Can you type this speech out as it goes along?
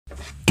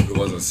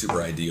wasn't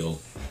super ideal.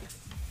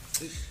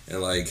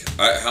 And like,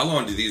 how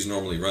long do these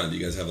normally run? Do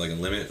you guys have like a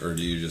limit, or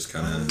do you just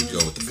kind of go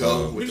with the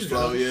flow? With the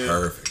flow, yeah.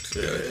 Perfect.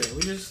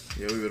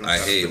 Yeah, good. I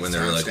hate when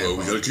they're like, "Well,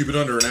 we gotta keep it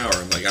under an hour."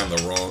 I'm like, I'm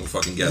the wrong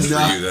fucking guest for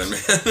you, then,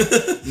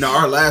 man. No,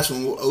 our last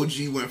one,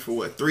 OG went for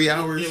what, 3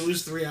 hours? Yeah, it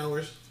was 3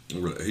 hours.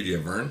 Who'd you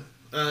have, Vern?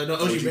 No,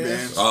 OG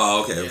Bands.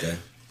 Oh, okay.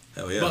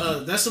 Hell yeah.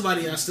 But that's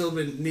somebody I've still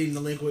been needing to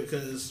link with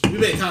because we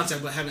made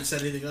contact but haven't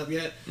set anything up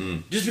yet.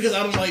 Just because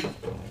I don't like,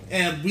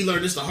 and we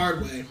learned this the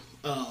hard way,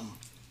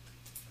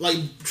 like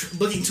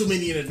booking too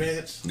many in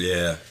advance.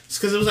 Yeah.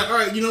 Because it was like, all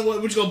right, you know what,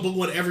 we're just going to book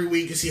one every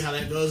week and see how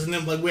that goes. And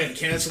then like we had to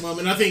cancel them.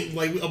 And I think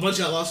like a bunch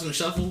got lost in the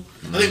shuffle.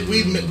 I think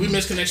we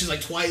missed connections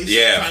like twice.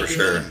 Yeah, for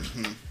sure.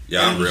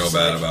 Yeah, I'm real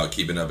bad about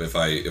keeping up if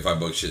I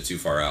book shit too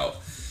far out.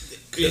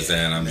 Because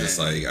then I'm just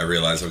like, I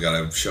realize I've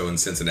got a show in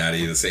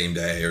Cincinnati the same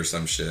day or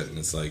some shit. And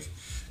it's like,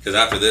 because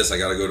after this, I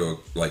got to go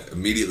to,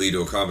 immediately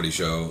to a comedy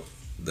show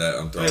that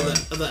I'm throwing.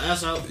 The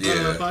Ass Out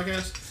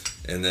podcast?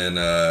 And then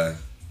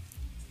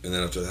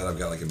after that, I've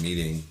got like a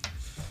meeting,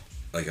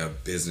 like a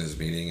business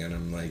meeting. And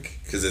I'm like,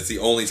 because it's the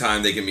only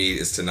time they can meet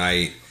is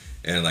tonight.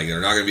 And like,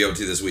 they're not going to be able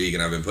to this week.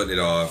 And I've been putting it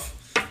off.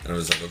 And I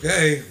was like,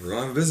 okay, we're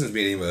going to have a business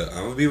meeting, but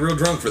I'm going to be real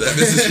drunk for that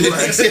business meeting.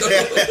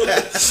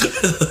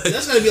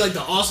 That's going to be like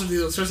the awesome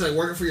deal, especially like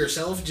working for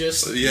yourself.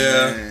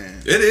 Yeah,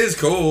 it is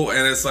cool.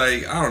 And it's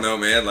like, I don't know,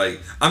 man. Like,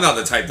 I'm not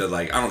the type that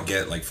like, I don't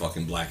get like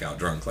fucking blackout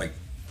drunk. Like,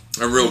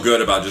 I'm real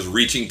good about just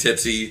reaching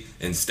tipsy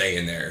and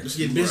staying there. Just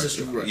get business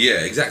drunk. Right. Yeah,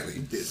 exactly.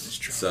 Business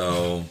drunk.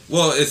 So,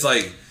 well, it's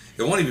like,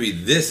 it won't even be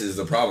this is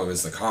the problem.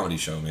 It's the comedy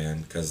show,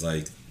 man. Because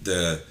like,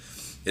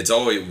 it's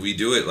always, we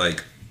do it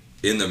like,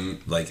 in the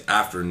like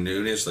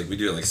afternoonish, like we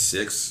do it like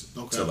 6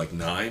 to like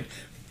 9,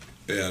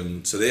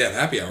 and so they have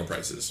happy hour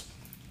prices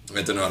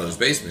at Donato's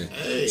basement.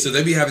 Hey. So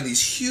they be having these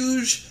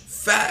huge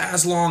fat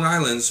ass Long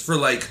Islands for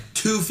like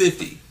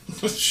 $2.50.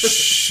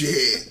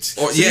 Shit.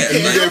 Or yeah, so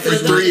you like, there for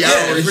 3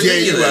 hours.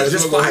 Yeah,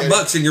 just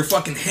 $5 and you're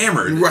fucking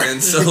hammered. Right.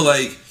 And so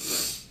like,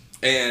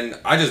 and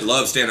I just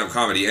love stand-up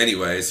comedy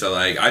anyway. So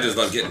like, I just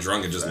love getting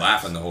drunk and just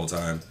laughing the whole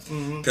time.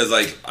 Because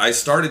like, I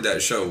started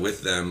that show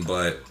with them,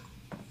 but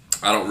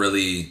I don't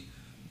really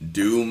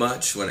do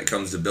much when it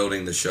comes to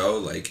building the show.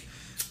 Like,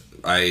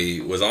 I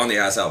was on the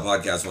Ass Out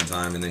podcast one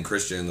time, and then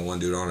Christian, the one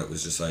dude on it,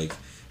 was just like,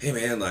 hey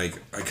man, like,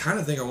 I kind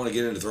of think I want to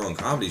get into throwing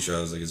comedy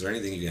shows. Like, is there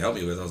anything you can help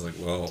me with? I was like,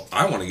 well,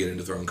 I want to get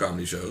into throwing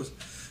comedy shows,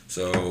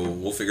 so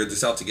we'll figure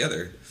this out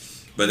together.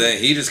 But then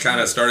he just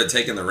kind of started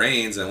taking the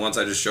reins, and once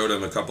I just showed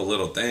him a couple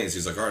little things,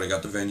 he's like, all right, I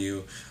got the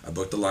venue, I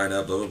booked the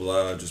lineup, blah blah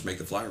blah, just make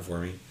the flyer for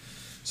me.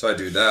 So I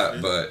do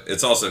that. But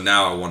it's also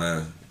now I want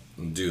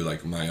to do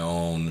like my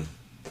own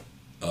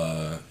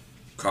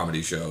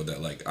comedy show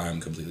that like I'm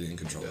completely in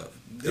control of.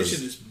 This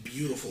shit is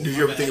beautiful. Did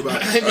you ever think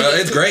about it?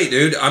 It's great,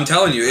 dude. I'm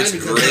telling you, it's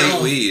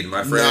great weed,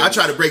 my friend. No, I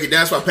try to break it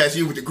down, so I pass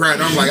you with the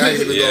grind. I'm like, I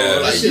ain't even go.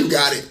 Like, you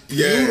got it.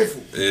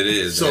 Beautiful. It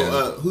is.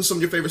 So, who's some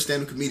of your favorite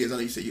stand-up comedians? I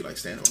know you said you like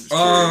stand-up.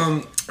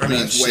 I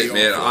mean, shit,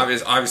 man.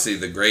 Obviously,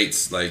 the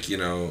greats, like, you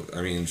know,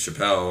 I mean,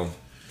 Chappelle.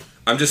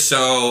 I'm just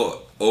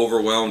so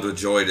overwhelmed with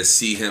joy to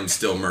see him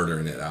still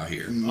murdering it out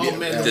here. Oh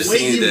man, the way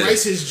he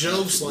writes his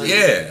jokes, like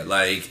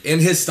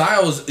and his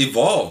styles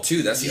evolved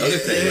too. That's the other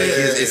thing. Like,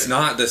 it's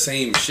not the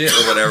same shit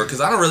or whatever.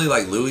 Because I don't really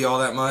like Louis all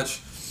that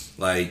much.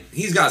 Like,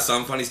 he's got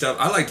some funny stuff.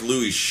 I liked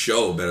Louis'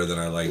 show better than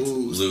I liked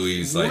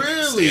Louis' like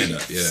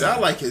stand-up. Yeah, so I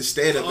like his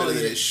stand-up better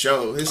than his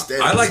show. His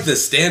stand-up. I like the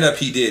stand-up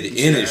he did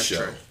in his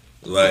show.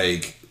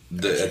 Like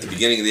at the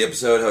beginning of the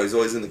episode, how he's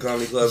always in the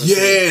comedy club.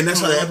 Yeah, and that's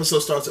how the episode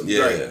starts.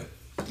 Yeah.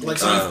 Like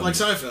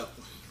Seinfeld.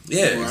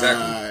 Yeah,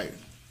 exactly.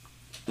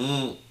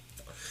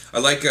 I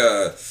like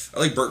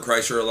Bert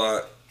Kreischer a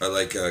lot. I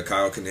like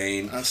Kyle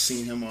Kinane. I've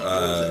seen him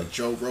on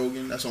Joe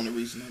Rogan. That's the only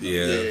reason.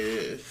 Yeah.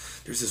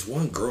 There's this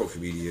one girl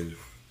comedian.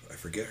 I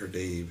forget her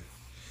name.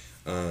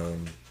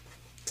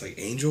 It's like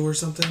Angel or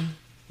something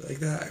like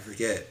that. I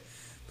forget.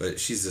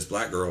 But she's this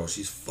black girl.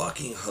 She's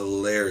fucking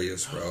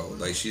hilarious, bro.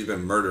 Like, she's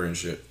been murdering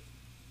shit.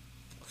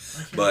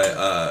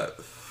 But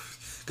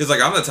because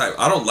like I'm the type,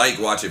 I don't like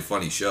watching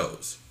funny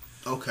shows.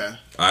 Okay.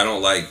 I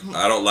don't like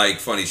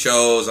funny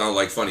shows. I don't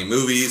like funny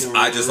movies.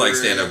 I just like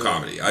stand-up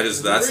comedy.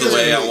 That's the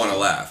way I want to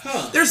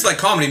laugh. There's like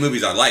comedy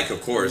movies I like,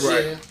 of course.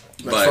 Right.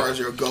 But as far as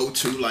your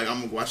go-to, like,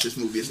 I'm gonna watch this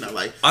movie, it's not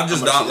like I'm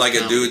just not like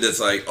a dude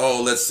that's like,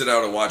 oh, let's sit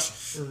down and watch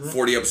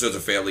 40 episodes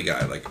of Family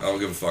Guy. Like, I don't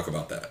give a fuck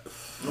about that.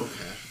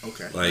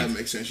 Okay. Like, that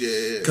makes sense.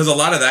 Yeah. Because a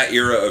lot of that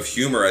era of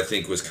humor, I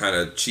think, was kind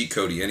of cheat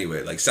codey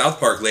anyway. Like, South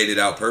Park laid it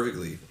out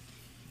perfectly.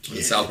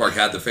 When South Park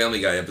had the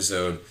Family Guy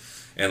episode.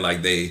 And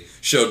like they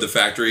showed the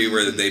factory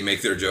where they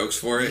make their jokes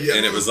for it,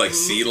 and it was like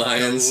sea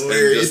lions, and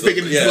just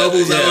picking the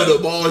bubbles out of the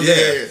balls.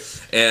 Yeah,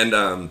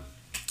 and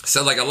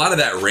so like a lot of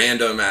that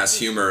random ass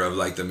humor of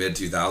like the mid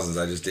 2000s,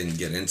 I just didn't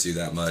get into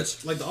that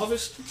much. Like The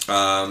Office.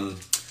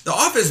 The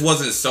Office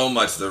wasn't so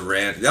much the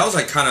rant. That was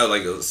like kind of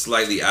like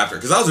slightly after,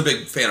 because I was a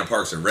big fan of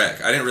Parks and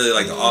Rec. I didn't really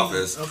like The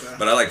Office,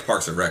 but I liked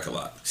Parks and Rec a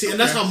lot. See, and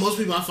that's how most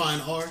people I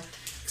find are.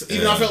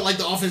 Even though I felt like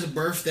The Office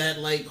birthed that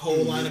like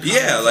whole line of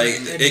yeah, like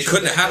it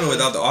couldn't have happened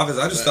without The Office.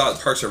 I just thought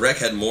Parks and Rec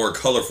had more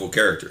colorful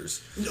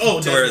characters.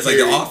 Oh, whereas like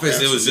The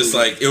Office, it was just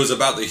like it was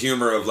about the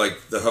humor of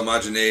like the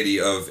homogeneity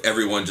of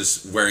everyone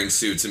just wearing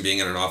suits and being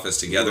in an office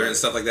together and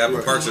stuff like that.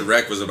 But Parks and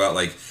Rec was about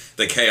like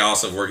the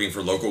chaos of working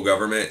for local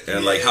government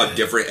and like how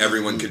different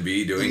everyone could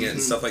be doing it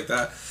and stuff like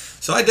that.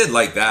 So I did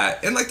like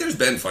that, and like there's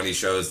been funny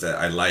shows that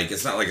I like.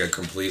 It's not like a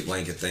complete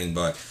blanket thing,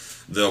 but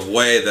the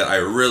way that I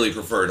really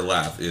prefer to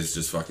laugh is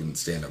just fucking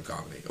stand-up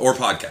comedy or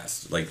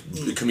podcasts, like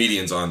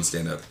comedians on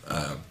stand-up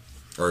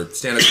or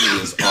stand-up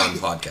comedians on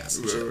podcasts.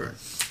 And shit. Right.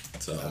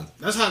 So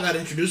that's how I got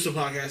introduced to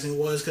podcasting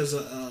was because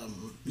of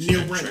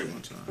Neil Brennan.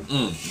 One time.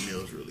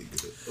 Neil's really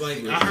good.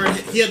 Like I heard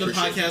he had the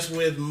podcast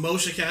with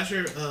Moshe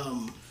Kasher.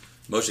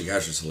 Moshe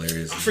Kasher's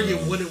hilarious. I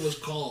forget what it was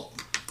called,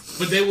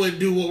 but they would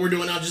do what we're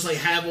doing now, just like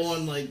have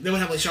on like they would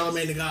have like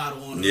Charlamagne the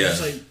God on, or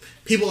just like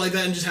people like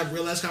that, and just have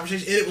real ass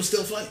conversations, and it was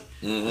still funny.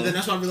 And then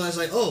that's why I realized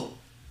like, oh,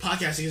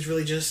 podcasting is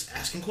really just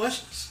asking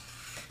questions.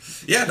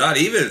 Yeah, not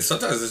even.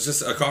 Sometimes it's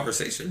just a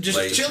conversation. Just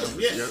like, chilling,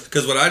 yeah.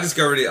 Because when I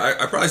discovered it,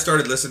 I probably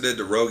started listening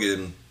to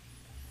Rogan.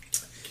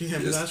 Can you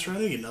have me last try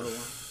to get another one?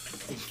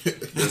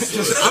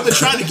 I've been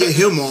trying to get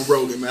him on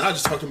Rogan, man. I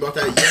just talked about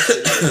that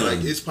yesterday.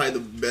 Like, it's probably the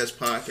best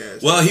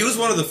podcast. Well, he was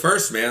one of the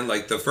first, man.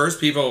 Like, the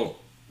first people...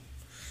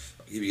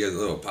 I'll give you guys a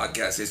little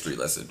podcast history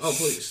lesson. Oh,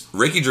 please.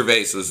 Ricky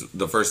Gervais was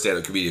the first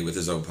stand-up comedian with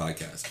his own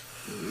podcast.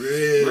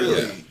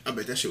 Really? Yeah. I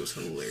bet that shit was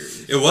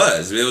hilarious. It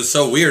was. It was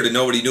so weird and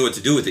nobody knew what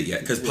to do with it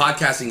yet. Because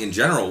podcasting in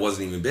general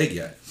wasn't even big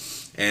yet.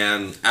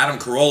 And Adam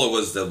Carolla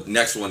was the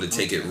next one to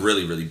take it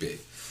really, really big.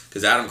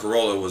 Because Adam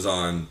Carolla was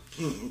on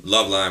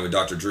Loveline with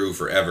Dr. Drew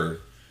forever.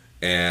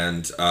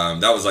 And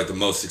that was like the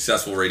most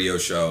successful radio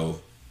show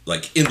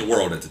like in the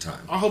world at the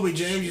time. Our homie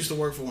James used to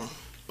work for him.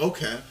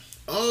 Okay.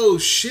 Oh,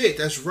 shit.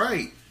 That's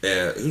right. Who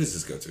does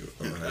this go to?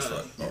 Oh, that's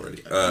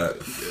already.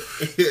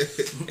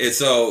 And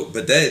so,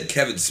 but then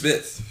Kevin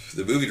Smith,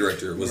 the movie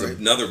director, was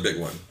another big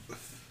one.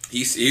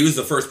 He was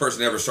the first person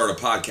to ever start a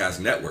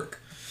podcast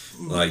network,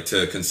 like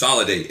to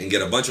consolidate and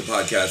get a bunch of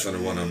podcasts under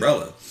one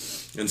umbrella.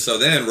 And so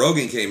then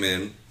Rogan came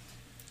in,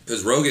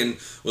 because Rogan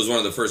was one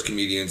of the first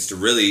comedians to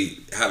really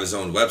have his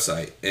own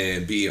website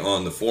and be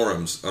on the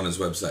forums on his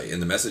website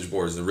and the message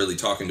boards and really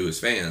talking to his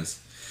fans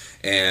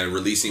and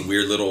releasing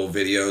weird little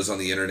videos on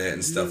the internet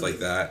and stuff like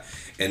that.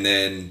 And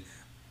then,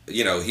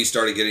 you know, he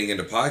started getting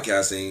into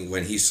podcasting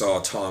when he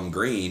saw Tom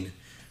Green.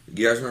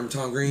 You guys remember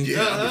Tom Green?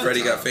 Yeah.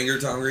 Freddie Got Fingered,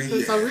 Tom Green?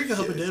 Tom Green can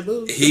help a dead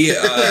boo.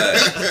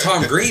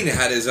 Tom Green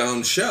had his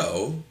own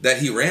show that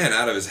he ran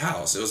out of his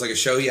house. It was like a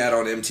show he had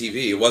on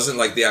MTV. It wasn't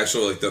like the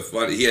actual, like the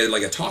fun, he had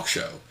like a talk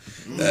show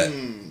that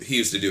he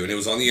used to do. And it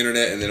was on the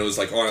internet, and then it was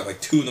like on at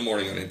like 2 a.m. on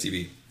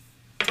MTV.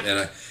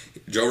 And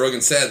Joe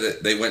Rogan said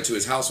that they went to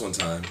his house one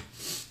time,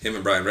 him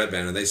and Brian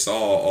Redband, and they saw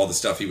all the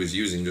stuff he was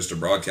using just to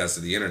broadcast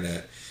to the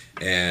internet.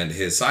 And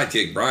his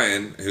sidekick,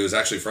 Brian, who is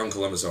actually from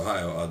Columbus,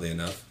 Ohio, oddly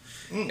enough,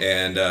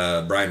 and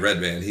Brian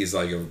Redband, he's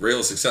like a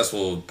real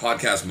successful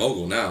podcast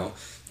mogul now,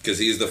 because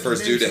he's the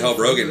first dude to help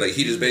Rogan. Like,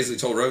 he just basically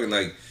told Rogan,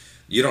 like,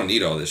 you don't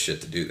need all this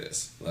shit to do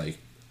this. Like,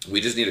 we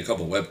just need a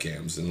couple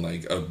webcams and,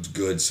 like, a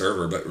good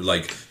server. But,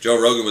 like,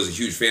 Joe Rogan was a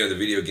huge fan of the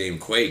video game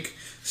Quake.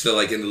 So,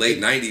 like, in the late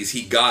 90s,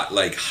 he got,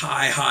 like,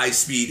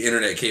 high-speed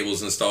internet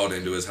cables installed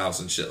into his house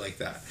and shit like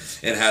that.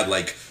 And had,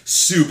 like,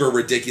 super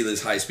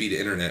ridiculous high-speed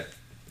internet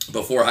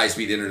before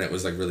high-speed internet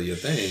was, like, really a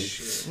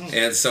thing.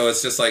 And so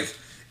it's just, like,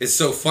 it's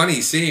so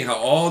funny seeing how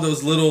all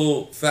those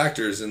little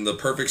factors in the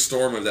perfect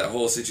storm of that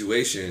whole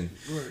situation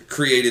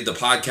created the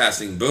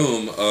podcasting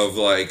boom of,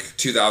 like,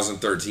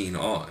 2013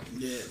 on.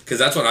 Yeah. Because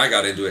that's when I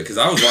got into it. Because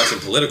I was watching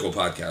political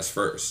podcasts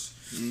first.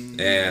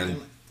 And,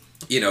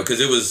 you know,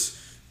 because it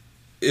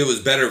was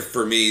better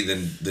for me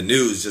than the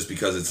news, just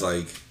because it's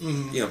like,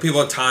 you know, people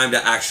have time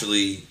to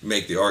actually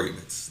make the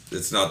arguments.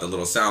 It's not the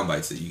little sound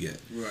bites that you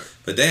get. Right.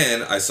 But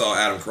then I saw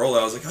Adam Carolla.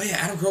 I was like, oh yeah,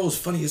 Adam Carolla is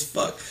funny as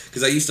fuck.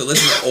 Because I used to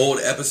listen to old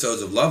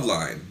episodes of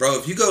Loveline. Bro,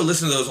 if you go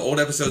listen to those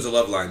old episodes of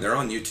Loveline, they're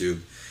on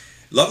YouTube.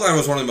 Loveline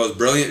was one of the most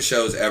brilliant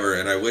shows ever,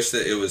 and I wish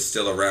that it was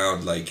still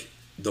around, like,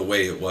 the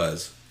way it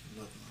was.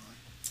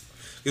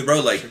 Because, bro,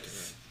 like,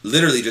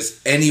 literally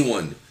just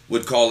anyone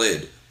would call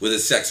in with a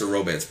sex or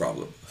romance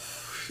problem.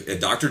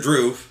 And Dr.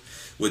 Drew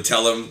would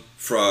tell him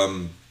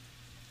from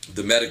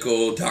the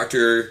medical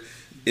doctor,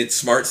 it's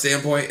smart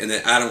standpoint, and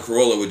then Adam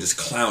Carolla would just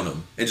clown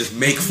him and just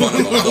make fun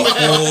of him the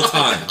whole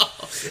time.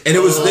 And it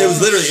was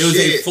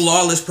a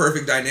flawless,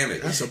 perfect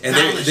dynamic. And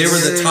they were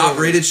the top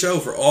rated show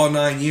for all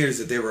 9 years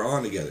that they were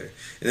on together.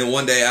 And then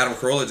one day Adam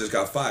Carolla just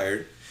got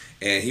fired,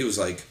 and he was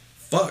like,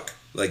 fuck,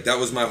 like, that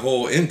was my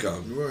whole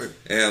income. Right.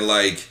 And,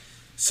 like,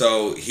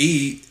 so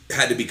he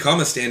had to become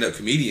a stand-up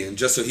comedian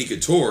just so he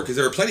could tour, because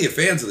there were plenty of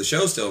fans of the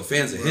show still,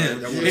 fans of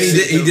him. And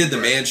he did the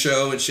Man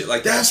Show and shit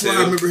like that. That's why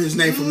I remember his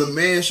name from the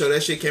Man Show.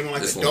 That shit came on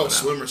like Adult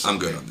Swim or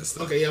something. I'm good on this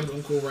stuff. Okay, yeah,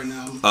 I'm cool right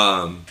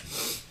now.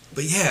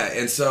 But yeah,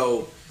 and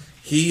so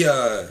he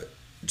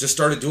just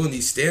started doing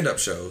these stand-up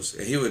shows,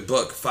 and he would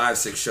book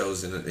 5-6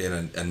 shows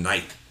in a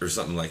night or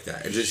something like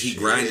that. And just he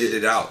grinded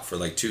it out for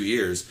like 2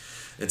 years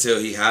until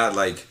he had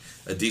like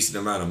a decent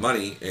amount of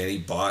money, and he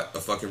bought a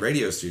fucking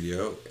radio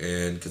studio.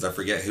 And because I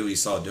forget who he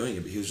saw doing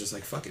it, but he was just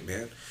like, "Fuck it,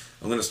 man,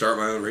 I'm gonna start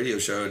my own radio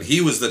show." And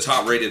he was the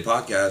top rated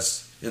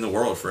podcast in the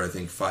world for I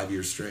think 5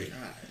 years straight.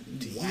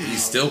 Wow.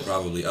 He's still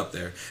probably up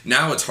there.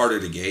 Now it's harder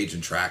to gauge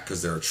and track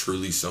because there are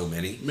truly so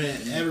many.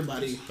 Man,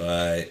 everybody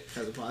But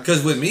has a podcast.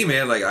 because with me,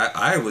 man, like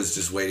I was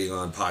just waiting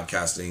on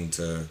podcasting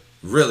to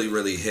really,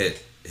 really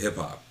hit hip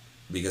hop.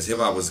 Because hip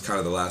hop was kind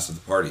of the last of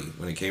the party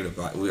when it came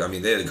to. I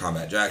mean, they had a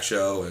Combat Jack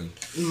show and.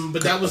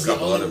 But that was the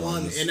only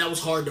one, and that was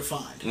hard to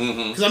find.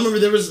 Because I remember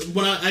there was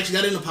when I actually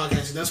got into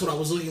podcasting, that's what I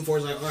was looking for.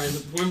 Is like, all right,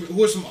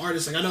 who are some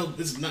artists? Like, I know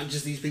it's not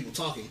just these people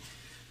talking,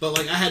 but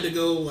like I had to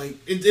go like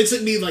it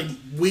took me like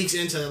weeks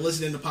into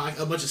listening to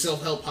a bunch of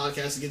self-help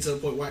podcasts to get to the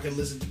point where I can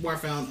listen. Where I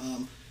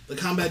found the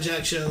Combat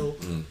Jack show,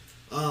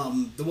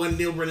 the one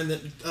Neil Brennan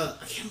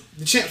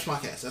the Champs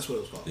podcast. That's what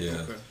it was called. Yeah.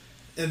 Okay.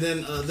 And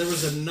then there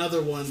was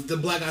another one, the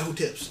Black Guy Who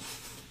Tips.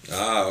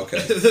 Ah, okay.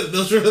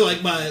 Those were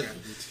like my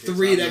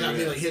three that got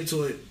me like hip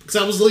to it. Because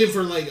I was looking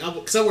for like,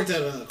 because I worked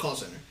at a call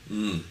center,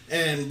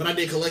 but I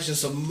did collections,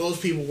 so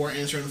most people weren't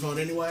answering the phone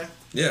anyway.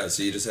 Yeah,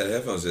 so you just had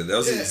headphones in. That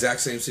was the exact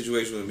same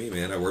situation with me,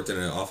 man. I worked in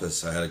an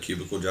office. I had a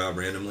cubicle job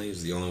randomly. It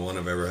was the only one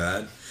I've ever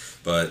had.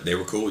 But they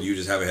were cool with you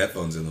just having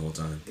headphones in the whole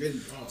time.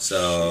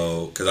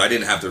 So, because I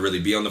didn't have to really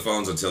be on the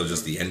phones until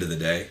just the end of the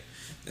day.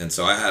 And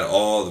so I had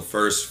all the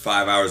first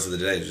 5 hours of the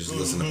day just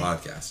listen to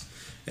podcasts.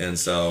 And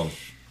so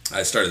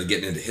I started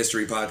getting into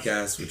history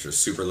podcasts, which are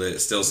super lit.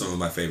 Still some of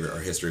my favorite are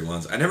history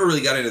ones. I never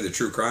really got into the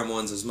true crime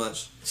ones as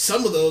much.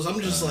 Some of those,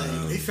 I'm just like,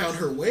 they found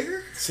her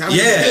where? Exactly.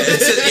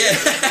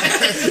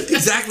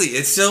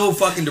 It's so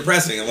fucking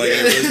depressing. I'm like,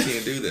 I really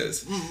can't do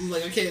this.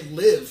 Like, I can't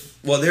live.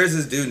 Well, there's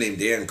this dude named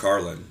Dan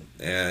Carlin.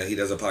 He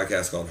does a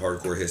podcast called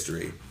Hardcore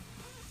History.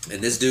 And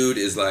this dude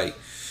is like,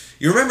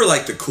 you remember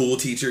like the cool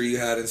teacher you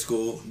had in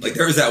school? Like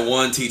there was that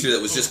one teacher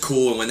that was just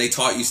cool, and when they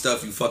taught you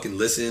stuff, you fucking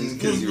listened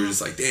because you were just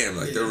like, damn,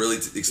 like they're really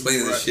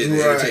explaining this shit in an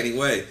entertaining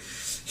way.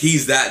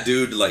 He's that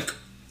dude like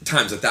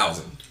times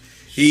 1,000.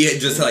 He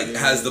just like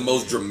has the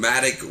most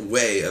dramatic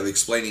way of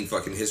explaining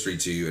fucking history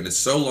to you, and it's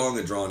so long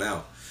and drawn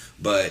out.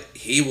 But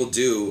he will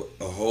do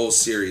a whole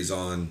series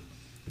on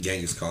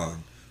Genghis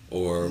Khan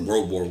or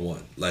World War I.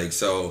 Like,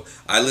 so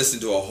I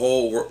listened to a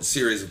whole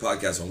series of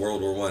podcasts on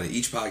World War I, and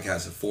each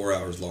podcast is 4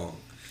 hours long.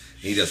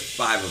 And he does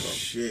 5 of them.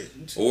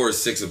 Shit. Or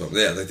 6 of them.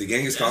 Yeah, like the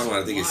Genghis Khan one,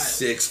 I think is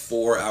 6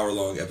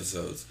 4-hour-long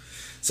episodes.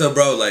 So,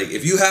 bro, like,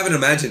 if you have an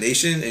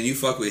imagination and you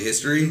fuck with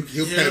history...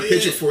 He'll paint a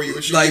picture for you.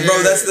 Like,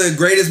 bro, that's the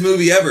greatest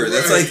movie ever.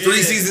 That's like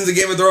 3 seasons of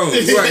Game of Thrones.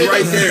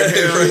 right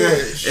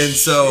there. And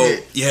so,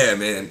 yeah,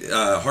 man,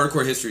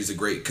 Hardcore History is a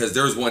great... Because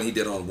there was one he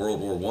did on World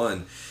War I.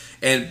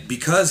 And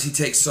because he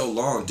takes so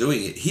long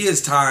doing it, he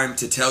has time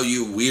to tell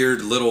you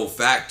weird little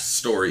fact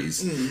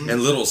stories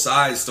and little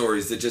side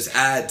stories that just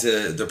add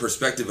to the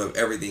perspective of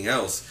everything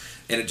else.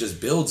 And it just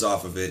builds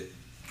off of it.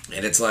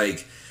 And it's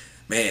like,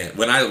 man,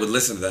 when I would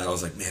listen to that, I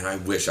was like, man, I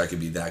wish I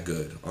could be that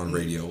good on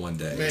radio one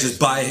day. Man. Just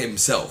by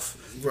himself.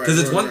 Because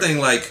it's one thing,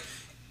 like,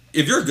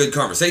 if you're a good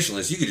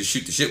conversationalist, you can just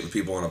shoot the shit with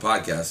people on a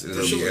podcast and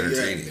it'll be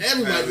entertaining.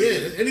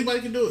 Yeah.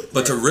 Anybody can do it.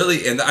 But to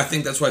really, and I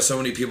think that's why so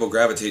many people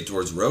gravitate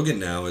towards Rogan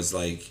now is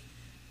like,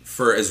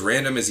 for as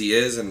random as he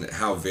is and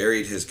how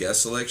varied his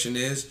guest selection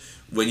is,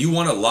 when you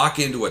want to lock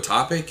into a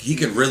topic, he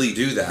can really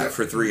do that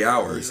for 3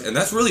 hours. And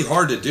that's really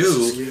hard to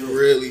do.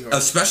 Really hard.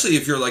 Especially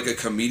if you're like a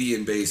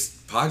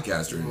comedian-based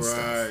podcaster and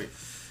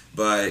stuff.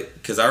 But,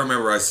 because I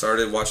remember I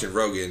started watching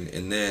Rogan,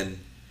 and then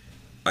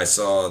I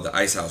saw the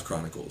Ice House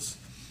Chronicles.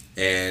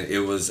 And it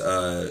was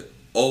an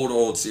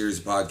old series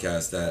of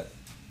podcasts that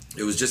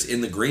it was just in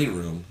the green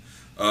room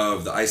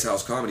of the Ice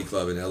House Comedy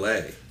Club in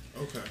L.A.,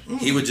 Okay.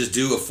 He would just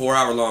do a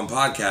 4-hour-long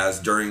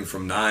podcast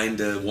from 9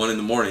 to 1 in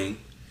the morning,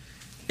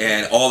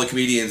 and all the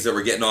comedians that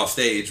were getting off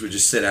stage would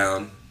just sit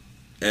down,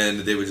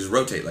 and they would just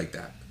rotate like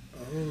that.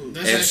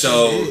 That's and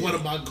so one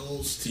of my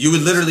goals. You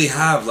would literally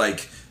have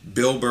like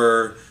Bill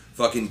Burr,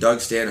 fucking Doug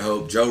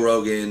Stanhope, Joe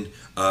Rogan,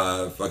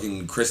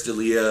 fucking Chris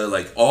D'Elia,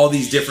 like all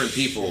these different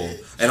people,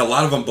 and a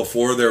lot of them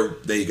before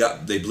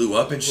they blew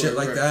up and shit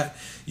like that.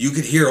 You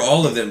could hear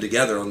all of them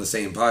together on the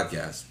same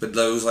podcast, but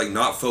it was like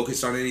not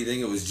focused on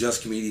anything. It was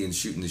just comedians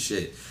shooting the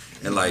shit,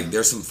 and like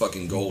there's some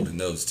fucking gold in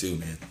those too,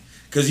 man.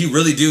 Because you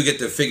really do get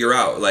to figure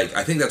out. Like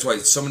I think that's why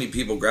so many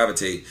people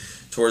gravitate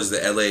towards the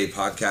LA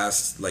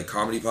podcast, like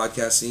comedy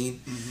podcast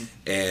scene,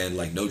 and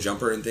like No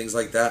Jumper and things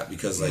like that.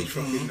 Because like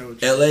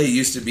LA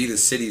used to be the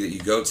city that you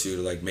go to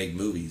like make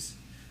movies,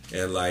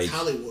 and like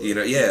Hollywood. You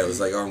know, it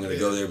was like, oh, I'm gonna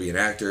go there, be an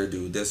actor,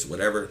 do this,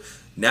 whatever.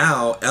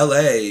 Now,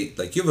 LA,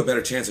 like, you have a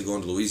better chance of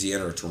going to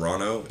Louisiana or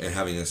Toronto and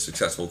having a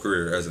successful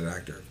career as an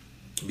actor.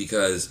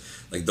 Because,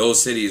 like,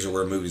 those cities are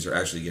where movies are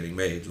actually getting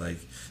made. Like,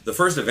 the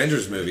first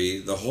Avengers movie,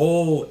 the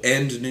whole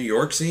end New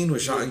York scene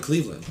was shot in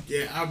Cleveland.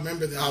 Yeah, I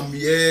remember that. And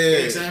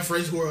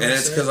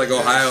it's because, like,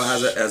 Ohio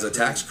has a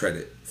tax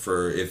credit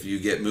for if you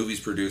get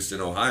movies produced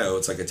in Ohio,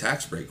 it's like a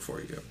tax break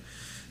for you.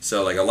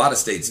 So, like, a lot of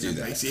states do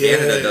that.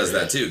 Canada does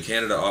that, too.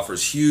 Canada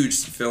offers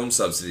huge film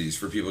subsidies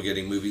for people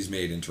getting movies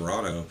made in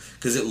Toronto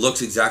because it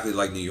looks exactly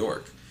like New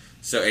York.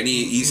 So any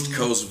East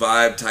Coast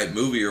vibe type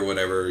movie or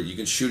whatever, you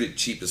can shoot it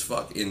cheap as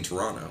fuck in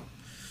Toronto.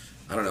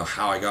 I don't know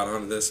how I got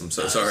onto this. I'm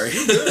so sorry.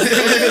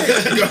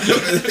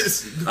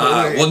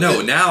 Well,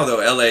 no. Now though,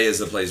 LA is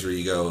the place where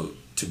you go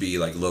to be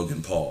like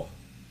Logan Paul,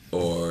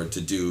 or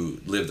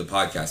to live the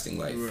podcasting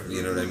life.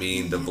 You know what I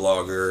mean? The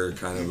blogger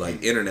kind of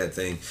like internet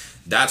thing.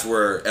 That's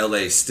where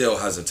LA still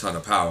has a ton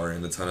of power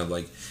and a ton of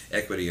like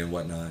equity and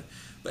whatnot.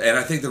 And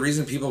I think the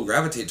reason people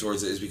gravitate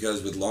towards it is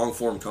because with long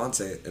form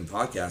content and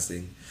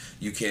podcasting,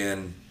 you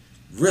can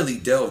really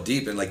delve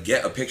deep and like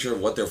get a picture of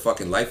what their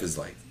fucking life is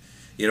like.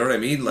 You know what I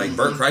mean? Like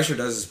Bert Kreischer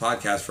does his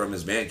podcast from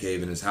his man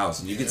cave in his house,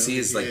 and you can see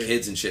his like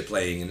kids and shit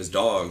playing and his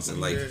dogs, and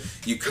like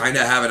you kind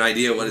of have an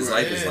idea what his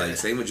life is like.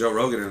 Same with Joe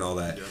Rogan and all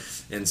that.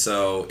 And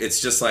so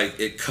it's just like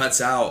it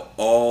cuts out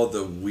all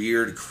the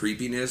weird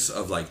creepiness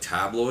of like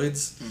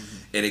tabloids,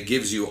 and it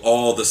gives you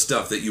all the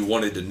stuff that you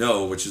wanted to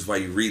know, which is why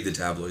you read the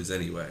tabloids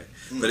anyway.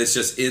 But it's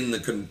just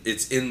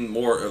it's in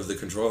more of the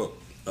control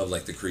of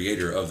like the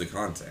creator of the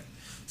content.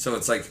 So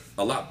it's like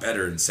a lot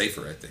better and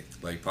safer, I think.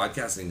 Like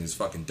podcasting is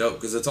fucking dope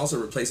because it's also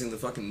replacing the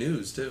fucking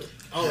news too.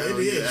 Oh, it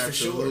is for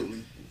sure.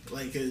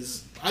 Like,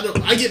 cause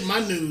I get my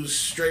news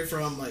straight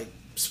from like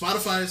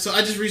Spotify. So I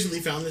just recently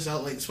found this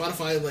out. Like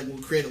Spotify like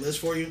will create a list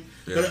for you,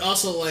 but it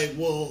also like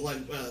will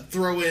like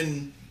throw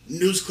in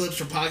news clips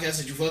from podcasts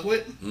that you fuck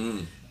with.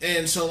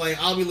 And so like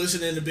I'll be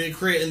listening to Big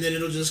Crit, and then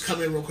it'll just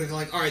come in real quick.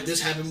 Like, all right, this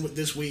happened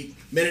this week,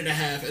 minute and a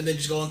half, and then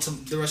just go on to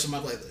the rest of my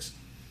playlist.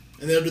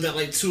 And they'll do that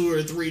like 2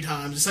 or 3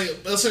 times.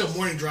 It's like a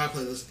morning drive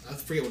playlist. I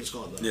forget what it's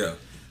called though. Yeah.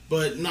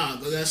 But nah,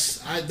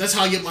 that's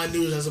how I get my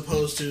news as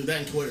opposed to that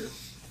and Twitter.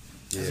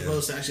 As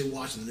opposed to actually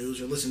watching the news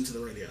or listening to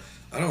the radio.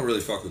 I don't really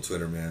fuck with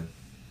Twitter, man.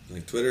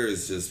 Like Twitter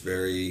is just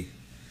very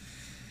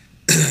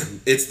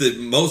it's the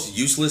most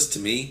useless to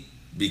me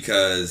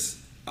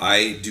because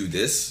I do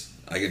this.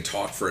 I can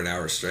talk for an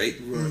hour straight.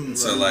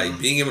 So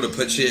like being able to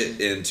put shit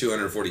in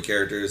 240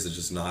 characters is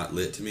just not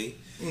lit to me.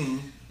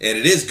 And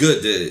it is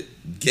good to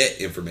get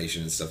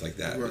information and stuff like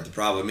that. But the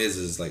problem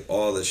is like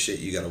all the shit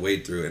you got to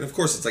wade through. And of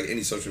course, it's like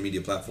any social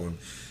media platform.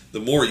 The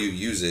more you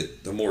use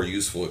it, the more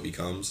useful it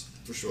becomes.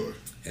 For sure.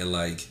 And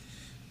like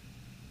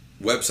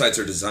websites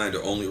are designed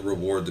to only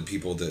reward the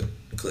people that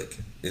click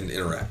and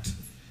interact.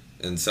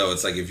 And so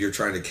it's like if you're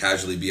trying to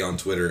casually be on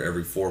Twitter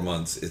every 4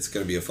 months, it's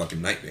going to be a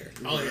fucking nightmare.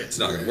 Oh, yeah. It's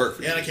not going to work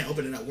for you. Yeah, I can't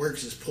open it at work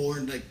because it's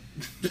porn. Like,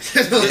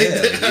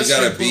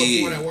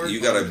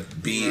 you gotta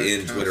be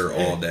in Twitter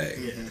all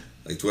day.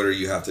 Like Twitter,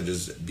 you have to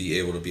just be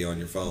able to be on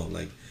your phone.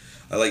 Like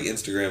I like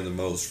Instagram the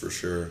most for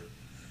sure,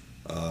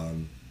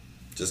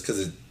 just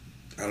because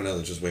I don't know,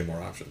 there's just way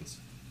more options.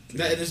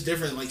 That it's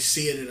different, like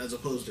seeing it as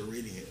opposed to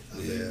reading it.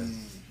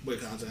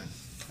 With content.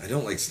 I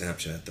don't like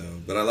Snapchat though,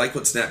 but I like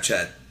what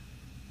Snapchat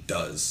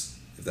does,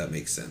 if that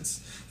makes sense.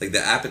 Like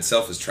the app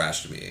itself is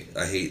trash to me.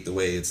 I hate the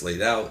way it's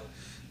laid out.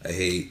 I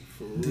hate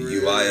the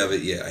UI of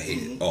it. Yeah, I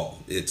hate it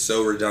all. It's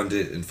so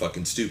redundant and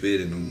fucking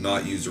stupid and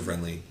not user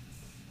friendly.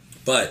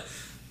 But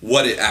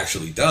what it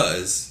actually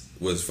does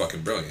was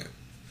fucking brilliant.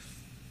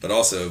 But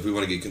also, if we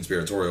want to get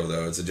conspiratorial,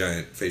 though, it's a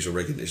giant facial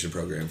recognition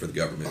program for the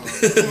government.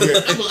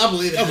 I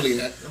believe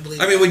that.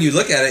 I mean, when you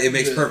look at it, it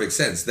makes perfect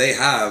sense. They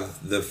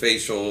have the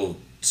facial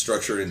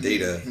structure and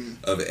data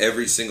of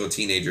every single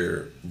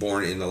teenager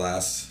born in the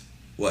last,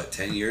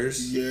 10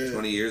 years?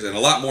 20 years? And a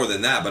lot more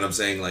than that, but I'm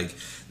saying, like,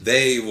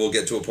 they will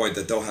get to a point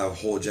that they'll have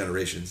whole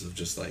generations of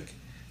just, like,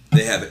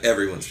 they have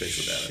everyone's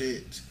facial data.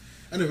 Shit.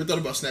 I never thought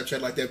about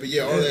Snapchat like that, but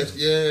all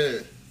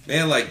that,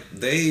 Man, like,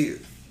 they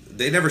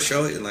never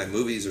show it in, like,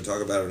 movies or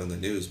talk about it on the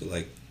news, but,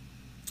 like,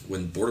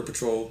 when Border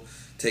Patrol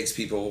takes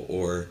people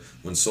or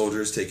when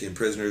soldiers take in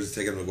prisoners,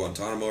 take them to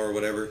Guantanamo or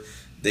whatever,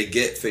 they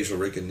get facial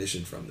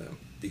recognition from them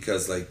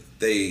because, like,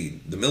 the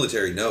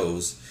military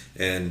knows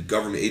and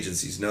government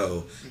agencies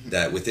know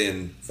that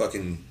within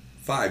fucking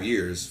 5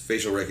 years,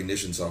 facial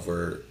recognition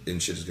software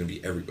and shit is going to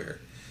be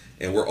everywhere.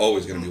 And we're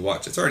always going to be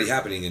watched. It's already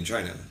happening in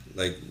China.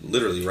 Like,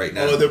 literally right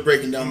now. Oh, they're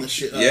breaking down the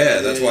shit.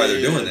 That's why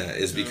they're doing that.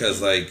 Is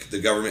because, like, the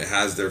government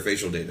has their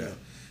facial data.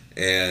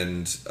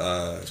 And,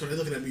 so they're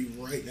looking at me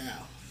right now.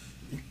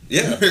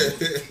 Yeah.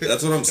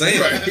 That's what I'm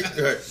saying.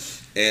 Right.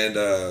 And,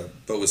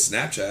 but with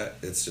Snapchat,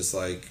 it's just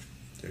like,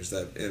 there's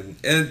that.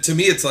 And to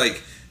me, it's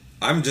like,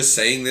 I'm just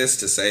saying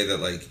this to say that,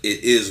 like,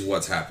 it is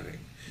what's happening.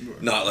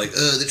 Not like,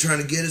 they're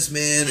trying to get us,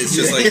 man. It's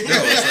just like, no,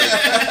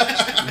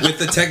 it's like, with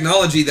the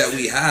technology that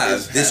we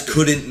have, this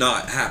couldn't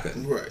not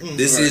happen. Right.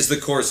 This is the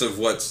course of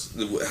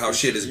how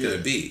shit is going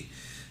to be.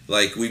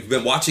 Like, we've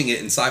been watching it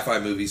in sci-fi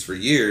movies for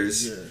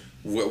years. Yeah.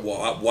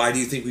 Why do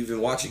you think we've been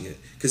watching it?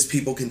 Because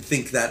people can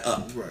think that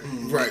up.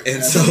 Right.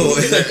 And so,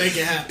 make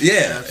it happen.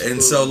 Yeah. Absolutely.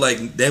 And so,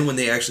 like, then when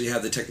they actually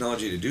have the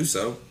technology to do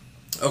so,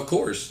 of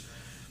course,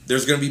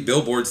 there's going to be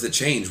billboards that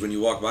change when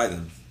you walk by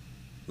them.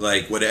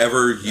 Like,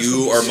 whatever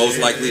you are most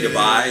likely to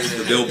buy,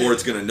 the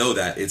billboard's going to know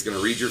that. It's going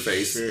to read your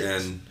face,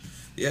 and,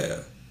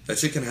 that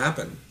shit can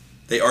happen.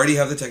 They already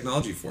have the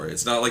technology for it.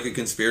 It's not like a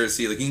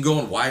conspiracy. Like, you can go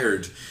on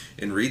Wired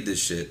and read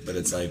this shit, but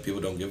it's like,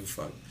 people don't give a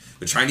fuck.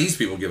 The Chinese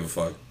people give a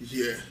fuck.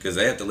 Yeah. Because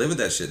they have to live with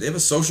that shit. They have a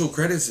social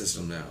credit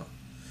system now.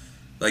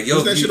 Like, yo,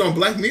 was that shit on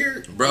Black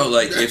Mirror, bro?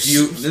 Like, if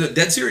you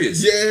dead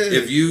serious, yeah.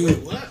 If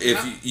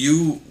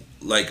you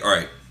like, all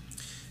right,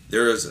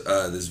 there is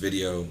this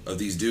video of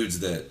these dudes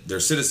that they're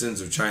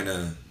citizens of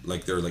China,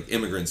 like they're like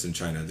immigrants in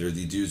China. They're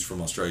the dudes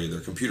from Australia. They're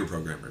computer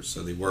programmers,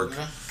 so they work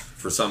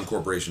for some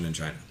corporation in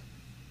China.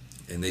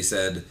 And they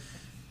said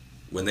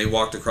when they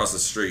walked across the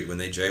street, when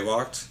they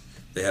jaywalked,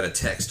 they had a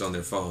text on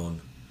their phone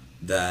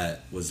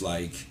that was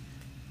like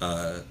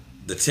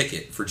the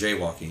ticket for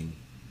jaywalking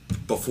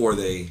before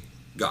they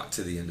got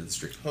to the end of the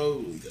street.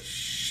 Holy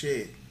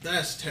shit.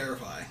 That's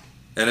terrifying.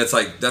 And it's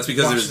like, that's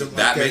because there's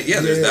that many,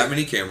 there's that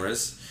many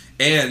cameras.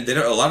 And they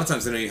don't, a lot of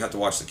times they don't even have to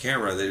watch the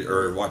camera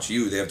or watch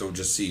you. They have to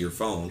just see your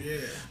phone. Yeah.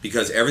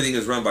 Because everything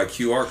is run by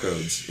QR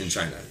codes in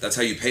China. That's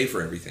how you pay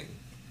for everything.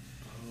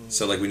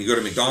 So like when you go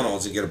to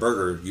McDonald's and get a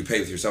burger, you pay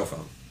with your cell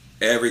phone.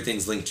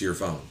 Everything's linked to your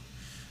phone.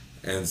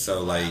 And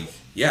so like,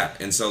 yeah.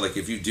 And so like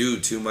if you do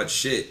too much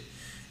shit,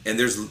 and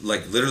there's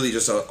like literally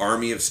just an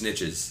army of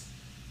snitches.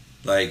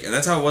 Like, and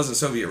that's how it was in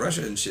Soviet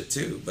Russia and shit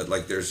too. But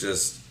like, there's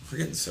just, we're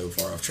getting so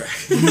far off track.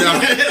 No.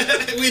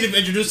 We didn't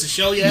introduce the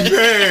show yet.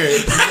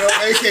 Man,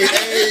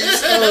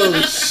 AKAs.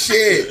 Oh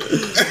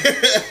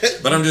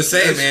shit. But I'm just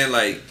saying, man,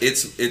 like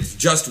it's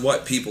just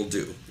what people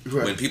do.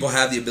 Right. When people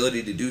have the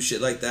ability to do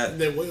shit like that,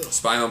 They will.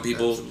 spy on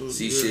people, Absolutely,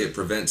 see shit,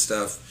 prevent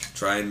stuff,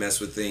 try and mess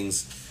with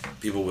things,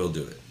 people will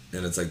do it.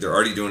 And it's like they're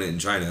already doing it in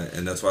China,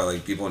 and that's why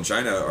like people in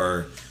China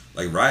are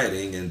like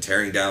rioting and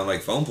tearing down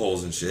like phone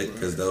poles and shit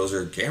because those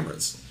are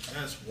cameras.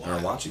 That's And are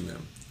wild. watching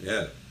them.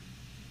 Yeah.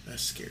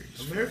 That's scary.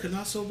 America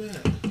not so bad.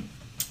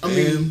 I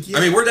mean,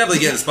 I mean, we're definitely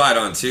getting spied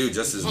on too,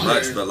 just as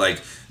much. yeah. But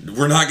like,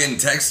 we're not getting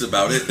texts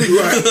about it.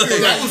 Right.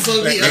 That would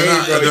fuck me They're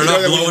up. not, they're not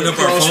blowing up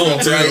our phone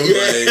too.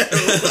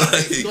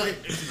 Right, Like,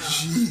 nah.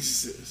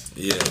 Jesus.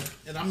 Yeah.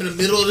 And I'm in the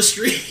middle of the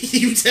street.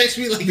 You text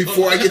me like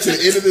Before I get to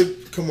the end of the,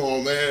 come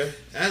on, man.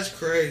 That's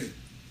crazy.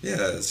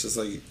 Yeah, it's just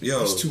like, yo.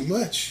 That's too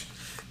much.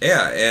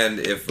 Yeah, and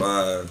if,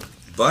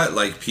 but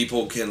like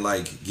people can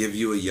like give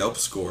you a Yelp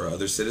score.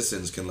 Other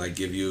citizens can like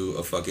give you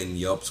a fucking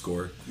Yelp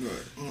score.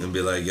 Right. And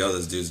be like, yo,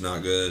 this dude's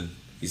not good.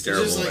 He's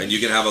terrible. Just like- and you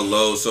can have a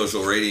low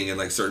social rating, and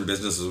like certain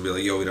businesses will be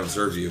like, yo, we don't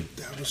serve you.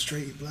 That was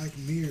straight Black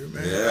Mirror,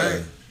 man. Yeah.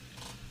 Right.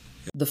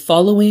 The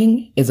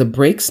following is a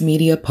Breaks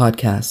Media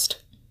podcast.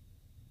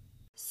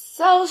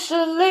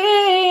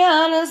 Socially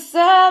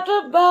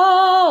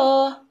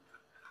unacceptable.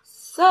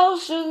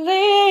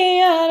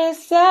 Socially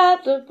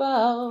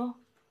unacceptable.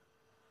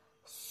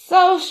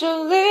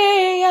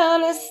 Socially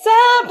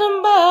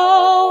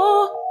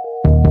unacceptable.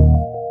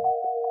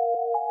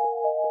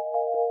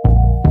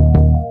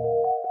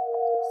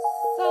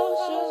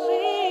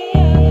 Socially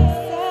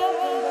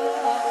unacceptable.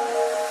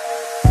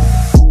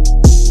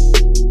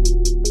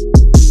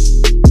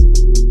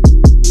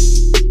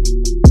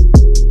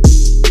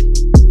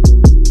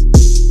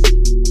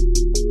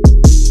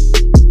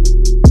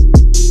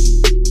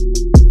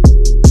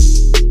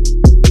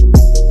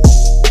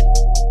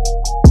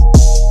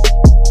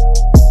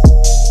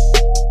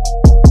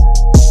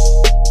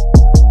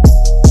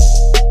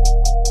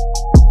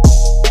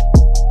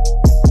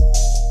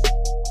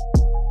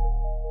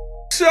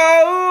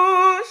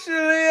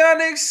 Socially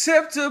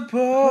unacceptable.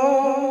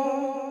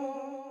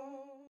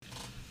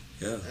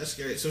 Yeah. That's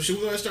scary. So should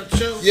we go ahead and start the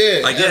show?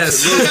 Yeah. I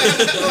guess.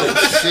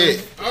 Oh,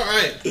 shit. All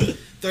right.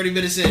 30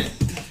 minutes in.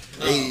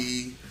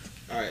 Hey.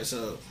 All right.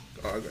 So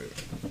Oh, okay.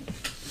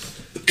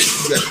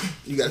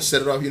 You got to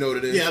set it off. You know what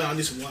it is. yeah, I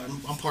need some water.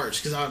 I'm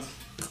parched because I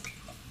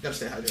gotta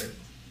stay hydrated.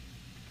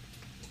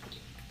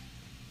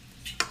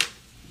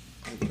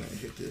 I'm gonna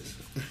hit this.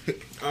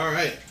 All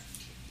right.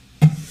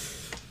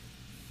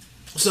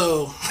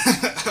 So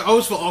I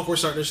always feel awkward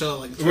starting the show.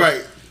 Like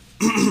Right.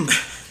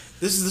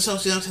 this is the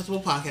Socially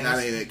Unacceptable Podcast. That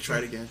ain't it. Try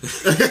it again.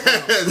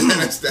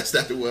 that's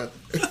not the one.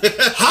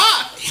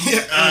 Ha!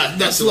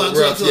 That's the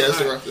rough. Yeah, that's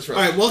the rough. That's rough.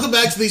 All right, welcome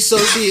back to the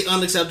Socially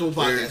Unacceptable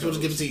There it Podcast. We'll just goes.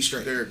 give it to you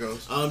straight. There it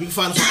goes. You can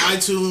find us on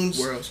iTunes,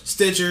 Where else?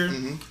 Stitcher,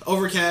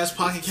 Overcast,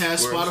 Pocket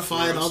Cast, Where else? Spotify,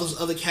 Where and all else?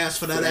 those other casts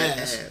for that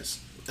ass.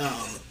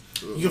 ass.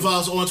 You can follow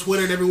us on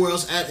Twitter and everywhere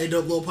else at A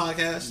Dope Little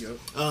Podcast.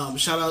 Yep.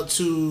 Shout out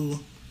to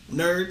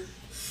Nerd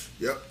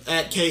Yep.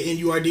 at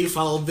KNURD.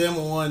 Follow them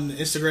on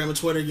Instagram and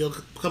Twitter. You'll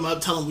come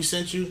up, tell them we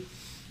sent you.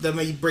 That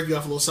may break you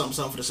off a little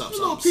something for the something.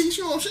 A little piece,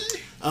 you know what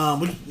I'm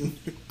saying?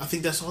 I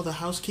think that's all the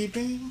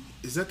housekeeping.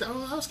 Is that the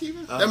whole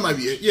housekeeping? That might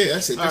be it. Yeah,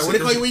 that's it. All right, That's what it.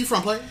 they call you? Where you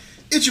from, player?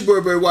 It's your boy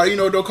Barry Water. You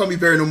know, don't call me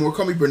Barry no more.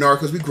 Call me Bernard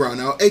because we ground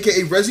out.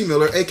 AKA Resi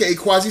Miller. AKA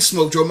Quasi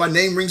Smoke Joe. My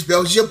name rings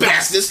bells, you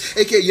bastards.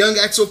 AKA Young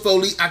Axel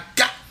Foley. I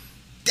got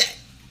that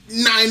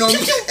 9 on me.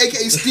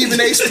 AKA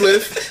Stephen A.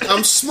 Spliff.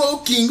 I'm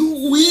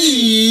smoking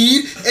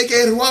weed.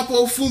 AKA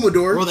Ruapo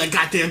Fumador. Roll that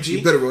goddamn G.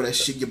 You better roll that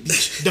shit, you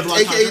bitch. Double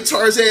AKA entendre.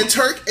 Tarzan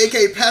Turk.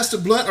 AKA Pastor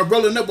Blunt. I'm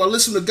rolling up while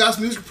listening to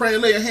gospel music,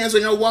 praying, lay your hands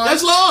on your wives.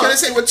 That's Lord. Can I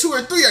say where 2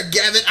 or 3 are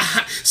gathered?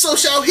 So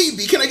shall he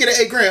be. Can I get an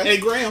 8 gram?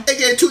 8 gram.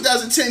 AKA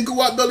 2010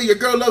 Guwap Belly, your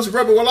girl loves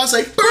rubber while I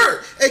say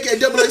bird. AKA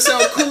Double XL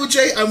Cool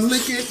J, I'm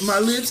licking my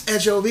lips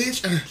at your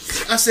bitch.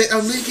 I said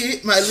I'm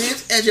licking my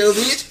lips at your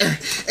bitch.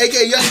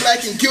 AKA Young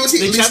Black and Guilty,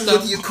 Big listen chapter.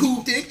 with your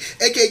Cool Dick,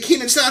 aka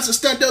Keenan Johnson,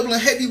 stunt double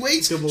and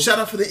heavyweights. Shout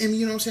out for the Emmy,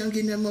 you know what I'm saying? I'm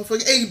getting that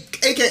motherfucker. Hey,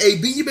 aka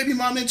Beat Your Baby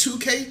Mama in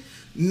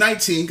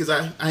 2K19, because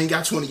I ain't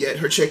got 20 yet.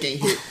 Her check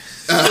ain't hit.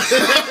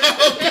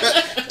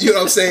 You know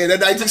what I'm saying?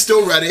 That 19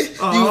 still running.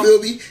 You feel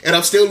me? And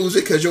I'm still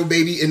losing because your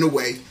baby in the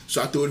way.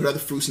 So I threw another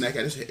fruit snack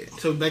at his head.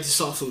 So back to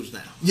soft foods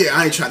now. Yeah,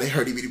 I ain't trying to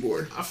hurt him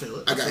anymore. I feel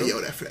it. I got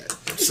yelled at for that.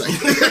 So.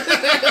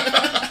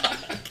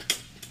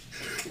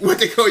 What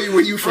they call you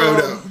when you from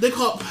though? They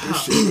call.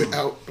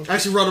 Out. I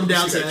actually wrote them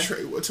down today. today.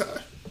 Trade one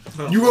time.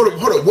 You wrote it.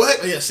 Hold on.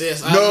 What? Yes.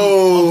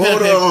 No,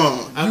 hold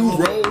on.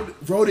 You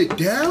wrote it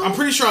down? I'm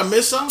pretty sure I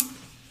missed some.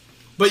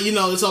 But, you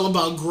know, it's all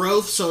about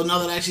growth. So now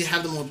that I actually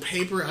have them on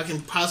paper, I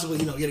can possibly,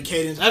 you know, get a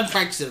cadence. I haven't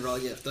practiced it at all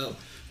yet, though.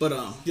 But,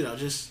 you know,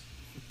 just,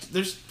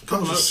 there's a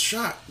couple I'm just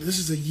shocked. This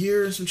is a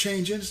year and some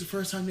change in. This is the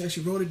first time you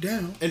actually wrote it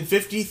down. And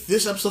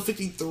this episode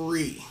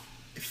 53.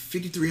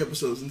 53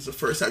 episodes, and it's the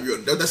first time you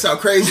wrote it down. That sound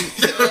crazy.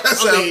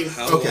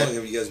 How long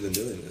have you guys been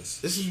doing this?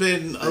 This has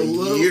been a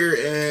year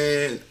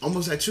and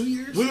almost like 2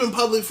 years? We've been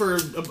public for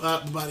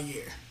about a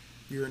year.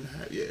 Year and a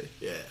half, yeah.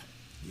 Yeah.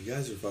 You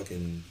guys are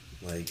fucking,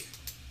 like,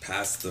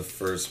 past the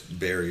first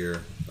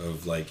barrier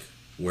of, like,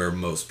 where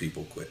most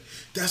people quit.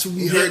 That's what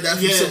we heard that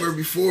from somewhere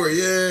before,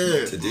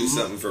 yeah. To do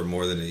something for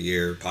more than a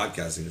year,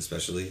 podcasting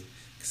especially,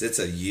 because it's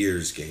a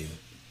year's game.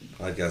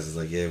 Podcast is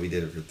like, yeah, we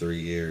did it for 3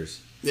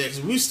 years. Yeah,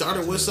 because we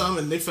started with some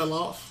and they fell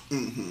off.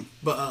 Mm-hmm.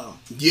 But,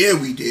 yeah,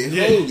 we did.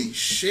 Yeah. Holy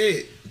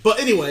shit. But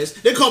anyways,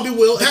 they call me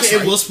Will, That's a.k.a.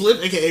 right. Will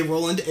Split, a.k.a.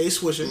 Roland A.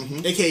 Swisher,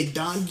 a.k.a.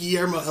 Don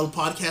Guillermo El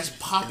Podcast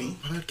Poppy,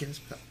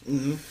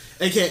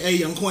 a.k.a.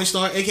 Young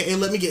Coinstar, a.k.a.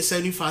 Let Me Get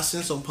 75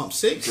 cents on Pump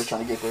 6, Just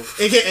trying to get there.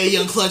 a.k.a.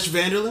 Young Clutch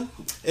Vanderlyn,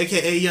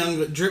 a.k.a.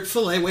 Young Drip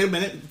Filet. Wait a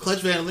minute, Clutch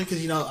Vanderlyn, because,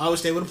 you know, I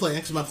always stay with a plan,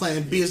 because my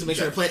plan B is to make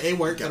sure I play A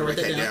work. Gotta write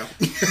that down.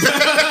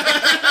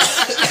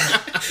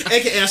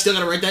 a.k.a. I still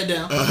gotta write that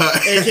down.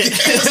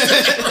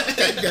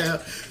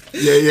 A.k.a.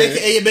 Yeah.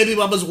 AKA your baby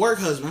mama's work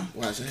husband.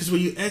 Why is that? Because when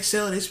you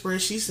exhale, they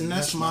spread sheets, and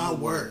that's my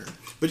word.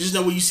 But just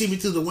know when you see me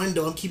through the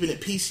window, I'm keeping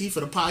it PC for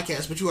the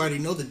podcast, but you already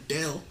know the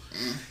deal.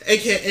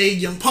 AKA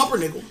Young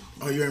Pumpernickel.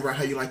 Oh, you ain't right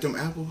how you like them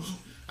apples?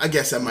 I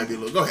guess that might be a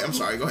little... Go ahead, I'm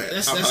sorry, go ahead.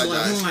 That's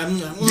apologize.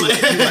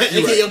 like...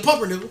 AKA Young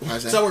Pumpernickel. Why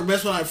is that? So I work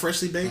best when I'm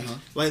freshly baked,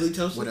 lightly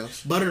toasted. What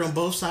else? Buttered on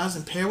both sides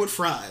and paired with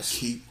fries.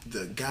 Keep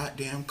the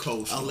goddamn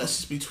coleslaw.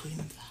 Unless it's between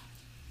them.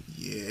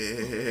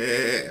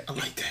 Yeah, I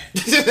like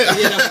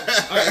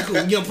that. All right,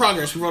 cool. You know,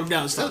 progress. We wrote it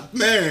down this time.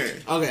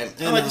 Man. Okay.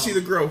 And, I like to see the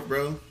growth,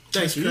 bro.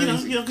 Thanks. You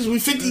know, because we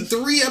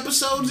 53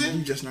 episodes in.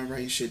 You just not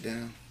writing shit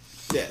down.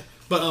 Yeah.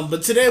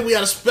 But today we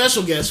got a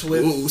special guest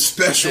with... Ooh,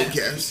 special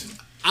guest.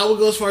 I would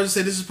go as far as to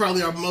say this is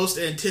probably our most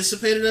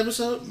anticipated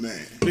episode.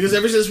 Man. Because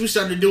ever since we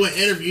started doing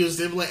interviews,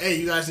 they were like, hey,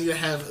 you guys need to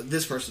have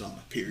this person on.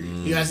 Period.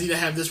 You guys need to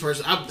have this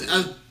person. I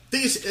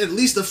think it's at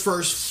least the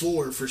first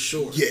 4 for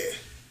sure. Yeah.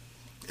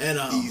 And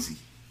easy.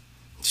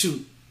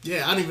 Shoot.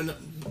 Yeah, I don't even know.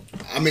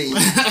 I mean,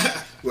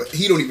 well,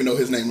 he don't even know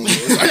his name.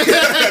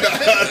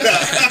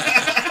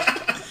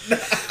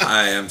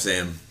 Hi, I'm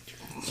Sam.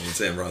 I'm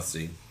Sam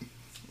Rothstein.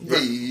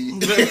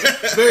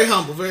 Very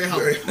humble, very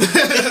humble.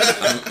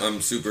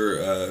 I'm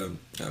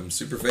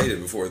super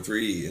faded before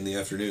 3 in the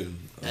afternoon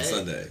on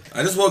Sunday.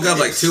 I just woke up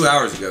like 2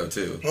 hours ago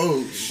too.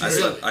 Oh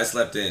shit. I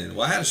slept in.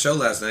 Well, I had a show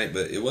last night,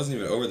 but it wasn't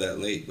even over that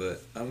late.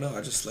 But I don't know. I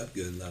just slept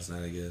good last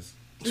night, I guess.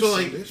 So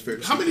like,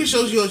 how many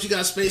shows you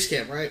got? Space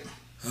Camp, right?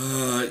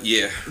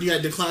 Yeah. You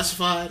got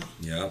Declassified.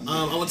 Yeah.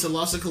 I went to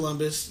Lost in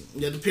Columbus.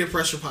 You had the Peer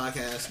Pressure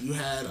podcast. You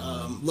had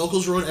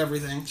Locals Ruin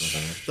Everything.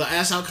 The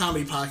Ass Out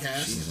Comedy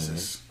podcast.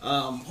 Jesus.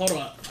 Hold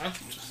on.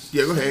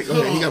 Yeah, go ahead.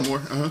 He got more.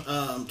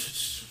 I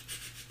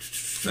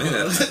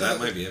think that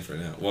might be it for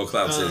now. Well,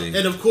 Cloud City.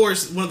 And of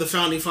course, one of the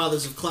founding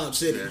fathers of Cloud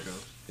City. There it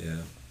goes.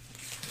 Yeah.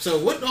 So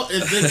what? Then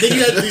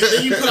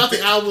you put out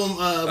the album.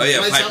 Oh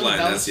yeah, Pipeline.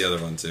 That's the other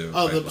one too.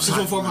 Oh, Pipeline. the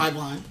 614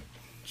 Pipeline.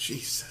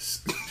 Jesus.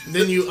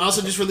 Then you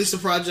also just released the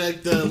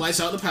project, the Lights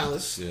Out in the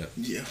Palace. Yeah.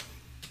 Yeah.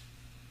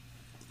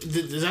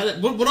 Is that it?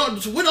 What?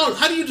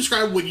 How do you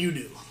describe what you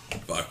do?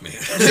 Fuck, man.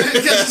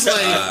 Because it's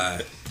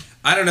like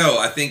I don't know.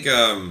 I think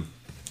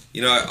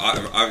you know,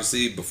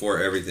 obviously before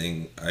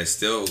everything, I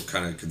still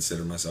kind of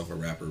consider myself a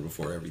rapper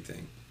before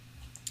everything.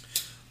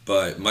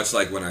 But much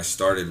like when I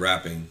started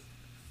rapping,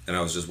 and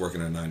I was just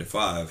working a 9 to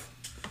 5,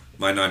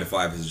 my 9 to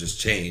 5 has just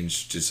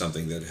changed to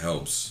something that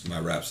helps my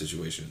rap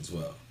situation as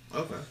well.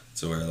 okay.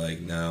 So where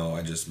like now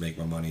I just make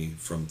my money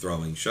from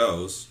throwing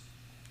shows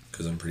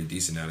because I'm pretty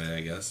decent at it,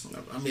 I guess.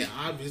 I mean,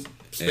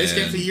 Space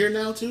Camp's a year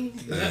now too.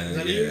 Is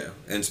that a year?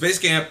 And Space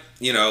Camp,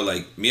 you know,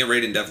 like me and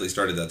Raiden definitely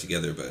started that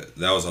together, but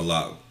that was a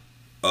lot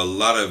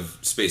of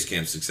Space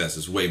Camp's success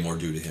is way more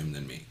due to him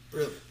than me.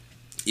 Really?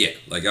 Yeah,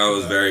 like I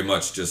was very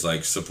much just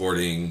like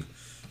supporting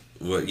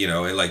what, you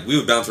know, and like we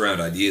would bounce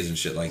around ideas and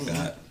shit like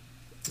that,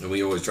 and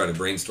we always try to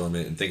brainstorm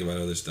it and think about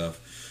other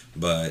stuff,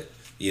 but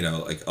you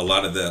know, like a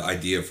lot of the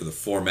idea for the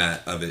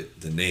format of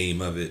it, the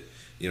name of it,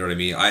 you know what I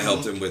mean? I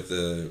helped him with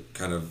the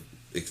kind of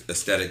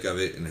aesthetic of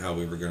it and how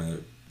we were going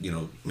to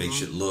make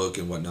shit look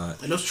and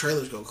whatnot. And those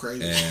trailers go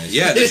crazy. And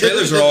yeah, the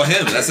trailers are all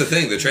him. That's the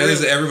thing. The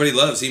trailers that everybody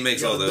loves, he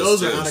makes all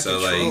those too. Are out of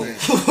so control.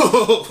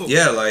 like,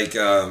 yeah, like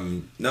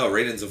no,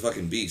 Raiden's a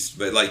fucking beast.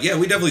 But like, yeah,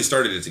 we definitely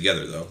started it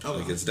together though. Oh,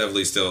 like, it's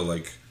definitely still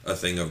like a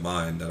thing of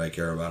mine that I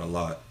care about a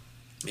lot.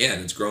 Yeah,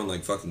 and it's grown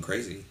like fucking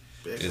crazy.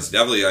 It's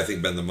definitely, I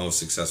think, been the most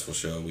successful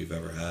show we've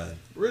ever had.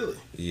 Really?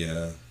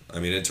 Yeah. I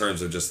mean, in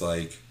terms of just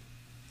like,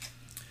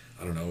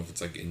 I don't know if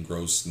it's like in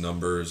gross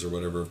numbers or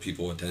whatever of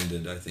people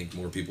attended. I think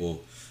more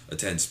people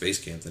attend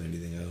Space Camp than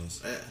anything else.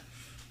 Yeah.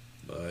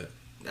 But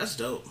that's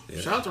dope.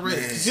 Yeah. Shout out to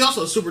Ray. He's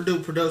also a super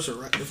dope producer,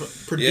 right?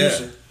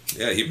 Producer.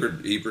 Yeah,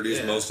 he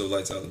produced most of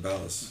Lights Out in the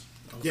Palace.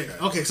 Okay.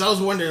 Yeah. Okay, because I was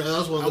wondering. That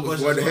was one of the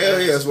questions.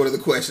 Hell yeah, that's one of the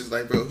questions.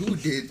 Like, bro, who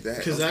did that?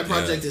 Because that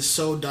project is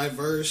so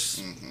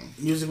diverse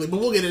musically, but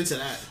we'll get into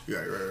that. Yeah,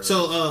 right.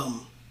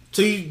 So,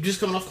 so you just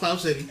coming off Cloud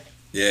City?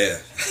 Yeah.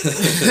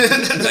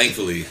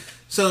 Thankfully.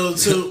 So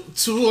to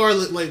our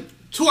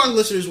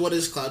listeners, what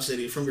is Cloud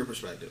City from your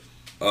perspective?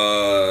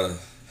 Because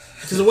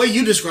the way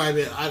you describe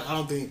it, I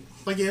don't think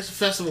it's a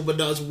festival, but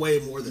does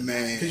way more than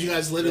that. Because you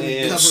guys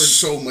literally covered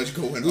so much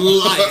going on.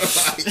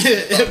 Life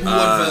in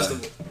one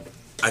festival.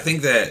 I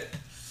think that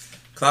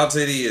Cloud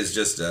City is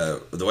just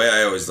the way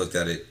I always looked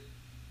at it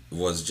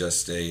was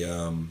just a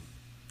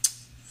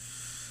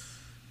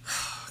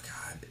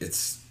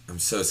I'm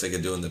so sick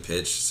of doing the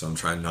pitch, so I'm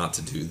trying not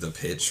to do the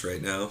pitch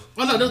right now.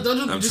 Oh no,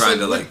 don't I'm trying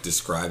to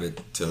describe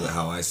it to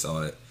how I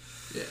saw it.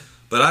 Yeah.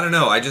 But I don't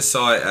know. I just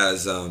saw it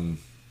as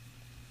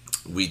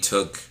we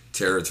took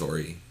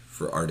territory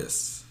for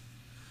artists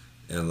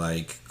and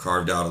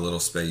carved out a little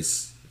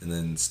space and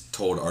then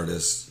told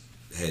artists,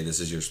 hey, this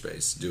is your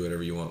space. Do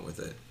whatever you want with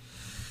it.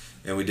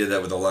 And we did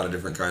that with a lot of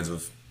different kinds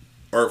of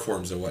art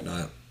forms and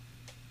whatnot.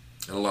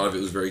 And a lot of it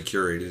was very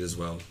curated as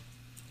well.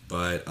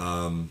 But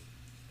I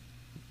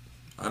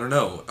don't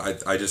know.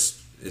 I just,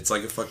 it's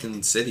like a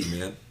fucking city,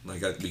 man.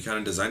 We kind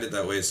of designed it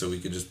that way so we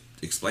could just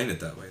explain it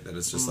that way. That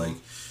it's just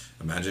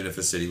imagine if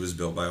a city was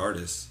built by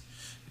artists.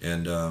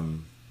 And,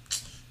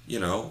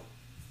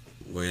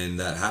 when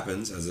that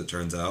happens, as it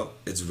turns out,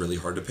 it's really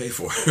hard to pay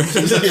for.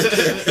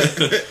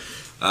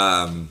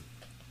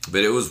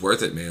 But it was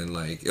worth it, man.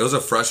 It was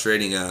a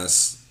frustrating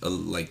ass,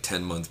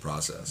 10-month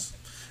process.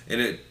 And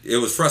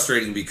it was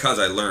frustrating because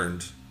I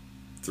learned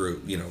through,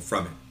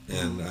 from it.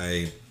 And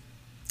I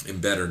am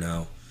better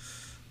now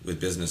with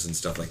business and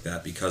stuff like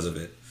that because of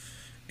it.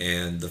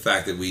 And the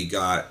fact that we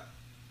got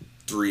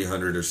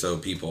 300 or so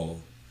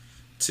people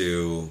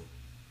to,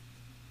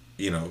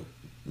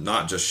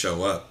 not just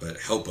show up, but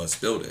help us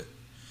build it.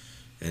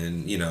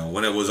 And,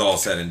 when it was all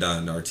said and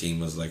done, our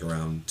team was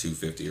around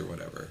 250 or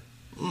whatever.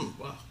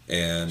 Wow.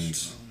 And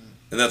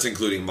that's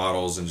including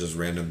models and just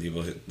random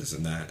people hit this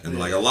and that. And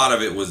a lot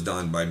of it was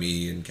done by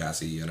me and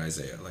Cassie and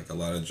Isaiah. A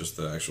lot of just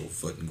the actual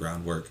foot and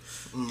ground work.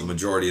 The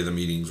majority of the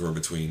meetings were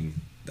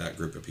between that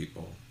group of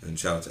people. And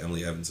shout out to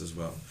Emily Evans as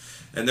well.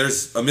 And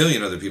there's a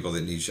million other people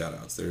that need shout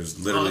outs. There's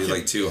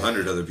literally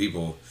 200 other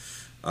people.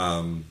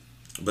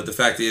 But the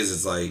fact is,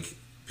 it's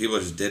people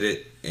just did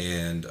it.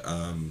 And,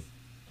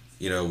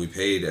 we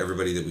paid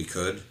everybody that we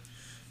could.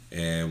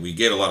 And we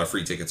gave a lot of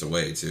free tickets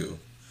away too.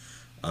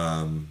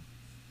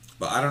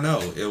 But I don't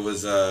know. It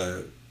was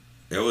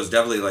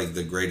definitely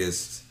the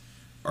greatest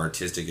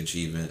artistic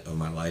achievement of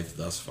my life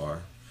thus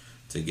far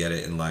to get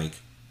it. And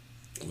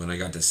when I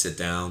got to sit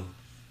down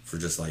for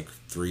just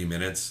 3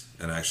 minutes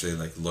and actually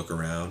look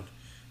around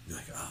and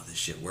be oh, this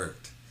shit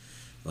worked.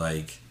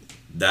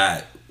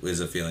 That is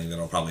a feeling that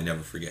I'll probably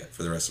never forget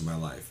for the rest of my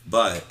life.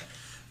 But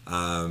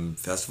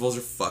festivals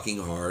are fucking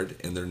hard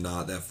and they're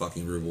not that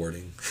fucking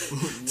rewarding,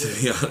 to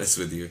be honest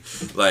with you.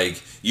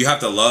 You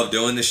have to love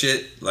doing the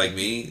shit like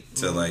me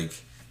to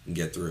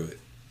get through it,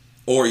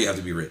 or you have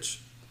to be rich.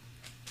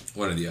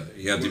 One or the other.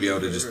 You have to be able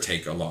to just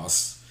take a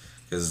loss,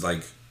 because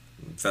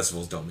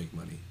festivals don't make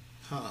money.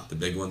 The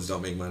big ones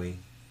don't make money.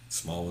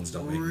 Small ones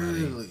don't make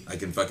money. I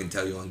can fucking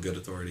tell you on good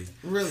authority.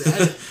 Really?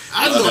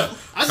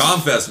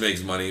 Comfest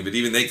makes money, but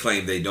even they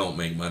claim they don't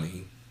make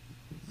money.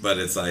 But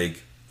it's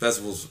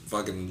festivals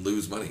fucking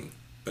lose money,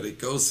 but it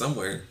goes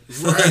somewhere.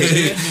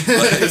 Right.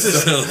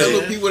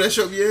 Hello, people that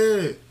show up,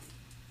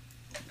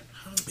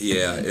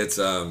 Yeah, it's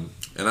and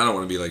I don't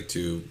want to be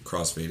too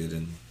crossfaded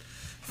and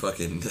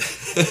fucking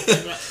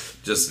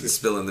just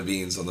spilling the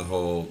beans on the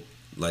whole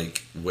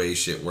way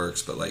shit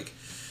works, but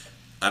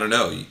I don't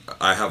know.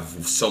 I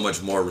have so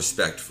much more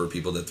respect for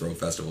people that throw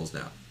festivals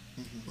now.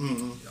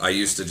 I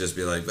used to just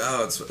be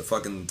oh, it's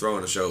fucking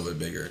throwing a show but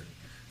bigger,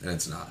 and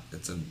it's not.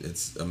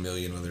 It's a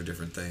million other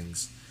different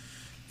things.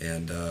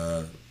 And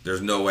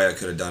there's no way I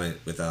could have done it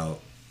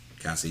without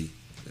Cassie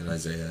and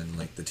Isaiah and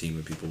the team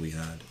of people we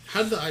had.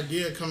 How did the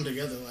idea come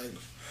together?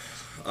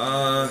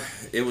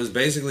 It was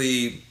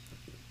basically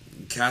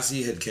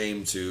Cassie had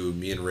came to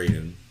me and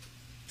Raiden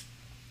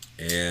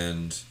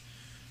and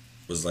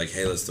was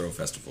hey, let's throw a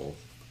festival.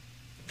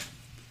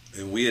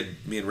 And me and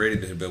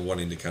Raiden had been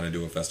wanting to kind of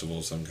do a festival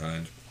of some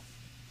kind,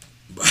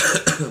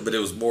 but it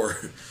was more.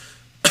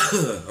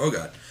 Oh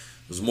God,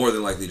 it was more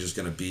than likely just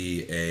going to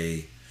be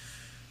a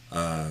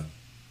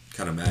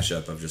kind of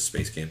mashup of just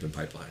Space Camp and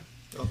Pipeline.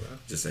 Okay.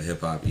 Just a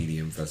hip hop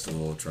EDM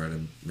festival, try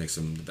to mix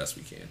them the best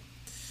we can.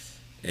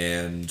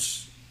 And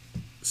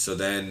so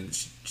then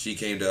she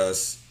came to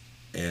us,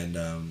 and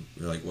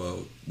we were like,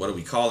 well, what do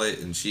we call it?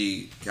 And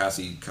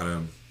Cassie kind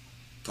of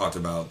talked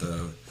about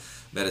the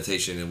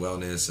meditation and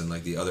wellness and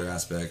like the other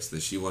aspects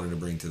that she wanted to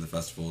bring to the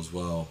festival as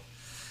well.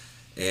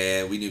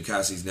 And we knew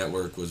Cassie's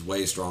network was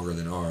way stronger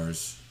than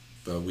ours,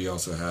 but we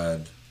also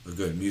had a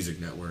good music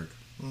network.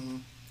 Mm-hmm.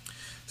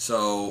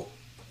 So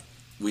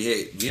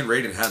me and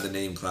Raiden had the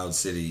name Cloud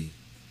City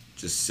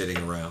just sitting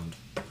around.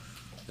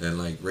 And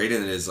like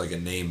Raiden is like a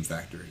name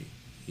factory.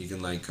 He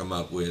can like come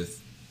up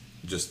with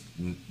just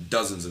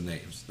dozens of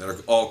names that are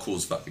all cool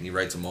as fuck, and he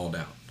writes them all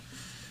down.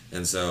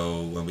 And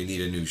so when we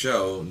need a new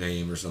show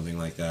name or something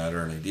like that,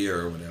 or an idea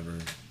or whatever,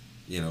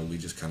 we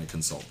just kind of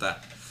consult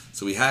that.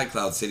 So we had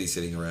Cloud City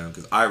sitting around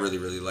because I really,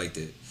 really liked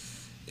it.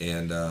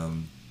 And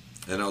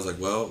I was like,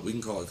 well, we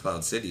can call it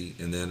Cloud City.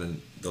 And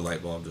then the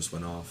light bulb just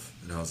went off.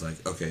 And I was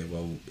like, okay,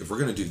 well, if we're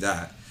going to do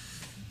that,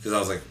 because I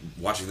was like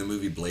watching the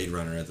movie Blade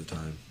Runner at the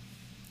time.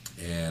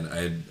 And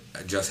I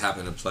just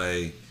happened to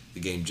play the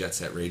game Jet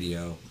Set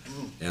Radio.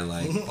 And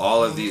like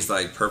all of these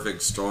like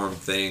perfect storm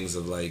things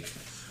of like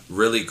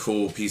really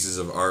cool pieces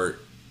of art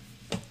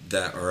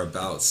that are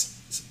about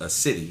a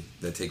city,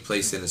 that take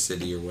place in a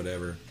city or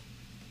whatever.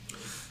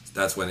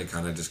 That's when it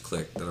kind of just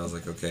clicked. And I was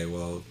like, okay,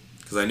 well,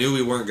 because I knew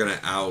we weren't going to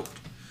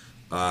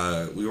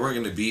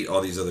beat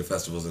all these other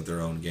festivals at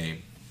their own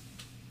game.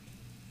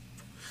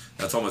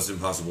 That's almost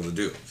impossible to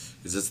do,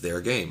 because it's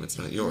their game, it's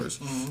not yours.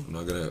 Mm-hmm. I'm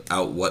not going to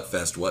out what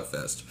fest.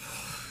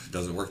 It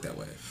doesn't work that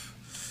way.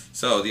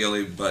 So we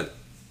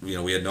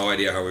had no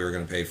idea how we were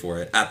going to pay for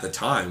it. At the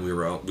time, we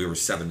were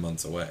 7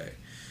 months away.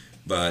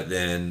 But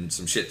then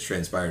some shit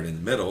transpired in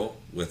the middle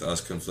with us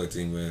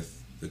conflicting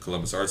with the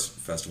Columbus Arts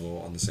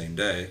Festival on the same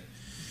day,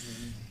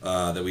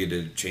 that we had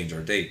to change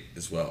our date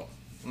as well.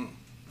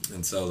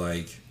 And so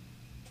like,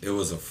 it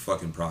was a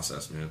fucking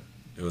process, man.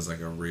 It was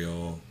like a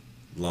real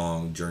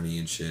long journey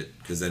and shit.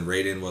 Because then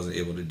Raiden wasn't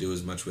able to do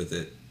as much with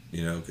it,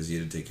 because he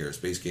had to take care of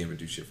Space Camp and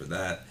do shit for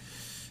that.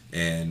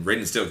 And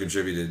Raiden still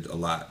contributed a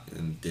lot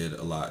and did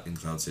a lot in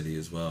Cloud City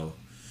as well.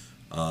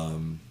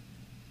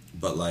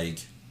 But like,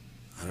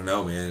 I don't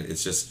know, man.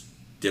 It's just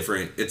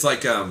different. It's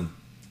like, sorry,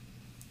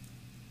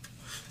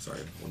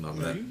 hold on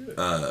a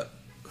minute.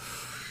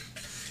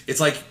 It's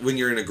like when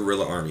you're in a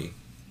guerrilla army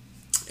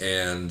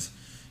and,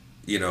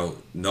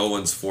 no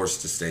one's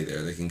forced to stay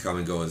there. They can come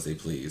and go as they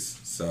please.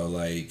 So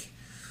like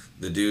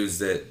the dudes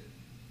that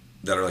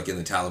are like in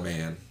the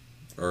Taliban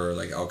or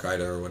like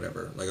Al-Qaeda or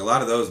whatever, like a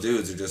lot of those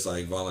dudes are just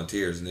like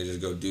volunteers, and they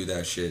just go do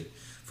that shit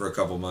for a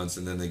couple months,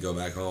 and then they go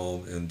back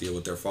home and deal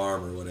with their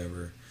farm or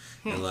whatever.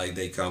 And like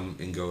they come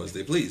and go as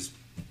they please.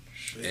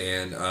 Shit.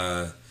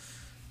 And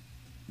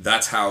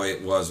that's how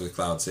it was with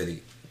Cloud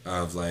City.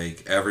 Of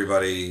like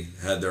everybody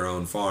had their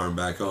own farm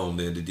back home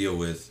they had to deal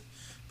with.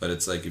 But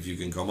it's like, if you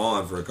can come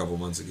on for a couple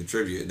months and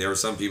contribute. There were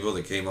some people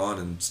that came on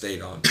and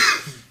stayed on.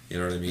 You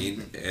know what I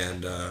mean?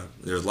 And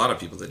there's a lot of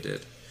people that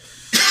did.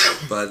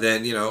 But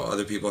then,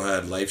 other people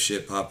had life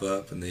shit pop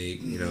up, and they,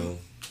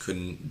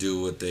 couldn't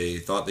do what they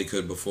thought they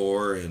could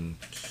before. And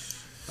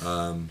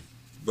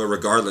but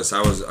regardless,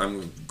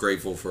 I'm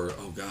grateful for.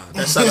 Oh God,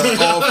 that sounded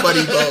all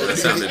funny, Bo. That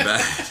sounded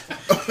bad.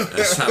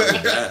 That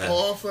sounded bad.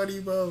 All funny,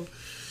 Bo.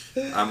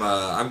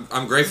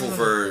 I'm grateful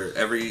for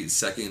every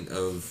second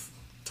of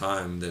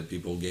time that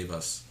people gave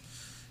us.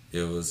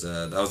 It was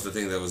that was the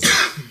thing that was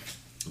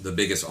the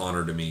biggest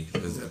honor to me,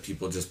 is that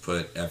people just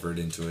put effort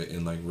into it,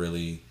 and like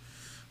really,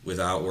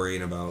 without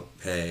worrying about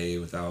pay,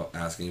 without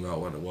asking about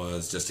what it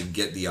was, just to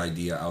get the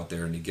idea out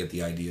there and to get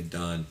the idea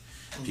done.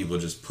 People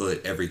just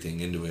put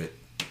everything into it.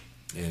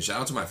 And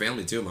shout out to my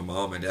family too. My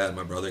mom, my dad,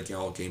 my brother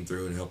all came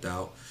through and helped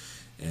out.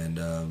 And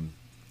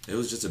it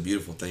was just a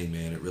beautiful thing,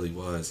 man. It really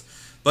was.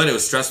 But it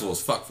was stressful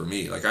as fuck for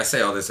me. Like, I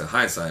say all this in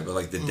hindsight, but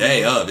like the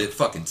day of, it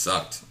fucking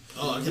sucked.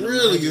 Oh,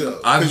 really good.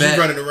 I've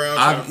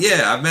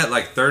met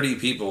like 30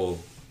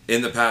 people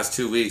in the past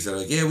 2 weeks that are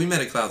like, yeah, we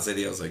met at Cloud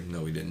City. I was like,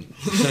 no, we didn't.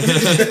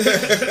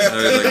 I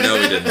was like, no,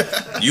 we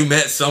didn't. You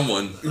met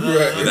someone.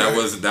 Right, and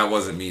that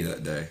wasn't me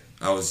that day.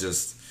 I was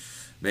just,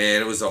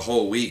 man, it was a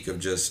whole week of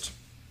just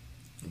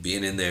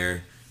being in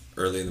there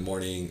early in the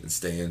morning and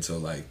staying until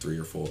like 3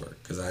 or 4,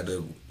 because I had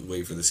to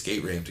wait for the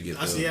skate ramp to get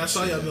built. I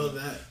saw y'all build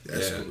that.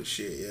 That's cool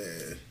shit,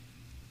 yeah.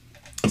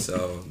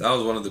 So that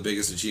was one of the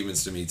biggest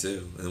achievements to me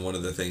too, and one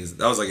of the things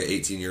that was like an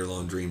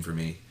 18-year-long dream for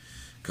me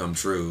come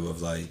true,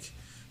 of like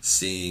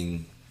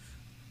seeing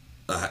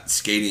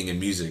skating and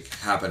music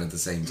happen at the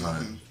same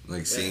time,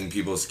 like seeing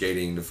people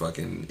skating to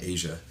fucking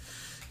Asia.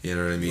 You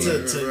know what I mean?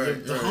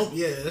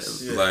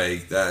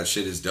 Like that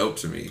shit is dope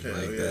to me.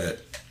 That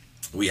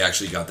we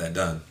actually got that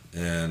done,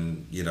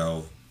 and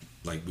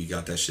like we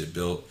got that shit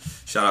built.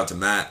 Shout out to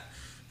Matt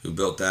who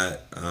built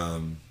that. I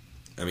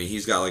mean,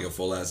 he's got like a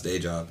full ass day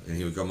job, and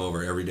he would come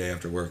over every day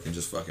after work and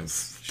just fucking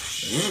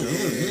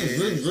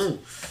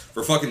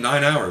for fucking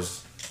 9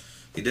 hours.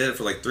 He did it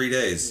for like 3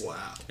 days. Wow.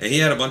 And he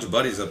had a bunch of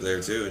buddies up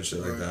there too and shit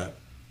like that.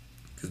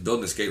 Because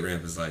building a skate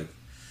ramp is like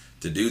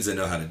the dudes that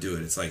know how to do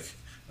it, it's like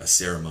a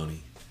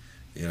ceremony.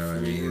 You know what I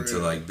mean? To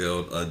like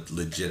build a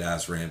legit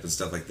ass ramp and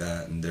stuff like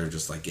that, and they're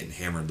just like getting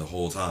hammered the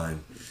whole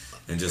time,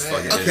 and just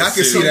fucking. Okay, I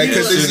can see that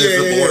as soon as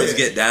the boards yeah.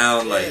 get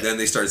down, like then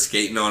they start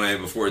skating on it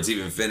before it's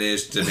even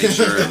finished to make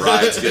sure it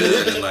rides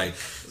good and like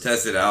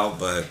test it out.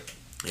 But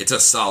it's a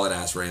solid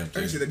ass ramp. I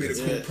can see that being a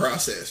cool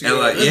process. And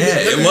like,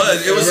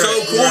 it was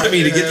so cool to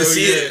me to get to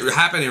see it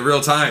happen in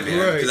real time,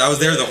 man. Because I was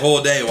there the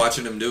whole day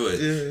watching them do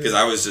it. Because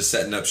I was just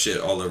setting up shit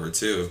all over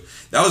too.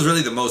 That was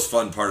really the most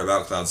fun part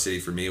about Cloud City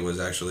for me, was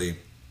actually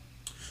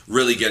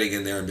really getting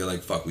in there and be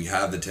like, fuck, we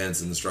have the tents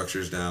and the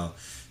structures now.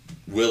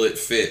 Will it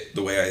fit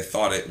the way I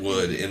thought it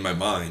would in my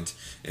mind?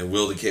 And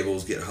will the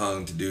cables get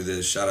hung to do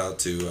this? Shout out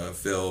to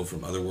Phil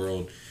from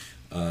Otherworld.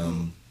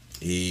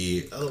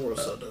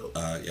 Otherworld's so dope.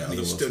 Yeah,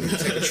 He still need to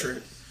take a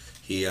trip.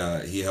 He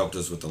helped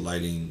us with the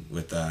lighting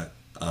with that.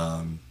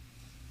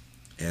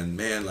 And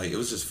man, like, it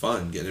was just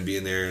fun getting to be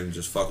in there and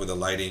just fuck with the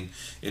lighting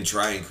and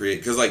try and create,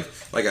 because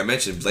like I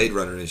mentioned, Blade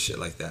Runner and shit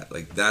like that.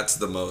 Like, that's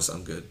the most,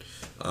 I'm good.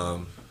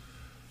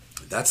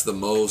 That's the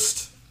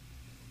most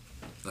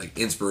like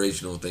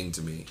inspirational thing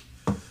to me.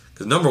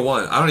 Because number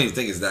one, I don't even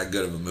think it's that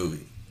good of a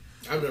movie.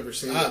 I've never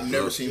seen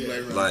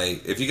Blade Runner.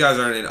 Like, if you guys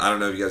aren't in, I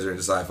don't know if you guys are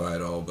into sci-fi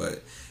at all,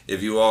 but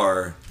if you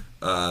are,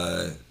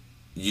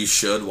 you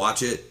should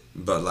watch it.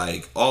 But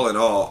like, all in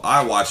all,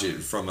 I watch it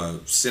from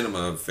a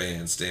cinema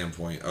fan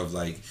standpoint of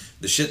like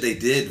the shit they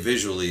did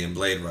visually in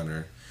Blade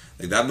Runner.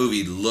 Like, that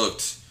movie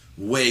looked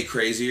way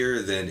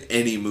crazier than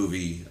any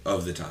movie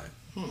of the time.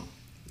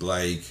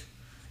 Like,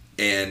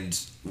 and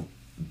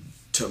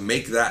to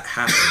make that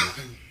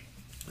happen,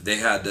 they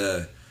had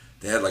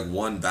like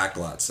one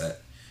backlot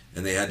set,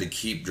 and they had to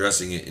keep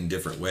dressing it in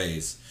different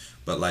ways.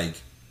 But like,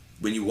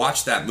 when you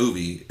watch that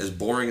movie, as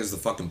boring as the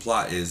fucking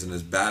plot is and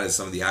as bad as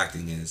some of the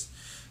acting is,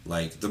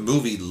 like, the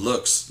movie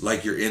looks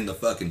like you're in the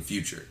fucking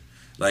future.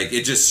 Like,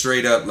 it just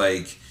straight up,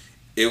 like,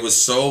 it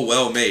was so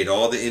well made.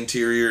 All the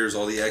interiors,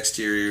 all the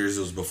exteriors,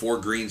 it was before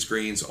green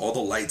screens. All the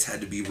lights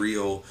had to be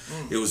real.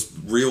 It was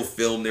real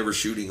film they were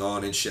shooting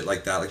on and shit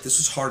like that. Like, this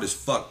was hard as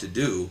fuck to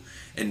do,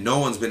 and no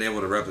one's been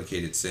able to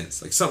replicate it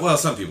since. Like, some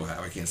people have.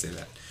 I can't say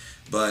that.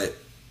 But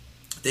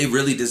they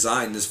really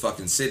designed this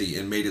fucking city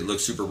and made it look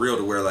super real,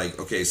 to where, like,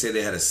 okay, say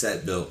they had a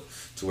set built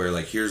to where,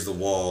 like, here's the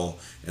wall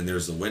and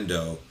there's the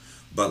window.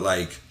 But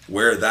like,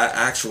 where that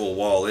actual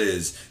wall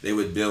is, they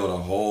would build a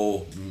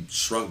whole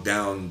shrunk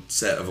down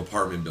set of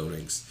apartment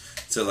buildings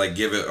to like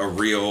give it a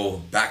real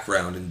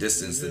background and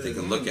distance that they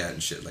can look at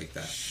and shit like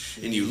that.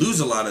 And you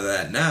lose a lot of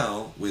that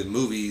now with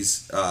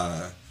movies,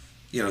 that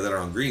are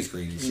on green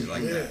screen and shit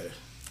like that.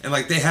 And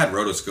like, they had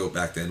rotoscope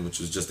back then, which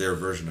was just their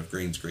version of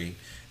green screen,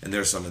 and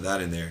there's some of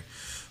that in there.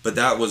 But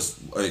that was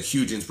a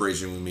huge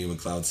inspiration with me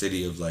with Cloud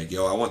City, of like,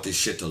 yo, I want this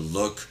shit to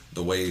look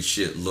the way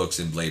shit looks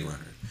in Blade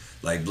Runner.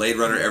 Like, Blade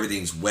Runner,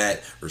 everything's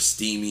wet or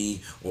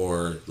steamy,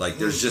 or like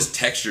there's just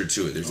texture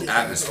to it. There's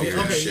atmosphere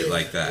and shit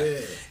like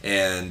that.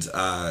 And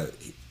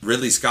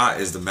Ridley Scott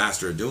is the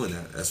master of doing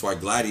that. That's why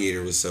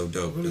Gladiator was so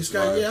dope. Ridley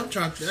Scott, I'm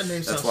trying to. That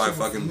name that's why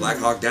fucking Black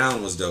Hawk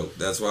Down was dope.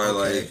 That's why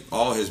like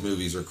all his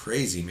movies are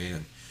crazy,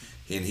 man.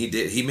 And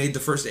he made the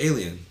first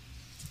Alien.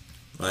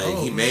 Like,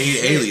 he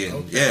made Alien.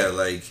 Okay. Yeah,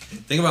 like,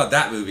 think about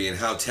that movie and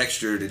how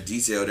textured and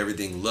detailed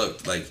everything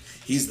looked. Like,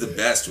 he's the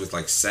best with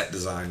like set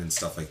design and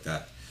stuff like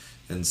that.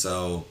 And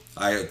so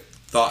I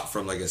thought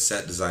from like a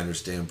set designer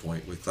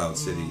standpoint with Cloud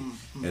City,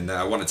 and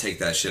I want to take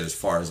that shit as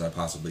far as I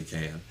possibly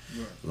can.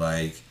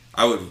 Like,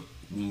 I would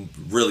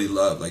really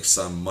love like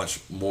some much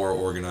more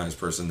organized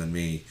person than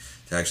me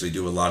to actually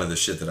do a lot of the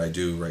shit that I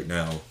do right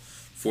now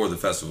for the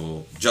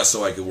festival, just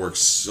so I could work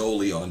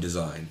solely on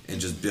design and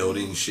just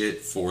building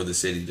shit for the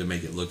city to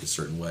make it look a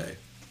certain way.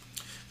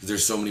 'Cause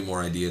there's so many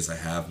more ideas I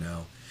have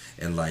now,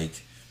 and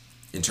like,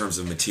 in terms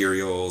of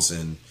materials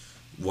and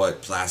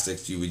what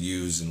plastics you would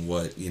use and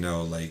what,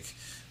 like,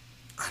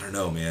 I don't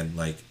know, man.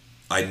 Like,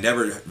 I'd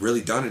never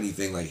really done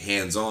anything like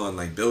hands-on,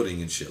 like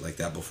building and shit like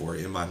that before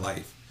in my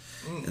life.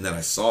 And then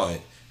I saw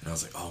it and I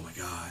was like, oh my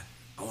God,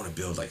 I want to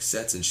build like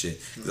sets and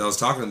shit. Because I was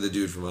talking to the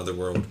dude from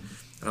Otherworld,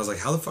 and I was like,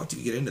 how the fuck do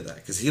you get into that?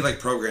 Because he like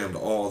programmed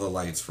all the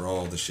lights for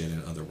all the shit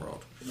in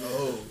Otherworld.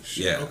 Oh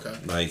shit. Yeah. Okay.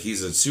 Like,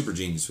 he's a super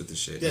genius with this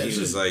shit. Yeah, he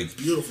was like,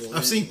 beautiful.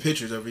 I've seen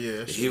pictures of it.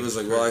 Yeah. He was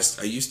like, well,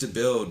 I used to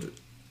build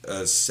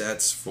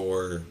sets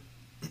for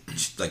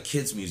like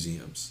kids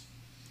museums,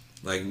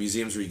 like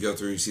museums where you go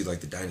through and you see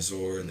like the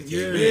dinosaur and the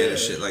caveman and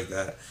shit like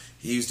that.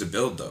 He used to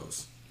build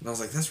those, and I was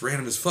like, that's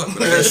random as fuck.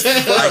 But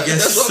I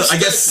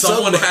guess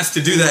someone has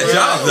to do that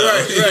job, though.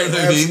 Right, you know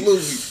what I mean?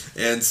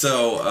 Absolutely. And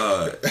so,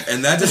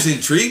 and that just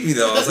intrigued me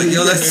though. I was like,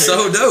 yo, that's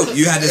so dope.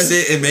 You had to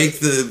sit and make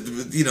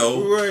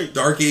the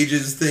Dark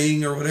Ages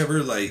thing or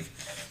whatever. Like,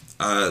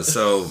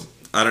 so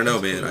I don't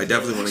know, man. I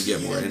definitely want to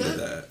get more into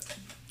that.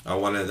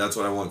 That's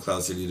what I want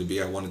Cloud City to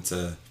be. I wanted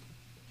to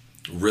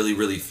really,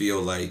 really feel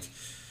like,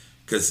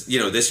 because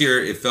this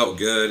year it felt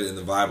good and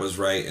the vibe was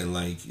right, and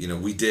like,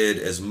 we did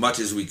as much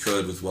as we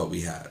could with what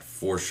we had,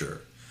 for sure,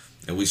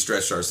 and we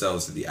stretched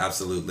ourselves to the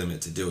absolute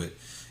limit to do it,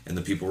 and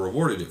the people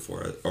rewarded us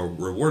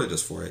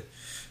for it.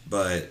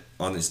 But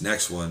on this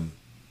next one,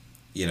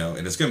 you know,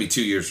 and it's going to be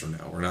 2 years from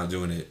now. We're not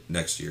doing it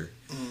next year.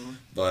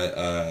 But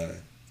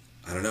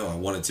I don't know. I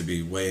want it to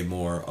be way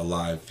more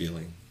alive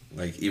feeling.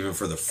 Like, even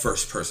for the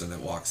first person that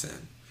walks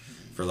in.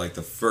 For, like,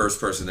 the first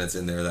person that's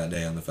in there that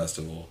day on the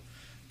festival,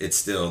 there's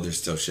still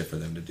shit for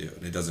them to do.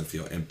 And it doesn't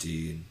feel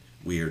empty and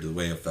weird the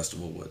way a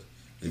festival would.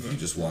 If you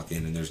just walk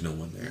in and there's no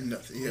one there.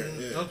 Nothing. Yeah.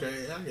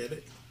 Okay, I get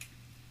it.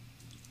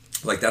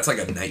 Like, that's like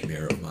a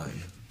nightmare of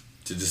mine.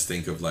 To just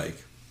think of,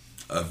 like,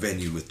 a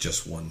venue with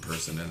just one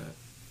person in it.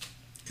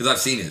 Because I've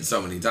seen it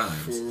so many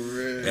times. For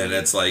real. And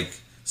it's,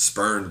 like,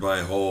 spurned my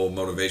whole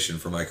motivation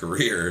for my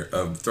career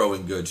of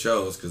throwing good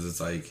shows. Because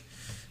it's like,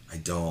 I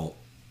don't...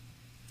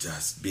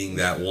 Just being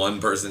that one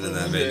person in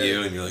that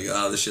venue, and you're like,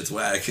 oh, this shit's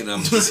whack, and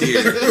I'm just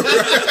here.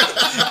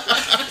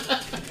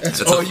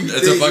 It's a fucking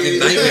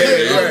nightmare,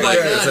 dude.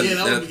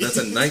 Like, that's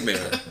a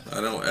nightmare.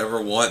 I don't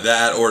ever want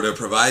that or to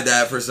provide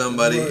that for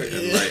somebody.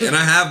 And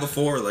I have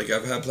before. Like,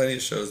 I've had plenty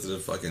of shows that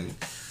have fucking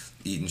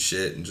eaten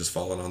shit and just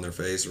fallen on their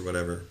face or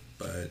whatever.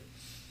 But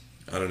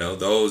I don't know.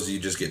 Those you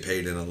just get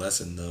paid in a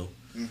lesson, though.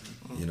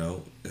 You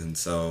know. And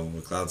so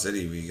with Cloud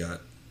City, we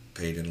got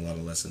paid in a lot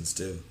of lessons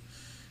too.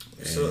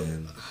 So,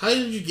 how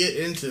did you get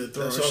into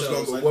throwing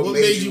shows? Like, what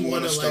made you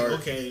want to, start? like,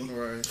 okay,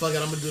 fuck it,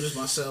 I'm going to do this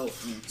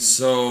myself?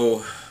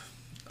 So,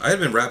 I had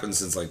been rapping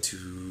since, like,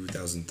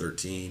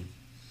 2013.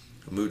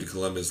 I moved to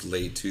Columbus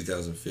late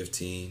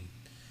 2015.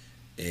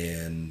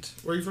 And...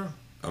 Where are you from?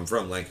 I'm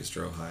from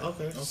Lancaster, Ohio.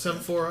 Okay.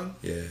 740?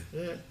 Yeah.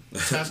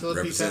 Pascal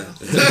Represent. I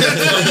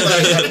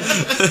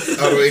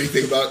don't know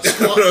anything about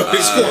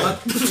that.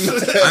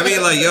 I mean,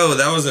 like, yo,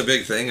 that was a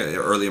big thing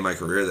early in my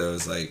career, though,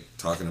 was, like,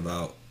 talking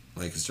about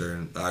Lancaster,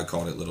 and I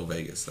called it Little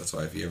Vegas. That's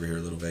why if you ever hear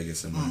Little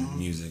Vegas in my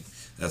music,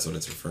 that's what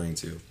it's referring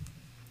to.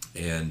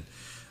 And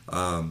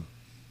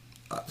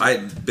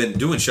I'd been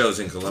doing shows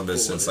in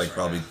Columbus since like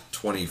probably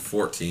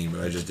 2014, but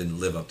I just didn't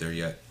live up there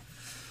yet.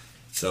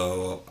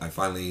 So I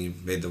finally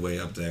made the way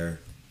up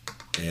there,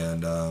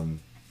 and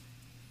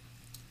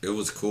it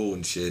was cool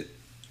and shit.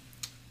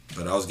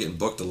 But I was getting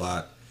booked a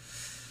lot,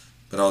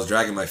 but I was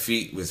dragging my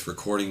feet with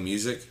recording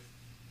music,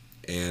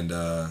 and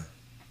I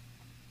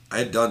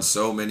had done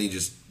so many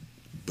just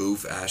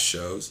boof ass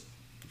shows.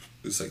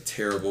 It was like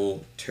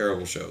terrible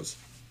shows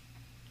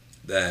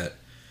that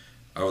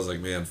I was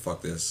like, man,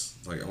 fuck this.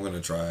 Like, I'm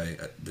gonna try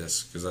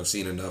this because I've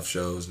seen enough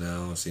shows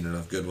now. I've seen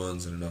enough good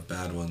ones and enough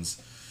bad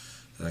ones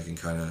that I can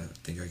kind of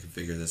think I can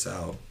figure this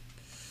out.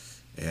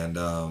 And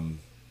a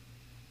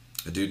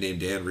dude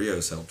named Dan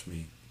Rios helped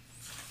me.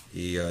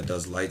 He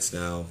does lights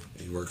now.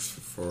 He works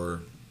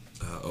for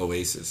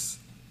Oasis.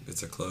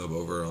 It's a club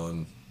over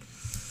on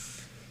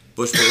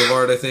Bush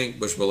Boulevard, I think.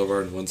 Bush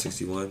Boulevard and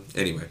 161.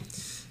 Anyway,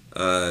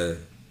 I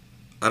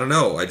don't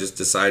know. I just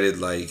decided,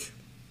 like,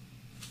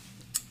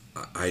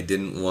 I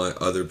didn't want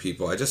other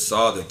people. I just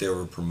saw that there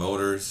were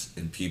promoters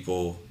and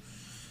people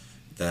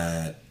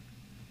that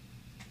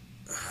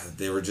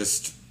they were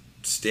just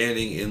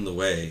standing in the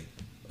way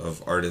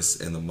of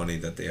artists and the money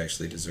that they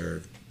actually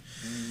deserved.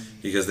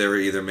 Because they were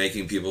either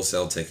making people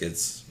sell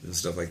tickets and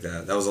stuff like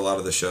that. That was a lot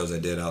of the shows I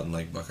did out in,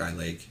 like, Buckeye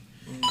Lake.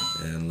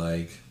 And,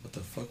 like, what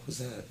the fuck was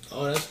that?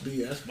 Oh, that's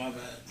B. That's my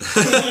bad.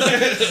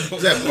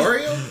 Was that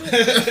Mario?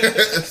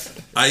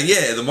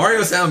 Yeah, the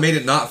Mario sound made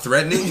it not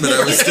threatening, but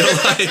I was still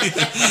like,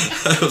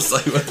 I was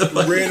like, what the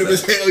fuck? Random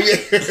as hell, yeah.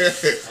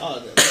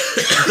 Oh,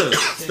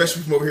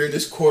 Especially from over here in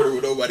this quarter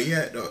where nobody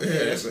at, though.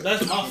 yeah,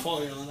 that's my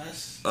fault, y'all.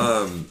 That's...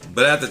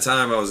 But at the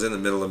time, I was in the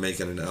middle of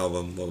making an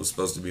album, what was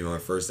supposed to be my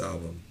first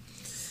album.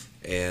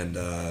 And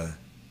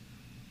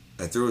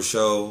I threw a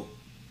show.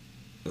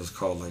 It was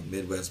called like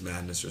Midwest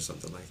Madness or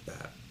something like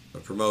that. A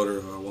promoter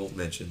who I won't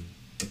mention,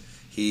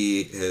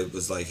 he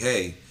was like,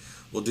 hey,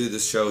 we'll do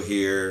this show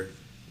here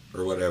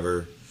or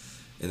whatever,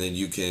 and then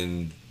you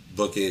can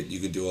book it, you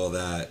can do all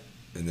that,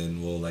 and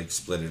then we'll like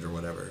split it or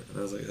whatever. And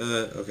I was like,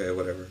 okay,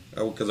 whatever.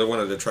 Because I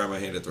wanted to try my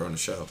hand at throwing a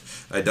show.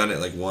 I'd done it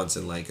like once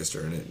in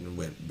Lancaster and it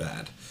went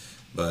bad.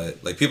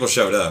 But like people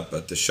showed up,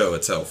 but the show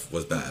itself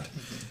was bad.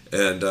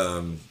 And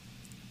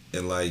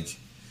like,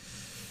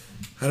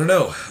 I don't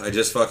know, I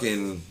just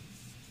fucking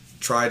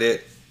tried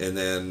it, and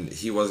then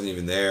he wasn't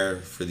even there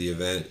for the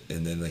event,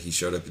 and then like he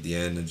showed up at the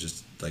end and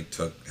just like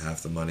took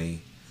half the money,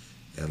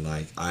 and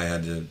like I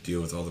had to deal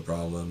with all the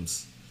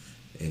problems,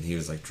 and he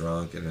was like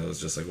drunk, and it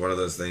was just like one of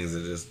those things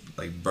that just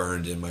like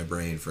burned in my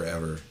brain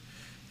forever.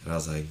 And I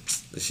was like,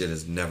 this shit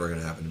is never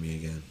gonna happen to me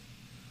again.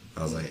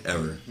 I was like,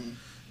 ever.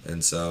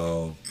 And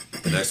so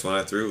the next one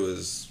I threw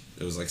was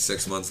like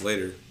 6 months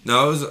later.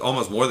 No, it was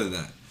almost more than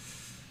that.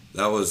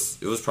 It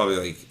was probably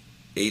like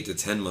 8 to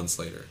 10 months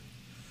later.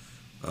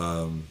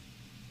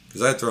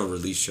 Because I had thrown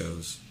release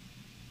shows.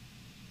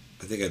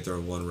 I think I'd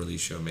thrown one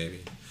release show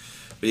maybe.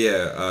 But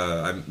yeah,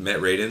 I met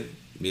Raiden.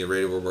 Me and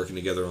Raiden were working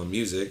together on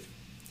music.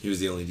 He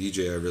was the only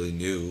DJ I really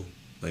knew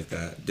like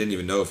that. Didn't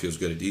even know if he was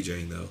good at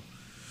DJing though.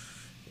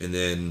 And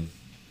then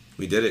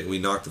we did it. We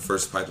knocked the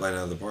first pipeline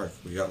out of the park.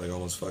 We got like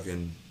almost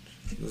fucking,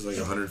 it was like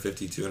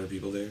 150, 200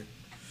 people there.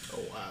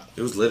 Oh wow.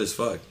 It was lit as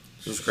fuck.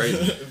 It was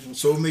crazy.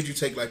 So what made you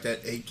take like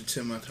that 8 to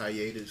 10 month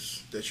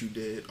hiatus that you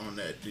did on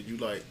that? Did you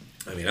like?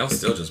 I mean, I was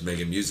still just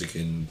making music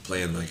and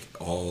playing like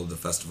all the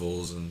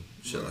festivals and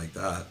shit like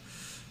that.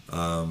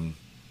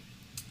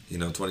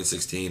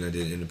 2016 I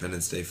did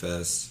Independence Day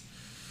Fest.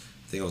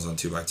 I think I was on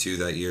 2x2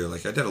 that year.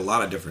 Like I did a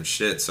lot of different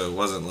shit, so it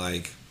wasn't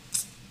like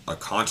a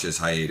conscious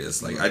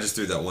hiatus. Like I just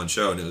threw that one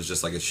show and it was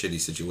just like a shitty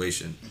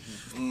situation.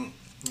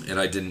 And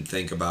I didn't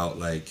think about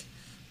like,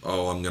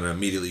 oh, I'm gonna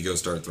immediately go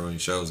start throwing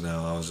shows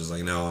now. I was just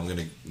like, no, I'm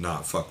gonna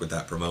not fuck with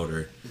that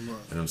promoter,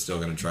 and I'm still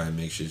gonna try and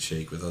make shit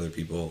shake with other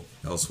people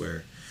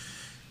elsewhere.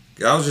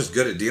 I was just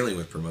good at dealing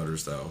with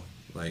promoters though.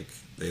 Like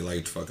they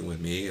liked fucking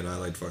with me and I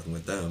liked fucking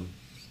with them.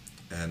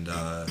 And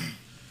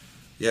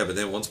but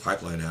then once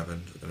Pipeline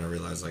happened and I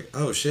realized like,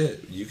 oh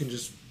shit, you can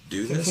just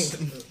do this.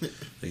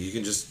 Like you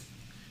can just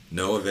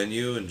know a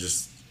venue and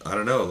just, I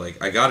don't know,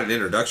 like I got an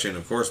introduction.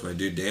 Of course my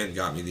dude Dan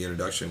got me the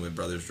introduction with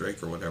Brothers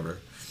Drake or whatever,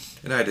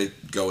 and I had to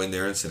go in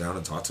there and sit down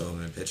and talk to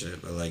him and pitch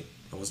it. But like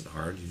it wasn't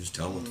hard. You just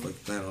tell him what the fuck you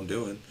plan on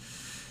doing.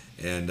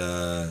 And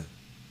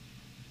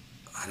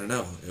I don't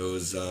know, it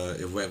was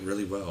it went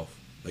really well.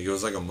 Like it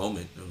was like a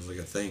moment, it was like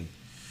a thing.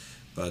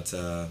 But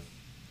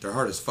they're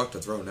hard as fuck to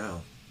throw now,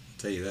 I'll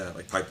tell you that.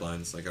 Like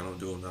Pipelines, like I don't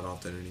do them that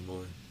often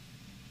anymore.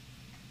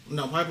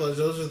 No, Pipelines,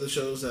 those are the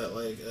shows that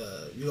like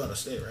you out of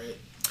state, right?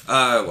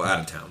 Well, out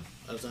of town.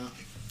 Out of town.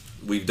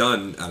 We've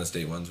done out of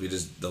state ones.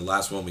 The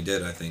last one we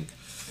did, I think,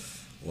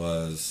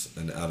 was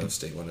an out of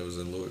state one. It was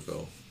in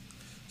Louisville.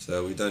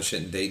 So we've done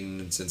shit in Dayton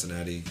and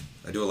Cincinnati.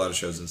 I do a lot of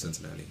shows in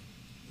Cincinnati.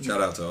 Shout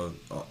out to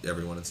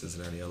everyone in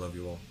Cincinnati. I love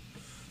you all.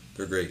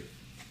 They're great.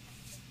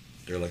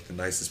 They're like the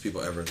nicest people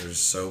ever. They're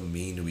just so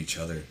mean to each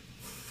other.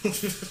 Like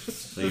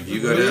if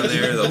you go down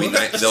there,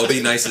 they'll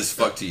be nice as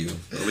fuck to you.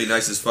 They'll be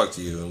nice as fuck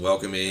to you and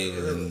welcoming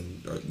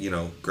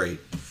and great.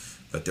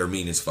 But they're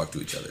mean as fuck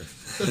to each other.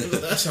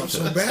 That sounds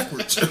so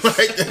backwards.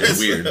 Like, it's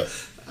weird.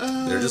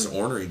 They're just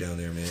ornery down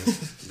there, man.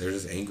 They're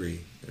just angry.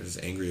 They're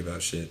just angry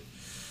about shit.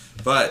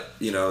 But,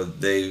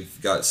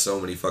 they've got so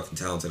many fucking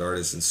talented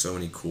artists and so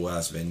many cool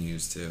ass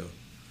venues too.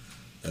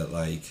 That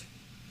like,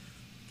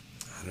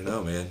 I don't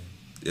know, man.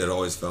 It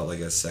always felt like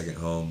a second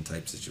home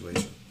type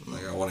situation.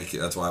 Like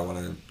that's why I want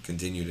to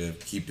continue to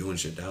keep doing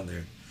shit down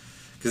there.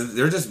 Because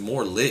they're just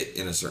more lit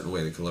in a certain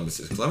way than Columbus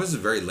is. Columbus is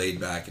very laid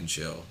back and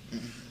chill.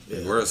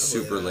 Yeah, we're a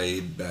super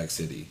laid back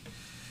city.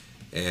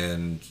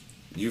 And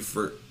you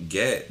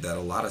forget that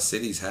a lot of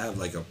cities have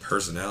like a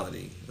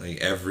personality. Like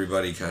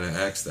everybody kind of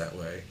acts that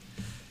way.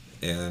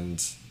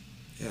 And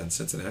in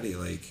Cincinnati,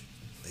 like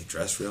they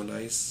dress real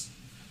nice,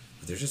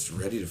 but they're just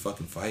ready to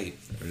fucking fight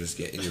or just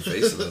get in your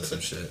face about some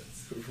shit.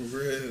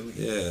 Really?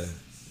 Yeah,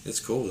 it's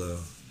cool though.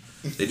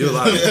 They do a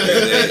lot of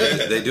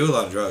they do a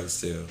lot of drugs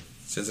too.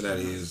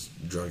 Cincinnati is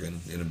drugging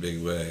in a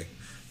big way,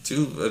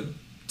 too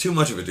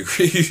much of a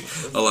degree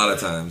a lot of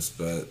times,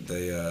 but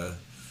they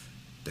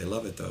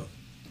love it though.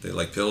 They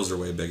like pills are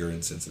way bigger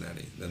in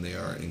Cincinnati than they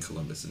are in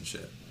Columbus and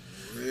shit.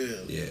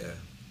 Really? Yeah.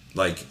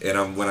 Like,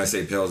 and when I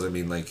say pills, I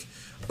mean like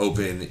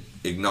open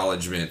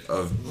acknowledgement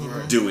of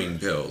doing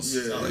pills.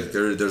 Yeah. Like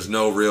there's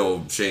no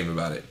real shame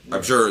about it.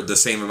 I'm sure the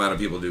same amount of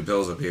people do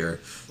pills up here.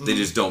 They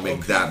just don't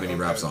make that many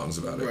rap songs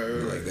about it.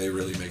 Right. Like they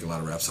really make a lot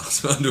of rap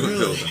songs about doing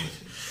pills.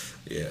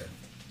 Yeah.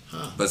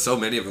 Huh. But so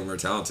many of them are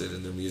talented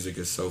and their music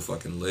is so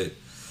fucking lit.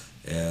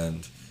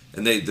 And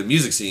the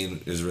music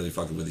scene is really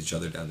fucking with each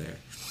other down there.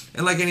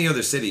 And like any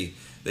other city,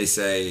 they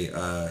say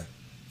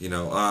we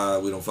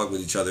don't fuck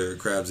with each other,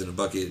 crabs in a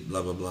bucket,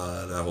 blah, blah,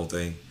 blah, that whole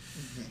thing.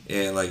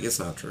 And, like, it's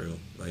not true.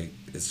 Like,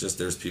 it's just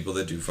there's people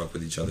that do fuck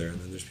with each other, and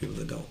then there's people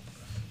that don't.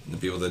 And the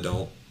people that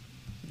don't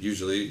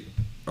usually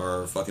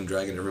are fucking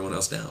dragging everyone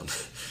else down.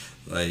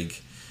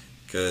 Like,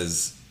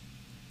 because,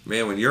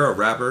 man, when you're a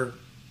rapper,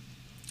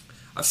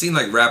 I've seen,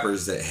 like,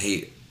 rappers that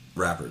hate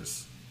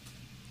rappers.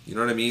 You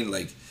know what I mean?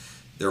 Like,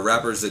 they're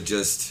rappers that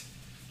just...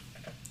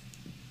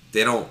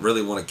 They don't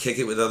really want to kick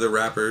it with other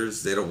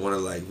rappers. They don't want to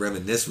like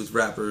reminisce with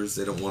rappers.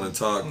 They don't want to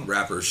talk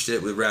rapper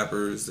shit with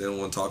rappers. They don't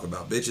want to talk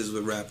about bitches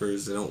with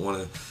rappers.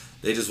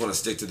 They just want to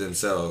stick to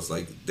themselves.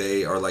 Like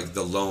they are like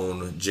the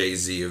lone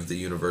Jay-Z of the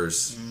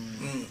universe.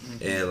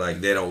 And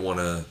like they don't want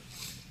to...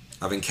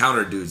 I've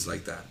encountered dudes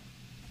like that.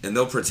 And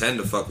they'll pretend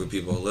to fuck with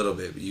people a little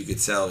bit, but you could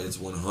tell it's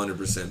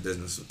 100%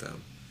 business with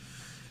them.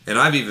 And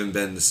I've even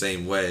been the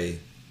same way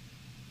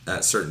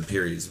at certain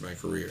periods of my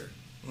career.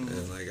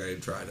 And like I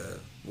try to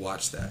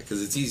watch that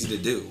because it's easy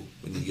to do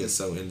when you get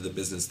so into the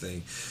business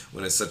thing,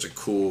 when it's such a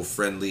cool,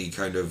 friendly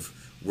kind of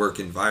work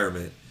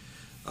environment.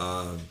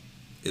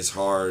 It's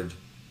hard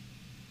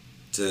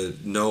to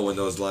know when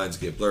those lines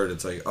get blurred.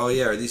 It's like, oh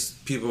yeah, are these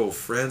people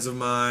friends of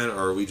mine,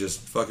 or are we just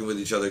fucking with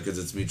each other because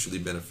it's mutually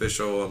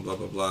beneficial and blah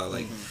blah blah.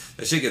 Like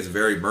that shit gets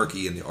very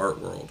murky in the art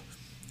world,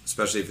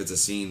 especially if it's a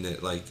scene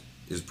that like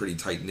is pretty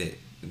tight knit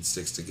and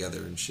sticks together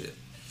and shit.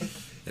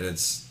 And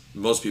it's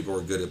most people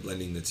are good at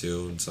blending the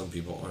two, and some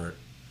people aren't.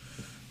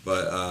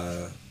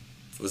 But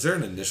was there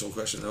an initial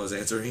question I was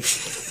answering?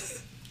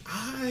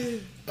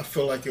 I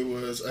feel like it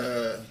was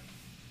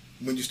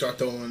when you start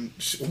throwing?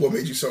 What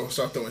made you start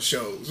throwing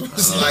shows?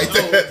 Was like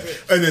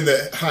that, and then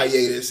the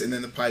hiatus, and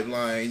then the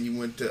pipeline. You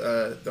went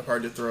to the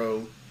Hard to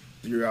Throw.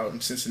 You're out in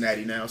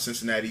Cincinnati now.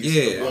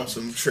 Cincinnati's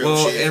awesome trip.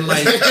 Well, shit. and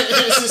like, with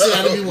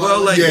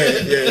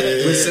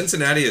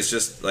Cincinnati, it's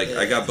just like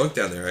I got booked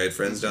down there. I had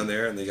friends down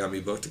there, and they got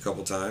me booked a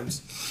couple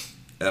times,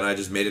 and I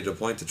just made it a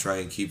point to try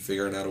and keep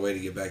figuring out a way to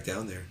get back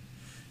down there.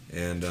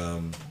 And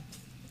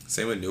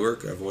same with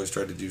Newark. I've always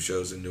tried to do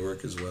shows in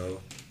Newark as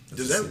well.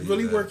 Does that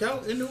really work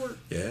out in Newark?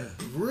 Yeah.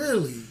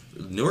 Really?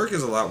 Newark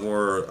is a lot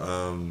more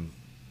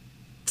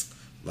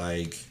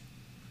like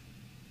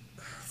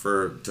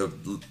for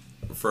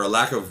a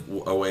lack of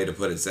a way to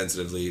put it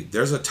sensitively,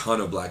 there's a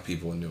ton of black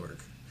people in Newark.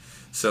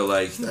 So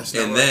like,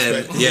 and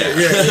then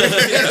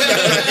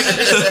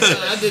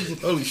I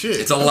didn't. Holy shit!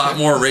 It's a lot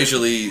more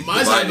racially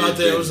divided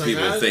than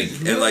people like, think,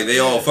 and like they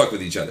all fuck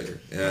with each other,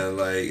 and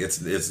like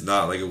it's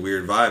not like a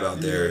weird vibe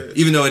out there,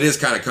 even though it is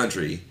kind of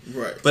country,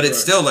 right? But it's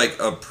still like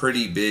a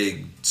pretty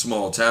big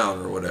small town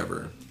or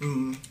whatever.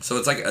 Mm-hmm. So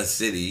it's like a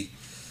city,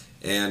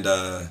 and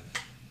I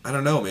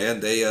don't know,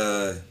 man.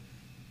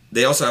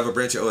 They also have a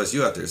branch of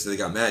OSU out there, so they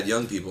got mad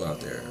young people out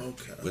there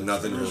with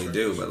nothing to really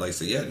do. But like,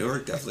 so yeah,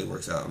 Newark definitely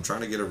works out. I'm trying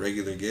to get a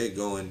regular gig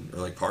going or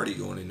like party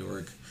going in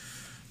Newark,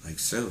 like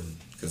soon,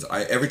 because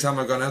every time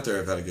I've gone out there,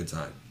 I've had a good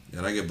time,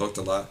 and I get booked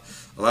a lot.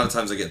 A lot of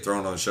times I get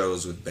thrown on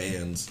shows with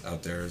bands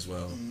out there as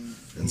well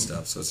and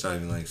stuff. So it's not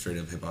even like straight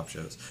up hip hop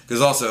shows.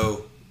 Because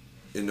also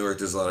in Newark,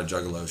 there's a lot of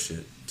juggalo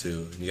shit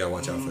too, and you gotta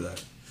watch out for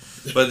that.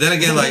 But then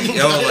again, like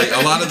like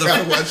a lot of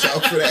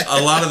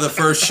the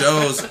first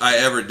shows I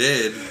ever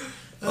did.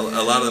 A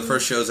lot of the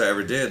first shows I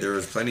ever did, there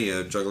was plenty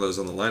of juggalos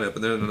on the lineup,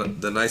 and they're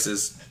the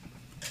nicest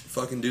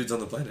fucking dudes on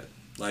the planet.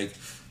 Like,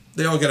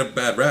 they all get a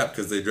bad rap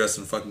because they dress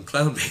in fucking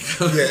clown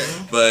makeup. Yeah.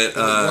 But,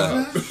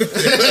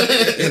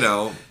 you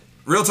know,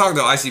 real talk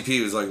though,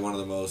 ICP was like one of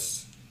the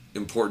most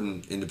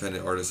important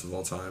independent artists of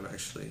all time,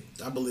 actually.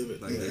 I believe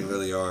it. Like, they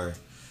really are.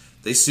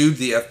 They sued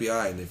the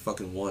FBI and they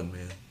fucking won,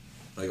 man.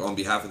 Like, on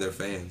behalf of their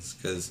fans,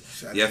 because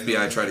the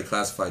FBI tried to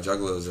classify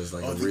juggalos as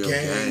like a real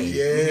gang.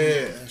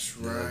 Yeah, that's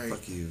right. Like,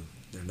 fuck you.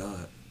 They're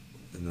not.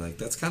 And like,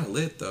 that's kind of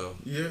lit though.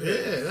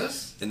 Yeah,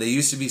 that's. And they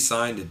used to be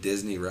signed to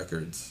Disney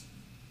Records.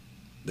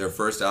 Their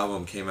first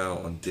album came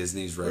out on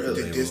Disney's record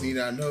label. Did Disney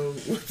not know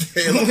what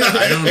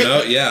I don't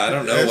know. Yeah, I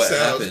don't know what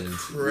happened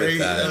crazy.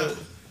 with that.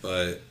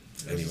 But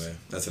anyway,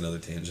 that's another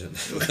tangent.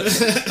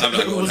 I'm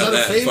not going down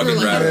that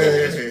fucking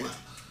rabbit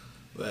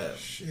hole.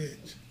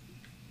 Shit.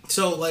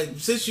 So like,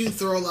 since you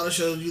throw a lot of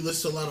shows, you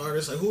listen to a lot of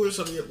artists. Like, who are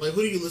some of your, like,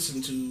 who do you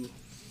listen to?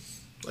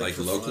 Like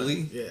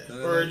locally? Yeah.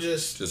 Or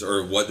just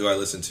or what do I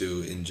listen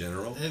to in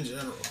general? In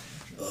general.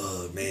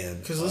 Oh man.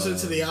 Because listening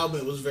to the album,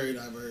 it was very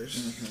diverse.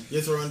 Mm-hmm.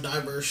 You're throwing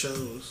diverse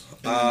shows.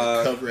 And then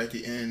the cover at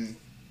the end.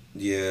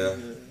 Yeah.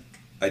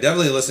 I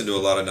definitely listen to a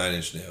lot of Nine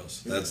Inch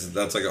Nails.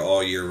 That's like an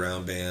all year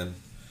round band.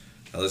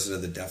 I listen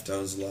to the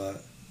Deftones a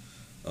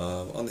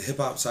lot. On the hip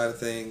hop side of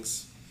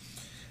things,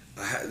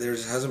 there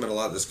hasn't been a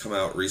lot that's come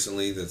out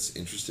recently that's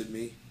interested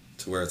me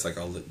to where it's like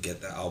I'll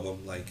get the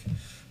album. Like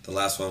the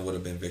last one would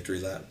have been Victory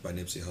Lap by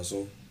Nipsey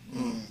Hussle.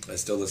 I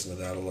still listen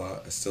to that a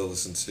lot. I still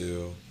listen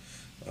to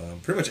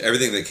pretty much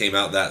everything that came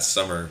out that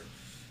summer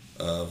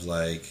of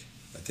like,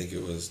 I think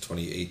it was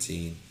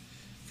 2018,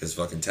 because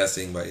fucking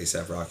Testing by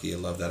A$AP Rocky, I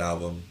love that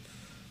album.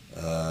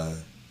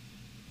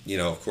 You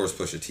know, of course,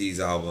 Pusha T's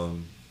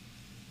album,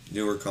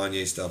 newer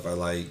Kanye stuff I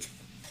like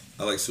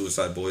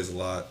Suicide Boys a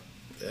lot.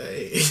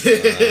 Hey.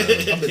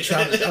 I've been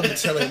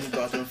telling him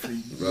about them for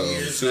years. Bro,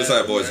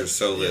 Suicide Boys are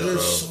so lit, They're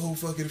bro. so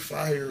fucking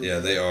fire. Yeah,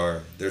 bro. they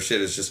are. Their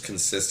shit is just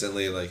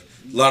consistently like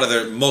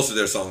most of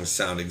their songs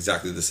sound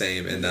exactly the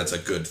same, and that's a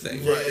good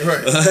thing. Right.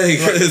 Like,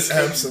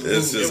 Absolutely.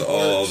 It's just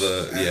all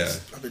the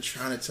I've been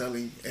trying to tell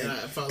him,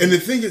 and the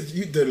thing is,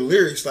 the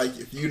lyrics, like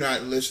if you're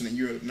not listening,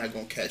 you're not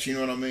gonna catch. You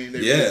know what I mean?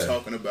 They're really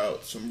talking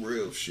about some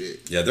real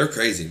shit. Yeah, they're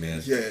crazy,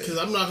 man. Yeah, because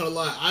I'm not gonna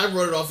lie, I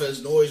wrote it off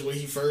as noise when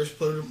he first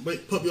put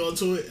me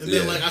onto it, and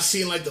then like I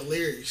seen like the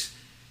lyrics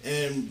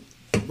and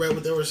read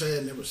what they were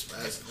saying, they were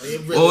spazzing. Like,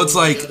 it really it's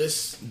like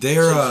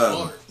they're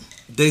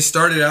they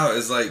started out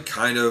as like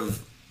kind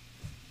of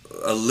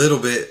a little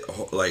bit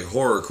like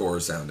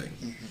horrorcore sounding,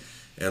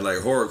 and like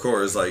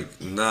horrorcore is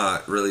like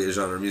not really a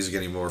genre of music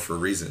anymore for a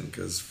reason,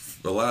 because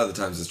a lot of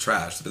the times it's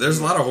trash. But there's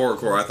a lot of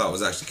horrorcore I thought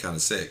was actually kind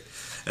of sick,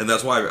 and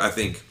that's why I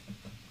think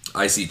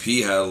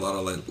ICP had a lot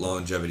of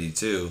longevity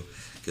too,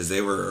 because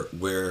they were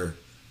where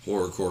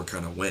horrorcore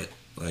kind of went.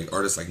 Like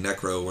artists like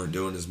Necro weren't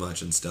doing as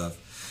much and stuff,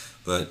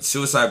 but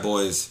Suicide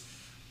Boys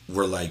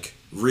were like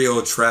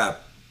real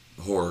trap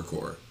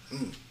horrorcore.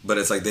 But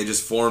it's like they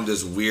just formed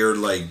this weird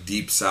like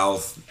deep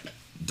south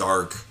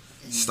dark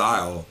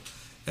style,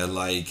 and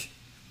like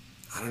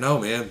I don't know,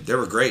 man, they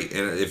were great.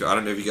 And I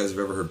don't know if you guys have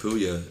ever heard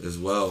Puya as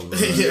well. Bro.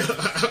 He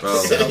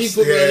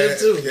put that in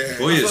too.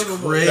 Puya's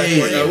crazy.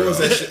 What was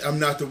that shit? I'm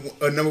not the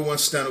number one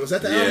stunner. Was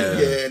that the album?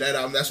 Yeah, that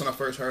album. That's when I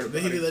first heard about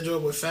it. Then he did that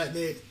job with Fat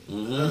Nick.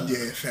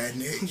 Yeah, Fat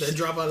Nick. That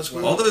Drop Out of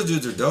School. All those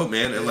dudes are dope,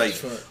 man. And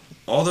like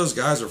all those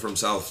guys are from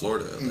South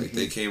Florida. Like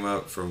they came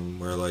out from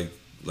where like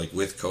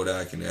with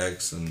Kodak and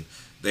X, and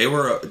they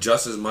were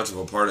just as much of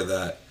a part of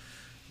that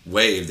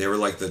wave. They were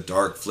like the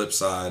dark flip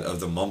side of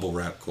the mumble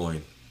rap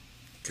coin.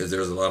 Because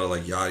there was a lot of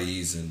like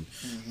Yachty's and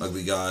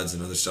Ugly Gods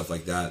and other stuff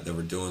like that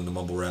were doing the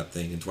mumble rap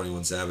thing in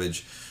 21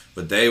 Savage.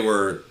 But they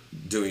were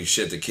doing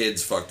shit the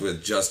kids fucked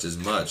with just as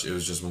much. It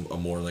was just a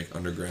more like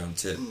underground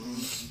tip.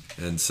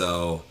 And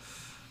so,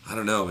 I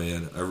don't know,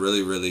 man. I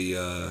really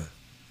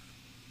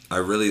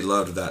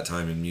loved that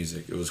time in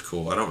music. It was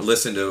cool. I don't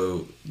listen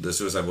to the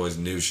Suicide Boys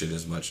new shit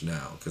as much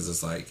now. Because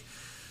it's like,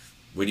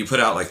 when you put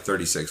out like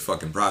 36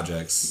 fucking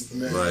projects,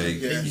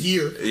 like a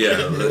year,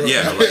 like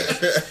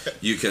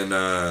you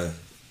can.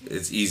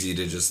 It's easy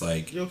to just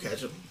like you'll catch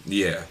them.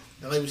 Yeah,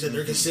 and like we said,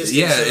 they're consistent.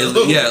 Yeah, so.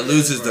 It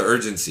loses the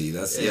urgency.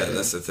 That's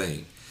that's the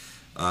thing.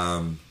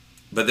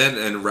 But then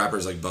and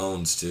rappers like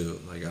Bones too.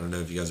 Like I don't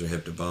know if you guys are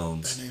hip to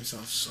Bones. That name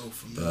sounds so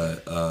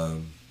familiar.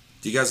 But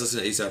do you guys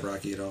listen to A$AP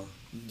Rocky at all?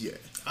 Yeah.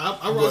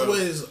 I rock with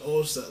his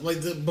old stuff,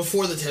 like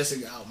before the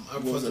Testing album. I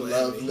was it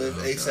Love Live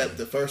A$AP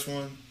the first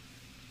one?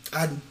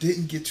 I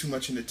didn't get too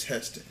much into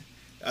Testing.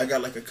 I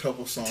got like a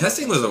couple songs.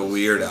 Testing was a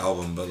weird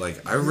album, but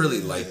like I really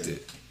liked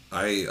it.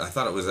 I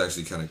thought it was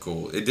actually kind of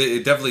cool. It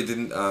definitely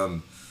didn't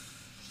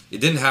it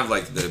didn't have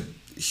like the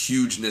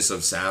hugeness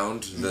of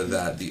sound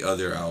that the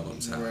other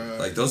albums have. Right.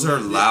 Like those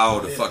are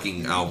loud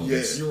fucking albums.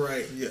 Yeah, you're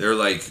right. Yeah. They're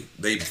like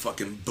they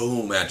fucking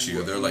boom at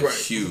you. They're like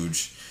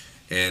huge,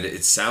 and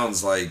it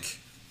sounds like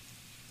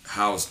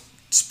how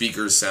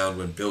speakers sound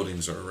when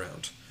buildings are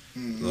around.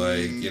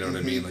 Like, you know what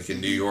I mean? Like in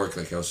New York,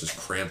 like I was just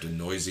cramped and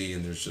noisy,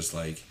 and there's just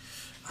like,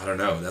 I don't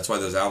know. That's why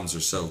those albums are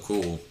so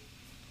cool.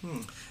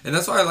 And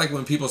that's why I like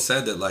when people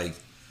said that like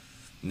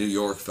New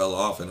York fell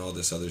off and all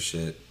this other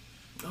shit.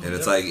 And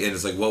it's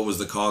like, what was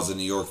the cause of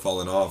New York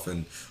falling off?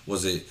 And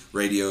was it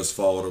radio's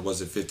fault, or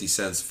was it 50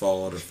 Cent's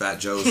fault, or Fat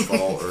Joe's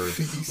fault, or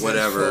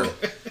whatever?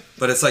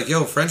 But it's like,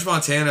 yo, French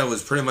Montana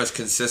was pretty much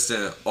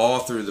consistent all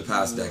through the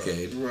past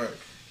decade. Right.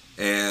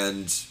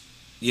 And,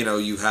 you know,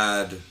 you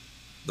had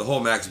the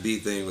whole Max B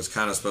thing was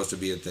kind of supposed to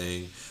be a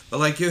thing. But,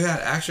 like, you had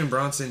Action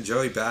Bronson,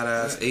 Joey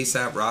Badass,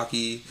 A$AP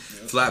Rocky,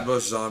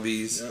 Flatbush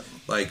Zombies.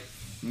 Like,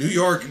 New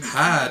York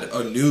had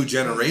a new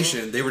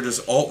generation. They were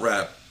just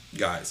alt-rap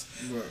guys.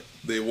 Right.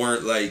 They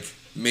weren't, like,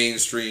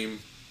 mainstream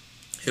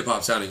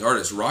hip-hop sounding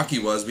artists. Rocky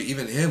was, but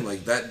even him,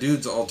 like, that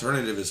dude's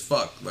alternative as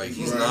fuck. Like,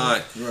 he's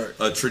not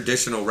a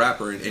traditional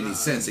rapper in any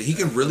sense. And he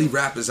can really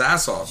rap his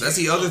ass off. That's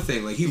the other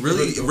thing. Like, he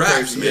really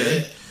raps,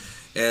 man.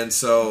 And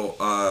so,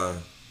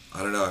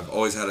 I don't know. I've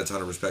always had a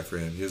ton of respect for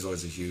him. He was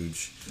always a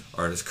huge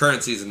artist.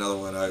 Currency is another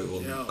one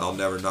I'll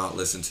never not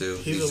listen to.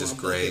 He's just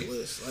great.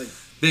 Like,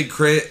 Big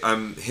Crit,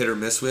 I'm hit or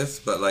miss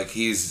with, but like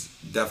he's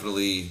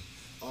definitely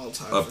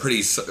a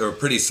pretty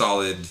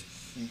solid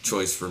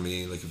choice for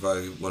me. Like if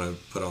I want to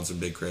put on some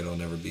Big Crit, I'll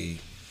never be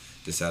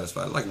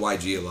dissatisfied. I like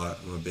YG a lot.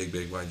 I'm a big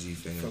YG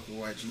fan. Fuck with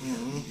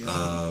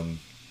YG.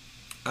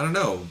 I don't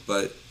know,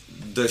 but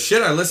the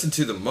shit I listen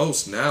to the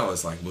most now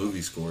is like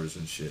movie scores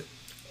and shit.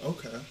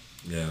 Okay.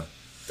 Yeah.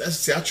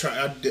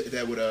 I did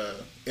that with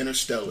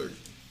Interstellar.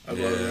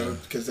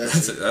 Because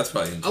that's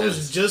probably intense. I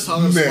was just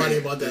talking to somebody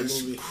about that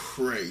movie.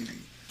 Crazy.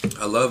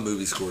 I love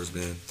movie scores,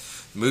 man.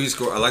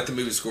 I like the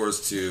movie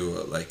scores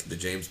to like the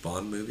James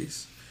Bond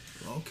movies.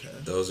 Okay.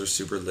 Those are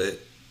super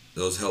lit.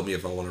 Those help me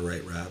if I want to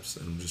write raps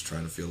and I'm just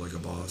trying to feel like a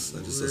boss.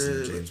 I just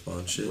listen to James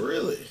Bond shit.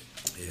 Really?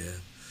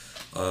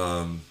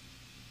 Yeah.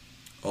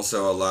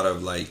 Also a lot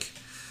of like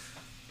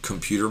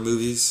computer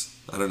movies.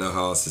 I don't know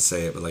how else to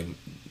say it, but like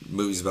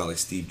movies about like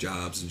Steve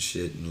Jobs and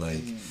shit, and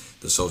like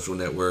The Social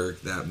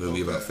Network, that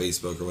movie about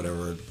Facebook or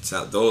whatever.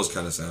 Those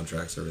kind of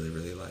soundtracks I really,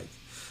 really like.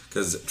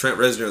 Because Trent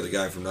Reznor, the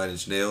guy from Nine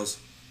Inch Nails,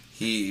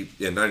 Nine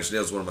Inch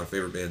Nails is one of my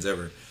favorite bands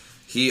ever.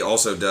 He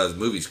also does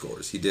movie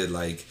scores. He did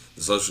like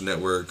The Social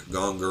Network,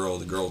 Gone Girl,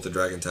 The Girl with the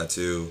Dragon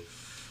Tattoo,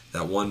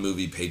 that one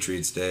movie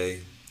Patriots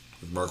Day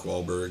with Mark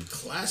Wahlberg.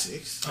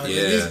 Classics.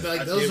 Yeah.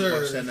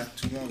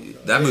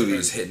 That movie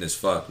was hitting as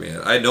fuck,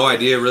 man. I had no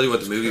idea really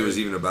what the movie was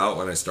even about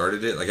when I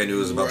started it. Like I knew it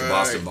was about the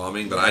Boston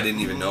bombing, but I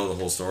didn't even know the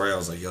whole story. I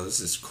was like, yo,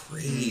 this is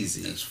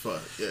crazy. That's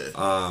fuck,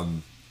 yeah.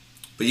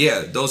 But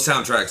yeah, those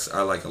soundtracks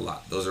I like a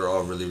lot. Those are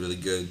all really, really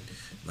good,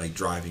 like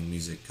driving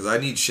music. Because I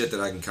need shit that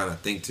I can kind of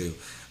think to.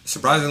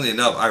 Surprisingly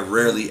enough, I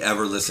rarely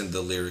ever listen to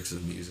the lyrics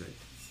of music.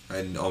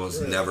 I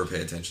almost never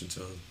pay attention to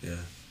them. Yeah.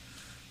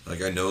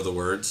 Like, I know the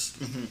words,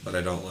 but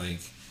I don't like...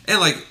 And,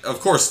 like,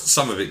 of course,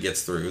 some of it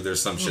gets through.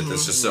 There's some shit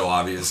that's just so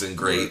obvious and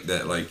great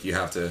that, like, you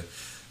have to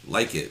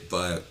like it.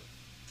 But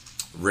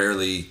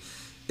rarely...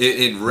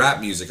 In rap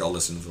music, I'll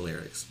listen to the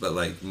lyrics. But,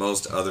 like,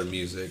 most other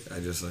music, I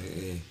just, like...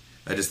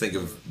 I just think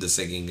of the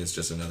singing as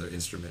just another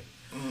instrument.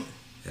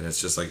 And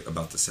it's just, like,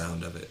 about the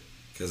sound of it.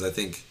 Because I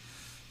think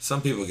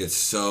some people get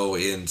so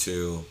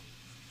into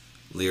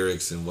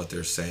lyrics and what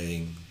they're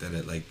saying that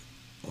it, like...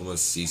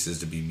 almost ceases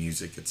to be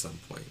music at some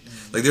point.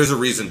 Like, there's a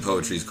reason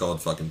poetry is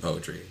called fucking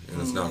poetry,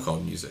 and it's not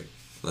called music.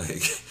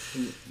 Like,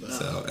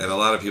 so, and a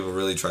lot of people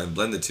really try and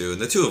blend the two, and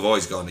the two have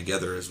always gone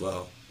together as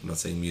well. I'm not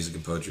saying music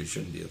and poetry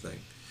shouldn't be a thing,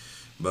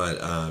 but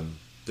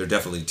they're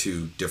definitely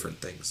two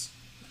different things.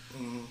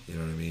 You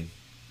know what I mean?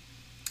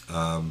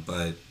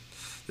 But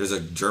There's a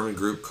German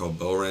group called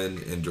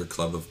Bohren and der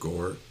Club of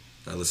Gore.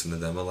 I listen to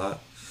them a lot.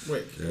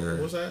 Wait, what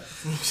was that?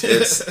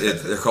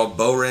 They're called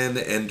Bohren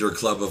and der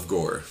Club of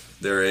Gore.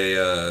 They're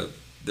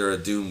a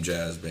doom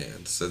jazz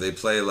band. So they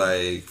play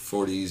like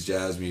 40s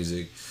jazz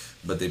music,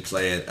 but they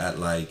play it at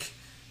like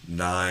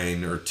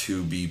 9 or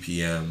 2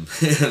 BPM.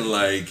 And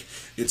like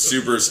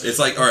it's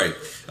like, all right,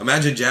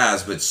 imagine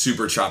jazz but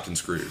super chopped and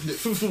screwed.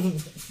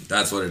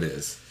 That's what it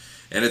is.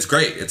 And it's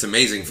great. It's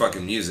amazing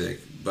fucking music,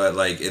 but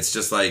like it's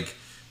just like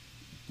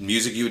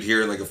music you would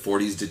hear in like a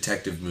 40s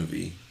detective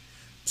movie,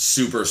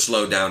 super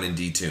slowed down and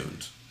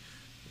detuned.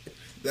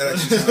 That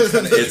actually sounds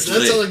kind of It's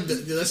lit.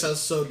 That sounds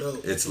so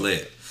dope. It's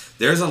lit.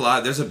 There's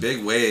a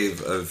big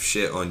wave of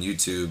shit on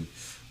YouTube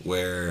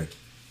where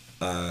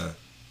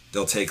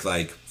they'll take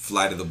like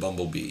Flight of the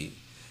Bumblebee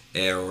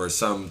or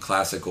some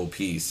classical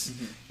piece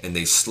and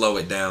they slow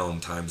it down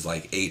times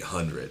like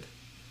 800.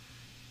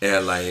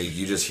 And like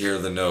you just hear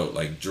the note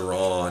like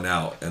drawn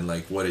out and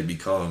like what it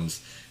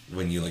becomes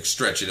when you like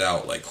stretch it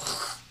out like,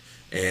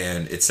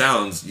 and it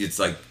sounds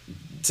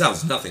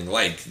nothing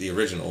like the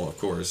original, of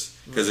course,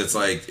 because it's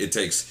like it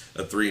takes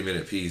a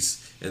 3-minute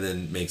piece and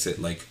then makes it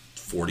like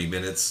 40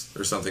 minutes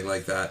or something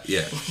like that.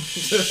 Yeah.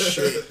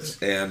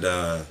 And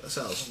that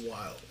sounds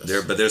wild.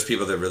 but there's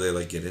people that really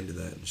like get into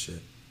that and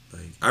shit.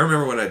 Like I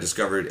remember when I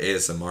discovered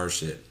ASMR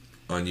shit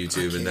on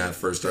YouTube and that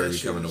first started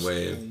becoming a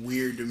wave.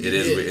 Weird to me.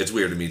 It's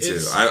weird to me too.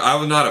 I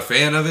was not a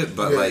fan of it,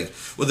 but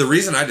the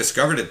reason I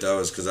discovered it though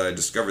is because I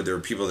discovered there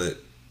were people that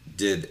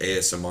did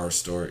ASMR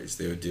stories.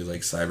 They would do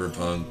like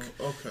cyberpunk,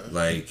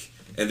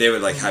 and they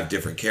would like have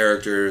different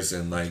characters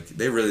and like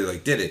they really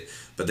like did it.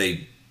 But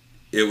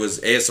it was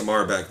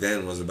ASMR back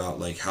then was about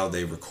like how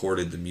they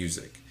recorded the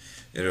music,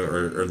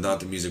 or not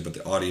the music but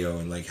the audio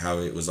and like how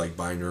it was like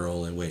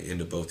binaural and went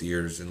into both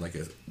ears and like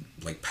a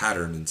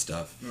pattern and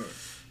stuff.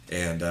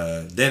 And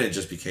then it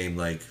just became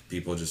like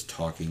people just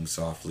talking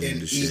softly and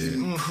into shit.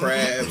 Eating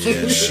crabs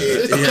and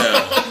shit.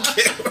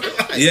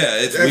 Yeah,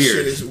 it's that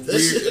weird. Shit is weird.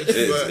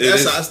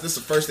 That's the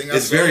first thing I saw.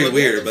 It's very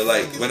weird, but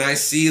like when I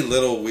see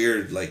little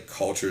weird like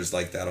cultures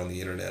like that on the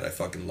internet, I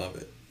fucking love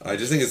it. I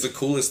just think it's the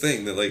coolest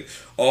thing that like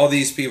all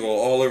these people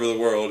all over the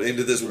world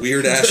into this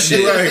weird ass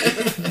shit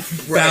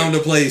found a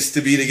place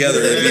to be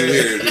together and be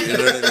weird. You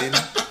know what I mean?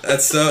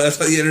 That's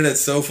why the internet's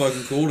so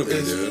fucking cool to me,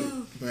 dude.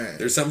 Man.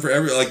 There's something for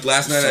every. Like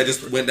last night, I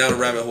just went down a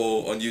rabbit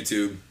hole on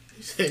YouTube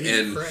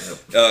and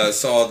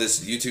saw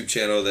this YouTube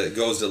channel that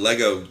goes to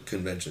Lego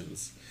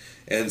conventions,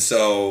 and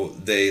so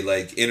they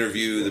like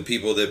interview the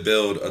people that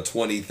build a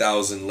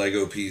 20,000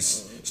 Lego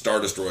piece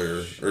Star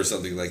Destroyer or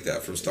something like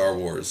that from Star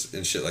Wars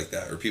and shit like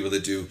that, or people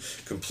that do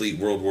complete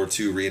World War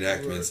II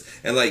reenactments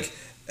and like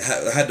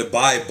had to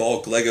buy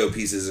bulk Lego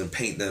pieces and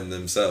paint them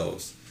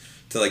themselves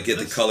to like get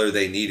the color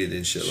they needed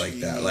and shit like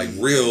that, like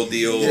real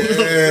deal,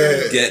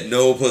 get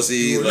no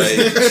pussy, like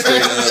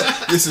straight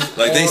up. This is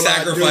like they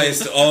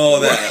sacrificed all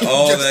that,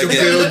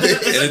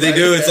 and if they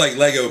do, it's like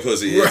Lego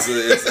pussy.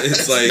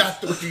 It's like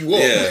not what you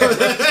want.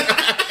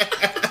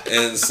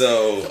 And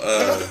so,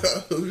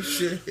 oh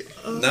shit.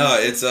 No,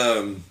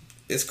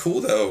 it's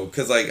cool though,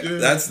 cause like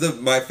that's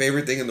my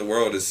favorite thing in the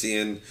world is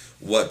seeing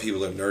what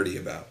people are nerdy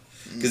about.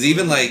 Cause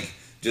even like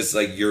just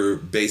like your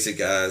basic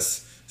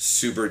ass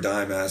super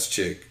dime ass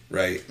chick,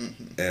 right?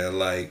 And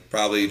like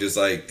probably just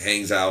like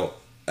hangs out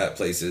at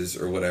places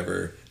or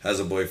whatever,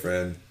 has a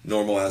boyfriend,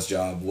 normal ass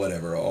job,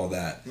 whatever, all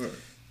that.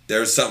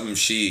 There's something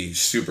she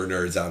super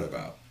nerds out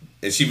about,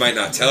 and she might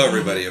not tell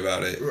everybody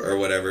about it or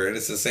whatever. And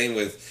it's the same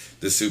with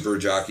the super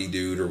jockey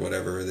dude or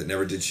whatever that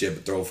never did shit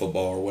but throw a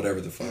football or whatever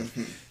the fuck.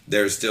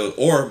 There's still,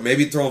 or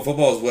maybe throwing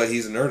football is what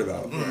he's a nerd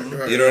about.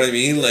 You know what I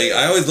mean? Like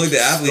I always looked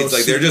at athletes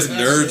like they're just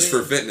nerds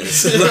for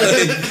fitness.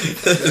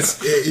 That's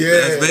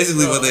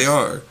basically what they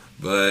are.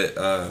 But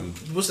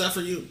what's that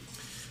for you?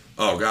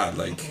 Oh God,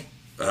 like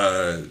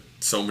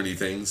so many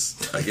things.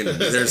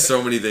 There's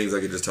so many things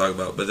I could just talk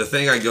about. But the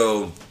thing I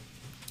go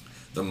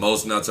the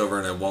most nuts over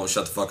and I won't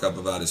shut the fuck up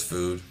about is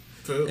food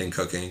and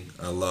cooking.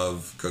 I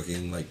love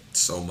cooking like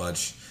so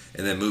much.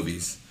 And then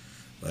movies.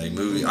 Like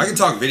movies, I can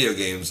talk video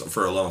games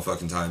for a long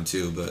fucking time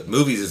too, but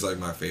movies is like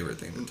my favorite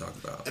thing to talk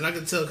about. And I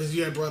can tell because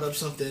you had brought up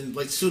something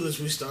like soon as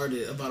we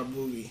started about a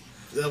movie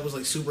that was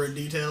like super in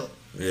detail.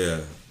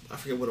 Yeah, I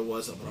forget what it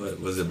was.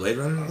 Was it Blade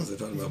Runner? Was it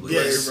talking about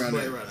Blade Runner?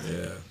 Blade Runner.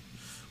 Yeah.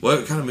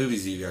 What kind of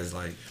movies do you guys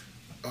like?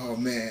 Oh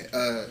man,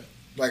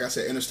 like I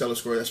said, Interstellar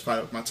Score. That's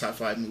probably my top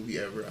 5 movie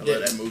ever. I love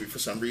that movie for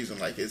some reason.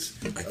 Like it's.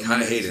 I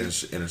kind of hate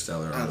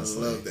Interstellar.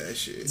 Honestly. I love that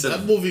shit.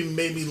 That movie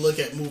made me look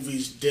at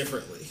movies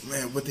differently.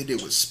 Man, what they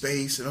did with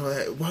space and all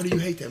that. Why do you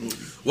hate that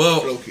movie?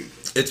 Well,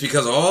 it's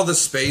because all the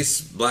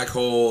space, black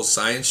hole,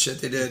 science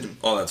shit they did.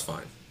 All that's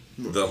fine.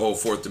 The whole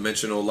fourth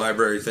dimensional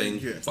library thing,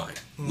 fine.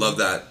 Love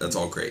that. That's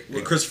all great.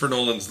 And Christopher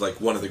Nolan's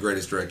like one of the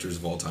greatest directors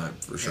of all time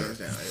for sure.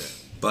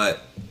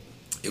 But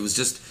it was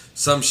just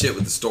some shit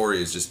with the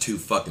story is just too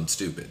fucking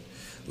stupid.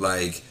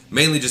 Like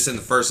mainly just in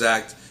the first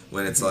act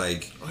when it's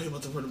like. Oh, you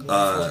about to put it No,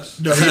 I'm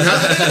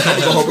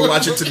gonna hope we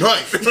watch it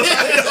tonight.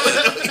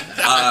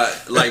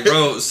 Like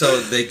bro, so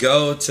they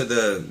go to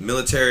the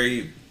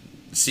military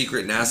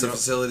secret NASA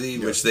facility,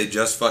 which they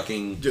just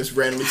fucking just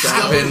randomly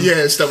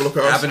happened, stumble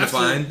across. Happened to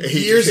find.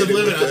 Years of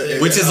living out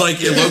there. Which is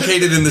like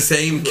located in the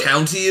same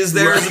county as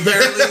theirs,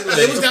 apparently. Like,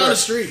 It was down the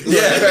street.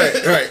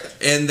 Yeah. Right.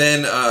 And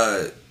then,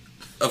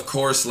 of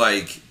course,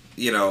 like,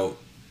 you know,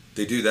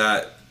 they do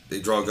that. They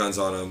draw guns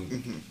on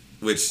them,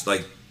 which,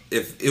 like,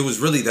 if it was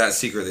really that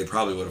secret, they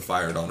probably would have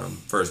fired on him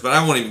first. But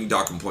I won't even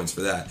dock him points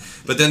for that.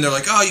 But then they're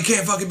like, oh, you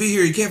can't fucking be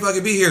here. You can't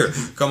fucking be here.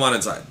 Come on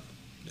inside.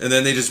 And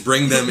then they just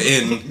bring them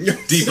in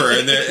deeper.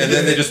 And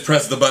then they just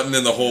press the button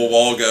and the whole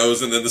wall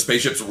goes. And then the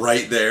spaceship's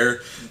right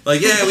there.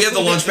 Like, yeah, we have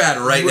the launch pad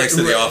right next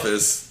to the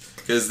office.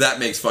 Because that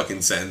makes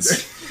fucking sense.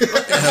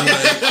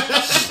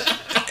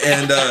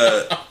 And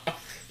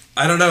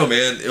I don't know,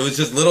 man. It was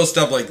just little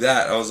stuff like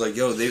that. I was like,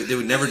 yo, they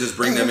would never just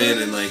bring them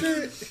in and, like,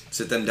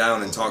 sit them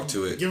down and talk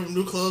to it. Give him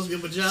new clothes,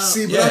 give him a job.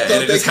 See, but Yeah,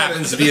 and it just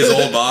happens to be his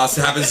old boss.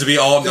 It happens to be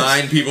all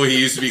 9 people he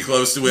used to be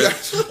close to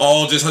with,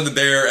 all just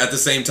there at the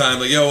same time.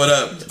 Like, yo, what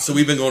up? So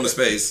we've been going to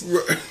space.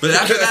 But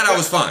after that, I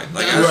was fine.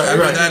 Like,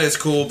 after that, it's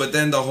cool. But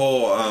then the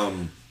whole, I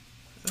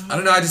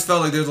don't know, I just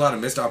felt like there was a lot of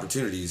missed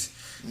opportunities.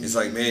 It's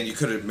like, man, you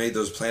could have made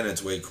those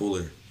planets way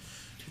cooler.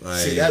 Like,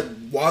 see that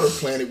water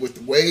planet with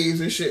the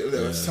waves and shit.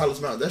 That was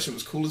Tyler's Mountain. That shit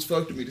was cool as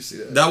fuck to me to see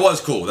that. That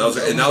was cool. That was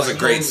a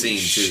great holy scene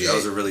too. shit. That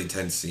was a really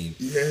tense scene.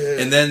 Yeah.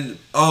 And then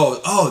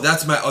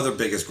that's my other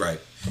biggest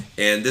gripe.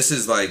 And this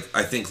is like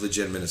I think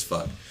legitimate as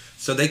fuck.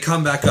 So they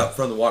come back up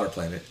from the water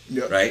planet,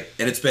 right?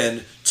 And it's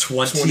been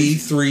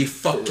 23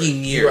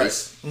 fucking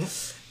years.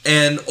 Right.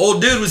 And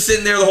old dude was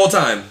sitting there the whole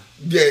time.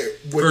 Yeah,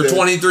 for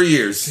 23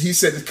 years. He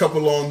said a couple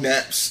long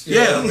naps. You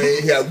know what I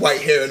mean? He had white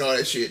hair and all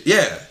that shit.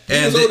 Yeah.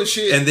 He was old as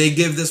shit. And they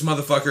give this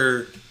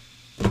motherfucker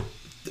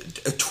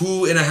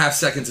 2.5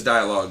 seconds of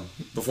dialogue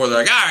before they're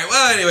like, all right,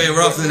 well, anyway,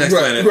 we're off to the next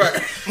planet. Right.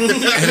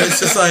 And it's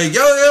just like,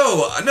 yo,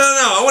 no,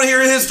 I want to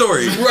hear his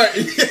story. Right.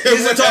 He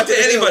doesn't talk to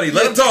anybody.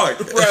 Let him talk.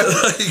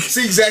 Right. Like,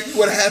 see exactly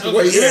what happened.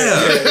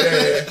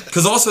 Yeah.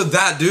 Because also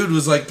that dude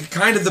was like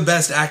kind of the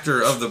best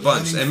actor of the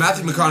bunch. And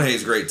Matthew McConaughey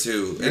is great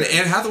too. And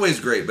Anne Hathaway is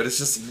great, but it's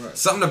just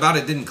something about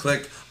it didn't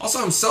click. Also,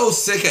 I'm so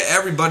sick of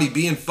everybody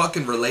being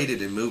fucking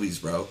related in movies,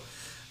 bro.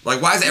 Like,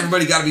 why has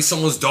everybody got to be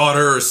someone's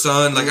daughter or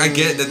son? Like, I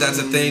get that that's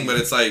a thing, but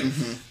it's like,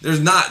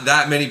 there's not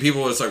that many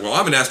people. It's like, well,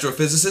 I'm an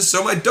astrophysicist,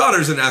 so my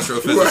daughter's an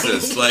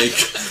astrophysicist. Like,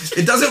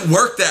 it doesn't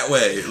work that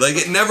way. Like,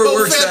 it never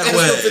works that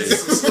way.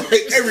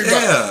 Right. Everybody.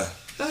 Yeah.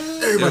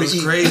 Everybody it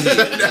was crazy.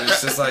 And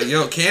it's just like,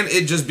 yo, can't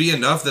it just be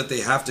enough that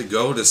they have to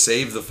go to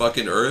save the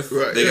fucking Earth?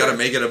 Right, they got to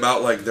make it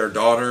about, like, their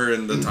daughter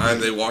and the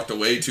time they walked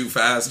away too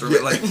fast. Or,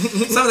 like,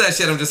 some of that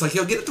shit, I'm just like,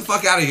 yo, get the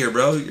fuck out of here,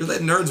 bro. You're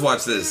letting nerds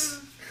watch this.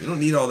 You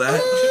don't need all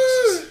that.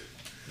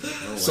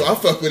 So I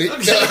fuck with it.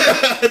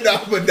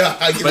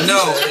 But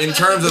no, in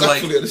terms of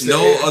like,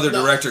 no other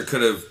director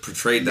could have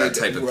portrayed that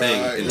type of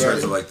thing in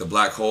terms of like the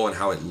black hole and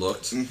how it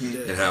looked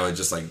and how it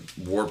just like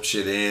warped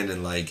shit in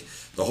and like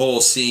the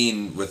whole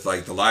scene with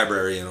like the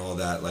library and all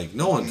that. Like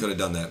no one could have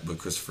done that but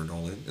Christopher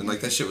Nolan, and like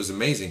that shit was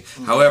amazing.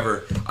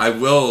 However, I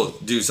will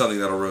do something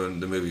that'll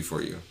ruin the movie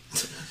for you.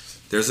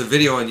 There's a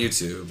video on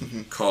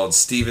YouTube called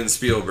Steven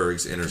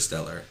Spielberg's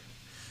Interstellar,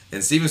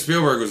 and Steven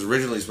Spielberg was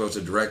originally supposed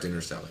to direct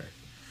Interstellar.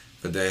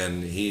 But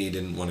then he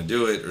didn't want to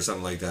do it or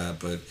something like that.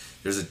 But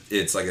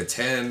it's like a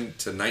 10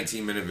 to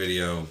 19 minute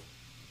video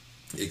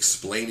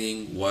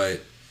explaining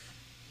what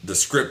the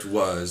script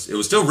was. It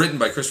was still written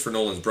by Christopher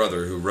Nolan's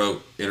brother, who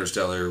wrote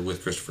Interstellar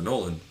with Christopher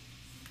Nolan.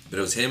 But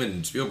it was him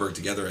and Spielberg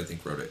together, I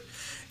think, wrote it.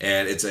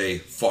 And it's a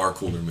far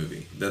cooler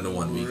movie than the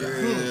one we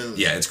got.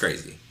 Yeah, it's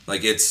crazy.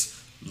 Like, it's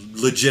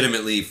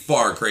legitimately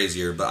far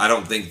crazier. But I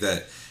don't think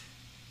that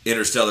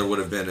Interstellar would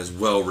have been as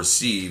well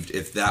received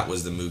if that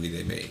was the movie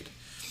they made.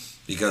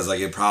 Because, like,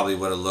 it probably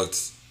would have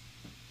looked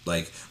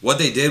like what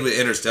they did with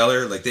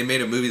Interstellar. Like, they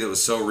made a movie that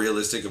was so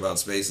realistic about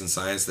space and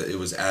science that it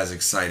was as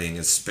exciting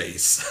as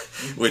space,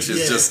 which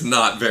is just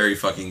not very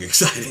fucking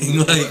exciting.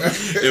 Like,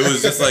 it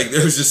was just like,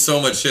 there was just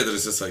so much shit that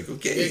it's just like,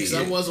 okay. Because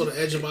I was on the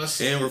edge of my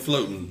seat. And we're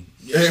floating.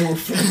 And we're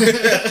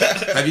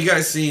floating. Have you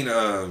guys seen,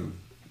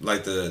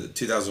 like, the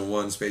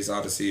 2001 Space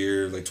Odyssey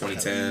or, like,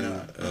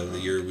 2010, the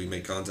year we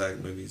made contact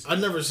movies?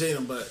 I've never seen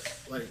them, but,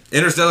 like...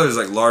 Interstellar is,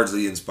 like,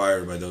 largely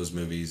inspired by those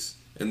movies.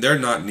 And they're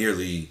not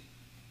nearly...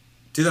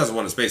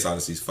 2001 A Space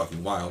Odyssey is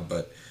fucking wild,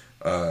 but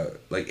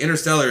like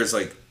Interstellar is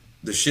like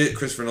the shit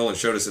Christopher Nolan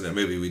showed us in that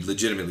movie we'd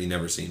legitimately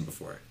never seen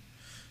before.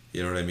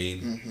 You know what I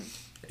mean?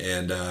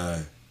 And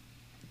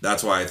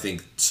that's why I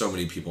think so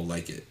many people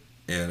like it.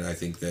 And I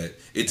think that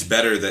it's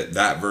better that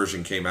that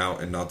version came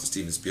out and not the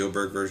Steven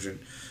Spielberg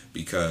version,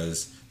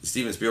 because the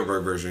Steven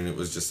Spielberg version, it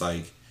was just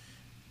like,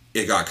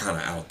 it got kind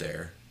of out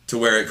there. To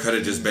where it could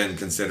have just been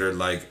considered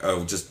like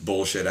a just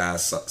bullshit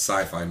ass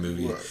sci-fi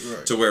movie,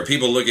 right. To where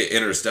people look at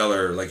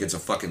Interstellar like it's a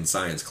fucking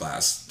science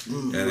class,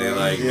 and they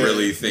like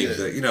really think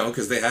that, you know,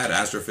 because they had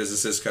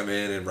astrophysicists come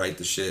in and write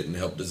the shit and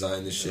help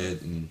design the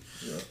shit, and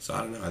so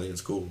I don't know. I think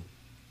it's cool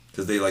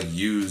because they like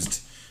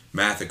used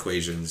math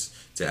equations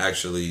to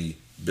actually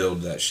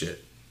build that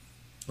shit.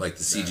 like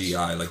the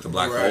CGI, like the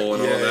black Right, hole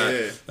and all yeah, that.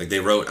 yeah. Like they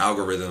wrote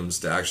algorithms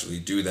to actually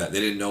do that. They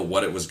didn't know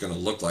what it was going to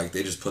look like.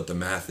 They just put the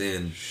math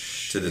in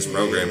to this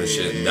program and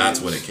shit, and that's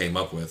what it came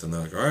up with. And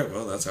they're like, all right,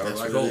 well, that's how a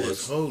black hole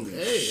looks. Holy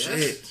Hey,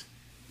 shit.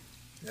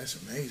 That's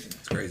amazing.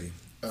 It's crazy.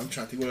 I'm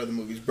trying to think what other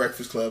movies.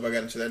 Breakfast Club. I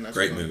got into that not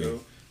Great so long movie. ago.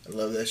 I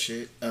love that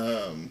shit.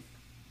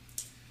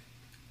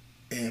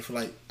 And for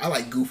like, I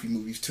like goofy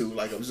movies too.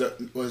 Like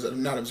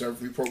not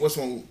Observe Report. What's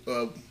one?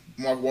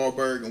 Mark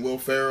Wahlberg and Will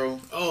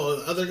Ferrell. Oh,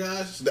 the other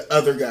guys. The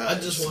other guys. I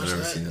just I've watched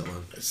never that. seen that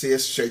one. See,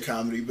 it's straight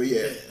comedy, but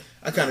yeah,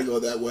 I kind of go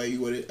that way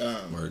with it.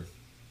 Word.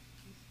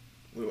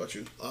 What about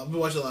you? I've been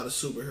watching a lot of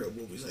superhero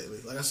movies lately.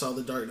 Like I saw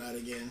The Dark Knight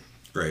again,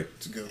 Great.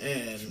 It's a good one.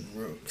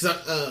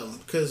 and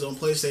because on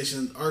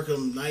PlayStation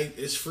Arkham Knight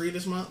is free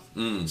this month,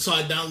 so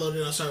I downloaded it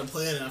and I started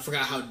playing it. And I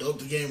forgot how dope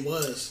the game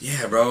was.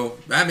 Yeah, bro.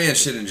 Batman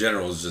shit in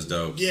general is just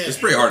dope. Yeah. It's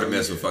pretty hard to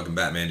miss with fucking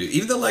Batman, dude.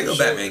 Even the Lego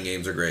Sure. Batman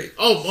games are great.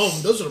 Oh,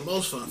 those are the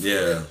most fun. For Yeah.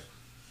 real.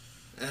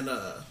 And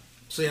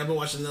so yeah, I've been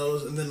watching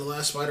those, and then the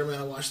last Spider-Man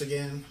I watched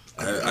again.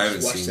 I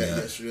haven't watched seen that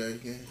that. yesterday.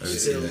 Yeah. I haven't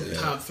Still seen that, yeah.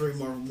 top 3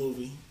 Marvel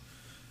movie.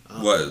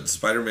 What?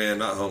 Spider-Man,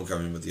 not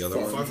Homecoming, but the other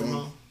Far one? From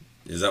Home.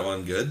 Is that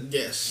one good?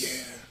 Yes.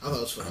 Yeah. I thought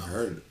it was I've fun.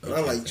 heard. But I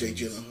like Jake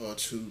Gyllenhaal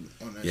too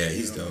on that. Yeah, shit,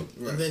 he's you know? dope.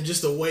 Right. And then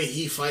just the way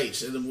he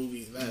fights in the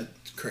movie, that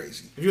It's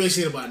crazy. if you ain't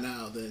seen it by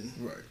now, then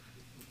Right.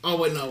 oh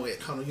wait, no wait,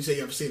 hold on, you say you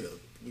haven't seen it,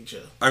 Big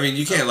Show. I mean,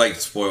 you can't like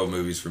spoil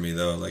movies for me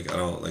though. Like I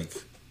don't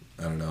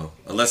know,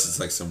 unless it's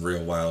like some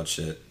real wild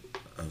shit.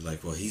 I'm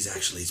like, well, he's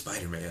actually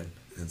Spider-Man.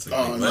 And it's like,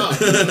 Oh, wait, no. what?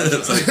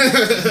 It's like,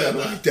 Not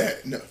like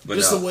that. No. but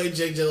Just no. the way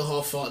Jake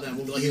Gyllenhaal fought in that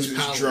movie, like He his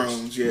uses powers.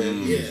 drones. Yeah.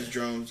 He Yeah. uses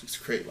drones to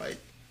create like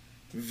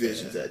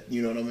visions that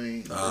you know what I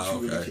mean. Ah,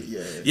 That you okay.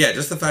 yeah. Yeah,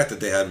 just the fact that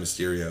they had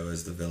Mysterio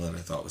as the villain, I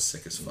thought was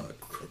sick as fuck.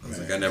 I was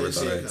like, I never Didn't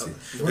thought see I'd it see.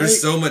 coming. There's Right.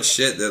 so much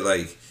shit that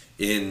like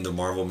in the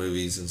Marvel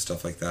movies and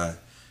stuff like that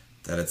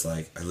it's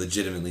like I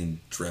legitimately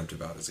dreamt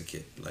about as a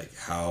kid. Like,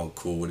 how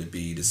cool would it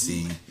be to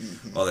see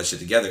all that shit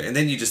together? And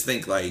then you just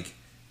think like,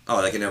 oh,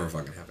 that can never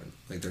fucking happen.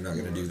 Like, they're not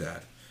gonna do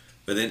that.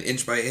 But then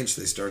inch by inch,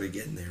 they started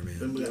getting there, Then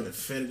man. we got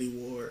Infinity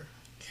War.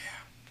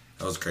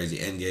 That was crazy.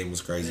 Endgame was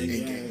crazy.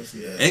 Endgame,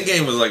 yeah.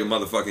 Endgame was like a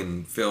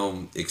motherfucking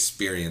film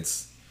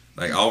experience.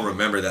 Like, I'll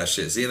remember that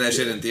shit. Seeing that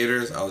shit in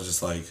theaters, I was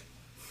just like,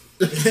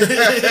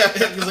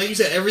 Because like you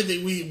said,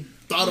 everything we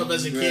thought of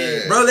as a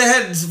kid. bro, they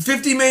had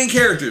 50 main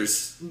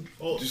characters.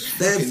 Oh,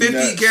 They had Fucking 50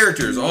 nuts.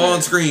 characters all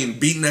on screen,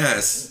 beating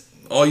ass.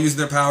 All using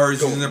their powers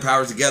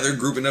together,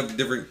 grouping up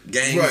different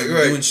gangs, Right, and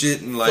right. doing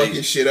shit, and like,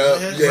 Fucking shit up.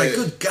 Yeah. it's Yeah. like,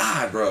 good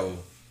God, bro.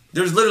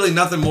 There's literally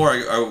nothing more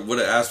I would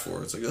have asked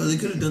for. It's like, oh, they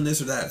could have done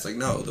this or that. It's like,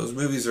 no, those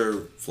movies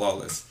are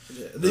flawless.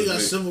 yeah. Then you got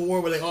Civil War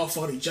where they all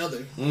fought each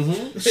other.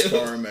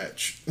 Star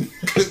match.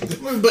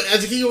 But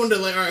as a kid, you wonder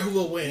like, all right, who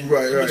will win?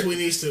 Right. Between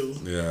these two,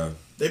 Yeah.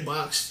 they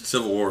boxed.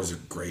 Civil War is a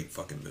great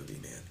fucking movie,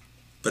 man.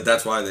 But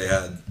that's why they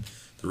had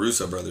the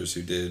Russo brothers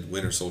who did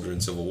Winter Soldier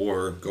and Civil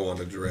War go on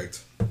to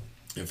direct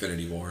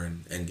Infinity War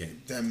and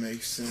Endgame. That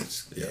makes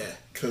sense. Yeah.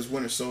 Because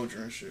Winter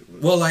Soldier and shit.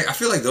 Was, Well, like, I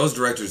feel like those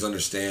directors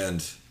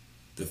understand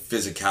the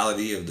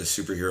physicality of the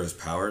superhero's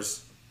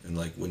powers. And,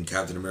 like, when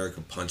Captain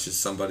America punches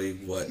somebody,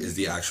 what is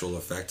the actual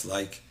effect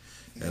like?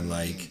 And,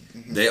 like,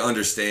 they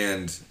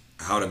understand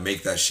how to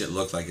make that shit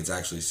look like it's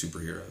actually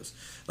superheroes.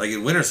 Like,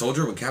 in Winter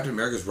Soldier, when Captain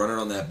America's running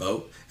on that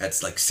boat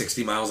at, like,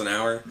 60 miles an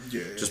hour,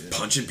 just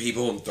punching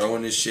people and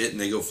throwing his shit, and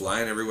they go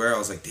flying everywhere, I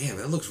was like, damn,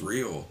 that looks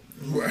real.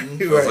 right.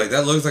 I was like,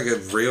 that looks like a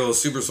real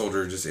super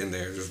soldier just in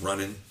there, just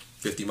running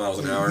 50 miles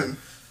an hour.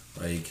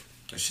 Like,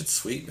 that shit's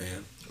sweet,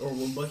 man. Or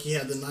when Bucky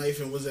had the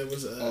knife and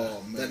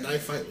Oh, man. that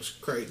knife fight was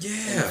crazy.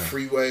 Yeah.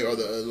 Freeway or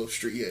the little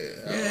street. Yeah.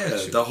 I like Yeah, that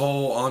shit. the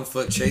whole on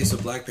foot chase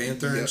of Black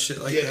Panther Yeah. and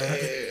shit like yeah.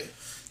 that.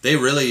 They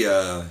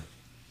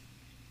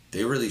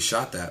really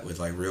shot that with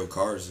like real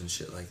cars and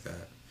shit like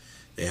that.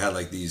 They had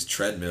like these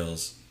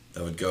treadmills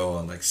that would go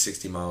on like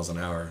 60 miles an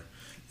hour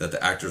that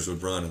the actors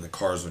would run and the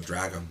cars would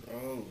drag them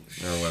Oh,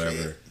 shit. or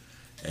whatever.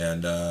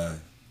 And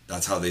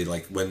that's how they,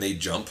 like, when they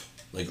jump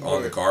like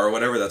on the Right. car or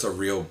whatever, that's a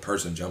real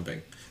person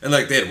jumping. And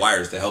like they had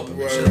wires to help them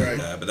and Right, shit like right.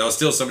 that. But that was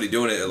still somebody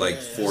doing it at like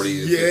Yeah.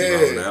 40 to 50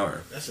 miles an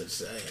hour. That's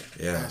insane.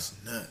 Yeah. That's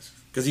nuts.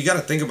 Because you got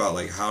to think about,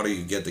 like, how do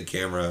you get the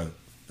camera...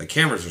 Like,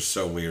 cameras are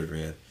so weird,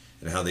 man.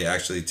 And how they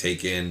actually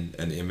take in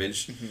an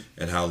image.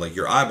 And how, like,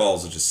 your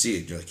eyeballs will just see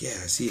it. You're like, yeah,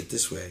 I see it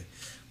this way.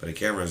 But a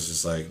camera is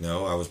just like,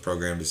 no, I was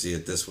programmed to see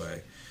it this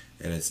way.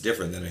 And it's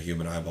different than a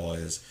human eyeball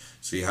is.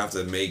 So you have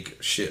to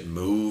make shit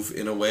move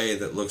in a way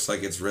that looks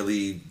like it's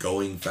really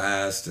going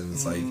fast. And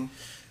it's like,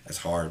 it's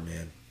hard,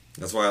 man.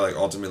 That's why, like,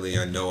 ultimately,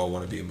 I know I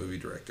want to be a movie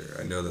director.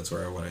 I know that's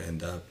where I want to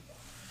end up.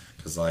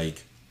 Because,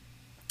 like,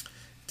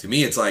 to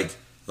me, it's like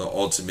the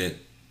ultimate,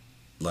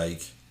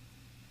 like,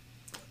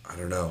 I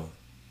don't know,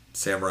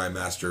 samurai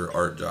master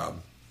art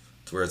job.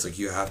 To where it's like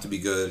you have to be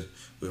good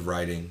with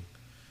writing,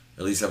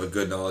 at least have a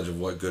good knowledge of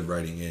what good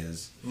writing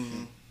is.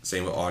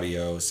 Same with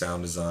audio,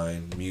 sound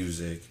design,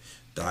 music,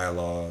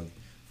 dialogue,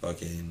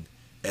 fucking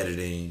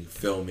editing,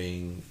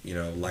 filming, you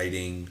know,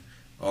 lighting,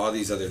 all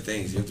these other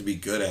things you have to be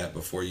good at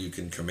before you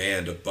can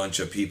command a bunch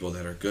of people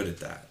that are good at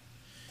that.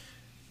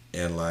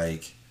 And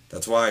like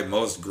That's why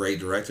most great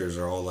directors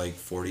are all like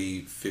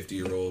 40,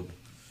 50-year-old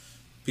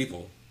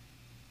people.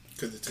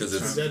 Because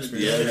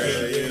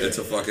it's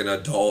a fucking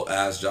adult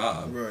ass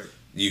job. Right.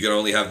 You can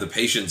only have the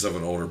patience of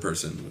an older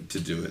person to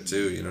do it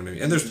too. You know what I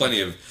mean? And there's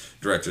plenty of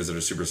directors that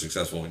are super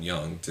successful and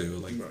young too.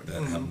 Like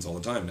that happens all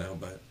the time now.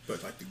 But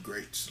like the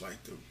greats, like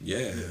the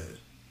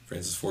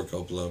Francis Ford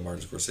Coppola,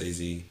 Martin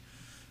Scorsese,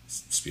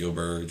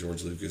 Spielberg,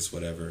 George Lucas,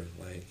 whatever.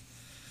 Like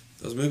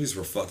those movies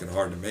were fucking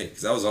hard to make.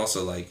 Because that was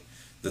also like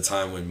the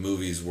time when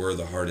movies were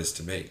the hardest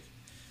to make.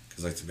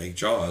 Because like to make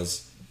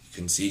Jaws, you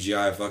couldn't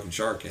CGI a fucking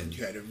shark in.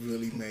 You had to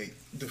really make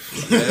the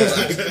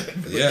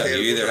you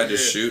either had to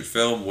shoot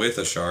film with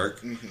a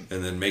shark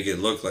and then make it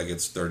look like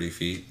it's 30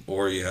 feet,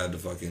 or you had to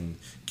fucking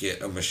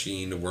get a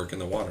machine to work in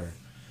the water.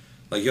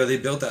 Like, yo, they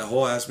built that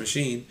whole ass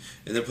machine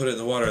and then put it in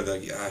the water. They're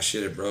like,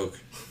 shit, it broke.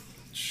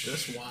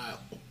 That's wild.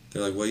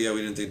 They're like, well, yeah,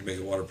 we didn't think to make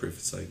it waterproof.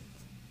 It's like,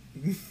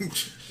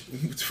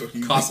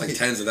 cost like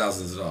tens of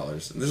thousands of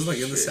dollars. And this is like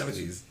in the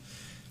 70s.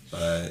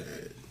 But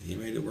he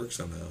made it work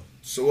somehow.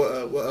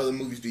 So what other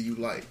movies do you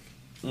like?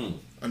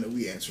 I know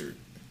we answered.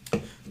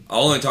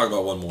 I'll only talk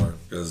about one more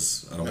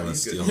because I don't want to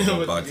steal the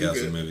whole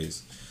podcast of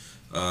movies.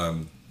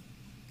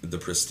 The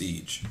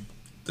Prestige,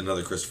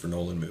 another Christopher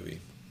Nolan movie.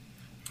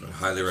 I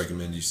highly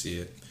recommend you see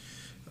it.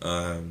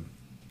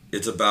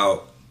 It's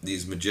about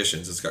these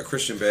magicians. It's got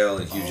Christian Bale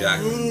and Hugh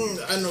Jackman.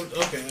 I know.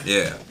 Okay.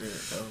 Yeah.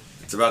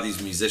 It's about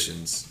these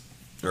musicians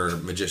or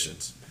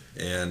magicians,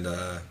 and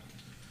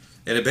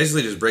it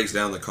basically just breaks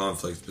down the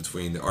conflict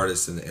between the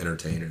artist and the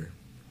entertainer.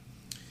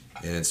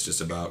 And it's just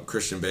about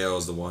Christian Bale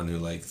is the one who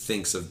like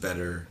thinks of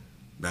better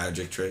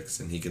magic tricks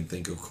and he can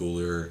think of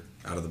cooler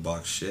out of the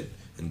box shit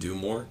and do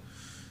more.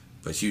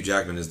 But Hugh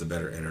Jackman is the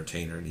better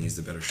entertainer and he's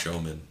the better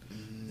showman.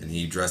 And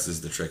he dresses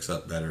the tricks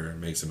up better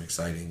and makes them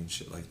exciting and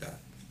shit like that.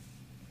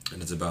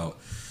 And it's about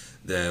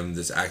them,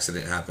 this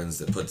accident happens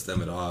that puts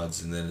them at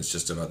odds, and then it's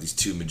just about these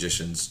two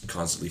magicians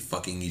constantly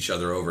fucking each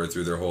other over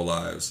through their whole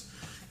lives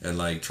and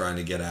like trying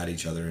to get at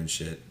each other and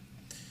shit.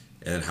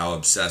 And how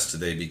obsessed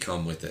they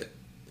become with it.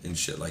 And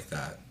shit like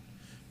that.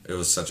 It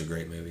was such a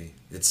great movie.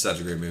 It's such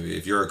a great movie.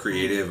 If you're a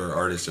creative or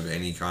artist of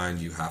any kind,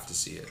 you have to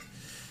see it.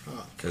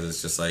 Because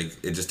it's just like,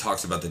 it just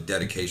talks about the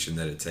dedication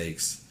that it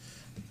takes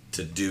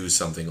to do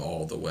something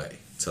all the way.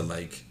 To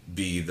like,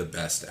 be the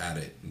best at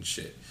it and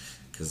shit.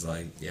 Because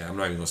like, I'm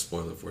not even going to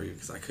spoil it for you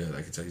because I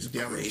could tell you some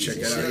crazy check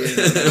shit.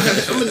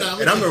 that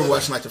out. And I remember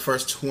watching like the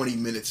first 20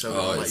 minutes of it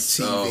on like it's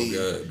TV. so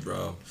good,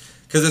 bro.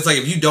 Because it's like,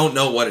 if you don't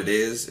know what it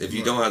is, if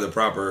you don't have the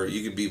proper,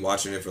 you could be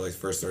watching it for like the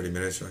first 30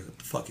 minutes, you're like, what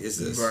the fuck is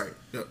this? Right.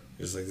 Yep.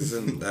 It's like, this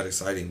isn't that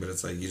exciting, but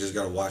it's like, you just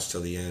got to watch till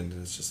the end,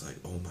 and it's just like,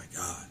 oh my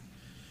God.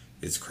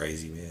 It's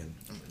crazy, man.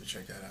 I'm going to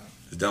check that out.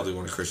 It's definitely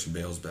one of Christian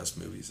Bale's best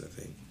movies, I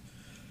think.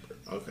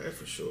 Okay,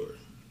 for sure.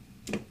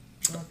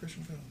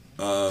 Christian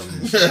Bale.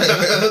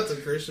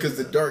 Because Because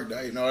The Dark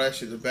Knight and all that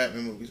shit, the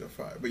Batman movies are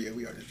fire. But yeah,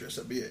 we are just dressed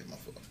up. But yeah, my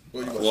fault.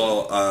 What you about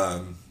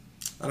to say?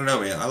 I don't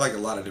know, man. I like a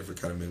lot of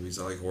different kind of movies.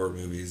 I like horror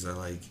movies. I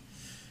like,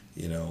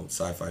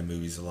 sci-fi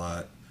movies a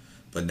lot.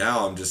 But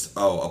now I'm just...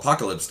 Oh,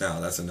 Apocalypse Now.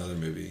 That's another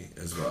movie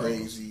as well.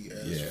 Crazy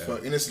as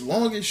fuck. And it's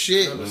long as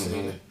shit.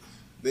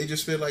 They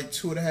just spent like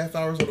 2.5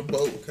 hours on a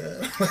boat.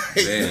 Okay?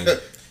 Man,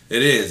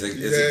 it is.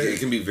 It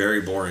can be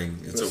very boring.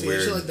 It's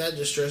weird... Shit like that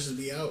just stresses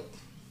me out.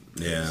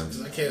 Yeah.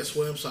 Because I can't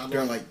swim, so I don't...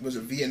 During like, was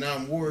it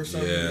Vietnam War or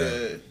something?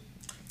 Yeah.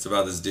 It's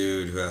about this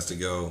dude who has to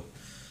go...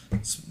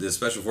 This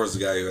special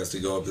forces guy who has to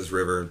go up this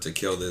river to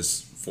kill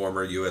this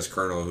former U.S.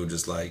 colonel who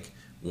just like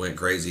went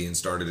crazy and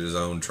started his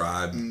own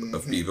tribe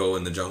of people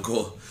in the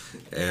jungle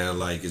and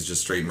like is just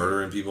straight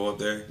murdering people up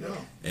there. Yeah.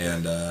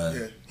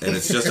 And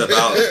it's just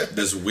about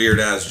this weird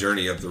ass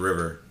journey up the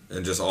river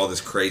and just all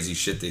this crazy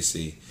shit they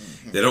see.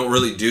 They don't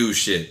really do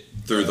shit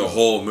through the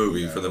whole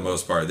movie for the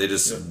most part. They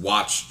just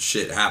watch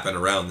shit happen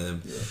around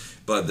them. Yeah.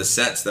 But the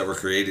sets that were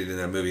created in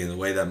that movie and the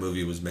way that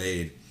movie was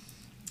made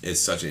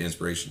is such an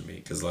inspiration to me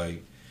because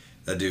like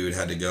that dude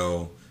had to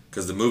go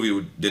because the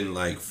movie didn't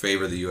like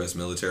favor the U.S.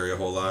 military a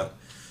whole lot,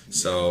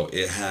 so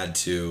it had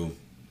to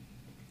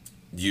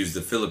use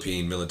the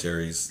Philippine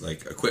military's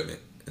like equipment,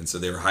 and so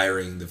they were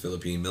hiring the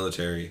Philippine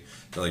military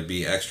to like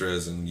be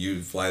extras and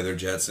you fly their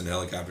jets and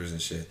helicopters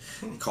and shit.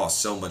 It cost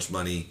so much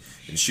money,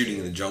 and shooting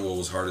in the jungle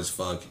was hard as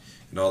fuck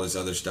and all this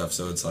other stuff.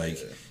 So it's like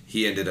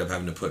he ended up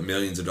having to put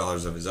millions of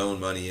dollars of his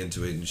own money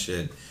into it and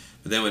shit.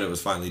 But then when it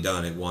was finally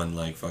done, it won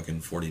like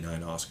fucking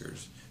 49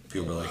 Oscars.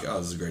 People were like, "Oh,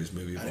 this is the greatest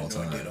movie of all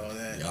time." I did all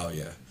that. Oh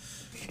yeah,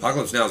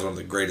 Apocalypse Now is one of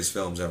the greatest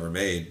films ever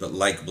made. But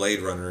like Blade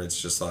Runner, it's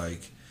just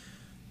like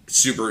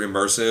super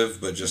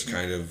immersive, but just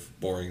kind of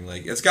boring.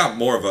 Like it's got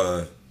more of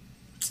a,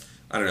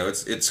 I don't know.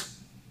 It's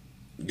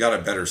got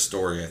a better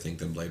story, I think,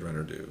 than Blade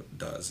Runner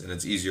does, and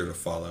it's easier to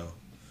follow.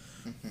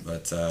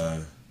 But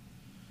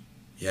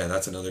yeah,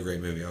 that's another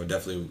great movie. I would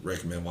definitely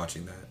recommend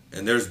watching that.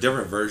 And there's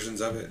different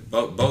versions of it.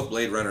 Both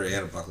Blade Runner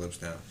and Apocalypse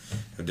Now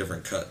have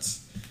different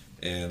cuts.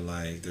 And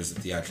like there's the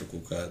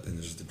theatrical cut, then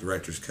there's the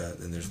director's cut,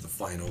 then there's the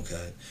final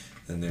cut,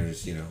 then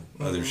there's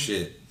other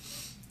shit.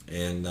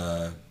 And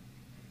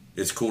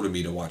it's cool to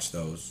me to watch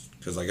those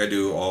because like I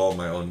do all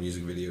my own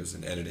music videos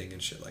and editing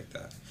and shit like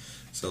that.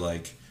 So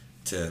like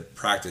to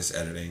practice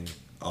editing,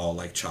 I'll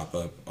like chop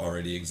up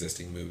already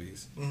existing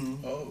movies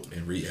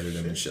and re-edit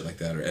them and shit like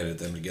that, or edit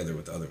them together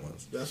with the other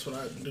ones. That's what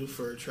I do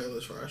for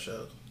trailers for our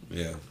show.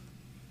 Yeah,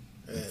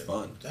 it's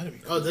fun. That'd be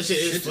cool. Oh, that shit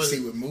is to funny.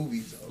 see with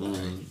movies though.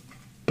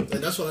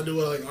 And that's what I do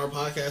with like our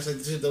podcast, like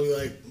the shit that we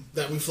like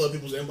that we flood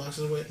people's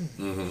inboxes with.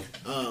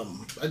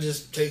 I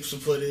just take some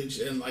footage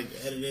and like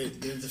edit it,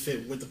 get it to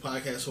fit with the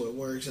podcast so it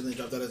works, and then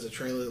drop that as a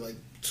trailer like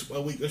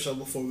a week or so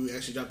before we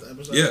actually drop the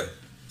episode. Yeah,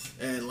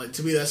 and like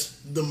to me, that's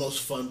the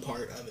most fun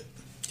part of it.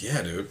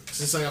 yeah, dude.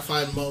 It's like I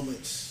find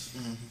moments.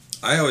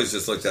 I always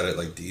just looked at it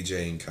like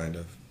DJing, kind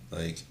of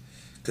like,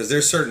 because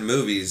there's certain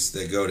movies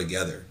that go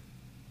together.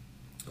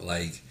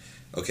 Like,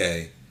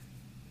 okay,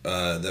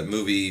 that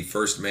movie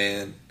First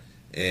Man,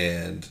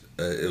 and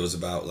it was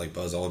about like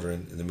Buzz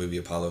Aldrin, in the movie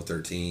Apollo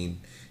 13,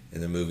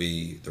 and the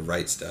movie The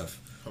Right Stuff.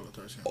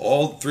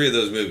 All three of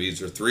those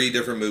movies are three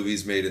different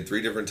movies made in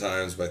three different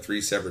times by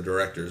three separate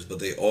directors, but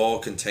they all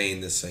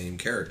contain the same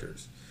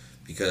characters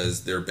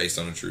because they're based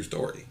on a true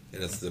story,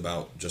 and it's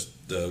about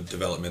just the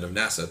development of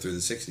NASA through the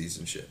 60s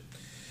and shit.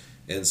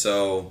 And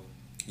so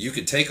you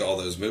could take all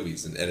those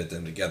movies and edit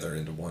them together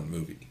into one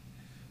movie.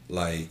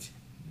 Like,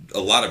 a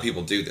lot of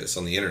people do this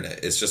on the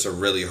internet. It's just a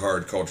really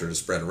hard culture to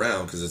spread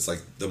around because it's like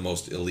the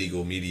most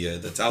illegal media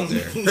that's out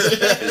there.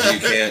 You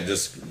can't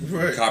just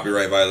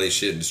copyright violate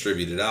shit and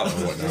distribute it out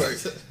and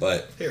whatnot.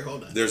 But Here,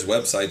 hold on. there's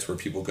websites where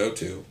people go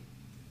to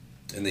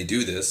and they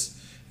do this,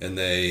 and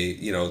they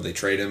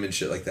trade them and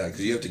shit like that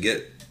because you have to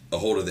get a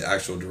hold of the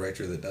actual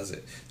director that does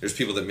it. There's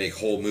people that make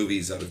whole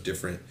movies out of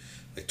different,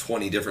 like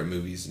 20 different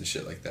movies and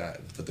shit like that,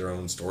 and put their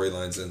own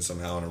storylines in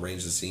somehow and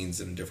arrange the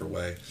scenes in a different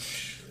way.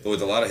 But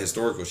with a lot of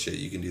historical shit,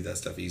 you can do that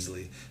stuff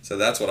easily. So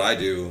that's what I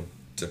do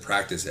to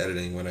practice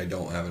editing when I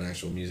don't have an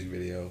actual music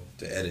video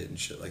to edit and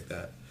shit like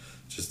that,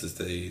 just to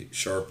stay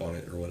sharp on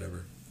it or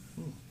whatever.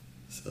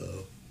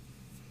 So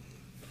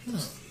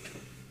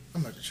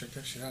I'm about to check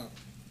that shit out.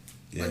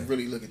 yeah, Like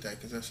really look at that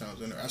because that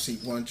sounds interesting. I see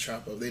one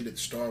chop up. They did the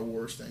Star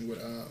Wars thing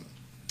with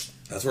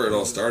that's where it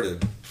all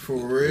started. for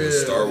With real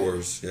Star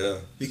Wars, yeah.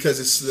 because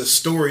it's the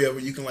story of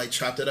it. You can like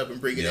chop that up and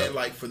bring it Yep. in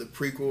like for the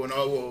prequel and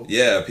all. Well,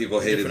 Yeah,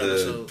 people hated Different the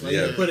episodes. Like,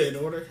 yeah. you put it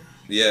in order.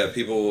 Yeah,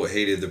 people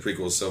hated the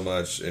prequels so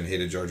much and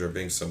hated Jar Jar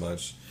Binks so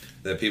much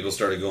that people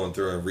started going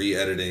through and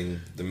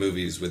re-editing the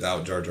movies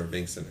without Jar Jar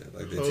Binks in it.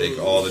 Like, they take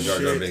all the Jar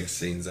Jar shit. Binks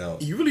scenes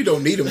out. you really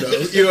don't need them though.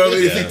 You know what I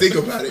mean? If Yeah. you think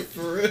about it.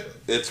 For real.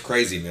 It's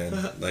crazy, man.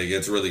 Like,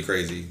 it's really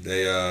crazy.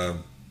 They,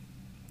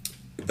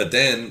 but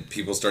then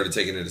people started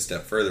taking it a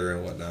step further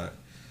and whatnot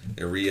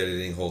and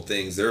re-editing whole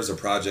things. There was a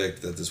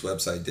project that this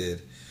website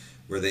did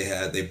where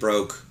they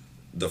broke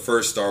the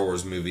first Star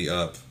Wars movie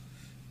up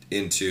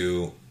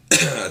into,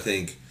 I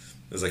think,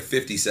 it was like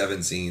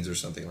 57 scenes or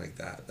something like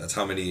that. That's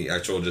how many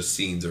actual just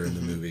scenes are in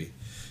the movie.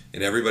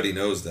 And everybody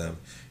knows them.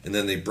 And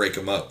then they break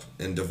them up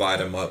and divide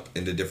them up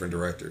into different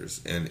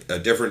directors. And a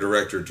different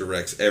director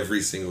directs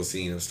every single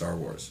scene of Star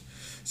Wars.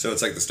 So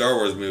it's like the Star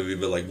Wars movie,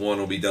 but like one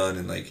will be done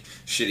in like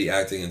shitty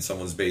acting in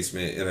someone's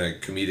basement in a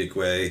comedic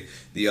way.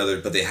 The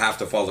other, but they have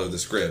to follow the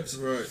scripts.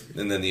 Right.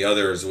 And then the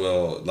others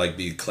will like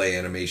be clay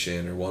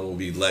animation, or one will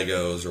be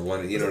Legos, or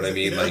one, you know what I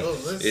mean? Like,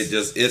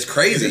 it's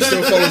crazy. It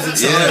still follows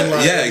the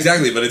timeline. Yeah,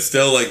 exactly. But it's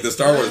still like the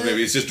Star Wars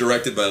movie. It's just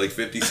directed by like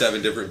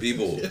 57 different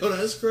people. Yo,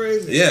 that's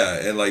crazy. Yeah,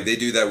 and like they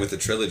do that with the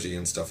trilogy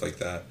and stuff like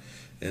that.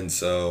 And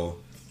so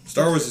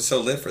Star Wars is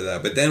so lit for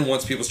that. But then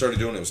once people started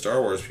doing it with Star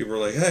Wars, people were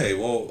like, hey,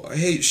 well, I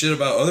hate shit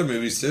about other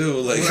movies too.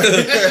 Like,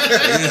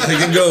 I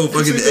can go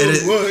fucking edit.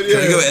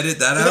 Can I go edit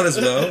that out as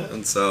well?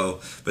 And so,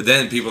 but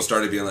then people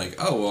started being like,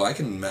 oh, well, I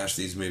can mash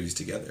these movies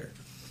together.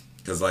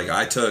 Because like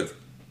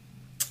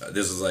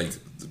this is like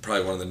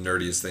probably one of the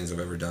nerdiest things I've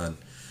ever done.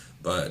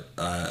 But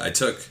I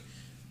took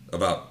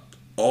about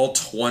all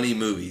 20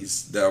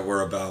 movies that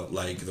were about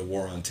like the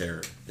war on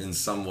terror in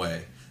some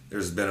way.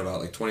 There's been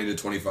about like 20 to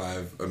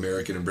 25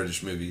 American and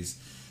British movies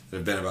that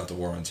have been about the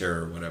war on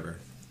terror or whatever.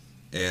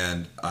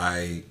 And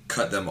I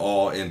cut them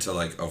all into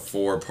like a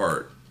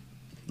 4-part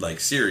like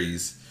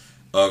series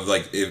of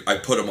like, I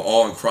put them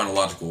all in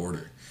chronological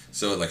order.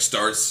 So it like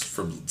starts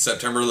from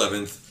September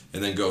 11th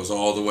and then goes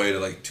all the way to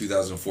like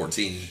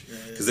 2014.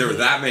 Because there were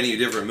that many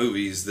different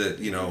movies that,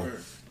 you know,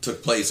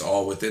 took place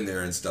all within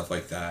there and stuff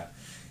like that.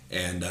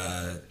 And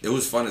it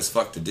was fun as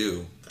fuck to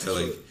do.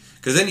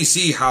 Because then you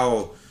see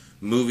how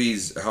a movie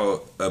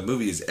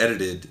is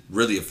edited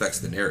really affects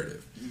the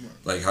narrative.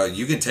 Like how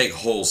you can take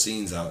whole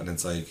scenes out and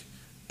it's like,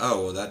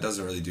 oh, well, that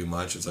doesn't really do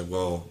much. It's like,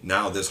 well,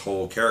 now this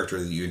whole character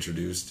that you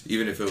introduced,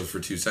 even if it was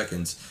for 2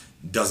 seconds,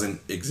 doesn't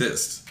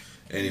exist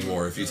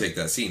anymore if you take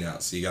that scene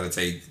out. So you got to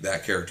take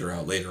that character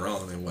out later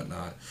on and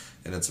whatnot.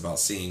 And it's about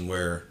seeing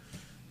where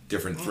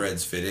different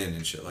threads fit in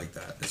and shit like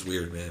that. It's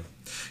weird, man.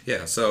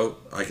 Yeah, so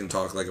I can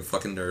talk like a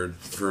fucking nerd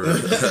for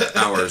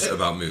hours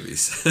about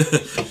movies.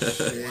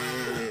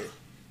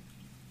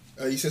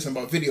 You said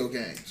something about video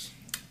games.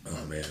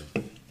 Oh, man.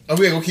 Oh,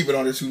 we ain't gonna keep it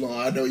on there too long.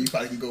 I know you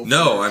probably can go.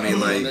 No, I mean,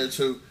 like, on there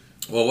too.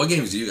 Well, what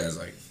games do you guys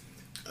like?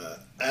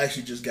 I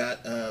actually just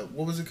got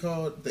what was it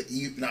called?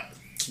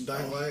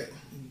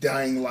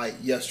 Dying Light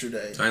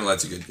yesterday. Dying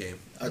Light's a good game.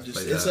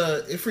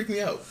 It freaked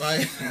me out.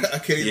 I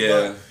can't even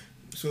lie.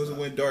 As soon as it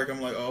went dark, I'm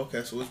like, oh,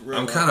 okay, so it's real.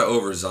 I'm kind of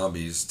over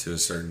zombies to a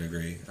certain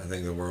degree. I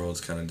think the world's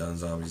kind of done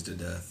zombies to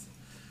death.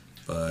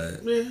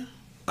 But Yeah.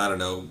 I don't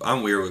know.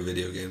 I'm weird with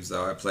video games,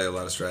 though. I play a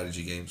lot of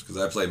strategy games because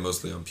I play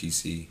mostly on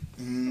PC.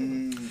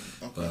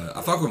 Okay. But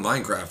I fuck with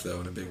Minecraft, though,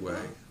 in a big way.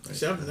 Like,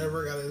 See, I've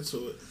never got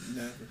into it.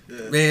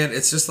 Never. Yeah. man,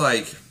 it's just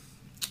like,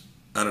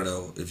 I don't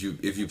know. If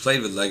you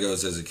played with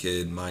Legos as a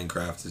kid,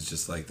 Minecraft is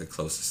just like the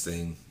closest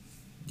thing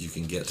you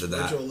can get to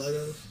that. Virtual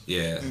Legos.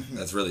 Yeah,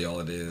 that's really all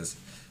it is.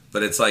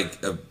 But it's like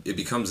it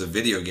becomes a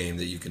video game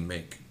that you can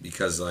make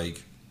because,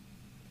 like,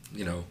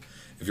 you know,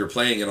 if you're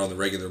playing it on the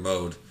regular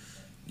mode,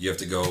 you have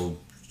to go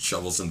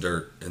shovel some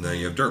dirt, and then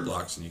you have dirt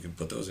blocks, and you can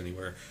put those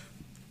anywhere.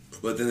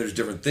 But then there's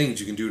different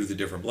things you can do to the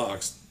different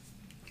blocks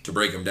to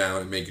break them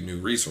down and make new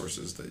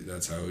resources.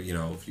 That's how, you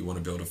know, if you want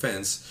to build a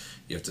fence,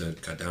 you have to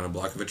cut down a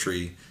block of a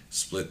tree,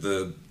 split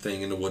the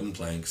thing into wooden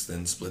planks,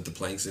 then split the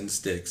planks into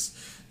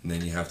sticks, and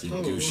then you have to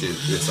do shit.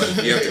 It's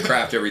like you have to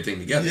craft everything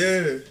together.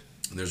 Yeah.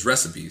 And there's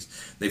recipes.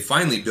 They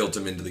finally built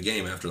them into the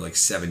game after like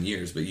 7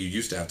 years, but you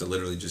used to have to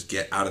literally just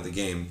get out of the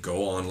game,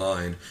 go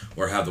online,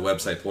 or have the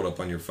website pulled up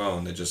on your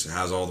phone that just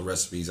has all the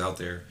recipes out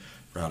there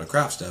for how to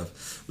craft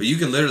stuff. But you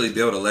can literally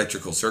build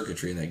electrical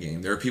circuitry in that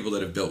game. There are people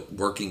that have built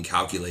working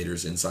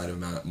calculators inside of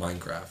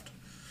Minecraft.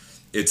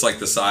 It's like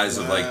the size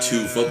of like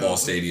 2 football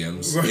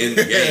stadiums in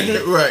the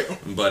game. Right.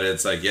 But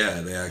it's like, yeah,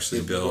 they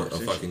actually built a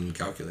fucking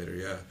calculator,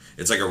 yeah.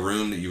 It's like a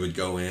room that you would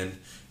go in,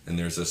 and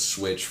there's a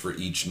switch for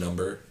each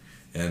number.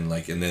 And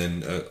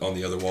then on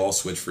the other wall,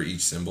 switch for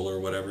each symbol or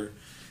whatever.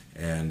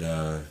 And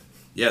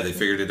yeah, they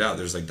figured it out.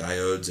 There's like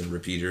diodes and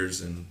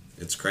repeaters, and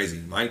it's crazy.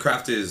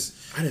 Minecraft is...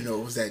 I didn't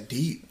know it was that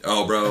deep.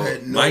 Oh, bro.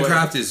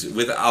 Minecraft is,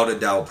 without a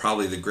doubt,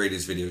 probably the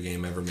greatest video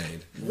game ever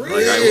made.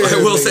 Really? Like, I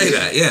will say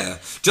that, yeah.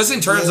 Just in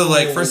terms of,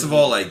 like, first of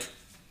all, like,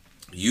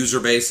 user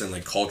base and,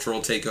 like, cultural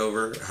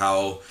takeover,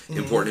 how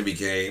important it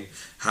became,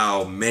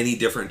 how many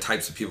different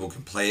types of people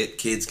can play it.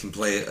 Kids can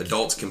play it,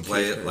 adults can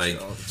play it.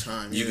 Like, all the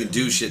time, you can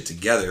do shit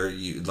together.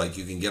 You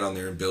can get on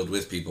there and build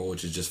with people,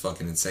 which is just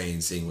fucking insane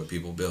seeing what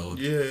people build.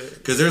 Yeah.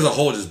 Because there's a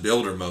whole just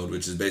builder mode,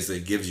 which is basically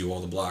it gives you all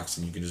the blocks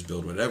and you can just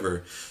build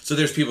whatever. So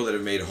there's people that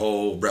have made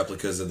whole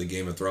replicas of the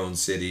Game of Thrones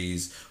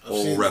cities,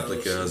 whole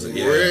replicas.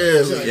 Yeah,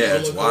 Really? yeah,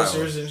 it's wild.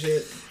 And shit.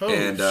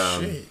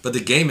 Shit. But the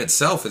game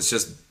itself, it's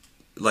just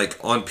like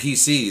on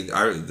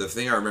PC. The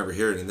thing I remember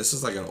hearing, and this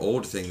is like an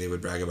old thing they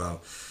would brag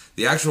about.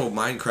 The actual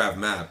Minecraft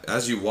map,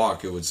 as you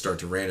walk, it would start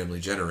to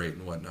randomly generate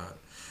and whatnot.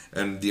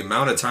 And the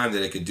amount of time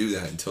that it could do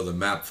that until the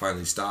map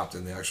finally stopped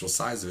and the actual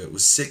size of it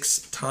was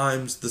 6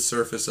 times the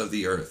surface of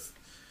the Earth.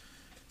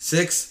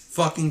 6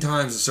 fucking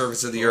times the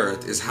surface of the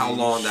Earth is how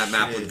long that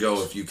map would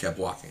go if you kept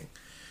walking.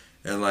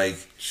 And like,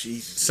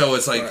 Jesus so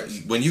it's like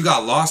Christ. when you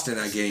got lost in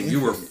that game,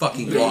 you were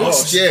fucking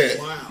lost. Yeah.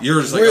 Wow.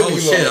 You're just like, Really oh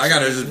shit, lost. I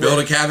gotta just build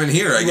a cabin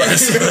here, I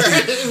guess.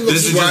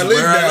 This is Where I just live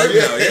where I now. live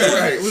now. Yeah.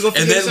 Right. We gonna And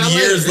figure then this out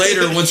years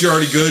later. later, once you're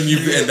already good,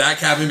 and that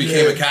cabin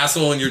became a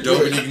castle, and you're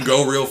dope, and you can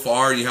go real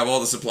far, and you have all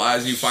the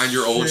supplies, and you find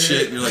your old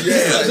shit, and you're like,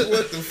 yeah,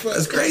 What the fuck?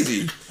 that's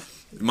crazy.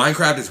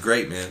 Minecraft is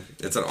great, man.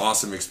 It's an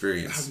awesome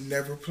experience. I've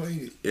never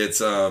played it.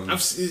 It's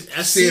I've See,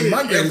 seen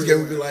my it greatest game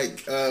would be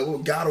everywhere.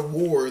 like God of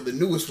War, the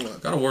newest one.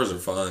 God of Wars are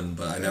fun,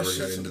 but I That never got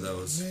shit's into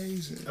those.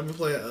 Amazing. I've been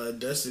playing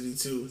Destiny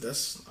 2.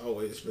 That's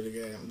always been a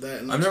game.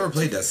 That and I've never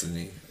played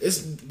Destiny. It's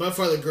by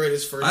far the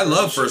greatest first. I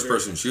love shooter.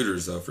 first-person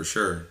shooters, though, for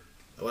sure.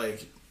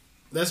 Like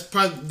that's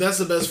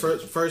the best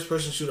first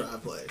person shooter I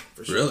play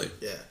for sure. Really?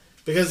 Yeah,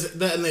 because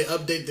that and they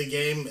update the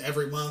game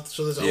every month,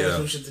 so there's always Yeah.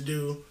 new shit to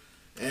do,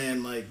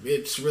 and like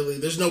it's really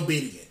there's no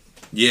beating it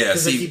Yeah,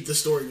 because they see, keep the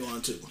story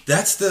going too.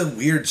 that's the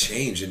weird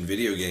change in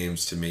video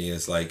games to me.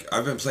 Is like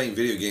I've been playing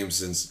video games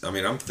since. I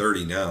mean, I'm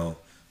 30 now,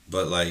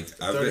 but like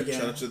I've 30 been. game.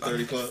 Shout out to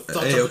 30 Club.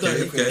 Thoughts Hey, on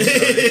okay,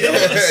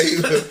 30.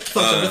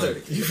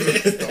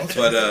 okay.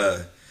 But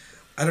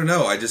I don't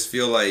know. I just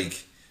feel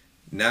like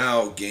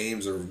now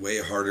games are way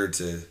harder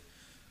to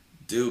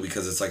do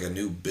because it's like a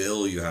new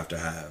bill you have to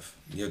have.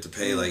 You have to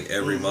pay like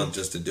every month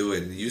just to do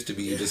it. And it used to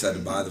be you just had to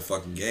buy the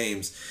fucking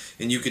games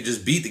and you could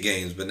just beat the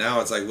games. But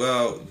now it's like,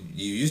 well,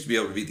 you used to be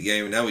able to beat the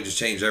game and now we just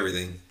changed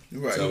everything.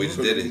 Right. So we just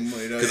Put did the it.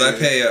 money down, Because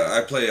yeah.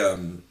 I play a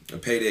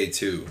Payday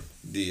 2.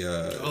 The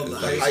the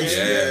like,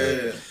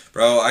 heist, yeah.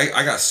 Bro,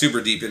 I got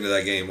super deep into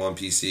that game on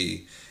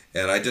PC.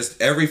 And I just,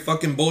 every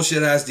fucking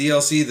bullshit ass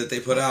DLC that they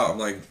put out, I'm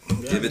like,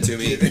 give it to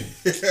me.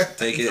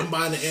 Take it. I'm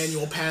buying the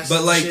annual pass. But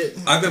and like, shit.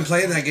 I've been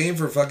playing that game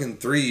for fucking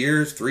 4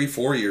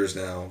 years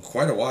now.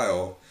 Quite a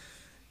while.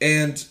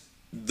 And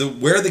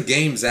where the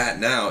game's at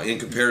now in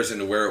comparison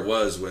to where it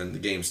was when the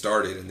game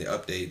started and the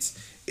updates,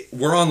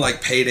 we're on like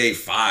Payday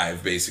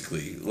 5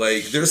 basically.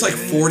 Like, there's like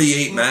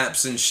 48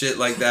 maps and shit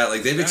like that.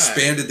 Like, they've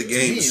expanded the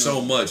game damn.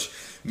 so much.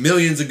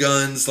 Millions of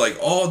guns, like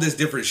all this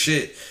different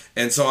shit.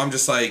 And so I'm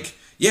just like,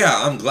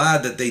 yeah, I'm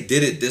glad that they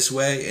did it this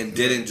way and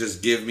didn't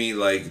just give me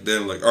like,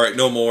 then like, all right,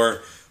 no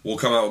more. We'll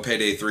come out with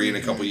Payday 3 in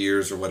a couple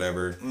years or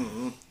whatever.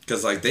 Because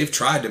Because, like, they've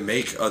tried to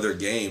make other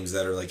games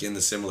that are, like, in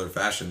the similar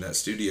fashion, that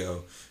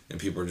studio, and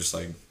people are just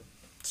like,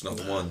 it's not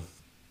the one.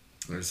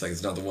 They're just like,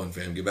 it's not the one,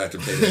 fam. Get back to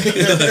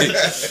Payday. Like,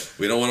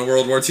 we don't want a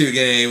World War II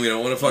game. We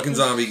don't want a fucking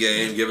zombie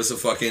game. Give us a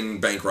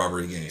fucking bank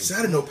robbery game. So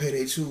I didn't know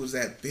Payday 2 was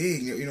that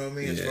big, you know what I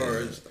mean? As far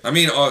as... I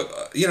mean,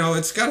 you know,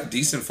 it's got a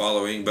decent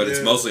following, but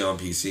it's mostly on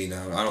PC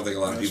now. I don't think a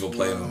lot of people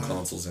play it on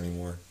consoles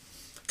anymore.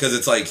 Because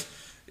it's like,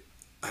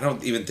 I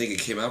don't even think it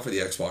came out for the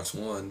Xbox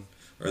One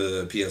or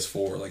the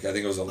PS4. Like, I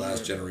think it was a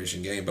last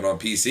generation game. But on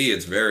PC,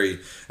 it's very...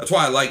 That's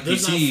why I like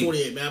there's PC. There's not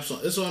 48 maps on...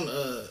 It's on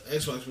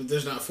Xbox, but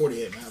there's not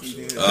 48 maps.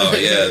 Oh,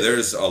 yeah.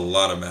 There's a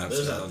lot of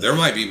maps now. There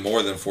might be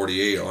more than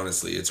 48,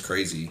 honestly. It's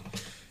crazy.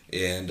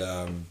 And,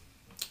 I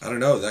don't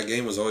know. That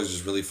game was always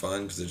just really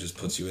fun because it just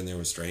puts you in there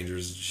with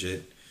strangers and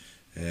shit.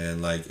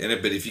 And, like...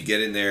 but if you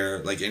get in there,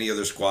 like any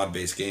other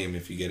squad-based game,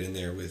 if you get in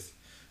there with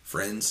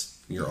friends...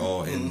 You're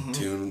all in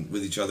tune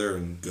with each other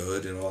and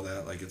good and all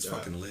that. Like, it's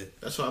fucking lit.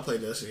 That's why I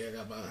played Destiny. I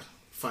got my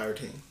fire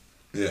team.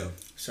 Yeah.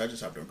 So I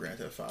just hopped on Grand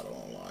Theft Auto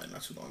online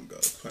not too long ago,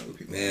 playing with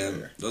people.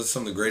 Man, those are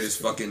some of the greatest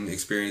fucking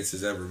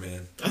experiences ever,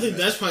 man. I think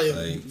that's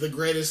probably the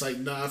greatest, like,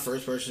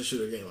 non-first person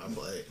shooter game I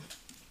played.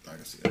 I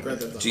can see that.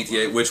 Grand Theft Auto.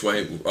 GTA, which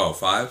way? Oh,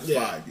 5?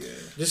 Yeah. 5, yeah.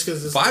 Just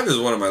because 5 is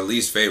one of my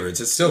least favorites.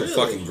 It's still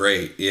fucking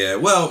great. Yeah,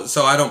 well,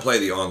 so I don't play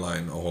the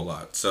online a whole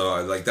lot.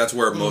 So, that's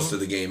where most of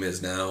the game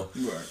is now.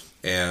 Right.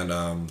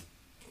 And,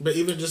 but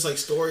even just like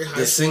story,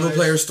 the single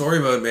player story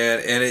mode,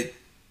 man, and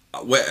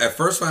at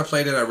first when I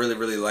played it, I really,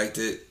 really liked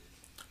it.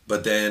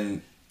 But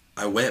then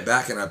I went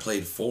back and I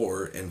played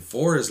 4, and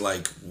 4 is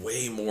like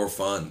way more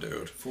fun,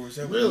 dude. 4 is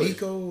that really? with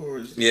Nico or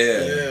is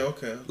Yeah,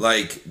 okay.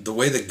 Like the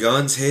way the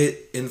guns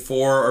hit in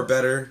 4 are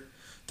better.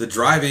 The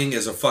driving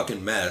is a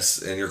fucking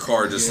mess, and your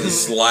car just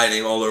is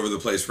sliding all over the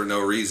place for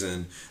no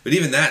reason. But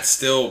even that's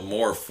still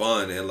more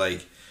fun, and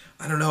like,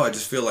 I don't know, I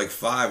just feel like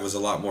 5 was a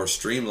lot more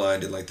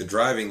streamlined, and like the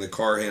driving, the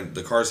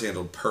cars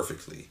handled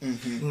perfectly,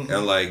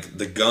 and like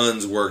the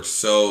guns worked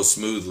so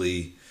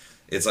smoothly.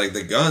 It's like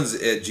the guns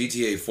at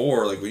GTA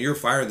 4, like when you're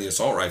firing the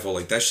assault rifle,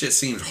 like that shit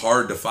seemed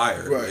hard to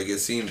fire. Right. Like it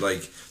seemed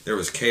like there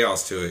was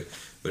chaos to it.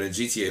 But in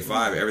GTA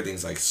 5,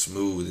 everything's like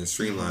smooth and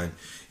streamlined.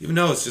 Even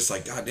though it's just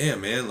like,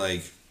 goddamn, man,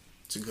 like,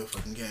 it's a good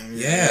fucking game.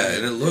 yeah,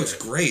 and it looks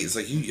great. It's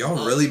like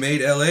y'all really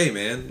made LA,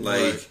 man.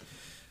 Like,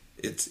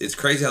 it's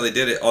crazy how they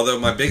did it. Although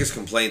my biggest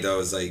complaint though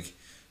is like,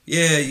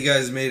 yeah, you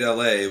guys made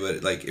LA,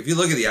 but like if you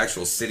look at the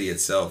actual city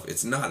itself,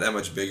 it's not that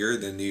much bigger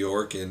than New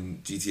York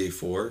and GTA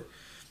 4.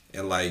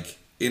 And like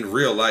in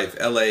real life,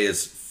 LA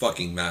is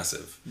fucking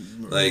massive.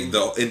 Like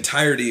the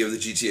entirety of the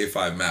GTA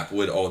 5 map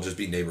would all just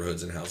be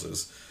neighborhoods and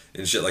houses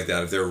and shit like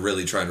that if they were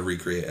really trying to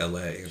recreate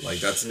LA. Like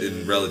that's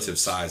in relative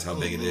size how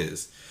big it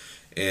is.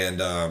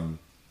 And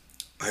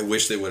I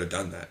wish they would have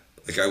done that.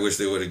 Like I wish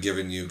they would have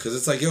given you, because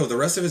it's like, yo, the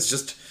rest of it's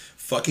just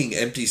fucking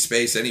empty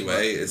space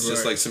anyway. It's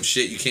just like some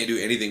shit you can't do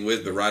anything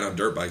with but ride on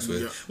dirt bikes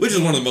with, which is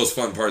one of the most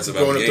fun parts about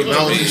the game. Going up the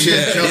mountain and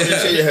shit, jumping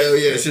and shit, hell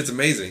yeah. That shit's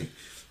amazing.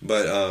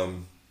 But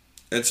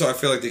and so I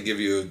feel like they give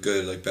you a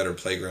good, like, better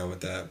playground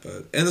with that.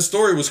 But and the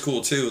story was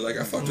cool too. Like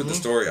I fucked with the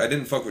story. I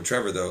didn't fuck with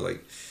Trevor though.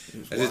 Like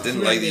I just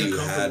didn't like that you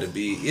had to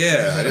be.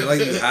 Yeah, I didn't like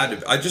that you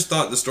had to. I just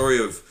thought the story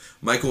of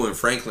Michael and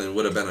Franklin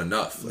would have been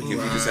enough. Like if you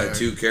just had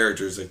two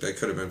characters, like that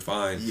could have been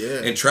fine.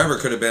 Yeah. And Trevor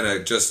could have been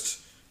a just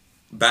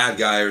bad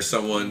guy or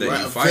someone that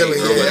you fight Philly,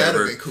 or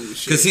whatever.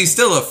 Because cool he's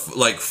still a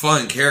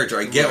fun character.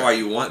 I get why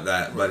you want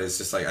that, but it's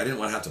just like I didn't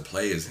want to have to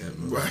play as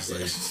him. Right.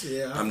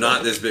 Like, I'm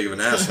not this big of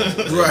an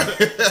asshole. Right.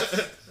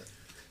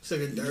 It's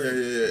like a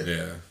dirt.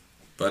 Yeah.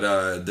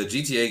 But the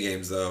GTA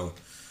games though,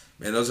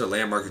 man, those are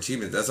landmark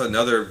achievements. That's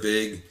another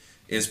big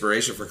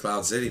inspiration for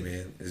Cloud City,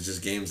 man. It's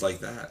just games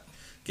like that.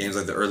 Games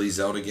like the early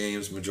Zelda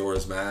games,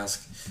 Majora's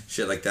Mask,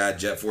 shit like that,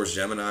 Jet Force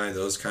Gemini,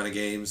 those kind of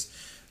games.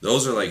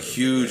 Those are like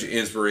huge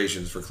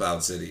inspirations for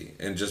Cloud City.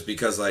 And just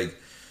because like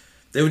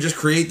they would just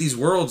create these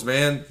worlds,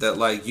 man, that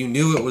like you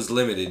knew it was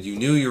limited. You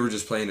knew you were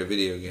just playing a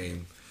video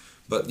game,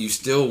 but you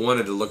still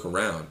wanted to look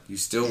around. You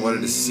still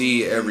wanted to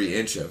see every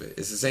inch of it.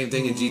 It's the same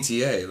thing in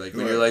GTA. Like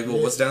when you're like,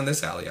 well, what's down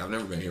this alley? I've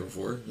never been here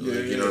before.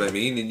 Like, you know what I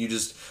mean? And you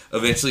just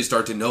eventually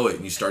start to know it,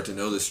 and you start to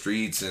know the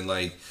streets. And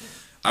like,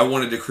 I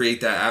wanted to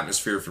create that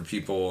atmosphere for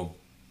people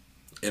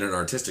in an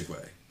artistic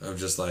way. Of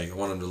just like, I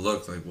want them to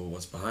look like, well,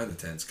 what's behind the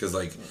tents? Because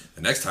like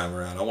the next time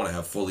around, I want to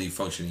have fully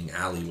functioning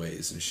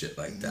alleyways and shit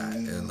like that.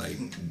 And like,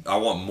 I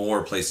want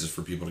more places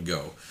for people to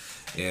go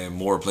and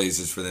more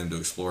places for them to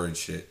explore and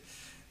shit.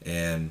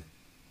 And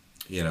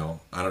you know,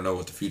 I don't know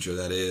what the future of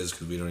that is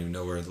because we don't even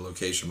know where the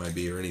location might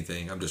be or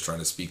anything. I'm just trying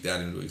to speak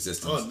that into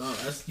existence. Oh no,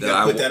 that's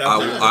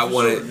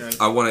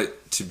I want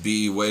it to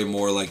be way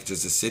more like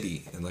just a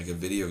city and like a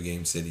video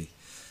game city.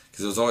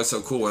 Because it was always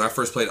so cool. When I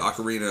first played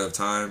Ocarina of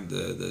Time,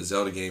 the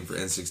Zelda game for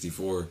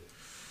N64,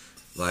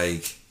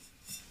 like,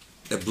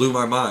 it blew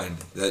my mind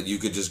that you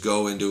could just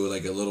go into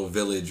like a little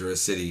village or a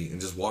city and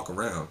just walk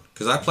around.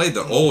 Because I played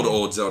the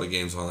old Zelda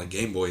games on like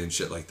Game Boy and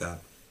shit like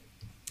that.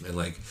 And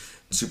like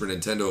Super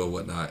Nintendo and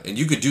whatnot. And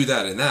you could do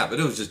that in that, but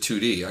it was just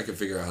 2D. I could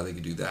figure out how they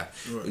could do that.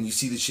 Right. When you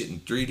see the shit in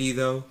 3D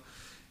though,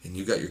 and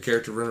you got your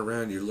character running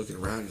around, you're looking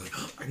around, you're like,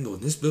 oh, I can go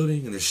in this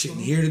building, and there's shit in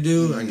here to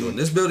do. I can go in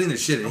this building,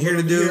 there's shit in here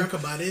to do. I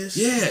can buy this.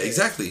 Yeah,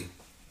 exactly.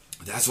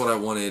 That's what I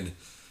wanted.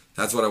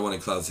 That's what I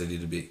wanted Cloud City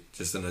to be.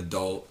 Just an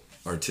adult,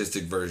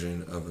 artistic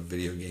version of a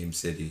video game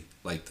city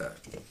like that.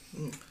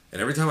 And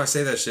every time I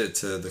say that shit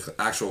to the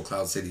actual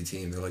Cloud City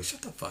team, they're like,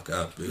 shut the fuck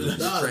up, dude.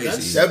 You're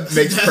crazy. That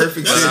makes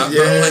perfect sense. I'm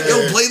like,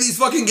 yo, play these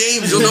fucking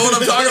games. You'll know what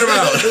I'm talking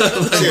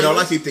about. Shit, all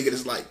I keep thinking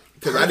is like,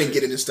 because I didn't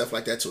get into stuff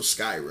like that till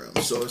Skyrim.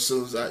 So as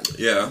soon as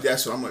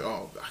that's what I'm like,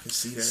 oh, I can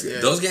see that. Yeah.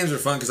 Those games are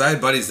fun because I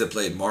had buddies that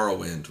played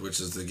Morrowind, which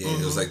is the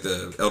game. It was like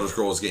the Elder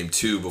Scrolls game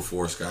 2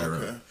 before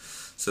Skyrim. Okay.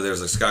 So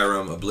there's like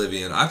Skyrim,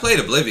 Oblivion. I played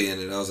Oblivion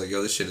and I was like,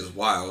 yo, this shit is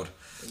wild.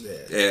 Yeah.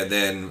 And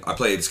then I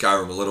played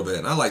Skyrim a little bit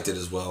and I liked it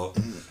as well.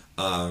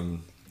 I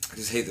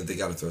just hate that they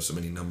got to throw so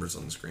many numbers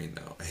on the screen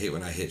now. I hate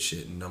when I hit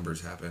shit and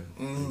numbers happen.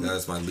 Like,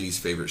 that's my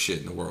least favorite shit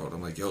in the world.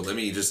 I'm like, yo, let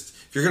me just,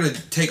 if you're going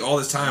to take all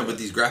this time with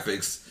these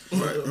graphics,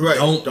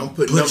 don't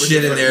put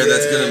shit in there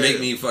that's going to make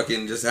me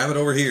fucking just have it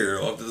over here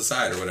off to the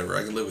side or whatever.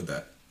 I can live with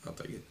that. I'll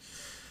take it.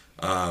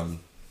 But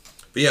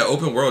yeah,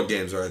 open world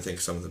games are, I think,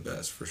 some of the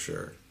best for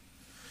sure.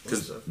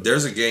 Because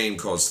there's a game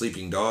called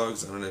Sleeping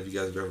Dogs. I don't know if you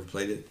guys have ever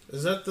played it.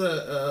 Is that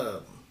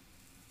the,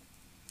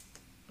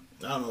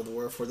 I don't know the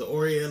word for the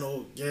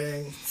Oriental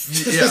gang?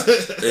 Yeah.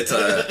 It's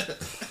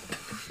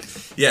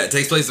yeah, it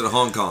takes place in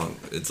Hong Kong.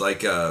 It's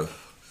like a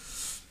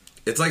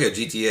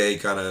GTA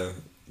kind of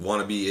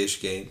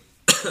wannabe-ish game.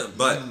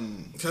 But I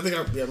think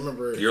I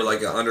remember you're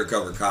like an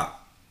undercover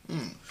cop.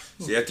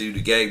 So you have to do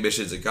the gang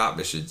missions and cop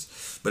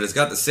missions. But it's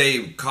got the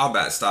same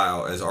combat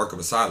style as Arkham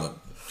Asylum.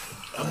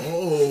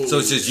 Oh, so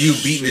it's just you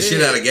beating the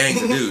shit out of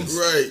gangs of dudes.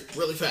 Right.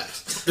 Really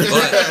fast.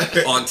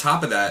 But on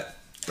top of that,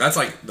 that's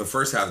like the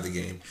first half of the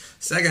game.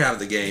 Second half of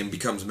the game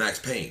becomes Max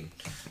Payne,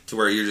 to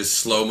where you're just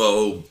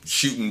slow-mo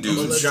shooting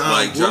dudes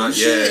like John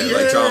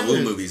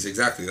Woo movies.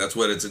 Exactly. That's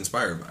what it's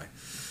inspired by.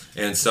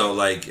 And so,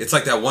 like, it's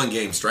like that one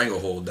game,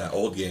 Stranglehold, that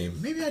old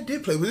game. Maybe I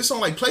did play. Was this on,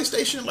 like,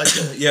 PlayStation? Like,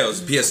 yeah, it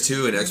was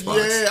PS2 and Xbox.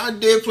 Yeah, I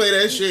did play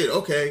that shit.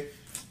 Okay.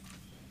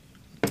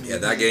 Yeah,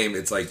 that game,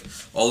 it's like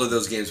all of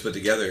those games put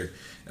together.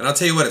 And I'll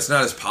tell you what, it's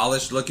not as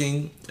polished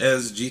looking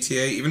as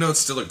GTA, even though it's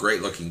still a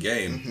great looking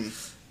game.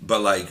 But,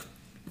 like,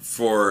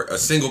 for a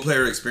single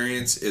player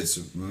experience,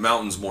 it's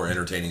mountains more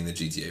entertaining than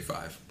GTA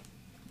 5.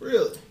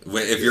 Really?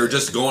 If you're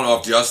just going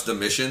off just the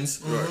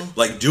missions,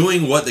 like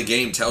doing what the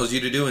game tells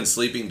you to do in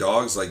Sleeping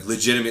Dogs, like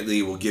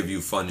legitimately will give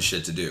you fun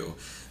shit to do.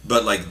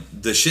 But like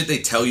the shit they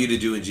tell you to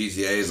do in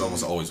GTA is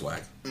almost always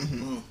whack.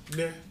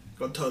 Yeah,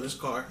 go tow this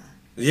car.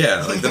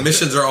 Yeah, like the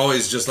missions are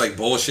always just like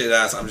bullshit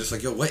ass. I'm just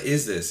like, yo, what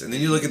is this? And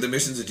then you look at the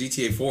missions of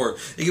GTA 4,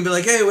 it can be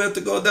like, hey, we have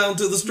to go down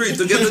to the street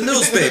to get the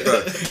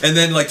newspaper. And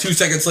then like 2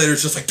 seconds later,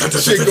 it's just like,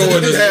 shit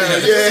going down.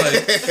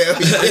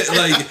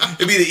 Like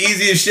it'd be the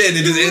easiest shit, and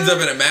it just ends up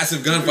in a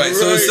massive gunfight.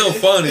 So it's still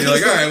fun. And you're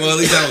like, all right, well at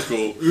least that was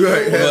cool.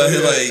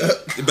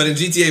 But in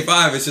GTA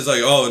 5, it's just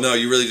like, oh no,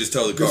 you really just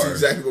towed the car.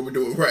 That's exactly what we're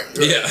doing. Right.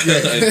 Yeah.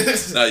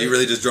 No, you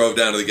really just drove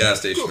down to the gas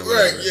station. Or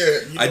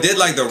whatever. I did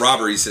like the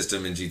robbery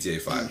system in GTA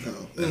 5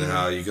 though, and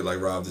how you could like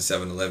rob the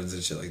 7-Elevens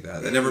and shit like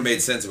that. That never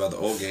made sense about the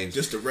old games.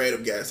 Just a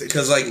random gas station.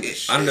 Because like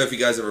I don't know if you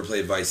guys ever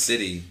played Vice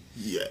City.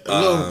 Yeah,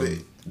 a little bit.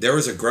 There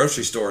was a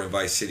grocery store in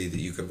Vice City that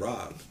you could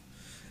rob,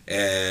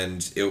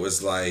 and it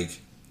was like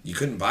you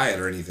couldn't buy it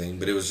or anything,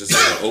 but it was just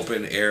like an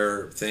open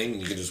air thing.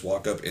 You could just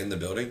walk up in the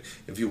building.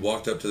 If you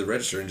walked up to the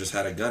register and just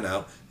had a gun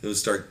out, it would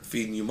start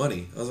feeding you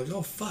money. I was like,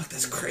 oh fuck,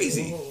 that's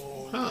crazy.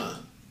 Huh.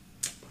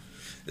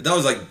 That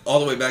was like all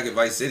the way back at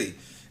Vice City.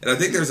 And I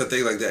think there's a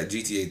thing like that in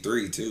GTA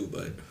 3 too,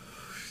 but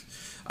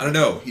I don't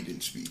know. He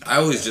didn't speak. I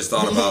always just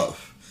thought about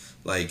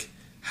like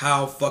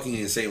how fucking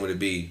insane would it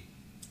be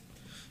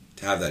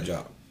to have that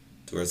job,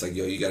 to where it's like,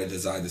 yo, you got to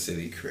design the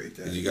city, create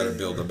that, and you got to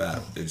build a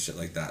map and shit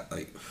like that.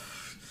 Like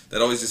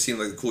that always just seemed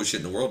like the coolest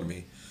shit in the world to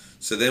me.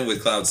 So then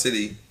with Cloud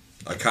City,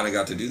 I kind of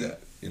got to do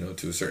that, you know,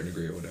 to a certain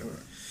degree or whatever.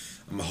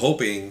 I'm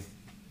hoping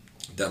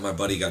that my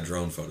buddy got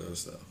drone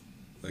photos though.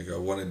 Like I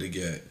wanted to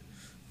get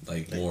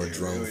like more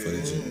drone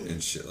footage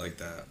and shit like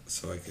that,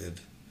 so I could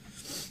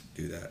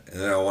do that.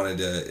 And then I wanted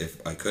to, if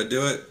I could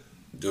do it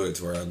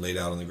to where I'm laid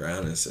out on the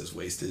ground and it says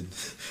wasted.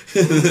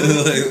 Like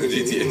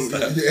GTA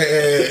style.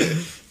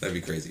 Yeah. That'd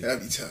be crazy.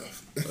 That'd be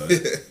tough.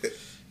 But,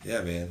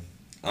 yeah, man.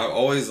 I'm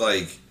always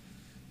like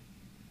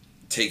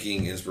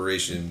taking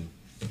inspiration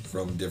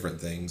from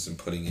different things and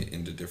putting it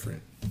into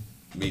different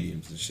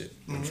mediums and shit.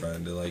 I'm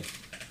trying to like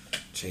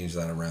change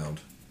that around.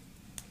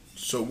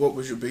 So what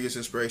was your biggest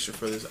inspiration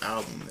for this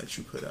album that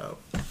you put out?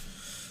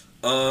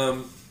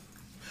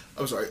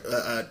 I'm sorry,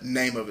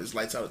 name of it is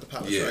Lights Out at the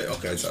Palace, right?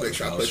 Okay, just make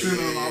sure I put it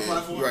on all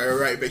platforms.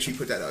 Right. Make sure you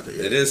put that out there.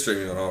 Yeah. It is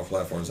streaming on all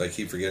platforms. I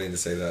keep forgetting to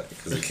say that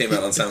because it came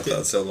out on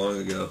SoundCloud so long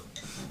ago,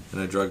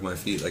 and I dragged my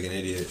feet like an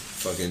idiot,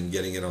 fucking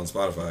getting it on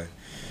Spotify.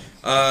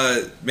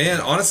 Man,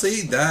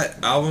 honestly,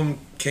 that album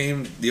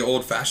came the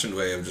old-fashioned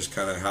way of just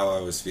kind of how I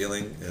was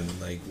feeling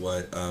and like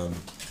what,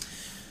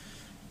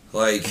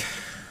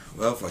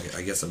 well, fuck it.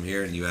 I guess I'm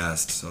here and you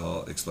asked, so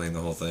I'll explain the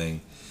whole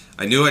thing.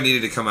 I knew I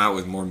needed to come out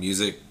with more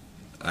music.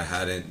 I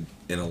hadn't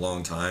in a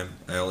long time.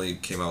 I only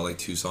came out like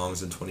 2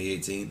 songs in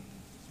 2018.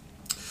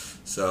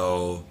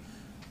 So,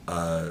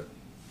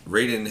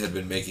 Raiden had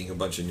been making a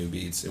bunch of new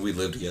beats, and we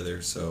lived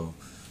together, so,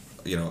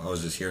 you know, I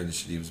was just hearing the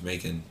shit he was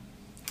making,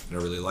 and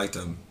I really liked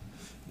them.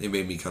 They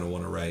made me kind of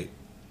want to write,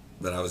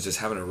 but I was just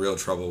having a real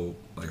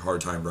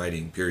hard time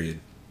writing, period.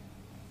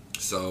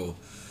 So,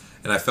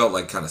 and I felt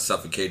like kind of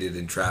suffocated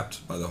and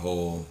trapped by the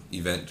whole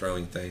event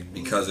throwing thing,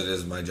 because it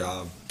is my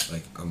job.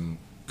 Like, I'm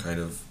kind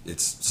of,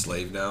 it's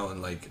slave now,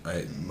 and like,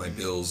 my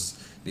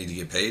bills need to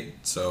get paid,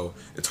 so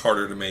it's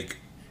harder to make,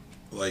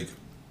 like,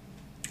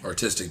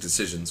 artistic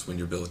decisions when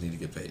your bills need to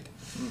get paid.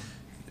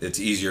 It's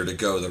easier to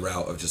go the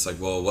route of just like,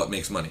 well, what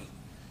makes money?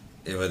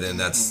 But then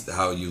that's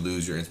how you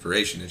lose your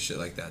inspiration and shit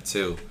like that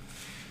too.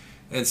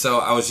 And so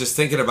I was just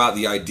thinking about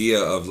the idea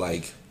of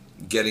like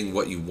getting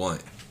what you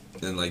want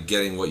and like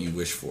getting what you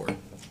wish for,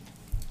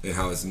 and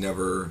how it's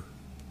never,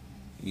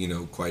 you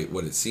know, quite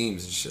what it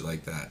seems and shit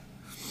like that.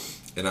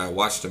 And I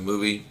watched a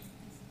movie.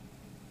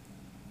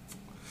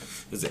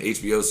 It was an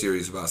HBO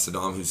series about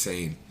Saddam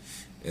Hussein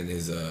and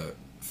his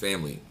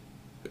family.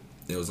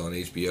 It was on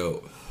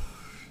HBO,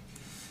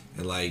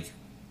 and like,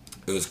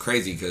 it was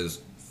crazy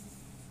because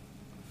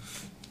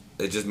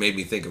it just made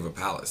me think of a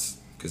palace,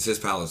 because his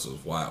palace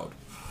was wild,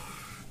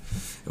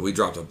 and we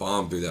dropped a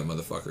bomb through that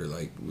motherfucker,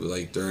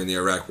 like during the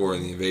Iraq War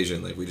and the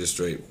invasion, like we just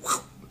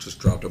just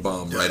dropped a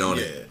bomb right on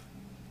it.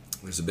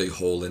 There's a big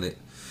hole in it,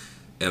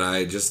 and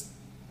I just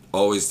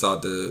always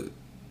thought the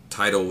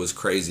title was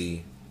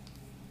crazy,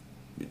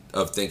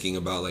 of thinking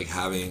about like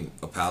having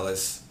a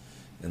palace.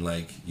 And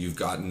like, you've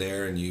gotten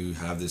there and you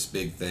have this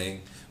big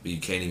thing, but you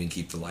can't even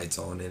keep the lights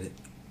on in it.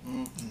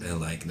 And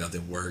like,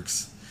 nothing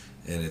works.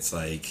 And it's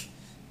like,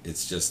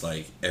 it's just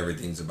like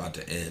everything's about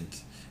to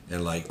end.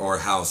 And like, or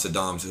how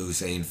Saddam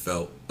Hussein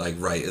felt like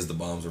right as the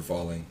bombs were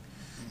falling.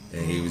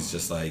 And he was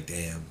just like,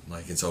 damn,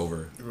 like it's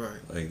over.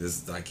 Right. Like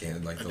this, I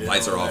can't, like the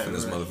lights are off in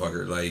this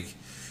motherfucker. Like,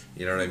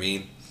 you know what I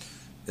mean?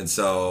 And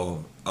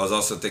so I was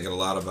also thinking a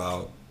lot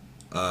about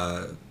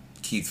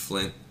Keith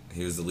Flint.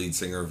 He was the lead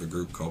singer of a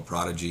group called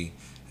Prodigy,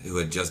 who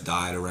had just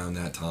died around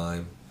that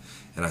time.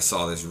 And I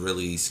saw this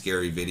really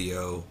scary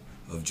video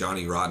of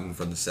Johnny Rotten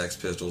from the Sex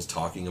Pistols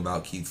talking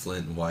about Keith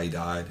Flint and why he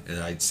died.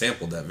 And I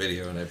sampled that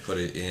video and I put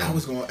it in. I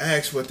was going to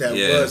ask what that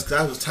was, because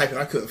I was typing,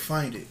 I couldn't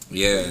find it.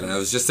 Yeah, and I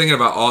was just thinking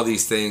about all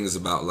these things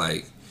about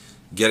like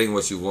getting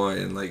what you want.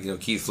 And like, you know,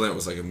 Keith Flint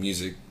was like a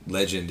music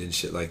legend and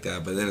shit like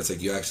that. But then it's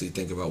like, you actually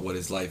think about what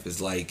his life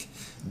is like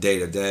day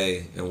to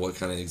day and what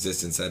kind of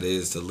existence that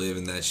is to live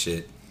in that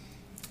shit.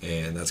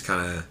 And that's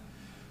kind of,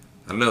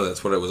 I don't know,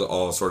 that's what it was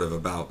all sort of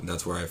about, and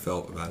that's where I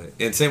felt about it.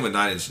 And same with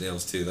 9 Inch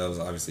Nails too. That was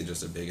obviously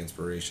just a big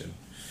inspiration,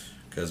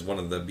 because one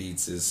of the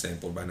beats is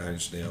sampled by 9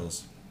 Inch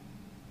Nails,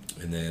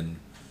 and then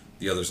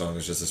the other song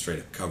is just a straight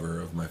up cover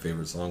of my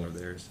favorite song of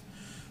theirs.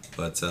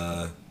 But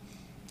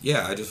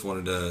yeah, I just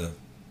wanted to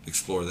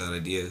explore that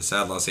idea.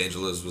 Sad Los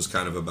Angeles was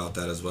kind of about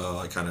that as well.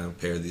 I kind of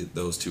paired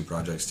those two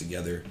projects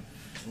together.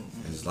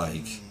 It's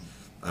like,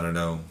 I don't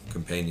know,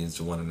 companions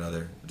to one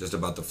another. Just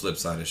about the flip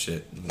side of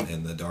shit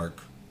and the dark,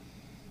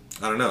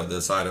 I don't know,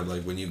 the side of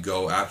like, when you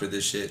go after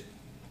this shit,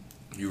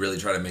 you really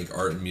try to make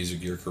art and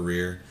music your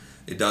career.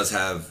 It does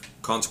have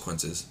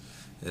consequences,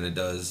 and it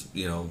does,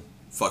 you know,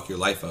 fuck your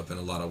life up in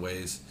a lot of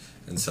ways.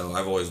 And so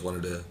I've always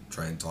wanted to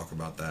try and talk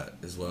about that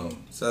as well.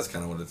 So that's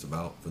kind of what it's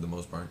about for the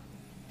most part.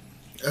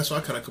 That's why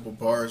I cut a couple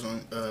bars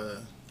on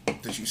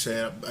that you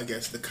said, I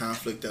guess, the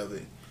conflict of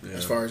it. Yeah.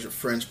 As far as your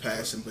friends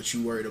passing, but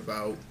you worried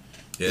about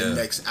the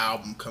next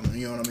album coming,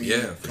 you know what I mean?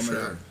 Yeah, for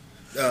sure.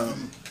 Out.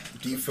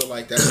 Do you feel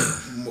like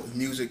that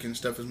music and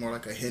stuff is more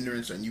like a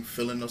hindrance, and you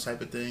feeling those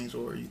type of things,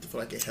 or you feel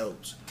like it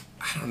helps?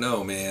 I don't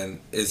know, man.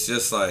 It's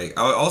just like,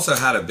 I also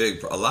had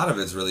a lot of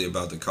it's really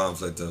about the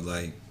conflict of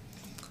like,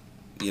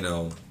 you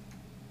know,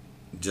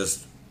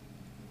 just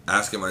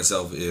asking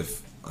myself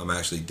if I'm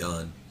actually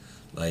done.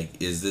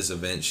 Like, is this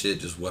event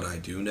shit just what I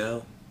do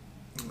now?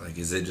 Like,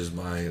 is it just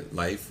my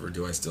life, or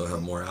do I still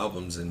have more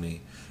albums in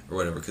me, or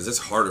whatever? Because it's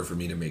harder for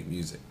me to make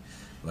music.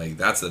 Like,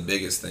 that's the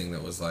biggest thing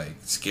that was, like,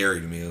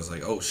 scary to me. It was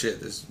like, oh, shit,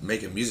 this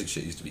making music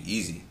shit used to be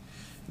easy.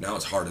 Now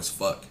it's hard as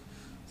fuck.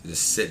 To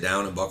just sit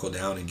down and buckle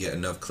down and get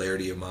enough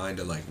clarity of mind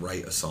to, like,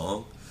 write a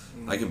song.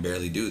 I can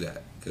barely do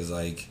that. Because,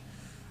 like,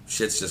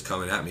 shit's just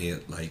coming at me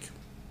at, like,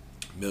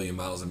 a million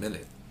miles a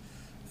minute.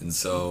 And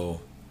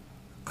so,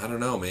 I don't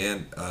know,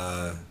 man.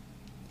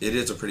 It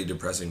is a pretty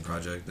depressing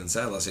project. And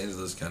Sad Los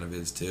Angeles kind of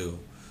is, too.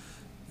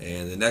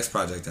 And the next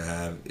project I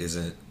have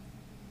isn't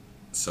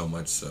so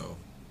much so.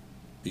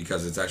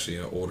 Because it's actually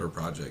an older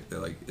project.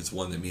 That, like, it's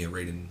one that me and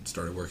Raiden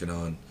started working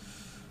on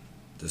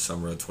the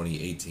summer of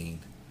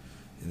 2018.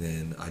 And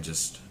then I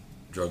just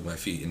drug my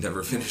feet and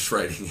never finished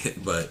writing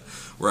it. But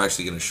we're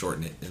actually going to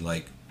shorten it and,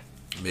 like,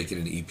 make it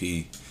an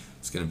EP.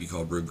 It's going to be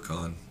called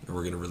Rubicon. And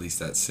we're going to release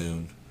that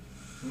soon.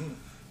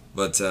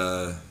 But,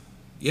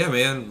 yeah,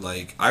 man,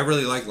 like, I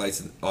really like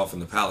Lights Off in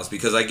the Palace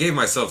because I gave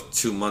myself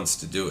 2 months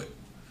to do it.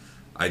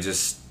 I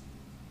just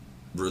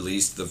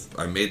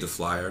I made the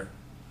flyer.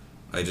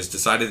 I just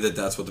decided that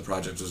that's what the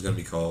project was going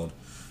to be called.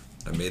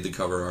 I made the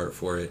cover art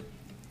for it.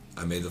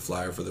 I made the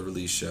flyer for the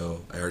release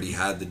show. I already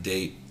had the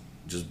date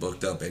just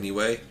booked up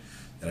anyway,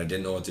 and I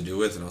didn't know what to do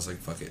with, and I was like,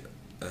 fuck it.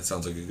 That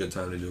sounds like a good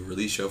time to do a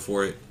release show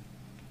for it.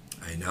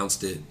 I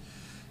announced it,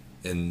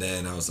 and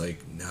then I was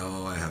like,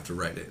 now I have to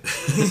write it.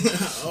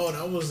 Oh,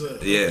 that was a...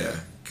 Yeah,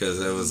 because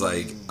it was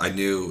like, I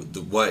knew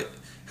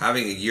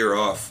having a year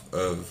off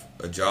of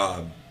a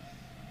job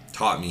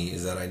taught me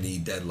is that I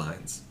need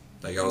deadlines.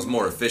 Like, I was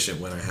more efficient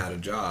when I had a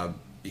job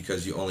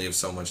because you only have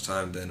so much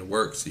time then to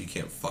work, so you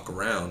can't fuck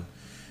around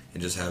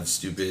and just have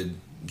stupid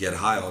get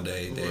high all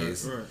day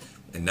days. Right.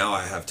 And now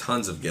I have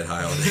tons of get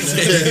high all day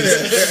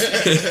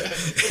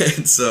days.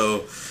 And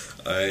so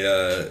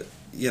I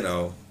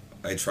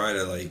try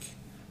to like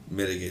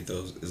mitigate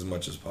those as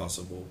much as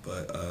possible,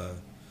 but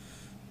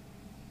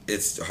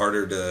it's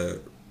harder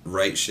to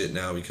write shit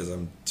now because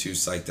I'm too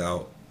psyched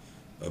out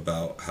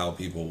about how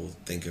people will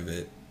think of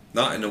it.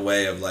 Not in a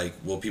way of like,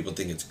 will people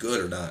think it's good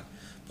or not,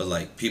 but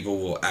like people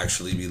will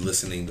actually be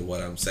listening to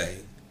what I'm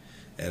saying.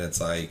 And it's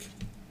like,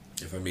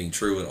 if I'm being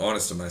true and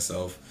honest to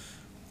myself,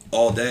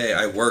 all day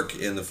I work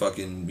in the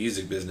fucking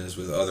music business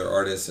with other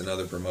artists and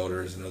other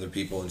promoters and other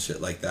people and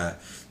shit like that.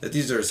 That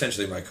these are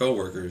essentially my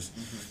coworkers.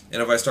 Mm-hmm.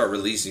 And if I start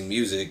releasing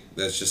music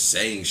that's just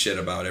saying shit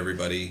about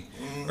everybody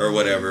or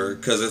whatever,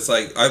 because it's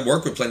like, I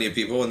work with plenty of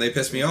people and they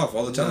piss me off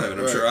all the time.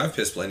 And I'm sure I've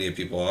pissed plenty of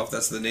people off.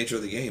 That's the nature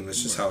of the game.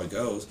 That's just how it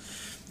goes.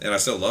 And I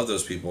still love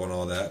those people and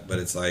all that. But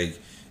it's like,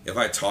 if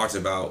I talked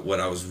about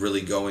what I was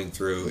really going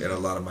through in a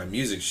lot of my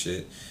music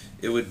shit,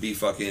 it would be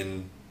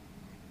fucking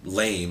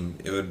lame.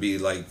 It would be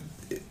like,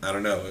 I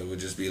don't know, it would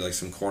just be like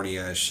some corny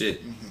ass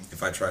shit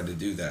if I tried to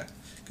do that.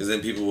 Because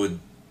then people would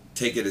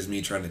take it as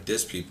me trying to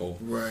diss people.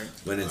 Right.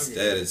 When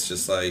instead it's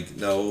just like,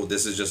 no,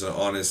 this is just an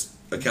honest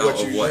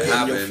account of what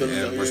happened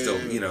and we're still,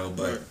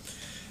 but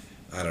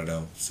I don't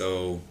know.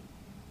 So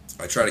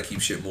I try to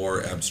keep shit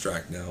more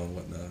abstract now and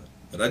whatnot.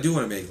 But I do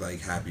want to make like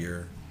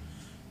happier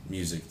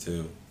music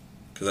too.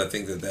 Because I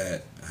think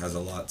that has a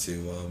lot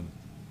to,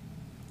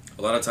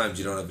 a lot of times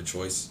you don't have a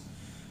choice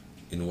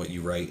in what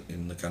you write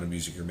and the kind of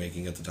music you're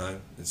making at the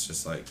time. It's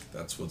just like,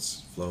 that's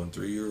what's flowing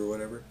through you or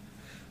whatever.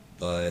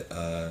 But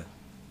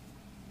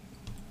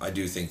I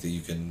do think that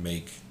you can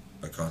make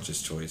a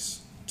conscious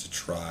choice to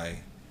try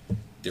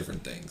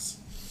different things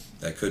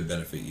that could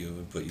benefit you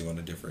and put you on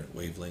a different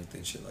wavelength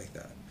and shit like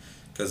that.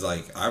 Because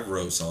like, I've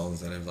wrote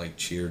songs that have like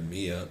cheered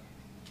me up.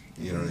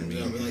 You know what I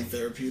mean? Yeah, like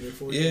therapeutic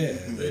for you. Yeah,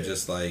 they're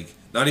just like,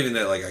 not even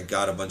that like I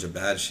got a bunch of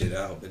bad shit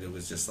out, but it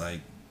was just like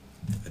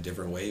a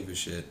different wave of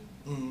shit.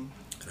 Mm-hmm.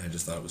 And I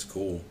just thought it was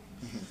cool.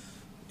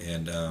 Mm-hmm.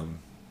 And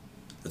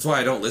that's why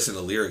I don't listen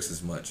to lyrics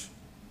as much,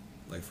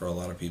 like for a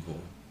lot of people.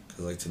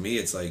 Because like to me,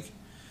 it's like,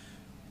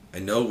 I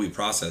know we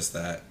process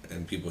that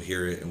and people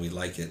hear it and we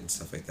like it and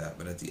stuff like that.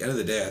 But at the end of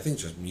the day, I think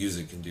just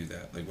music can do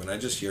that. Like when I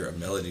just hear a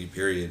melody,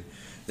 period,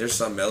 there's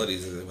some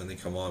melodies that when they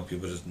come on,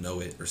 people just know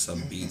it, or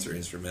some beats or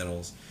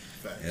instrumentals.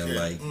 Fact, and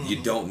like,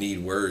 you don't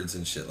need words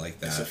and shit like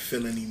that. It's a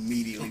feeling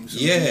immediately.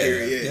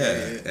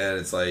 Yeah. And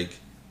it's like,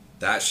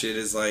 that shit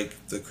is like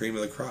the cream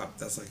of the crop.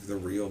 That's like the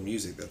real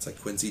music. That's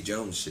like Quincy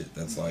Jones shit.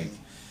 That's like,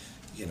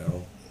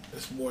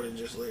 it's more than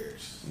just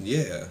lyrics.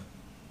 Yeah.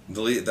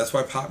 That's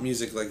why pop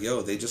music, like,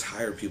 yo, they just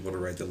hire people to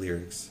write the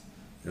lyrics.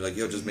 They're like,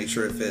 yo, just make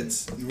sure it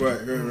fits. Right.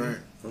 I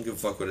don't give a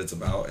fuck what it's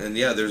about. And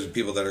yeah, there's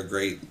people that are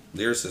great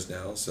lyricists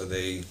now, so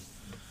they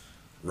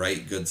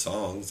write good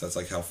songs. That's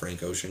like how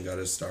Frank Ocean got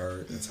his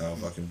start. That's how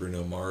fucking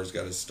Bruno Mars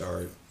got his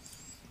start.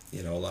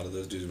 A lot of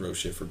those dudes wrote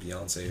shit for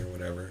Beyonce or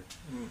whatever.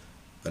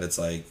 But it's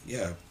like,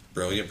 yeah,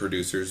 brilliant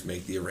producers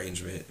make the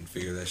arrangement and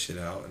figure that shit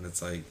out. And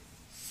it's like,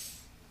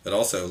 but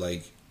also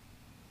like,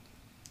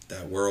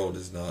 that world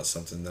is not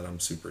something that I'm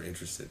super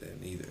interested in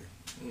either.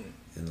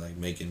 And like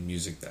making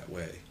music that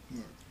way.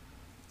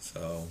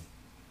 So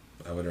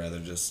I would rather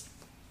just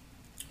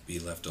be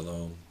left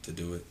alone to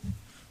do it.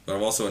 But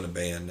I'm also in a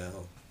band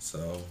now,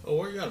 so. Oh,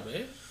 where you got a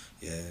band?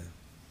 Yeah.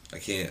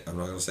 I'm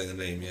not going to say the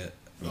name yet.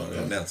 I'm not going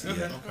to announce it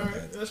yet. All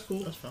right, that's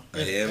cool. That's fine. I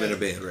am in a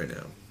band right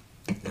now.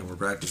 And we're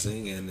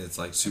practicing, and it's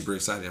like super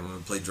exciting. I'm going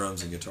to play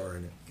drums and guitar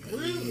in it.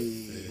 Really?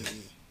 Yeah.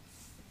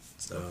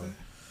 So. Okay.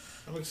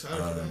 I'm excited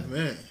for that.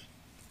 Man.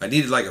 I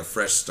needed like a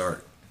fresh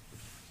start.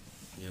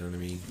 You know what I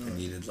mean? I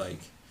needed like.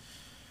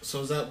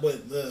 So is that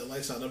what the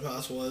Lifestyle of the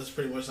Palace was?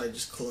 Pretty much like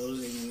just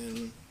closing and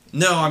then.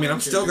 No, I mean I'm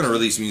still gonna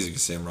release music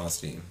with Sam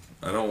Rothstein.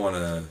 I don't want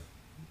to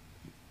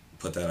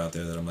put that out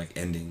there that I'm like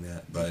ending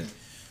that, but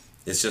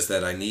it's just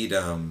that I need.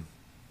 Okay,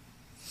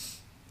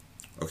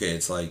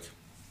 it's like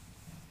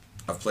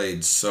I've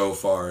played so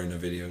far in a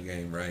video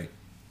game, right?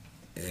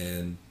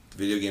 And the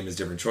video game has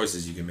different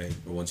choices you can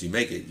make, but once you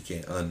make it, you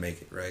can't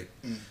unmake it, right?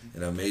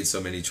 And I've made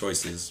so many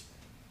choices,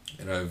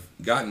 and I've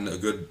gotten a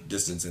good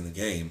distance in the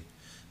game,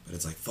 but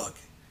it's like, fuck,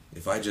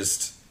 if I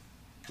just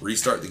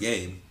restart the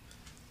game,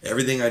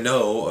 everything I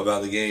know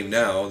about the game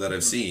now that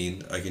I've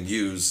seen, I can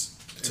use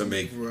to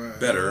make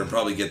better and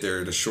probably get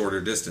there at a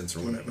shorter distance or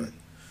whatever.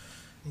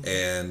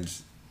 And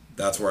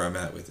that's where I'm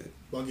at with it.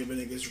 While giving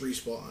niggas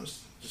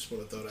respawns. Just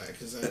want to throw that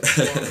because that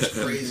song was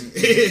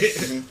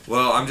crazy.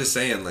 Well, I'm just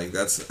saying, like,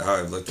 that's how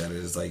I've looked at it.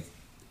 Is like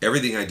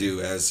everything I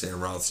do as Sam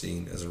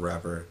Rothstein, as a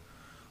rapper,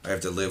 I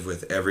have to live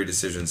with every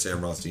decision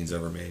Sam Rothstein's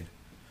ever made.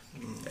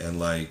 And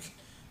like,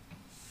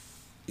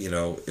 you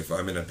know, if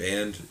I'm in a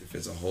band, if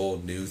it's a whole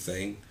new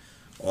thing,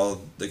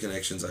 all the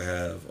connections I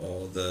have,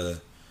 all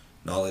the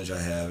knowledge I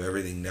have,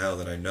 everything now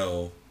that I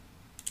know,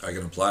 I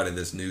can apply to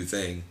this new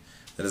thing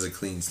that is a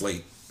clean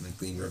slate and a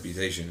clean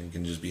reputation and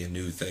can just be a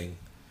new thing.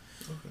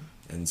 Okay.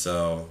 And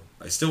so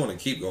I still want to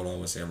keep going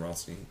on with Sam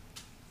Rothstein,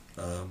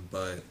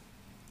 but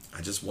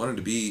I just wanted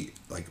to be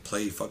like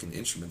play fucking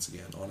instruments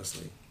again.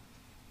 Honestly.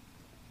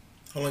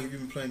 How long have you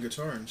been playing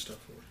guitar and stuff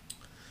for?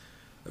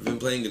 I've been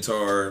playing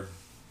guitar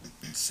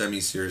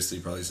semi-seriously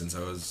probably since I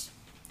was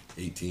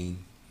 18.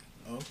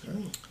 Okay.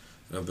 And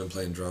I've been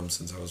playing drums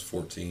since I was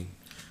 14.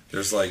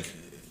 There's like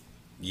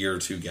year or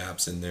two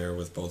gaps in there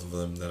with both of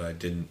them that I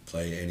didn't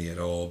play any at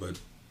all, but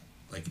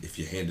like if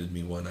you handed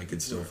me one I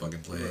could still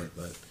fucking play it.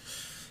 But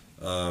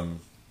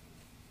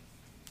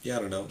yeah,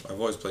 I don't know.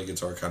 I've always played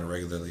guitar kind of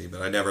regularly,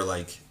 but I never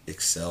like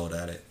excelled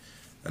at it.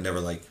 I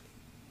never like,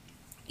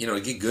 you know,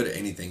 to get good at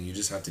anything you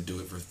just have to do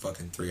it for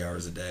fucking 3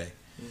 hours a day.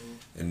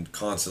 And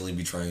constantly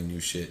be trying new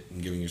shit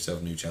and giving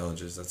yourself new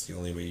challenges. That's the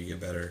only way you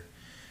get better.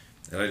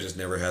 And I just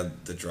never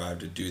had the drive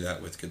to do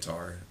that with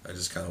guitar. I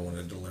just kind of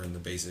wanted to learn the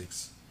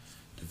basics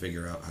to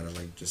figure out how to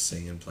like just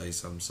sing and play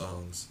some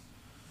songs.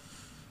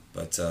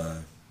 But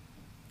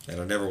and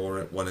I never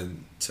wanted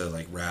to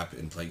like rap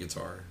and play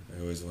guitar.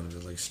 I always wanted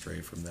to like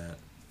stray from that.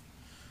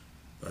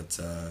 But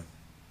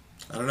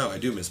I don't know. I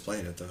do miss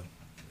playing it though.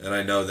 And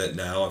I know that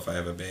now if I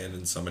have a band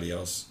and somebody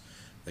else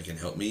that can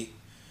help me,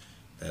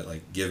 that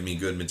like give me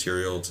good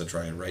material to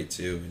try and write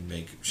to and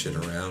make shit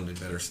around and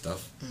better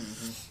stuff,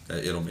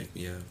 that it'll make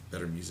me a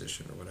better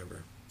musician or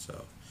whatever.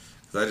 So,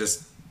 cause I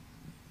just,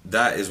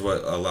 that is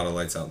what a lot of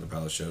Lights Out in the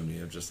Palace showed me.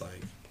 Of just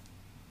like,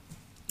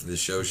 this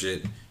show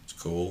shit, it's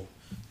cool,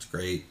 it's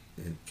great,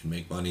 it can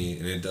make money,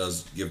 and it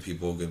does give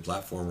people a good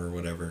platform or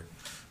whatever,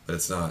 but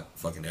it's not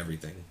fucking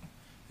everything.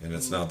 And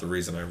it's not the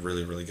reason I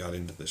really, really got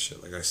into this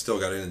shit. Like, I still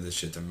got into this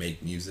shit to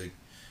make music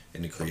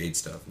and to create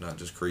stuff, not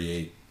just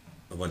create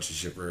a bunch of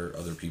shit for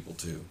other people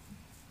too.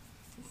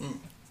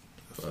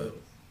 But,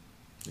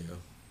 yeah.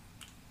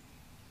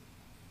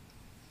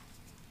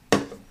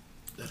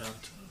 That album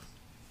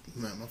tough.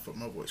 Man,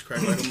 my voice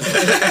cracked like a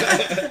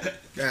mother.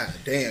 God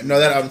damn. No,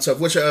 that album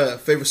tough. What's your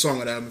favorite song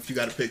on that album if you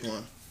got to pick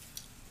one?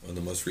 One of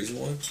the most recent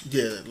ones?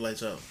 Yeah,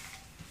 Lights Out.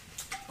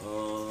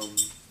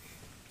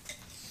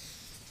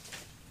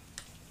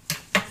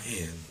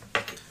 Man.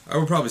 I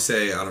would probably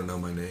say I Don't Know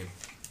My Name.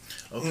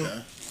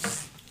 Okay.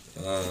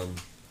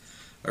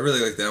 I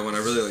really like that one. I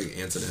really like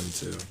Antonym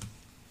too.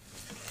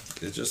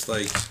 It's just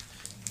like,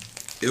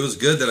 it was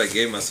good that I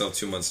gave myself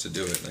 2 months to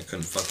do it and I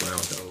couldn't fuck around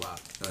with it a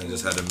lot. I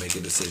just had to make a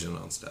decision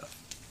on stuff.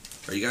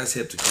 Are you guys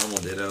hip to caramel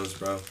dittos,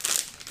 bro?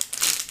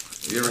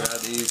 Have you ever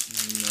had these?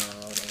 No,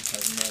 I don't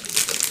have no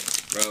idea.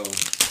 Bro,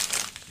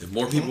 if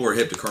more people were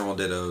hip to caramel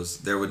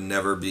dittos, there would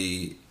never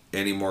be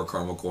any more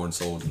caramel corn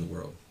sold in the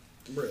world.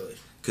 Really?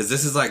 Because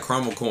this is like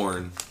caramel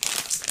corn,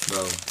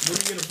 bro. Where do you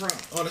get it from?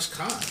 Oh, that's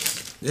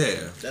Cons.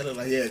 Yeah. That look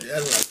like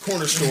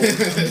corner store.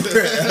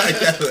 Like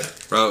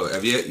that. Bro,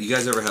 have you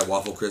guys ever had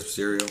Waffle Crisp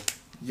cereal?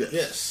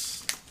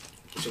 Yes.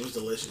 So it was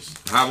delicious.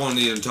 Have one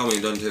and tell me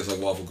it doesn't taste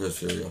like Waffle Crisp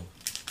cereal.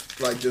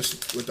 Like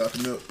just without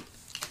the milk.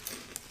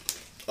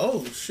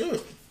 Oh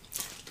shit.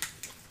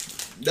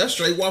 That's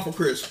straight Waffle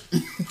Crisp.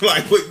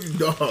 Like what you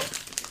dog.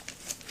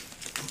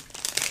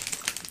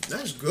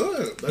 That's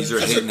good. These are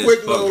That's hitting a quick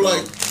as fuck, little bro.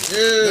 like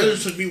That yeah.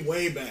 just took me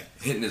way back.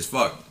 Hitting as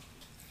fuck.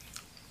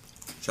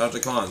 Shout out to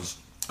Cons.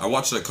 I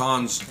watched the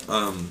Cons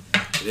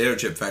potato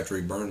chip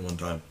factory burn one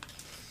time.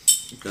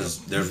 Because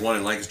there's one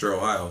in Lancaster,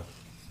 Ohio.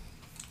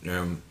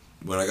 And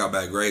when I got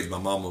bad grades, my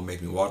mom would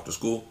make me walk to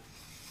school.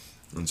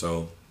 And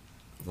so,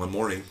 one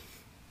morning,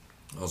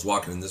 I was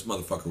walking and this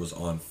motherfucker was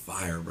on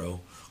fire,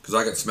 bro. Because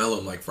I could smell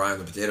him like frying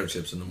the potato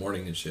chips in the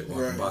morning and shit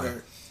walking by.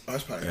 Right. Oh,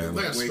 that's probably Yeah. good.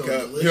 Like, Wake I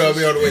up. smell You know, I'll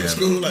be on the way to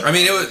school. Like, I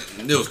mean,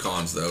 it was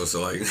Cons though,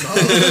 so like, It's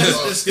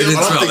it still, didn't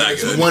I don't smell think that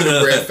it's good.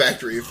 Wonder Bread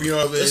Factory. If you know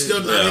what I mean. It's still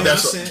Yeah.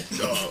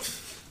 99%.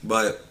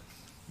 But,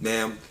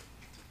 man,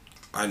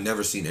 I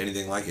never seen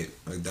anything like it.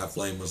 Like, that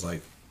flame was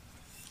like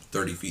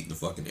 30 feet in the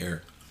fucking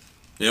air.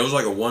 And it was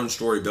like a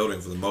one-story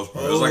building for the most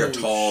part. It was like a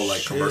tall,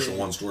 like, commercial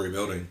one-story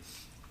building.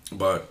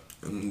 But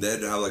they had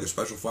to have like a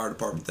special fire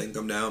department thing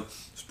come down,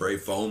 spray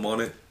foam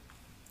on it,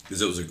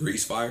 because it was a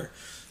grease fire.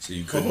 So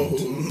you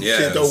couldn't,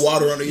 Can't throw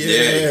water on it. you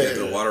can't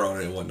throw water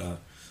on it and whatnot.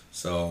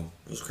 So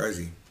it was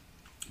crazy.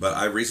 But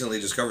I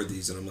recently discovered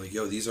these, and I'm like,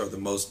 yo, these are the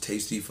most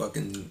tasty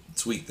fucking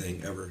sweet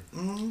thing ever.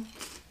 No,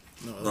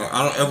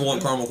 I don't ever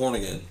want caramel corn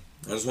again.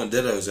 I just want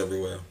dittos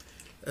everywhere.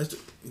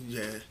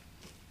 Yeah.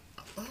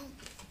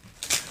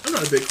 I'm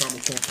not a big caramel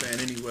corn fan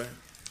anyway,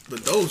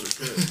 but those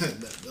are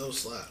good. Those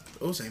slap.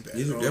 Those ain't bad.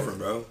 These at are all. different,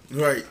 bro.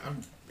 Right.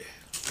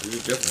 These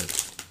are different.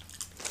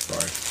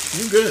 Sorry.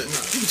 You good.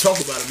 You can talk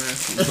about it, man.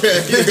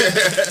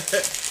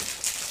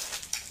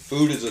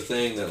 Food is a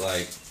thing that,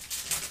 like,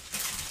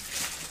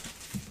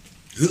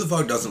 Who the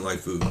fuck doesn't like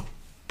food?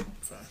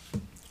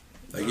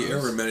 Like, you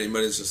ever met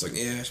anybody that's just like,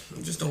 yeah,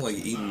 I just don't like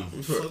eating.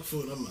 Fuck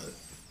food, I'm not.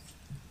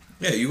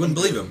 Yeah, you wouldn't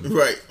believe him.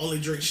 Right. Only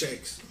drink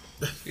shakes.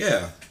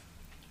 Yeah.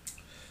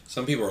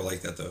 Some people are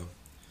like that, though.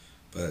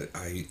 But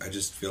I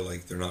just feel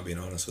like they're not being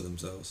honest with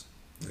themselves.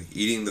 Like,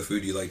 eating the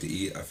food you like to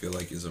eat, I feel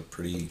like is a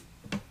pretty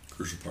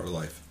crucial part of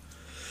life.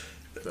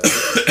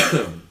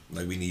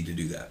 Like, we need to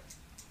do that.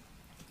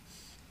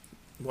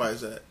 Why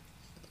is that?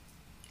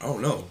 I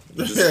don't know.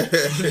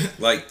 Just,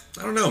 like,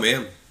 I don't know,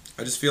 man.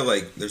 I just feel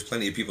like there's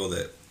plenty of people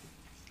that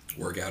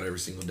work out every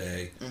single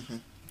day,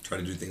 try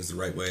to do things the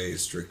right way,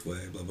 strict way,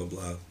 blah, blah,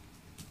 blah.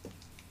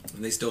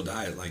 And they still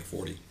die at like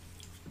 40.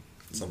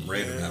 Something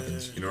random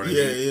happens. You know what I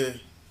mean? Yeah.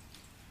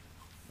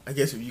 I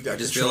guess if you got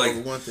just control feel like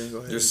over one thing, go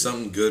ahead. There's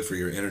something good for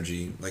your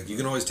energy. Like, you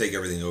can always take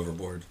everything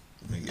overboard.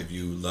 Like, if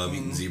you love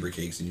eating zebra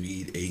cakes and you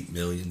eat 8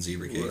 million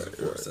zebra cakes, of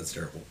course, that's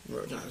terrible.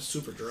 Right. No, it's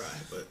super dry,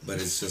 But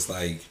it's just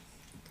like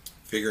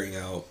figuring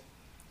out,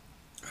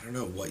 I don't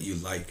know, what you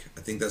like.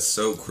 I think that's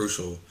so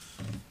crucial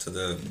to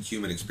the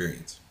human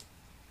experience.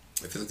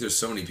 I feel like there's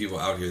so many people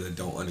out here that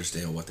don't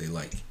understand what they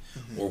like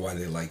or why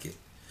they like it.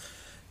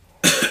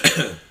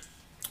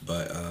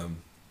 But,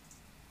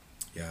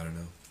 yeah, I don't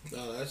know.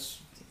 No, that's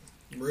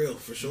real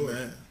for sure.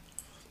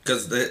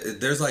 Because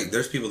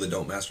there's people that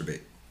don't masturbate.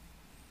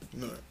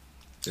 No.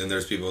 And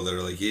there's people that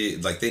are like, yeah,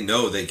 like they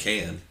know they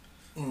can.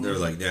 They're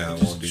like, yeah, I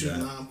won't do that.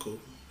 Nah, I'm cool.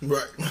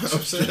 Right.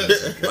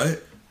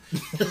 What?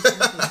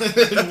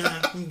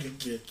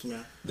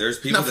 Nah. There's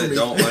people Not for that me.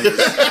 don't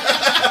understand.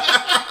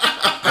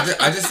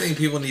 I just think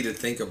people need to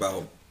think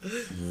about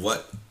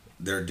what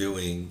they're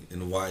doing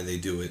and why they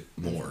do it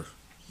more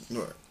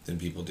Right. than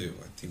people do.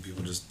 I think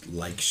people just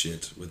like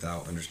shit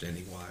without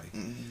understanding why.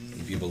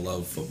 And people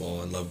love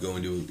football and love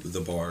going to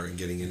the bar and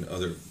getting in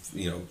other,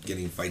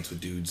 getting fights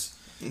with dudes.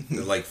 They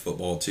like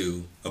football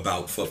too,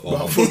 about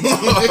football.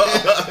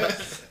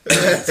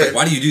 It's like,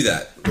 why do you do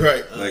that?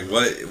 Right. Like,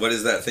 what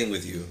is that thing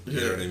with you?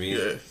 You know what I mean?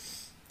 Yeah.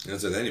 And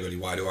it's with anybody.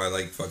 Why do I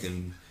like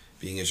fucking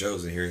being at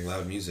shows and hearing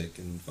loud music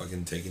and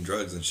fucking taking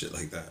drugs and shit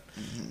like that?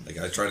 Like,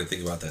 I try to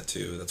think about that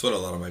too. That's what a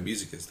lot of my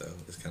music is, though.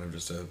 It's kind of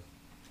just a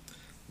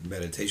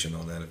meditation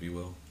on that, if you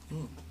will.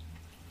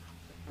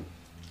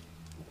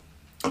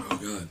 Oh,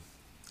 God.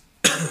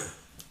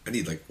 I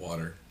need, like,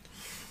 water.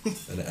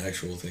 An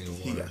actual thing of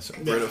He water. got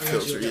some Brita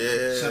filter.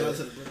 Yeah. Shout out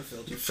to the Brita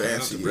filter. You fancy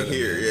Shout out to Brita,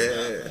 here.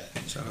 man.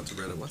 Yeah. Shout out to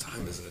Brenda. What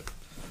time is it?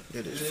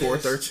 It is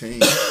 4:13.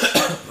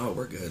 Oh,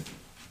 we're good.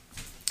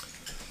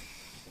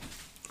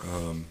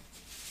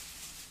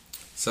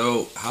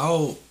 So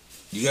how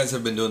you guys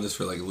have been doing this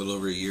for like a little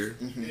over a year?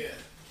 Yeah.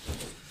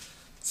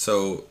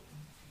 So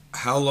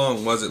how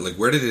long was it? Like,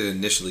 where did it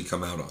initially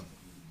come out on?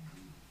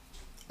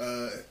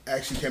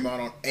 Actually came out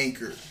on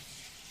Anchor,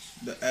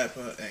 the app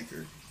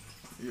Anchor.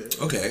 Yeah.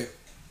 Okay,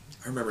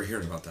 I remember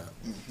hearing about that.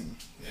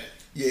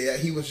 Yeah,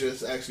 he was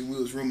just actually we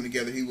was rooming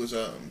together. He was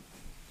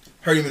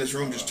heard him in his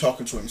room just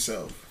talking to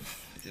himself,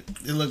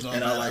 It looks all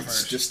and bad I at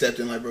first. just stepped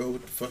in like, bro,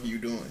 what the fuck are you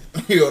doing?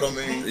 You know what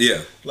I mean?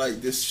 Yeah.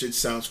 Like, this shit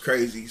sounds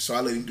crazy. So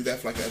I let him do that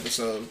for like an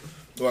episode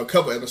or a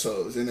couple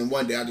episodes, and then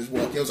one day I just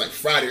walked in. It was like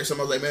Friday or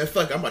something. I was like, man,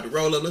 fuck, I'm about to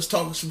roll up. Let's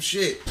talk some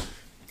shit.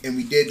 And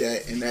we did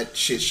that, and that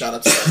shit shot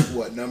up to like,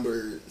 what,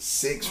 number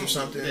 6 or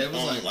something Yeah, it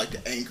was on like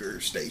the Anchor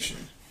station.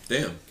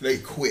 Damn. They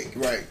quick,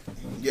 right?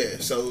 Yeah.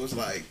 So it was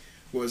like,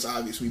 well, it's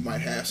obvious we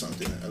might have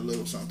something, a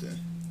little something.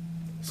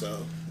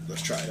 So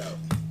let's try it out.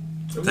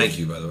 Thank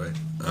you, by the way.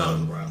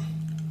 Oh, bro.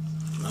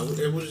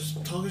 It was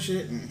just talking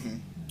shit.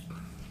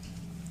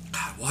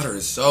 God, water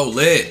is so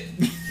lit.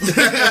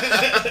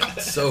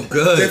 So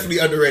good. Definitely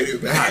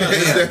underrated, man. God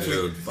It's damn, definitely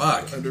dude.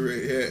 Fuck.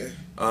 underrated.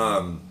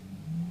 Yeah.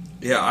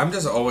 Yeah, I'm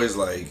just always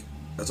like,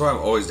 that's why I'm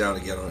always down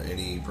to get on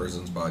any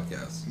person's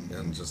podcast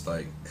and just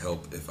like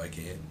help if I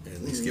can and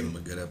at least give them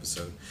a good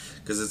episode.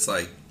 Because it's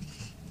like,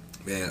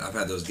 man, I've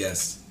had those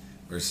guests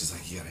where it's just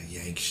like, you gotta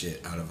yank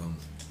shit out of them.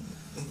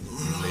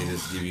 And they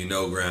just give you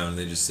no ground.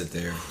 They just sit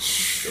there.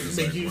 It's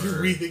Make like, you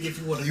word. rethink if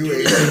you want to You do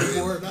ain't- it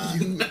or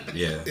not.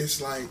 Yeah. It's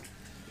like,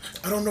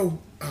 I don't know.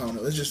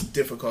 It's just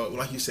difficult.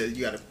 Like you said,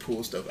 you got to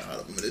pull stuff out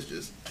of them. And it's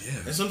just, Yeah.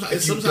 And sometimes,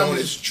 if you don't, sometimes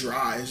it's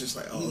dry. It's just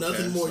like, oh,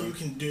 nothing okay, more so. you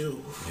can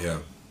do. Yeah.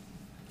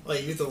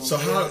 Like, you throwing So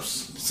how,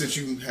 layups. since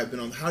you have been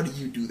on, how do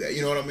you do that?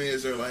 You know what I mean?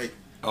 Is there like,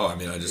 Oh, I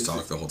mean, I just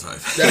talk the whole time.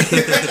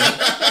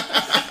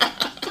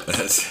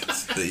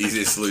 That's the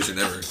easiest solution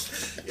ever.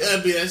 Yeah,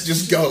 I mean, that's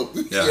just go?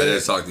 Yeah, I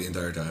just talk the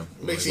entire time.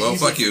 I'm Makes like, it well,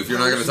 easy. fuck you if you're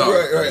not going to talk.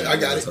 Right, I I'm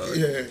got gonna it. talk.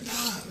 Yeah.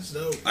 That's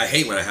dope. I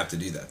hate when I have to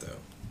do that, though.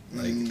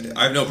 Like,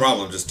 I have no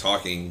problem just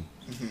talking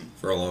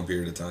for a long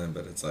period of time,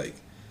 but it's like,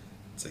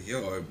 yo,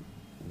 I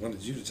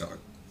wanted you to talk.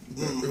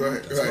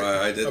 Right, That's right. why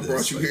I did I this.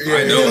 brought you Like, here.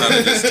 I Yeah, know yeah. how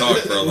to just talk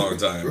for a long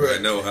time. Right.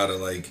 I know how to,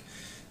 like,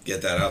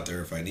 get that out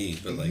there if I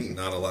need, but, like,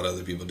 not a lot of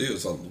other people do.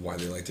 It's why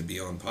they like to be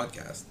on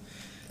podcasts.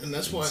 And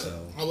that's why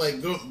So- I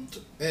like go.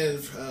 And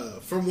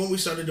from when we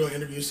started doing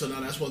interviews till now,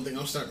 that's one thing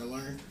I'm starting to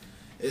learn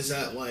is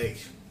that like,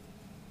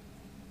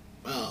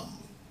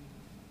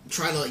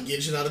 trying to like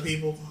get shit out of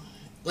people.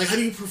 Like, how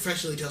do you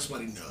professionally tell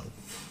somebody no?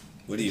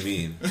 What do you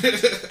mean?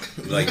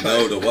 Like,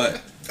 no to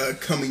what?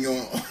 coming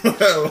on? Like,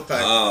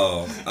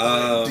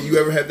 do you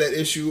ever have that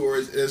issue, or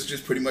is it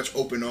just pretty much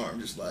open arm,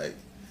 just like?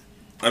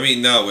 I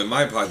mean, no. In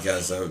my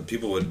podcast,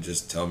 people would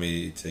just tell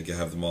me to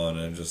have them on,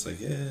 and I'm just like,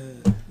 yeah.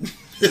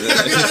 We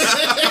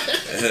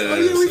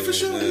for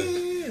sure.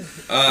 Yeah.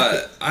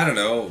 I don't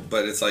know,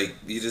 but it's like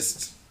you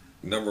just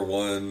number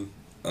one,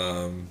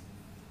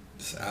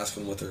 just ask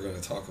them what they're going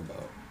to talk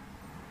about.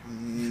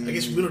 I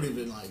guess we don't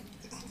even like.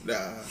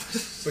 Nah,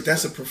 but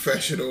that's a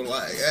professional.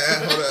 Like,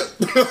 hold up.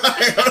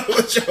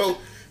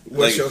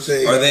 What's your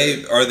thing?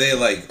 Are they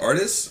like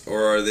artists,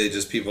 or are they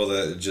just people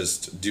that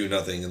just do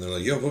nothing and they're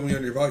like, yo, put me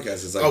on your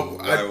podcast? It's like,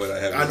 why would I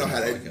have? I know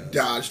how to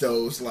dodge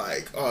those.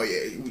 Like, oh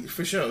yeah,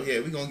 for sure. Yeah,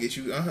 we gonna get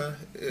you. Sure,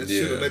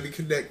 let me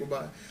connect with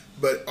my.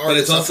 But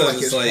artists, I feel like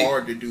it's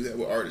hard to do that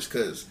with artists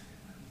because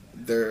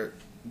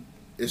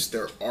it's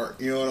their art.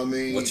 You know what I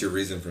mean? What's your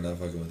reason for not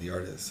fucking with the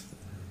artist?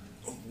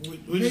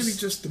 Maybe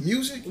just the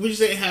music. We just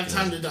didn't have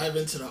time to dive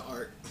into the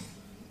art.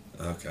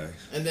 Okay.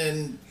 And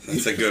then...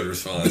 That's a good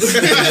response.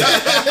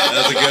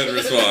 That's a good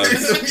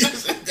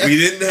response. We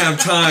didn't have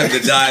time to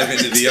dive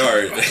into the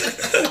art. You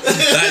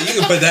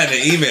can put that in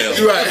an email.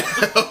 Right.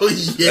 Oh,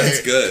 yeah. That's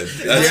good.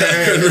 That's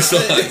a good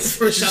response.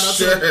 For Shout out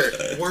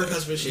to work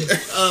husband shit.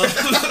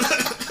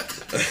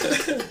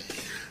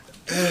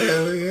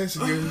 That's a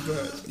good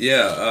response.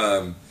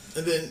 Yeah.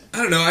 And then... I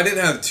don't know. I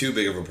didn't have too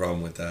big of a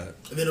problem with that.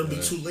 And then it'll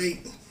be too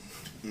late.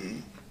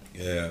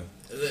 Yeah.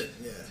 And then,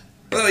 yeah.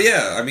 Well,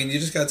 yeah. I mean, you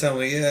just gotta tell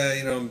me,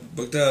 I'm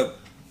booked up,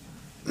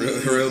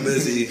 real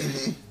busy.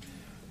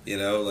 You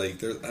know,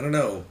 like I don't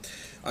know.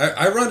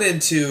 I run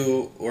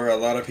into where a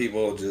lot of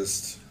people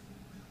just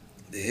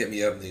they hit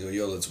me up and they go,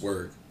 "Yo, let's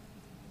work.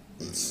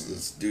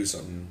 Let's do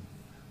something."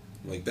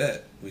 I'm like,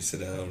 bet. We sit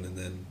down and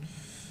then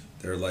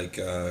they're like,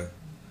 "All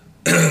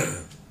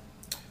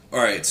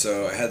right,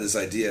 so I had this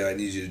idea. I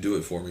need you to do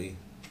it for me."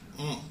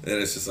 And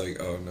it's just like,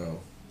 "Oh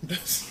no."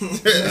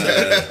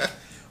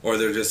 Or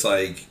they're just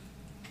like,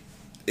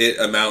 it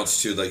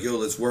amounts to like, yo,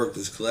 let's work,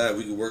 let's collab,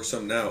 we can work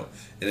something out.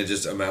 And it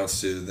just amounts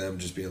to them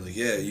just being like,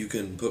 yeah, you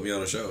can put me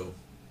on a show.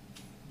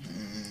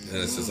 And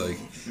it's just like,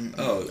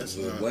 oh,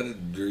 what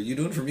are you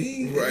doing for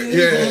me? Right,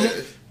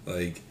 yeah.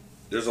 Like,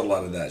 there's a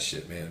lot of that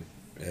shit, man.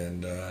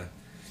 And, I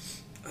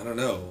don't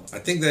know. I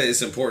think that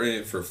it's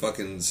important for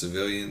fucking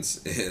civilians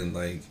and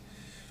like,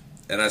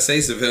 and I say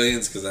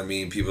civilians because I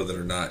mean people that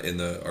are not in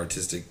the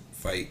artistic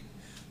fight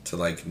to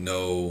like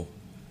know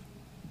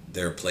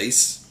their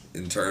place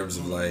in terms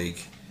of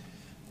like,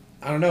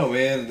 I don't know,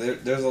 man.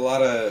 There's a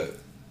lot of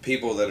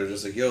people that are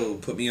just like, yo,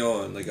 put me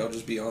on. Like, I'll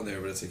just be on there.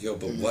 But it's like, yo,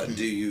 but what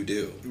do you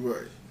do?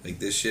 Right. Like,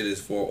 this shit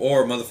is for,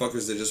 or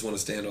motherfuckers that just want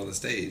to stand on the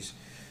stage.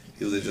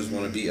 People that just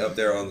want to be up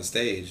there on the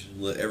stage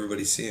and let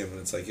everybody see them. And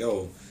it's like,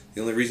 yo,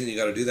 the only reason you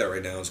got to do that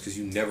right now is because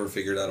you never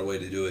figured out a way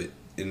to do it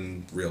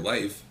in real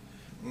life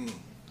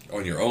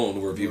on your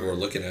own where people are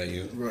looking at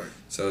you. Right.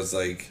 So it's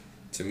like,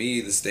 to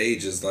me, the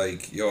stage is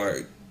like,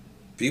 yo,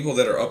 people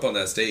that are up on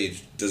that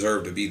stage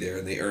deserve to be there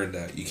and they earned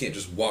that. You can't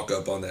just walk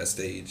up on that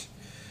stage.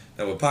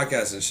 Now with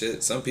podcasts and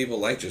shit, some people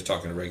like just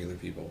talking to regular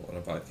people on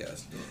a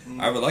podcast.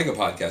 I would like a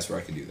podcast where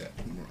I can do that.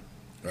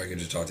 Where I can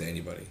just talk to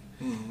anybody.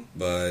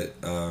 But,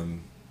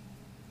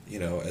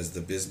 as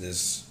the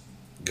business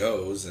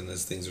goes and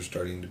as things are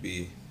starting to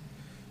be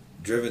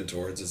driven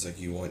towards, it's like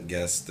you want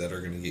guests that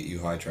are going to get you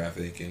high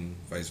traffic and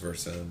vice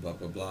versa and blah,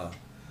 blah, blah.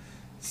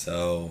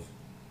 So,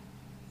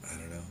 I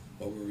don't know.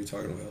 What were we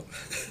talking about?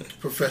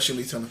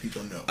 Professionally telling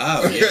people no.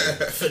 Oh,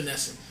 yeah.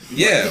 Finessing.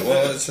 Yeah,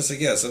 well, it's just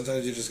like,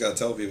 sometimes you just gotta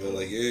tell people,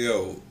 like,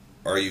 yo,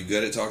 are you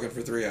good at talking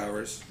for 3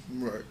 hours?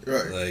 Right.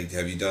 Like,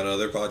 have you done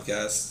other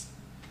podcasts?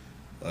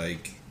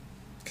 Like,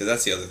 because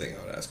that's the other thing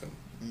I would ask them.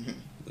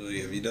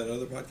 Have you done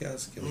other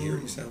podcasts? Can we hear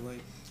what you sound like?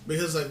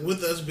 Because, like,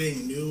 with us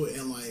being new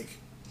and, like,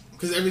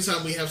 because every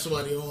time we have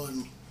somebody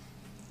on,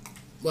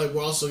 like,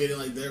 we're also getting,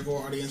 like, their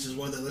core audience is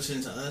one that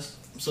listening to us.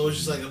 So it's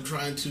just, like, I'm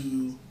trying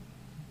to...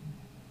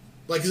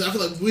 Like, because I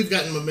feel like we've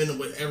gotten momentum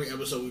with every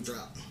episode we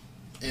drop.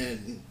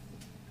 And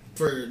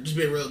for just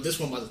being real, this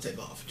one about to take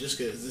off. Just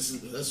because this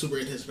is a super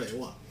anticipated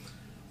one.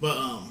 But,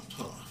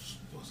 hold on.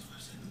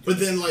 But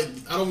then, like,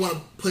 I don't want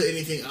to put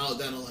anything out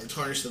that'll, like,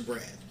 tarnish the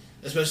brand.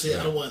 Especially,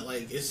 I don't want,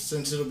 like,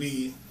 since it'll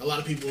be a lot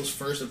of people's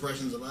first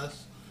impressions of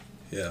us.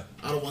 Yeah.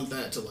 I don't want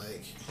that to,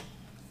 like...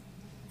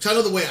 Because I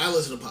know the way I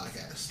listen to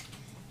podcasts.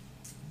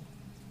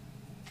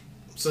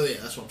 So,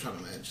 yeah, that's what I'm trying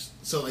to manage.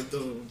 So, like,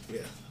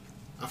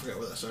 I forgot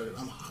where that started.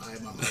 I'm high.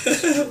 My mouth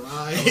is dry. I'm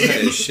high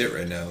as shit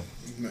right now.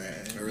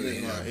 Man, I really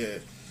am. Yeah.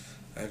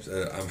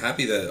 I'm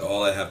happy that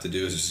all I have to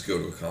do is just go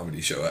to a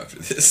comedy show after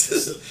this.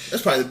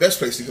 That's probably the best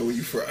place to go when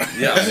you fry.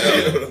 Yeah, I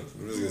know.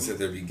 I'm just gonna sit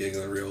there and be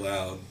giggling real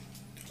loud.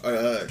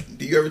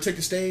 Do you ever take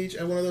the stage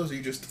at one of those, or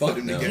you just put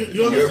them together?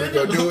 You ever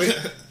go do it?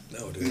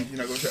 No, dude. You're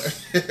not gonna try.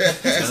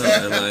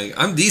 And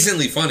I'm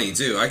decently funny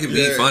too. I can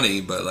be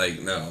funny, but like,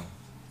 no,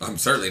 I'm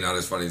certainly not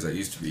as funny as I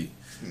used to be.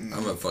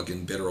 I'm a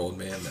fucking bitter old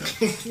man now.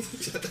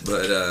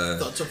 But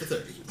Thoughts over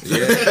 30.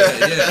 yeah,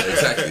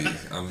 exactly.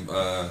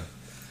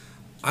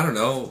 I don't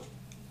know.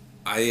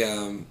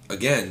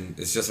 Again,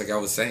 it's just like I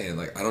was saying,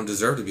 like, I don't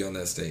deserve to be on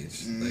that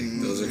stage.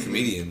 Like, those are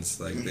comedians.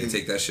 Like, they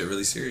take that shit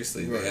really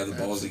seriously. They have the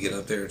balls to get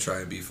up there and try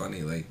and be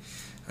funny. Like,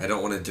 I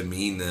don't want to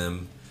demean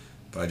them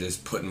by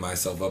just putting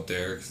myself up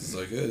there, because it's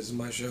like, hey, this is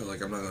my show.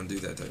 Like, I'm not going to do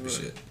that type of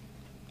shit.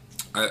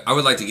 I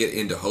would like to get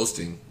into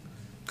hosting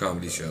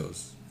comedy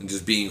shows and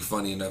just being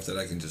funny enough that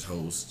I can just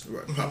host.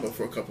 Right. Pop up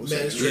for a couple of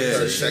Yeah,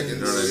 seconds. You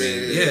know what I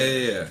mean?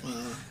 Yeah.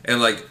 And,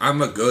 like,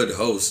 I'm a good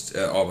host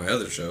at all my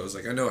other shows.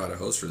 Like, I know how to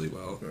host really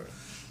well. Right.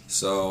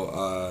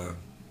 So,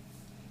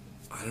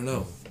 I don't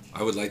know.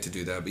 I would like to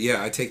do that. But,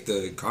 yeah, I take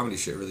the comedy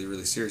shit really,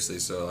 really seriously.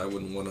 So, I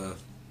wouldn't want to,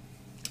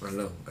 I don't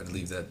know. I'd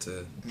leave that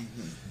to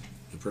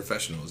the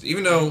professionals.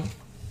 Even though,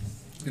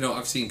 you know,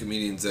 I've seen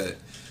comedians that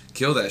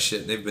kill that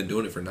shit. They've been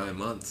doing it for 9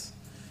 months.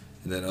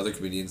 And then other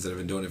comedians that have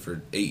been doing it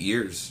for 8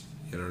 years.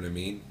 You know what I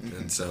mean?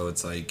 And so,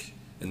 it's like...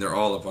 And they're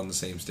all up on the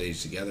same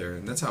stage together.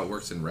 And that's how it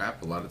works in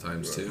rap a lot of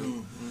times,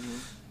 too.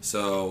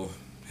 So,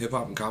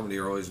 hip-hop and comedy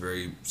are always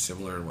very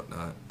similar and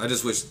whatnot. I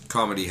just wish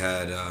comedy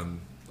had a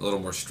little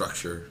more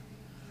structure.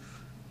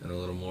 And a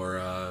little more,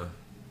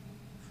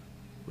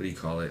 what do you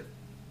call it?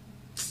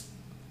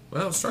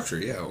 Well, structure,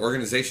 yeah.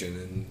 Organization.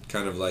 And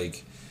kind of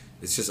like,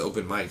 it's just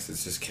open mics.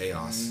 It's just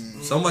chaos.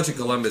 So much in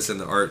Columbus in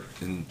the art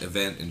and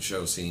event and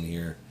show scene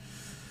here.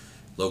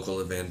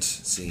 Local event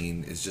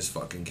scene is just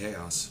fucking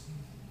chaos.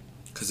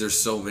 Because there's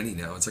so many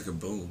now. It's like a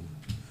boom.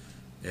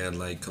 And,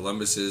 like,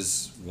 Columbus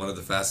is one of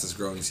the fastest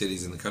growing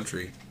cities in the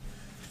country.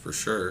 For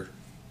sure.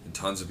 And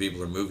tons of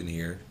people are moving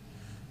here.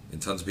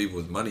 And tons of people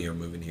with money are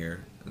moving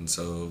here. And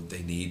so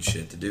they need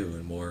shit to do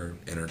and more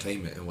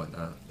entertainment and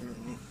whatnot.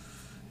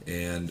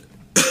 And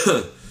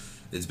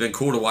it's been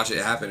cool to watch it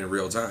happen in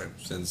real time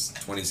since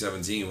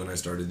 2017 when I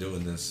started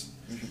doing this.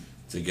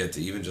 To get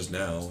to even just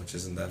now, which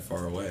isn't that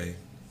far away.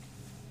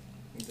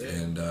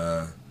 And,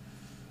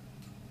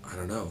 I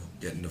don't know,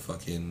 getting to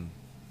fucking,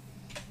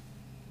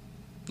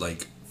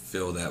 like,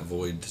 fill that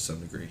void to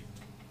some degree.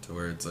 To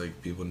where it's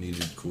like, people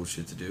needed cool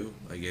shit to do.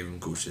 I gave them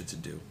cool shit to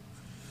do.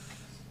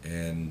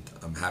 And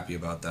I'm happy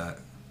about that.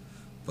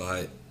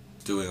 But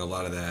doing a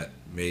lot of that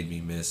made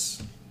me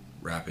miss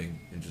rapping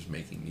and just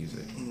making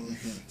music.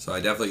 So I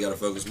definitely got to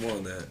focus more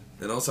on that.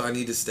 And also I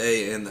need to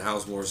stay in the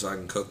house more so I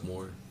can cook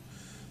more.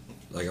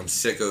 Like, I'm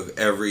sick of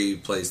every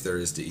place there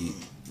is to eat.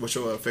 What's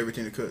your favorite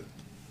thing to cook?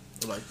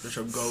 Like, what's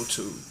your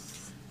go-to?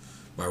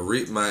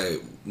 My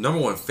number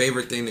one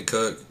favorite thing to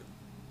cook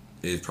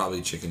is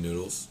probably chicken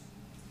noodles.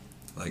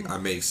 Like, I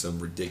make some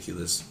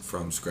ridiculous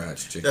from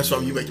scratch chicken That's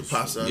noodles. why you make the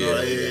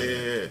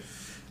pasta.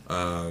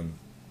 Yeah.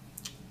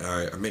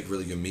 I make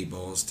really good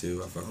meatballs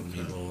too. I fuck with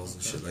meatballs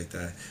and shit like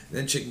that. And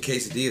then chicken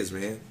quesadillas,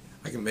 man.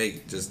 I can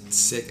make just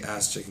sick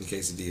ass chicken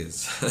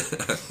quesadillas.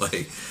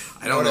 Like,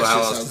 I don't know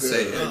how else to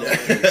say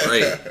it. They're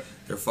great.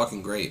 They're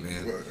fucking great,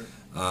 man.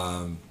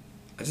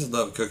 I just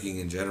love cooking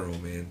in general,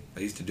 man.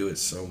 I used to do it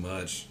so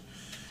much.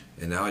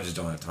 And now I just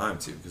don't have time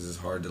to, because it's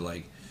hard to,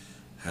 like,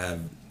 have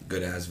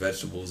good ass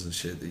vegetables and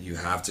shit that you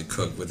have to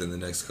cook within the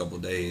next couple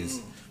of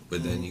days.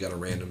 But then you got a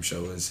random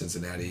show in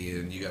Cincinnati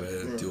and you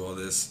gotta do all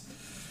this.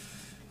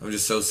 I'm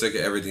just so sick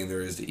of everything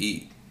there is to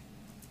eat.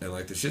 And,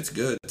 like, the shit's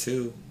good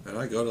too. And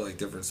I go to, like,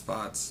 different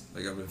spots.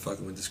 Like, I've been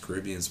fucking with this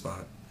Caribbean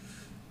spot.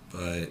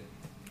 But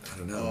I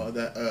don't know.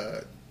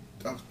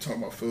 I'm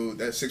talking about food.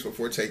 That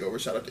 614 takeover.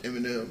 Shout out to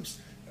M&M's.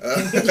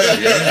 I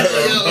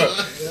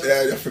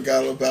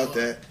forgot all about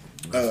that.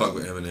 I fuck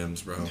with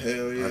M&M's, bro.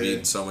 Hell yeah. I've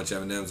eaten so much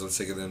M&M's, I'm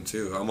sick of them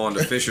too. I'm on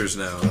to Fishers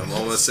now. I'm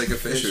almost sick of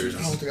Fishers.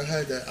 I don't think I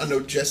had that. I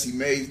know Jesse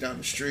Mays down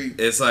the street.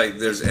 It's like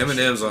there's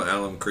M&M's on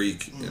Alum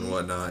Creek and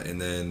whatnot,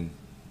 and then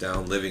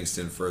down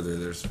Livingston further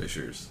there's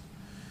Fishers.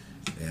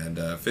 And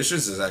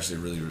Fishers is actually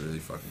really, really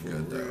fucking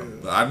good though.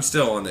 But I'm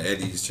still on the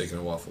Eddie's Chicken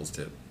and Waffles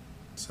tip.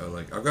 So,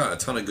 like, I've got a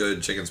ton of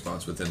good chicken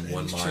spots within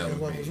 1 mile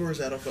of me. Where's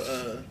that off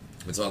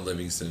It's on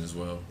Livingston as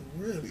well.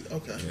 Really?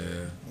 Okay.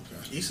 Yeah.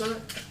 Okay. East side?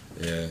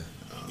 Yeah.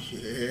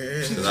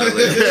 Yeah. 'Cause I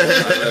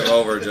live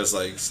over just,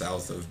 like,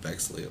 south of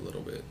Bexley a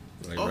little bit.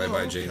 Like, right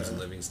by James and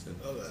Livingston.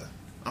 Okay.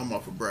 I'm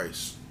off of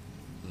Bryce.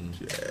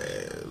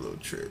 Yeah, a little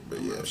trip, but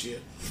yeah. Oh,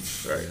 shit.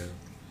 Right.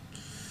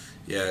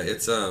 Yeah,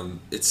 it's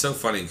so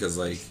funny because,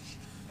 like,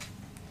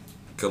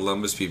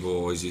 Columbus people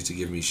always used to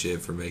give me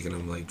shit for making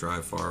them, like,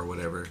 drive far or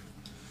whatever.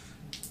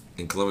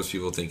 And Columbus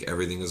people think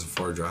everything is a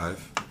far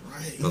drive.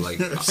 Right. But, like,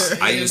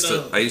 I used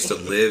to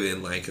live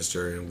in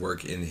Lancaster and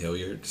work in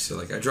Hilliard. So,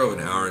 like, I drove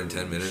an hour and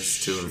 10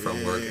 minutes to and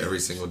from work every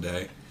single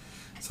day.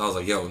 So I was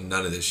like, yo,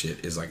 none of this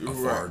shit is, like, a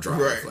far drive.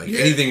 Right. Like,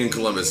 anything in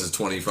Columbus is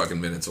 20 fucking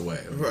minutes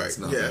away. Like, Right. It's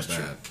not Yeah, that that's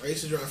bad. I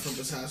used to drive from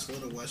Pataskala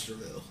to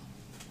Westerville.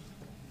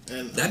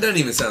 And That doesn't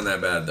even sound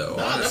that bad, though,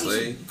 that was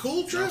honestly. a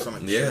cool trip.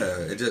 Yeah,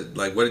 it just,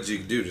 like, what did you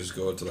do? Just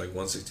go up to, like,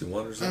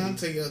 161 or something?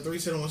 Take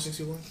 310 and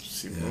 161.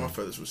 See, my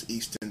furthest was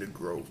Easton to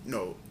Grove.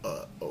 No,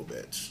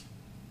 Obetz.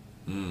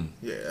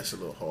 Yeah, that's a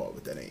little hard,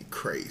 but that ain't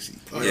crazy.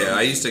 Yeah,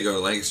 I used to go to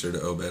Lancaster to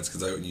Obetz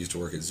because I used to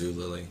work at Zoo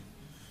Lily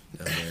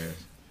down there.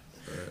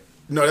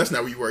 No, that's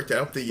not where you worked at.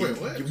 I'm thinking, Wait,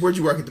 what? where'd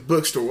you work at the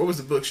bookstore? What was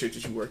the book shit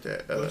that you worked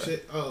at? Oh,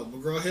 shit. Oh,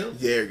 McGraw Hill?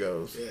 There it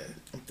goes. Yeah.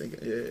 I'm thinking,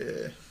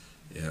 yeah.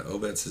 Yeah,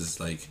 Obetz is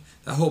like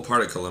that whole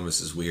part of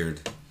Columbus is weird.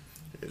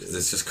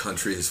 It's just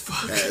country as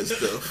fuck.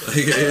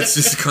 Like, it's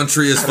just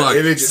country as fuck.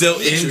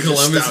 Still in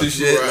Columbus and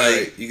shit.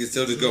 Right. Like you can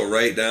still just go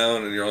right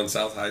down and you're on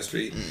South High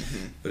Street,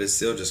 but it's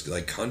still just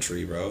like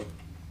country, bro.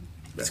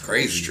 That's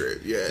crazy.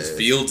 Strip, yeah. Just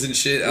fields and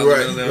shit out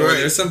there.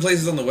 There's some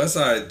places on the west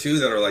side too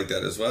that are like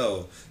that as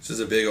well. It's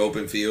just a big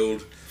open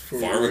field.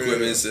 Farm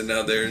equipment sitting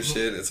out there and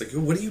shit. It's like,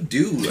 what do you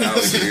do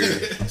out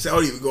here? So I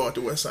don't even go out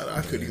the west side.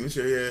 I couldn't even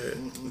say,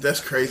 that's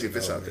crazy if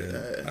it's out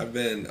there.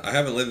 I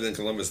haven't lived in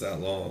Columbus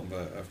that long,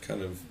 but I've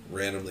kind of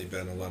randomly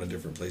been a lot of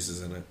different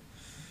places in it.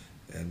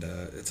 And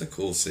it's a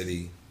cool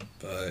city,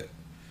 but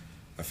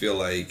I feel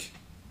like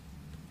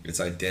its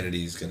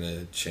identity is going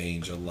to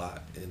change a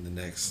lot in the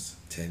next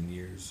 10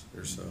 years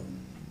or so.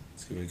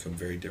 It's going to become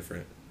very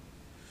different.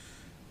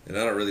 And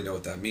I don't really know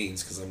what that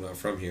means because I'm not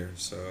from here,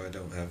 so I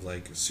don't have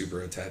like super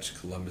attached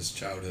Columbus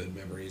childhood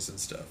memories and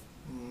stuff.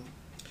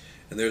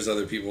 And there's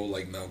other people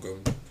like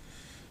Malcolm,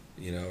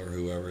 or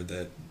whoever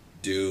that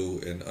do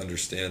and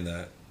understand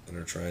that and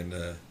are trying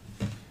to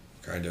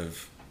kind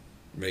of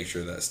make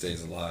sure that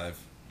stays alive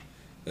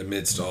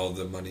amidst all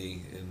the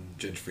money and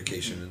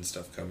gentrification and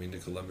stuff coming to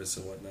Columbus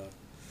and whatnot.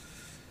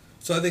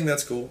 So I think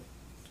that's cool.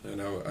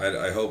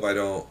 I hope I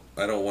don't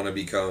want to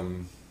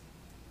become.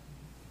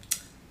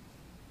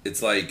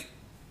 It's like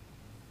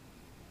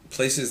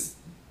places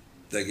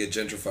that get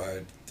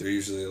gentrified, they're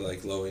usually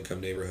like low income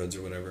neighborhoods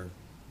or whatever.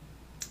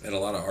 And a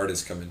lot of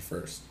artists come in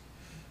first.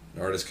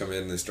 And artists come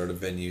in, they start up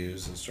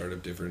venues and start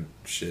up different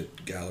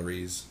shit,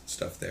 galleries,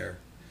 stuff there.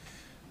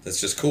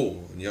 That's just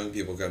cool. And young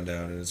people come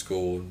down and it's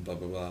cool and blah,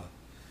 blah, blah.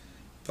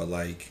 But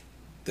like,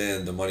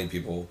 then the money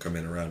people come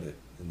in around it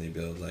and they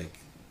build like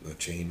a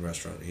chain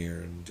restaurant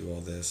here and do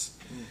all this.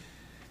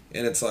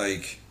 And it's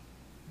like,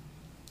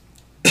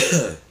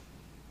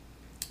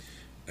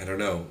 I don't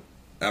know.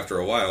 After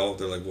a while,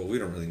 they're like, well, we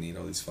don't really need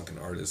all these fucking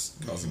artists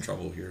causing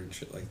trouble here and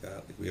shit like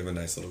that. Like, we have a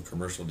nice little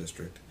commercial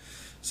district.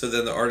 So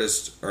then the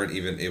artists aren't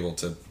even able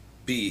to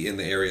be in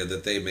the area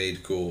that they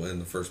made cool in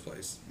the first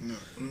place.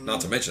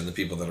 Not to mention the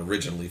people that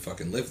originally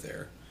fucking lived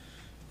there.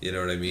 You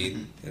know what I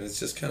mean? And it's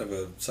just kind of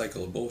a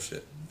cycle of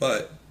bullshit.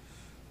 But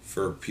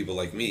for people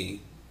like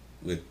me,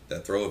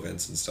 that throw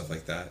events and stuff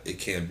like that, it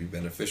can be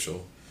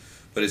beneficial.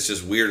 But it's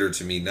just weirder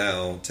to me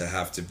now to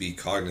have to be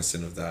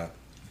cognizant of that.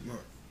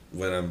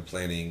 When I'm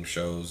planning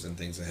shows and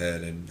things ahead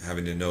and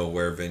having to know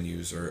where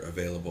venues are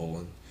available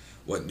and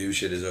what new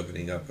shit is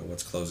opening up and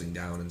what's closing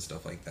down and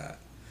stuff like that.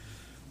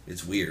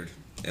 It's weird.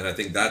 And I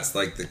think that's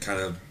like the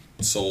kind of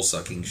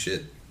soul-sucking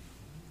shit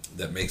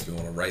that makes me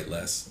want to write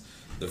less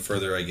the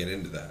further I get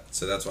into that.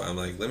 So that's why I'm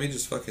like, let me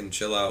just fucking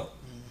chill out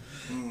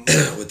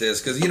with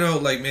this. Because,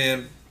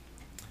 man,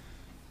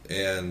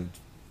 and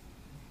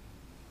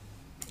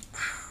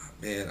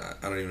man,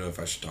 I don't even know if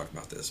I should talk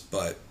about this,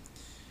 but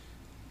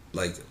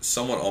like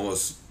someone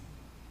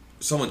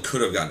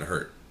could have gotten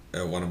hurt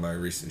at one of my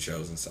recent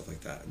shows and stuff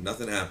like that.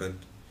 Nothing happened,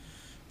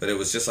 but it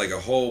was just like a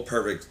whole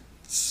perfect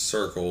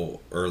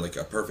circle or like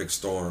a perfect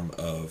storm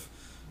of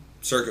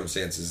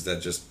circumstances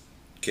that just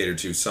catered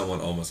to someone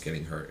almost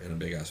getting hurt and a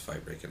big ass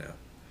fight breaking out.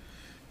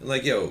 And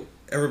like,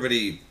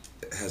 everybody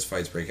has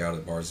fights break out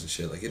at bars and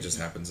shit. Like, it just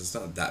happens. It's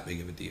not that big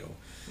of a deal.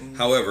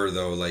 However,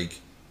 though, like,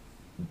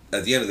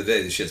 at the end of the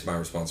day, this shit's my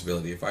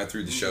responsibility. If I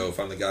threw the show, if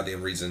I'm the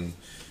goddamn reason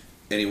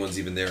anyone's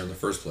even there in the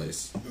first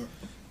place,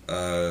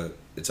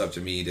 it's up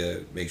to me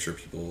to make sure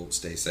people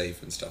stay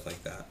safe and stuff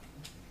like that.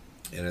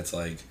 And it's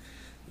like,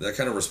 that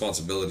kind of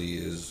responsibility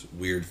is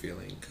weird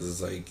feeling, because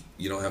it's like,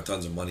 you don't have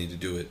tons of money to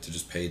do it, to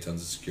just pay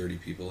tons of security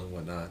people and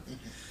whatnot.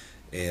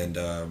 And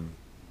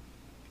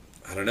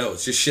I don't know,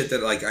 it's just shit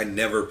that like I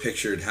never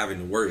pictured having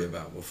to worry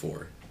about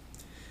before.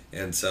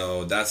 And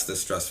so that's the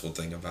stressful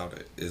thing about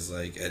it, is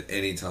like at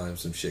any time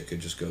some shit could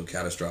just go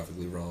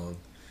catastrophically wrong.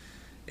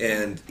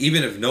 And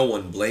even if no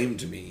one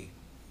blamed me,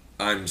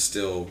 I'm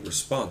still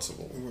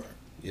responsible. Right.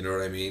 You know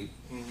what I mean?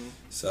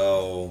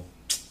 So,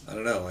 I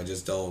don't know. I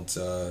just don't...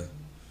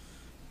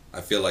 I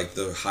feel like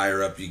the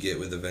higher up you get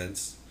with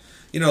events...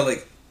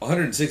 like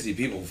 160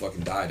 people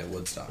fucking died at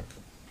Woodstock.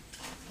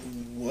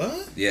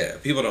 What? Yeah,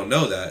 people don't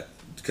know that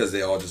because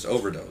they all just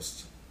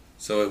overdosed.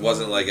 So it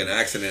wasn't like an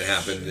accident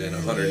happened and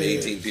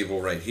 118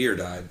 people right here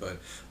died, but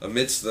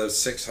amidst the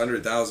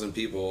 600,000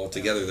 people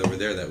altogether that were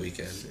there that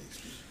weekend,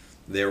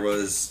 there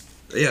was,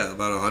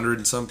 about 100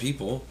 and some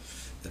people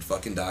that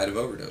fucking died of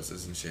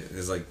overdoses and shit.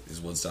 It's like,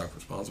 is Woodstock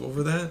responsible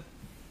for that?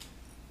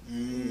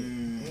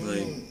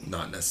 Like,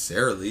 not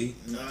necessarily.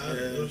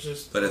 It was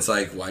just... But it's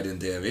like, why didn't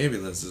they have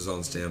ambulances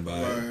on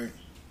standby? Right.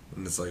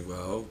 And it's like,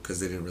 well, because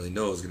they didn't really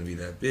know it was going to be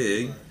that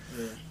big. Right.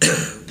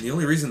 The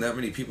only reason that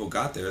many people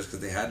got there is because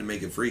they had to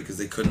make it free, because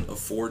they couldn't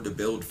afford to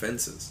build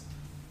fences.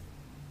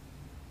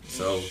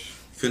 So, you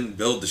couldn't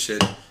build the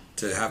shit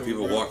to have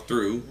people walk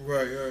through.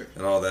 Right.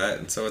 And all that.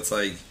 And so it's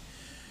like,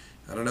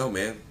 I don't know,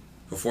 man.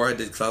 Before I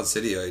did Cloud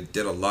City, I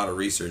did a lot of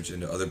research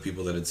into other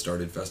people that had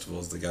started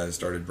festivals. The guy that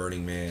started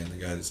Burning Man, the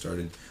guy that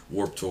started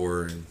Warped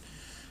Tour, and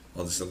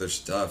all this other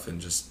stuff, and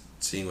just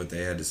seeing what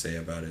they had to say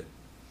about it.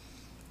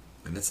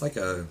 And it's like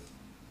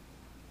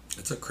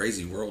it's a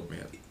crazy world,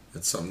 man.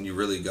 It's something you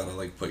really gotta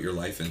like put your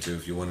life into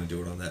if you want to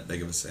do it on that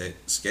big of a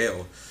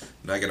scale.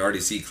 And I can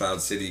already see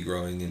Cloud City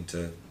growing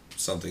into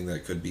something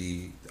that could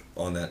be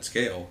on that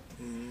scale.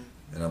 Mm-hmm.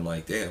 And I'm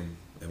like, damn,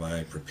 am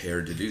I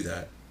prepared to do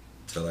that?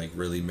 To like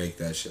really make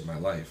that shit my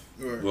life?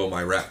 Right. Will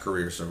my rap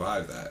career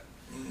survive that?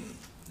 Mm.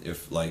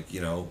 If like,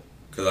 you know,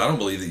 because I don't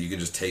believe that you can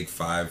just take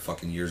 5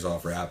 fucking years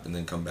off rap and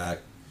then come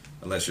back,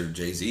 unless you're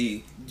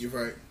Jay-Z. You're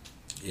right.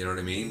 You know what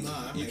I mean?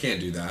 Nah, you can't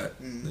do that.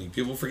 Mm-hmm. Like,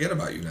 people forget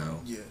about you now.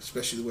 Yeah,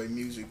 especially the way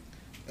music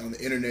on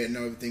the internet and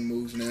everything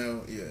moves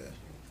now. Yeah.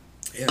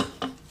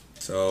 Yeah.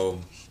 So,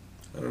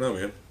 I don't know,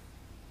 man.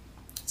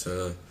 It's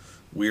a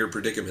weird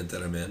predicament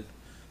that I'm in.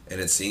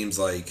 And it seems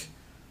like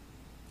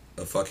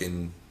a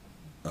fucking,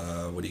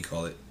 what do you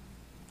call it?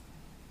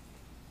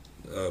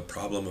 A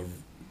problem of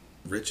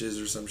riches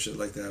or some shit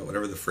like that.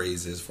 Whatever the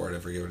phrase is for it,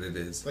 I forget what it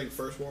is. Like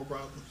first world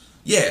problems?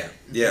 Yeah.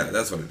 Yeah,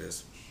 that's what it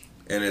is.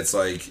 And it's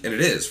like, and it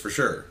is, for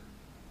sure.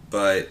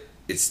 But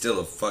it's still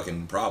a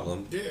fucking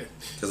problem. Yeah.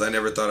 Because I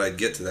never thought I'd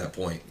get to that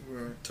point.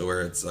 Right. To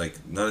where it's like,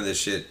 none of this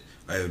shit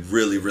I had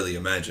really, really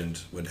imagined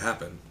would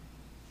happen.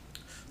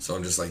 So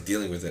I'm just like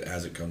dealing with it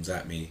as it comes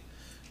at me.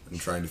 And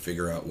trying to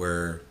figure out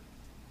where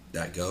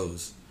that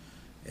goes.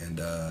 And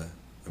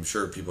I'm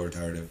sure people are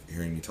tired of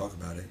hearing me talk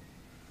about it.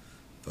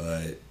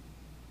 But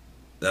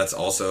that's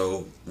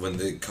also when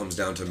it comes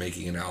down to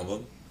making an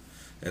album.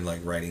 And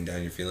like writing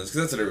down your feelings,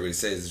 because that's what everybody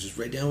says. Is just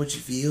write down what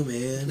you feel,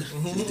 man.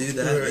 Just do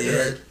that,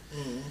 man.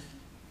 Mm-hmm.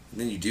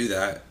 And then you do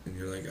that, and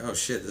you're like, oh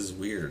shit, this is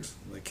weird.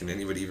 Like, can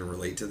anybody even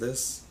relate to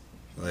this?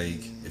 Like,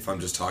 if I'm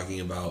just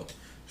talking about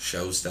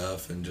show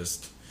stuff and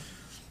just,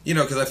 you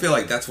know, because I feel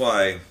like that's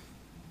why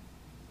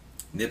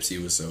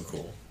Nipsey was so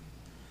cool.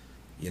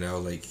 You know,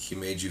 like he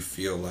made you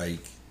feel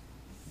like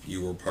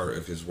you were part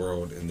of his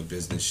world and the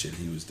business shit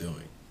he was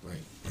doing.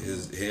 Like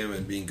him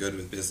and being good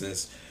with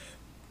business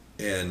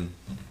and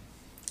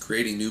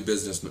creating new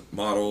business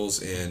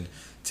models and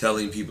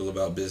telling people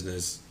about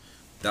business.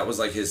 That was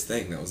like his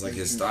thing. That was like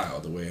his style.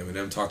 The way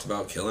Eminem talked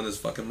about killing his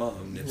fucking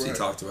mom. Nipsey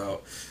talked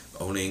about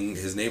owning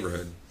his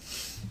neighborhood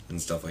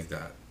and stuff like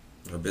that.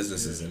 Or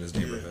businesses in his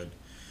neighborhood.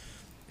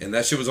 And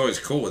that shit was always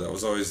cool. That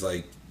was always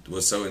like,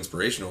 was so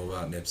inspirational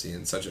about Nipsey,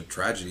 and such a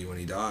tragedy when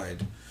he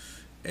died.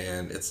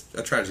 And it's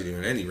a tragedy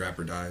when any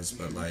rapper dies,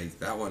 but like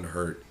that one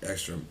hurt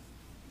extra,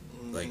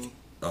 like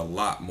a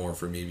lot more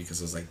for me,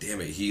 because I was like,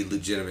 damn it, he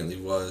legitimately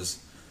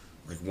was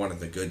like one of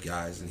the good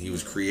guys, and he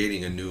was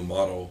creating a new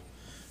model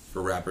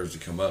for rappers to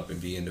come up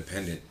and be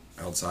independent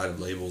outside of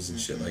labels and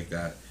shit like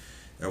that,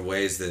 in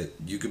ways that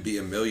you could be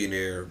a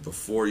millionaire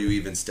before you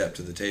even step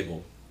to the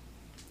table.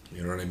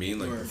 You know what I mean?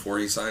 Like before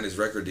he signed his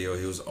record deal,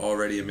 he was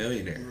already a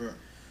millionaire.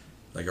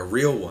 Like a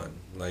real one.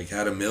 Like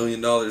had $1 million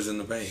in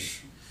the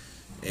bank.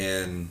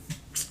 And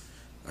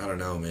I don't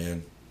know,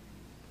 man.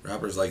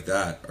 Rappers like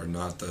that are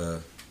not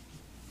the...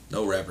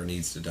 No rapper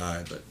needs to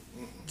die, but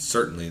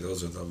certainly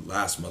those are the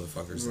last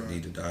motherfuckers that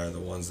need to die, are the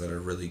ones that are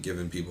really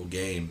giving people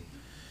game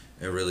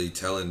and really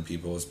telling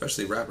people,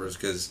 especially rappers,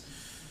 because,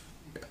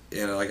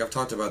 you know, like I've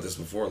talked about this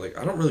before, like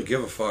I don't really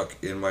give a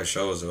fuck in my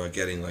shows about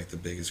getting like the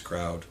biggest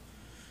crowd.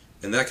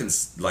 And that can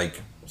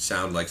like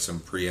sound like some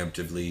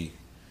preemptively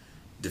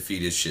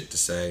defeatist shit to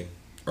say,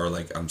 or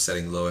like I'm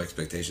setting low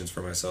expectations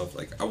for myself.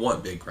 Like I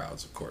want big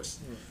crowds, of course.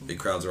 Big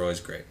crowds are always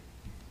great,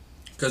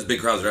 because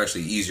big crowds are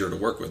actually easier to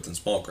work with than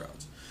small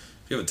crowds.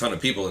 If you have a ton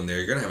of people in there,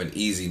 you're gonna have an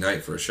easy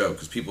night for a show,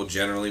 because people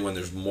generally, when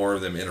there's more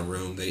of them in a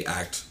room, they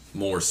act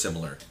more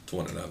similar to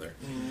one another.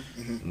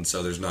 And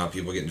so there's not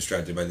people getting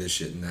distracted by this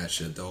shit and that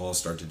shit. They'll all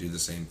start to do the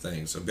same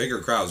thing. So bigger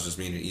crowds just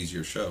mean an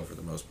easier show for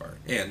the most part,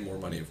 and more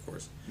money, of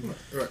course.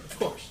 Right, of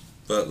course.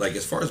 But like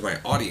as far as my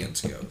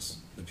audience goes,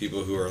 the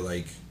people who are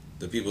like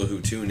the people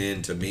who tune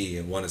in to me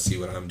and want to see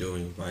what I'm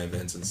doing with my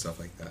events and stuff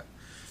like that,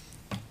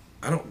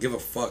 I don't give a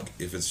fuck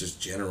if it's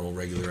just general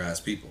regular ass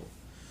people.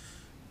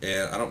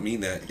 And I don't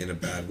mean that in a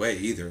bad way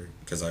either,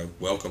 because I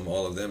welcome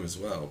all of them as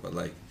well. But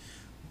like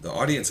the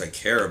audience I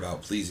care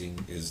about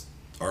pleasing is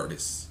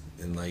artists,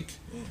 and like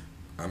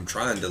I'm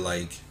trying to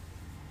like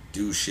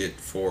do shit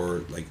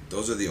for, like,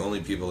 those are the only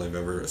people I've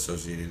ever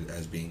associated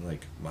as being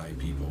like my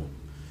people.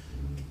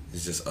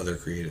 It's just other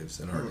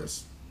creatives and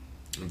artists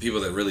and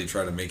people that really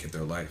try to make it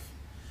their life,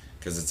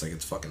 because it's like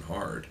it's fucking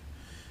hard.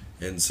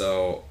 And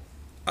so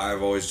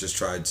I've always just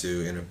tried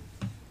to, in a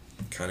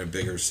kind of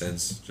bigger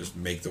sense, just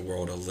make the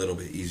world a little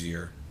bit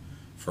easier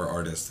for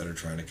artists that are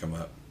trying to come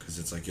up, because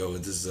it's like, yo,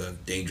 this is a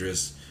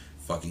dangerous,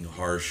 fucking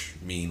harsh,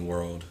 mean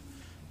world.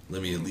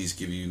 Let me at least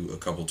give you a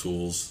couple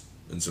tools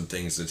and some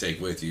things to take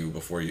with you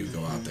before you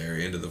go out there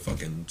into the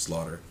fucking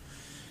slaughter.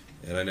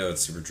 And I know it's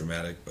super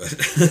dramatic, but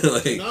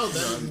like,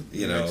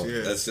 you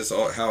know, that's just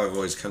all, how I've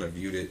always kind of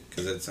viewed it,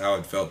 because that's how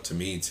it felt to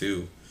me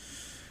too.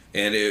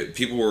 And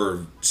people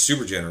were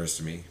super generous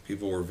to me.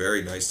 People were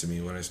very nice to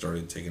me when I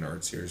started taking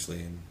art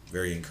seriously, and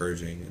very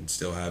encouraging, and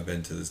still have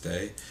been to this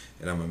day.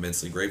 And I'm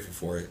immensely grateful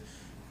for it.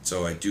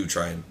 So I do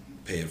try and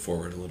pay it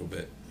forward a little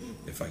bit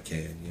if I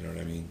can, you know what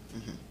I mean?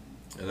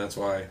 And that's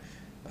why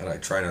I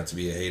try not to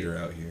be a hater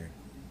out here,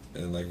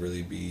 and like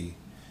really be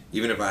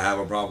even if I have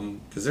a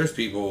problem, because there's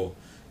people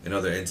in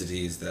other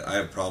entities that I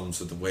have problems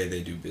with the way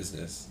they do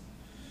business.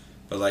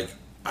 But, like,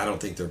 I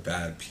don't think they're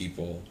bad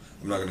people.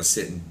 I'm not going to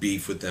sit and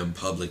beef with them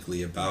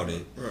publicly about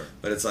it. Right.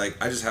 But it's like,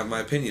 I just have my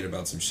opinion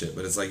about some shit.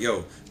 But it's like,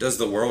 yo, does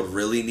the world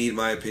really need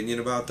my opinion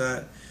about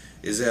that?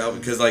 Is it,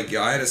 because, like,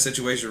 I had a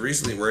situation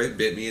recently where it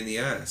bit me in the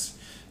ass.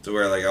 To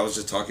where, like, I was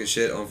just talking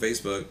shit on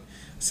Facebook,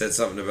 said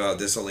something about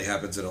This Only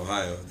Happens in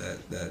Ohio,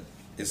 that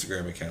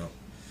Instagram account,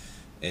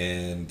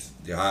 and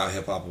the Ohio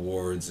Hip Hop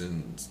Awards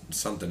and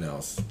something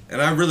else.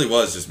 And I really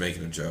was just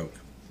making a joke.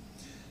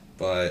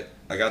 But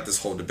I got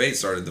this whole debate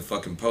started, the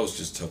fucking post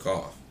just took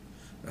off.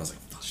 And I was like,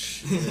 fuck.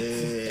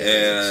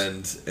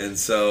 And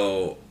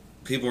so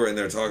people were in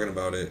there talking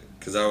about it,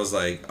 because I was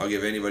like, I'll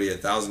give anybody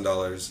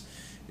 $1,000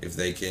 if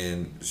they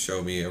can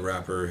show me a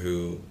rapper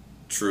who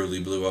truly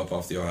blew up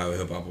off the Ohio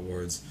Hip Hop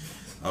Awards.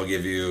 I'll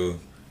give you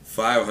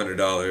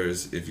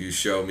 $500 if you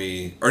show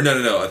me, or no,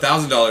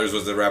 $1,000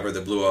 was the rapper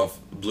that blew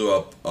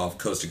up off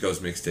Coast to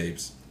Coast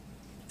mixtapes.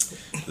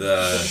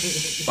 The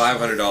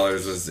 $500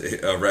 was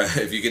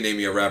if you can name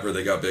me a rapper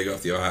that got big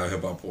off the Ohio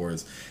Hip Hop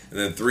Awards, and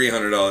then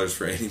 $300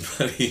 for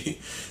anybody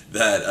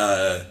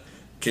that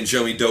can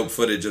show me dope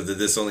footage of the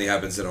This Only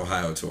Happens in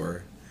Ohio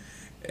tour.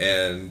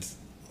 And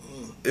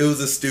it was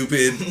a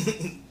stupid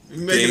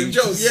Making a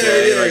joke, I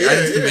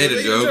just made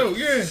a joke.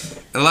 Yeah.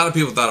 And a lot of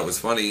people thought it was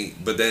funny,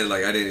 but then,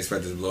 like, I didn't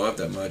expect it to blow up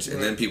that much. And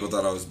then people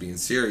thought I was being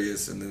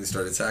serious, and then they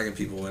started tagging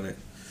people in it.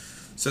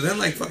 So then,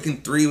 like,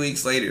 fucking 3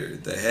 weeks later,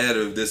 the head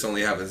of This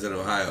Only Happens in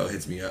Ohio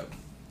hits me up.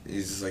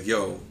 He's just like,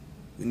 yo,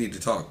 we need to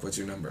talk. What's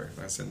your number?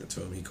 And I send it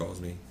to him. He calls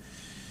me.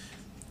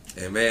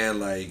 And, man,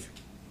 like,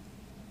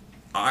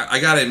 I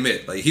gotta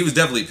admit, like, he was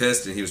definitely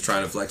pissed, and he was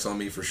trying to flex on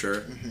me for sure.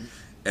 Mm-hmm.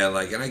 And,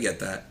 like, and I get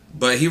that.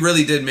 But he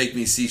really did make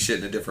me see shit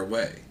in a different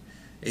way.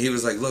 And he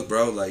was like, look,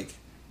 bro, like,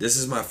 this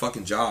is my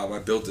fucking job. I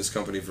built this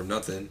company from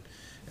nothing.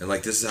 And,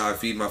 like, this is how I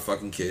feed my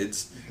fucking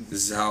kids.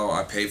 This is how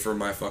I pay for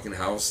my fucking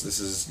house. This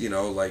is, you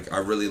know, like, I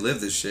really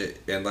live this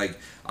shit. And, like,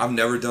 I've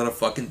never done a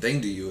fucking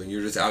thing to you. And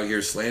you're just out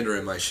here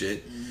slandering my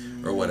shit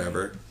or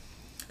whatever.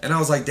 And I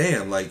was like,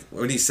 damn. Like,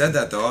 when he said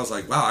that, though, I was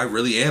like, wow, I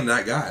really am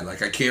that guy.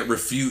 Like, I can't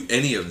refute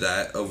any of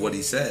that, of what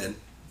he said.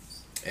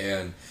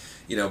 And,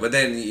 you know, but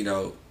then, you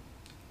know,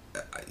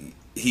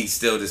 he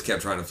still just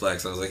kept trying to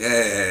flex. I was like,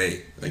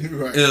 hey. Like,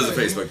 right, it was a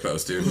Facebook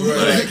post, dude.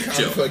 Right, Like,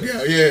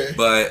 chill.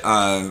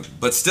 Yeah.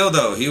 But still,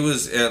 though, he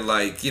was, and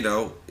like, you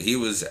know, he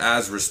was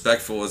as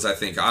respectful as I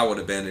think I would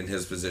have been in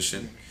his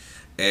position.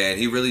 And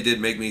he really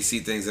did make me see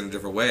things in a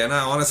different way. And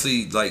I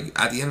honestly, like,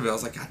 at the end of it, I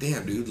was like, God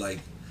damn, dude, like,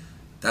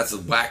 that's a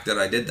whack that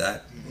I did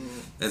that.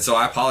 Mm-hmm. And so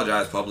I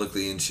apologized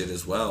publicly and shit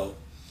as well.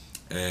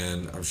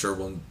 And I'm sure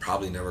we'll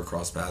probably never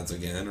cross paths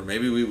again. Or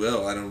maybe we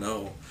will. I don't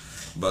know.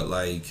 But,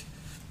 like,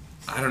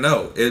 I don't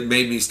know. It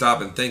made me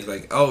stop and think,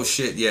 like, oh,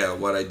 shit, yeah,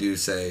 what I do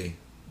say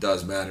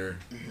does matter.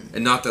 Mm-hmm.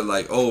 And not that,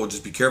 like, oh,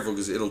 just be careful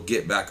because it'll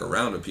get back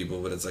around to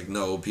people. But it's like,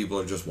 no, people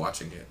are just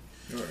watching it.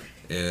 Right.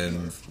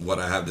 And what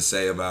I have to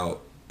say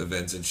about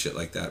events and shit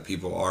like that,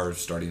 people are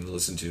starting to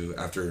listen to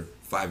after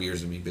 5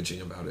 years of me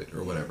bitching about it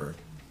or whatever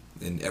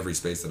in every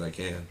space that I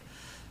can.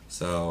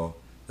 So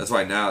that's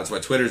why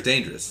Twitter's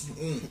dangerous.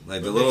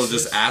 Like, the little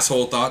just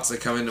asshole thoughts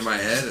that come into my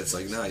head, it's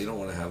like, nah, you don't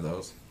want to have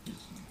those.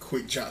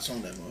 Quick shots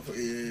on that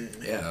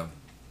motherfucker. Yeah.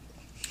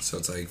 So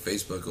it's like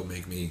Facebook will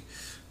make me,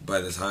 by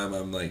the time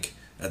I'm like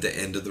at the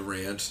end of the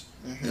rant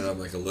and I'm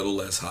like a little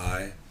less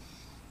high,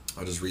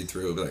 I'll just read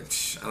through it and be like,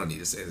 I don't need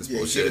to say this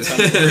bullshit. I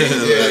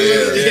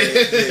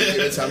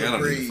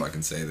don't need to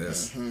fucking say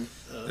this.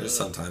 There's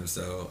sometimes,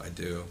 though, I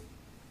do.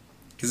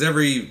 Because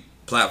every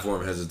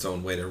platform has its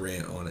own way to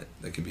rant on it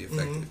that could be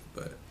effective,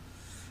 but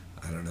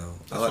I don't know.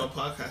 That's what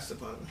podcast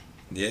department.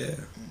 Yeah.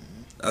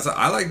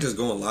 I like just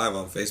going live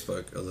on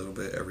Facebook a little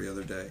bit every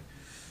other day.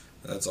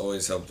 That's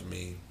always helped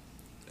me.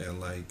 And,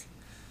 like,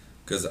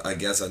 because I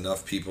guess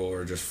enough people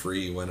are just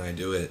free when I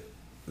do it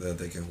that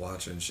they can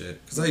watch and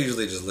shit. Because I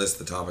usually just list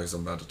the topics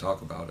I'm about to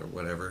talk about or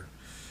whatever.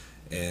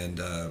 And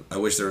I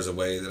wish there was a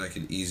way that I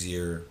could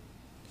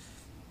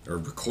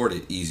record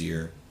it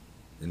easier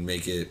and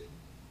make it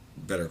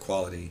better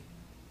quality.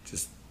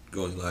 Just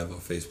going live on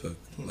Facebook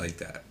like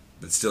that.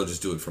 But still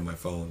just do it from my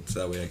phone. So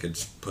that way I could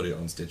just put it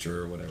on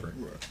Stitcher or whatever.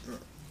 Right.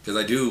 Because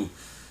I do,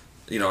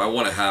 you know, I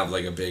want to have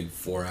like a big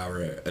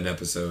 4-hour an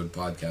episode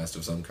podcast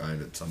of some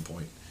kind at some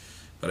point.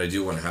 But I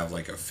do want to have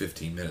like a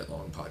 15-minute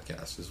long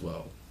podcast as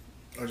well.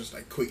 Or just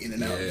like quick in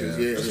and out.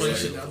 Yeah. That's why you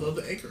should download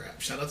the Anchor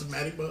app. Shout out to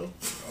Matty Bo.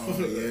 Oh,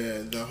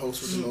 yeah. The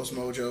host with the most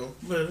mojo.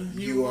 But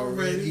You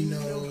already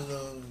know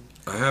though.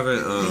 I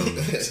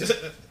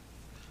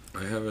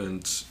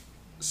haven't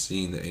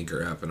seen the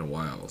Anchor app in a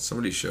while.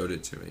 Somebody showed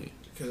it to me.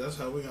 Because that's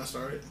how we got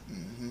started.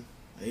 Mm-hmm.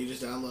 And you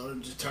just download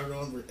it, just turn it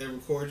on, it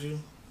records you,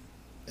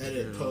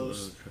 edit,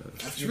 post.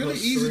 It's really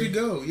easy to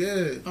go,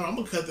 yeah. Oh, I'm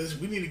going to cut this.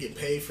 We need to get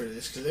paid for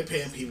this because they're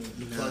paying people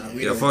to plug in.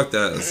 Yeah, fuck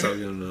that. That's not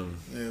gonna know.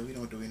 Yeah, we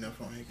don't do enough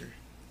on Anchor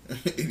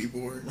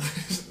anymore.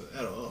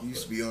 At all.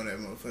 Used to be on that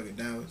motherfucker.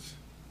 Now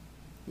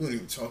We don't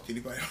even talk to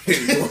anybody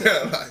anymore.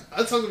 Like,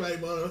 I talk about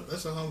Ebola.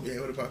 That's a homie. yeah,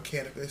 what about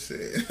cannabis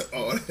and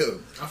all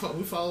them?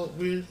 We follow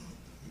weird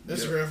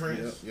Instagram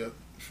friends. Yep.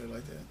 Shit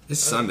like that. It's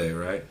Sunday,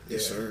 right?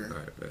 Yes, sir. All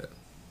right, bet.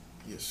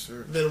 Yes,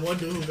 sir. Then one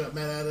dude who got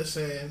mad at us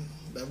saying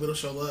that we don't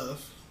show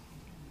love.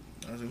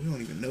 I was like, we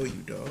don't even know you,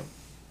 dog.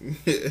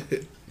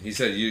 He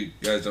said you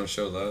guys don't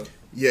show love?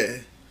 Yeah.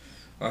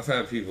 I've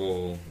had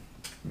people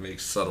make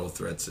subtle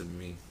threats at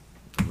me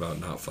about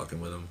not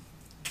fucking with them.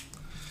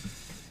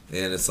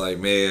 And it's like,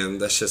 man,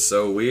 that's just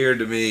so weird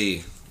to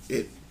me.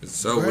 It's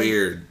so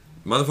weird.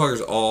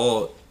 Motherfuckers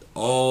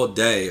all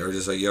day are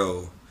just like,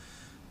 yo,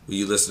 will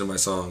you listen to my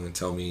song and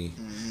tell me?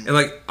 Mm-hmm. And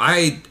like,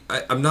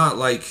 I'm not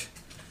like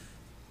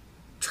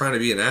trying to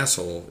be an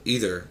asshole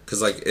either, because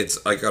like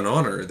it's like an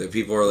honor that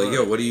people are like,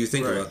 yo, what do you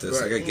think about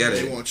this? Like, I get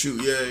it. They want you,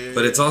 yeah.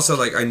 But it's also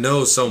like, I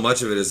know so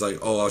much of it is like,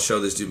 oh, I'll show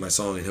this dude my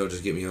song and he'll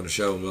just get me on the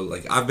show. And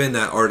like, I've been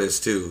that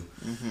artist too,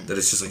 that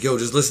it's just like, yo,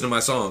 just listen to my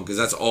song, because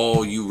that's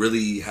all you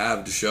really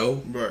have to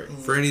show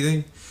for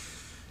anything.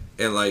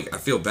 And like, I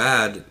feel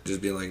bad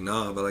just being like,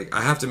 nah, but like,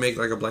 I have to make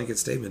like a blanket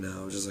statement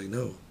now. I'm just like,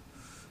 no,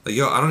 like,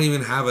 yo, I don't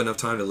even have enough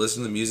time to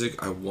listen to music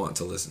I want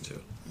to listen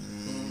to.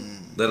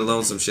 Let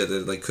alone some shit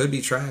that like could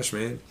be trash,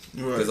 man.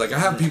 Because like, I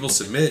have people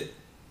submit,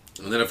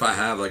 and then if I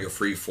have like a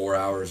free 4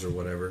 hours or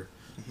whatever,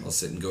 I'll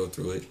sit and go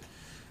through it.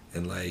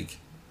 And like,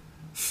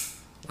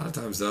 a lot of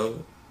times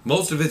though,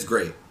 most of it's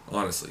great.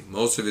 Honestly,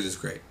 most of it is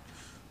great,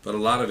 but a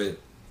lot of it,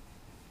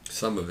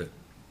 some of it,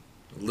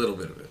 a little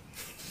bit of it,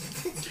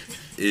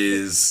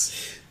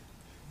 it's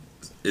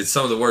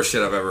some of the worst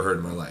shit I've ever heard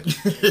in my life.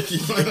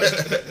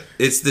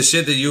 It's the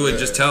shit that you would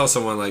just tell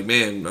someone like,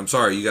 man, I'm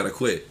sorry, you gotta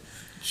quit.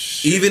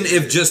 Shit. Even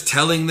if just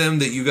telling them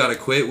that you gotta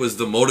quit was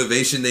the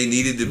motivation they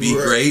needed to be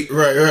great.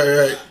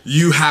 Right.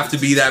 You have to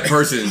be that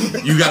person.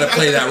 You gotta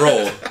play that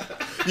role.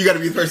 You gotta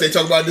be the person they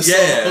talk about this song.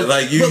 Yeah,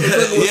 like you.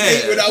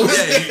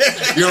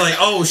 You're like,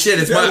 oh shit,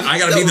 it's I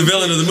gotta be the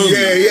villain of the movie.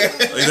 Yeah.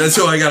 Like, that's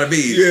who I gotta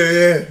be.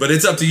 Yeah. But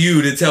it's up to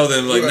you to tell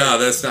them like, nah,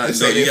 that's not.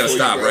 No, you gotta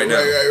stop right now.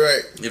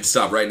 Right. You have to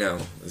stop right now.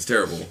 It's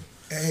terrible.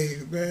 Hey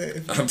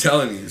man, I'm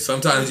telling you,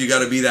 sometimes you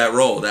gotta be that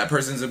role. That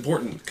person's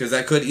important, because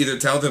that could either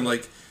tell them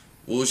like,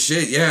 well,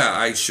 shit, yeah,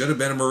 I should have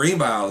been a marine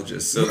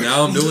biologist, so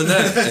now I'm doing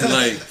that. And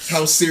like,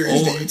 how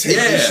serious do you take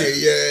this shit?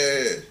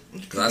 Yeah.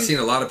 Because I've seen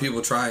a lot of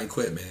people try and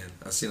quit, man.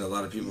 I've seen a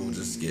lot of people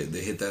just they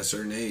hit that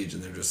certain age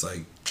and they're just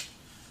like,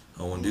 I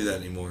don't want to do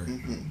that anymore.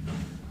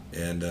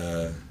 And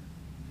I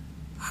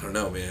don't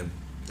know, man.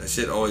 That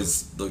shit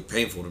always looked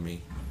painful to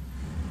me.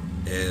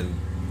 And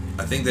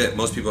I think that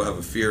most people have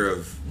a fear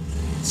of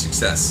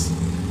success.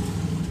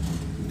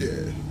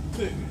 Yeah.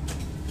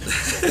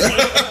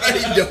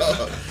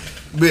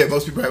 Yeah,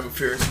 most people have a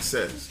fear of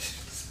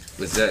success.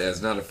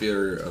 It's not a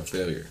fear of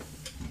failure.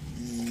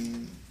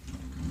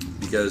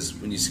 Because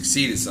when you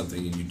succeed at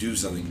something and you do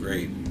something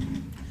great,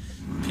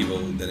 people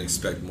then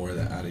expect more of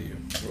that out of you.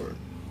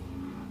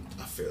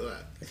 I feel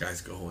that. That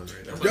guy's going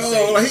right now.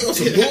 Yo, like he on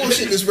some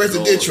bullshit this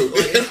residential.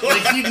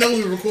 Like you know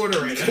we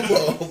recording right now. Come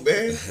on,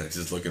 man.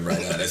 Just looking right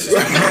at us.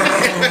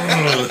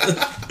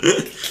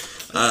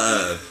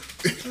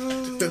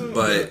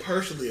 But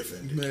partially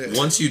offended. Man.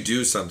 Once you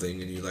do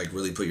something and you like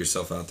really put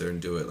yourself out there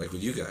and do it, like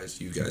with you guys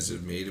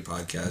have made a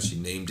podcast,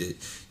 you named it,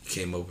 you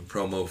came up with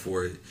promo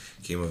for it,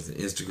 you came up with an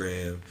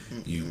Instagram,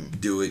 you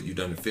do it, you've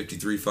done it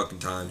 53 fucking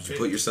times, you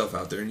put yourself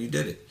out there and you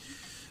did it.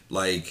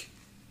 Like,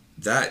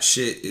 that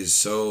shit is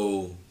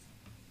so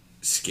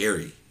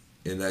scary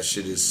and that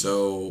shit is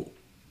so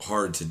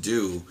hard to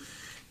do.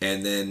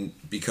 And then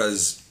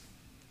because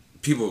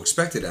people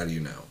expect it out of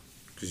you now,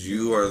 because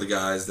you are the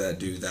guys that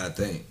do that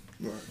thing.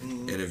 Right.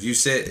 And if you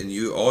sit and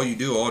all you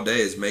do all day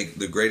is make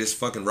the greatest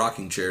fucking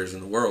rocking chairs in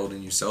the world,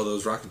 and you sell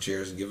those rocking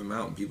chairs and give them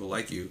out and people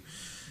like you,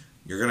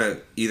 you're gonna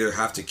either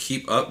have to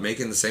keep up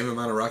making the same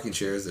amount of rocking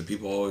chairs that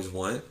people always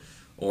want,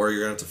 or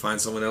you're gonna have to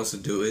find someone else to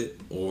do it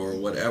or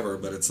whatever.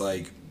 But it's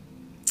like,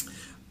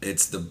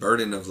 it's the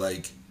burden of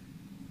like,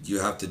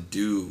 you have to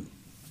do,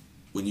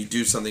 when you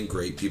do something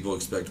great, people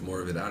expect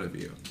more of it out of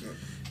you. Okay.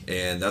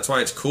 And that's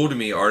why it's cool to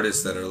me,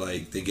 artists that are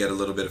like, they get a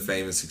little bit of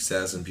fame and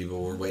success and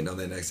people were waiting on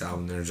their next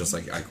album and they're just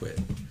like, I quit.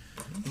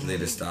 And they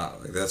just stop.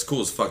 Like, that's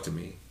cool as fuck to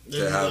me.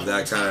 To have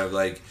that kind of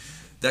like,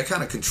 that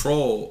kind of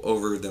control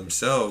over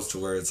themselves, to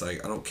where it's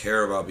like, I don't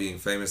care about being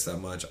famous that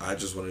much. I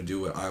just want to do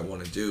what I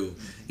want to do,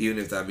 even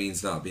if that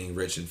means not being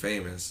rich and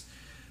famous.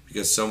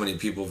 Because so many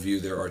people view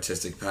their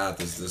artistic path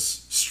as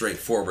this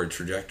straightforward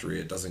trajectory.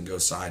 It doesn't go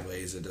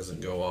sideways. It doesn't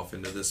go off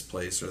into this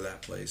place or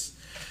that place.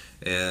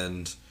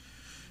 And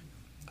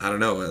I don't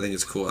know. I think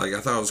it's cool. Like,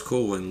 I thought it was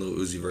cool when Lil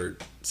Uzi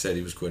Vert said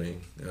he was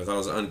quitting. And I thought it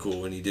was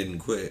uncool when he didn't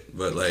quit.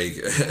 But like,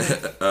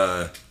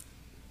 I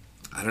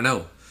don't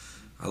know.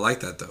 I like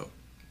that though.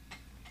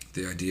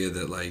 The idea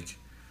that like,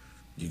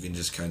 you can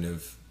just kind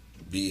of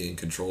be in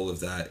control of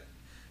that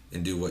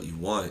and do what you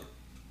want.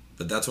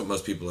 But that's what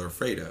most people are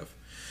afraid of.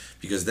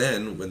 Because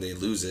then when they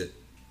lose it,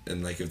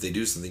 and like if they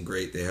do something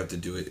great, they have to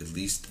do it at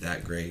least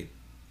that great.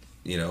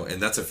 You know,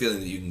 and that's a feeling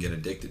that you can get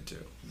addicted to.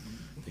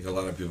 I think a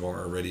lot of people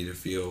aren't ready to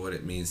feel what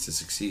it means to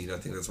succeed. I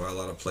think that's why a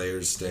lot of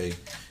players stay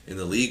in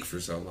the league for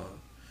so long.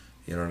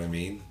 You know what I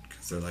mean?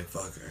 Because they're like,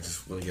 fuck, I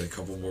just want to get a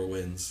couple more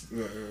wins.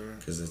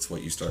 Because it's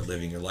what you start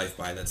living your life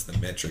by. That's the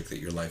metric that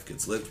your life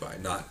gets lived by,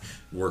 not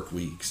work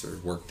weeks or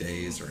work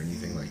days or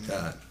anything like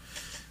that.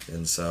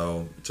 And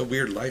so it's a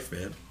weird life,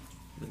 man.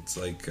 It's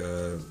like,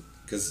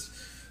 because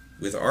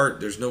with art,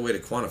 there's no way to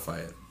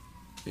quantify it.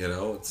 You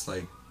know, it's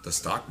like the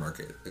stock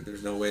market. Like,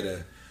 there's no way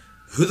to...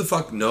 Who the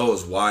fuck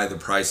knows why the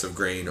price of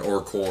grain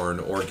or corn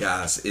or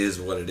gas is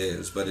what it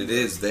is? But it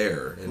is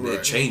there, and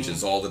it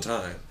changes all the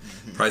time.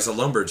 Price of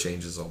lumber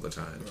changes all the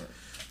time.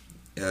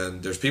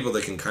 And there's people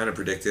that can kind of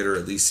predict it or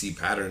at least see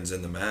patterns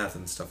in the math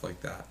and stuff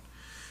like that.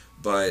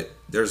 But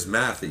there's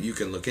math that you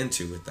can look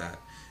into with that.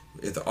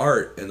 With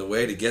art, and the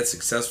way to get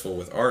successful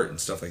with art and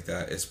stuff like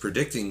that is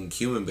predicting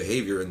human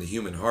behavior in the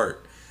human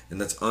heart.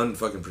 And that's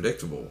unfucking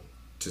predictable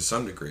to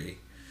some degree.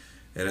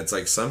 And it's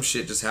like some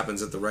shit just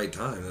happens at the right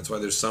time. That's why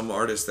there's some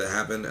artists that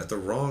happen at the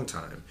wrong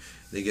time.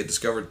 They get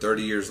discovered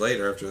 30 years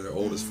later after they're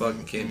old as fuck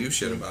and can't do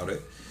shit about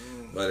it.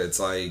 But it's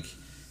like,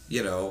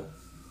 you know,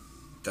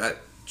 that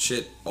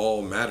shit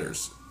all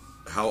matters.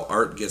 How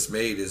art gets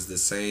made is the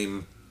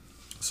same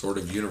sort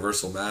of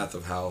universal math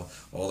of how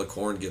all the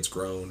corn gets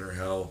grown or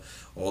how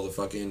all the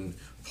fucking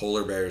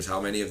polar bears,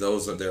 how many of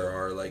those there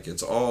are. Like,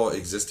 it's all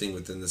existing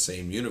within the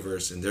same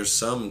universe. And there's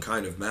some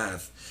kind of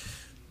math,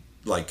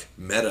 like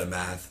meta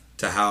math,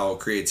 to how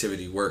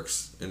creativity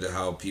works and to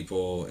how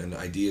people and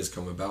ideas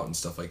come about and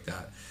stuff like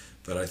that.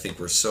 But I think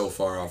we're so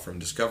far off from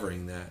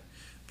discovering that.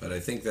 But I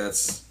think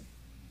there's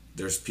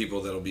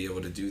people that'll be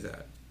able to do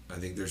that. I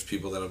think there's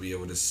people that'll be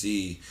able to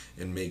see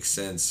and make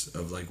sense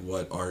of like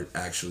what art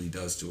actually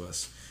does to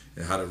us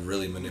and how to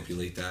really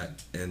manipulate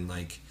that and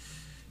like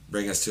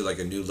bring us to like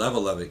a new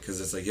level of it.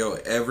 Because it's like, yo,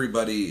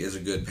 everybody is a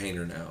good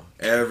painter now.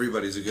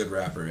 Everybody's a good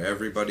rapper.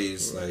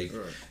 Everybody's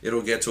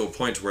it'll get to a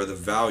point where the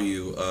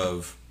value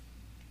of...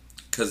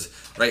 Because,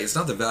 right, it's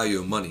not the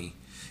value of money.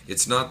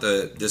 It's not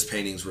this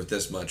painting's worth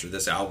this much, or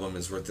this album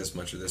is worth this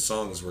much, or this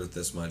song is worth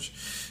this much.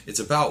 It's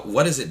about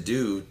what does it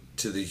do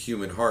to the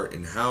human heart,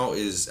 and how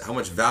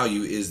much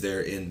value is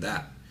there in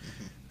that?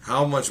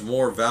 How much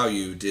more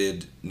value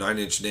did Nine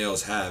Inch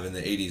Nails have in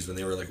the 80s when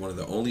they were like one of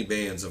the only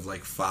bands of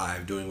like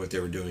 5 doing what they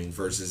were doing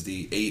versus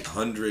the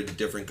 800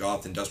 different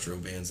goth industrial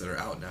bands that are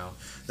out now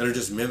that are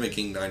just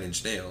mimicking Nine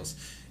Inch Nails?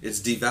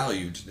 It's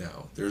devalued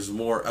now. There's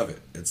more of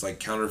it. It's like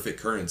counterfeit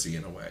currency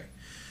in a way.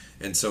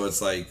 And so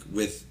it's like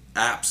with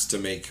apps to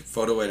make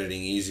photo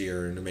editing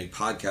easier and to make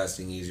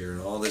podcasting easier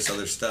and all this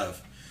other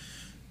stuff,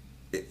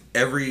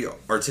 every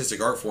artistic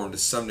art form to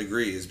some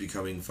degree is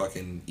becoming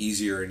fucking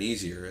easier and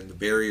easier. And the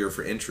barrier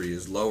for entry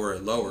is lower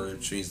and lower,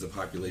 which means the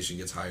population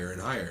gets higher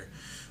and higher.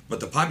 But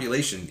the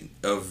population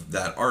of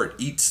that art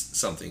eats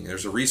something.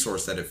 There's a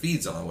resource that it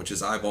feeds on, which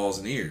is eyeballs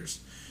and ears.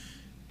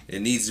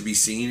 It needs to be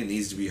seen, it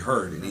needs to be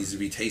heard, it needs to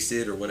be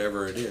tasted or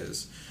whatever it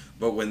is.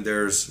 But when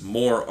there's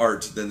more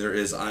art than there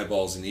is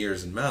eyeballs and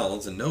ears and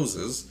mouths and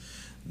noses,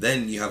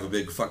 then you have a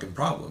big fucking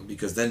problem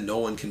because then no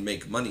one can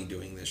make money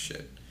doing this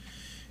shit.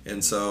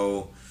 And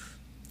so,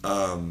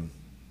 I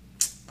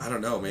don't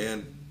know,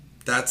 man.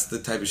 That's the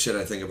type of shit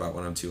I think about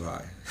when I'm too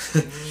high.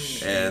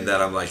 And that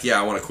I'm like,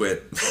 yeah, I want to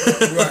quit.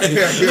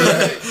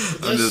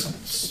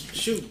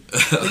 Shoot.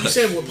 Like you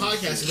said with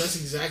podcasting, that's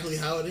exactly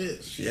how it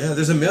is. Yeah,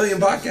 there's a million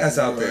podcasts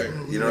out there.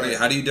 You know what I mean?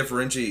 How do you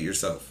differentiate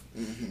yourself?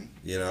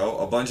 You know,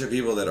 a bunch of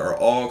people that are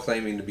all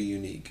claiming to be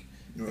unique.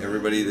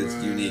 Everybody that's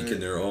unique in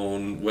their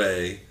own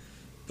way,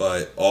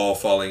 but all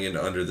falling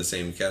into under the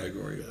same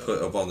category,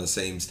 put up on the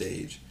same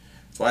stage.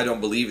 That's why I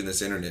don't believe in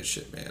this internet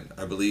shit, man.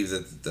 I believe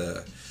that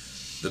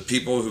the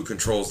people who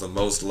controls the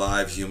most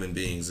live human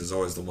beings is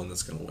always the one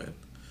that's going to win.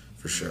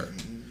 For sure.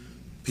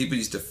 People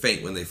used to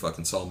faint when they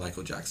fucking saw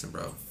Michael Jackson,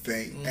 bro.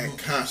 Faint at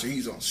concert.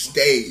 He's on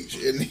stage.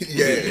 And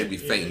They'd be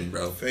fainting,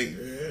 bro.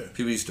 Faint.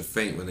 People used to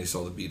faint when they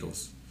saw the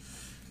Beatles.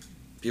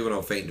 People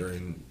don't faint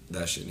during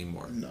that shit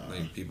anymore. Nah.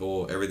 Like,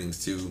 people, everything's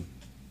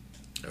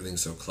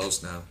so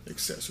close now.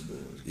 Accessible.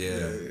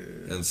 Yeah.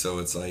 And so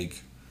it's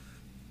like,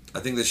 I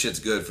think this shit's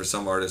good for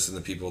some artists and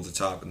the people at the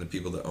top and the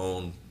people that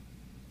own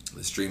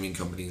the streaming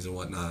companies and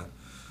whatnot.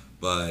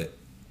 But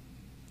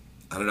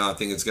I don't know, I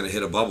think it's going to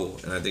hit a bubble,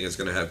 and I think it's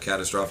going to have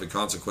catastrophic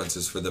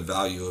consequences for the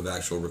value of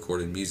actual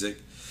recorded music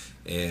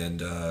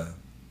and a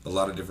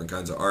lot of different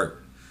kinds of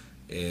art.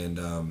 And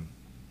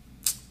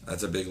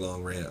that's a big,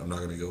 long rant I'm not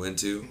going to go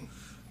into.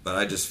 But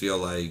I just feel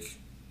like,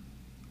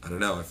 I don't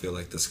know, I feel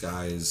like the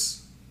sky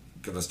is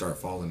going to start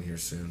falling here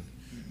soon.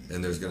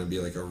 And there's going to be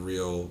like a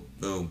real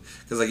boom.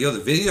 Because like, yo,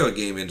 the video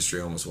game industry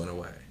almost went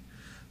away.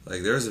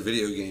 Like, there was a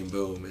video game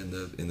boom in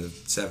the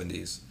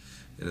 70s.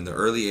 And in the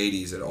early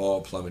 80s, it all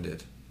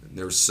plummeted.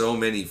 There were so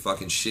many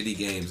fucking shitty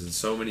games, and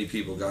so many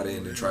people got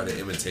in to try to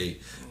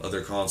imitate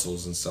other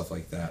consoles and stuff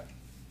like that.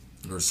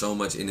 There was so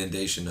much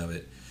inundation of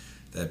it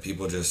that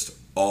people just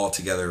all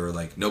together were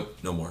like, nope,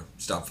 no more.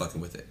 Stop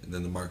fucking with it. And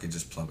then the market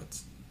just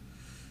plummets.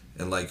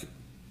 And like,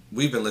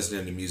 we've been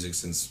listening to music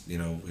since, you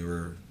know, we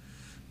were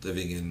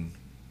living in,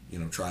 you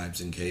know, tribes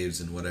and caves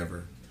and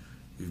whatever.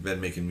 We've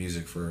been making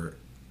music for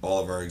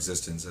all of our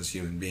existence as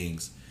human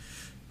beings.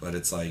 But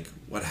it's like,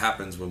 what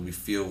happens when we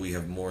feel we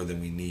have more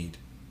than we need?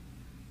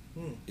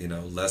 You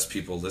know, less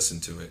people listen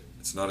to it.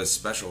 It's not as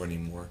special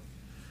anymore.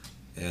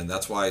 And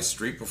that's why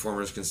street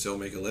performers can still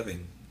make a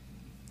living.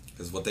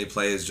 Because what they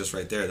play is just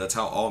right there. That's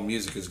how all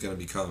music is going to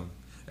become.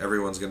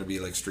 Everyone's going to be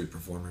like street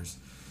performers.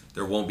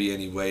 There won't be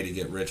any way to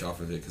get rich off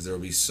of it because there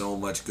will be so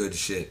much good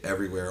shit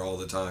everywhere all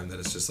the time that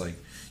it's just like,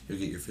 you'll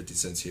get your 50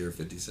 cents here,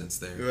 50 cents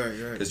there.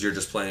 Right. Because you're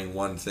just playing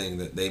one thing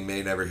that they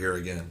may never hear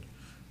again.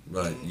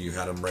 But you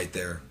had them right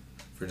there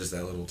for just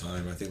that little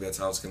time. I think that's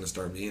how it's going to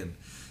start being.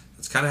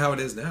 That's kind of how it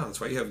is now. That's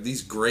why you have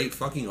these great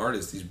fucking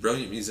artists, these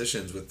brilliant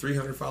musicians with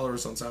 300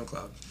 followers on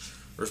SoundCloud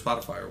or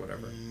Spotify or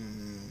whatever.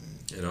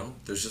 You know,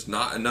 there's just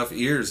not enough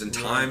ears and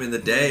time in the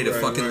day to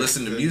fucking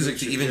listen to music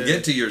to even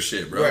get to your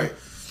shit, bro. Right.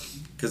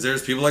 Because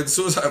there's people like the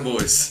Suicide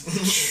Boys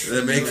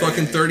that make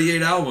fucking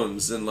 38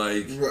 albums and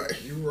like...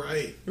 Right. You're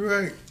right.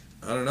 Right.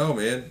 I don't know,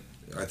 man.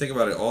 I think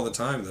about it all the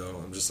time,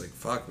 though. I'm just like,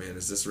 fuck, man,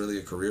 is this really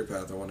a career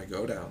path I want to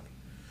go down?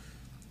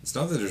 It's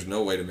not that there's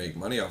no way to make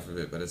money off of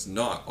it, but it's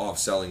not off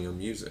selling your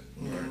music.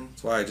 Mm-hmm.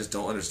 That's why I just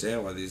don't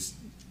understand why these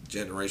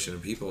generation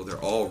of people, they're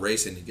all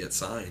racing to get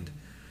signed.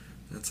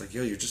 And it's like,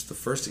 yo, you're just the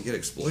first to get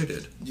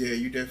exploited. Yeah,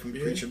 you definitely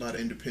preach a lot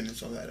of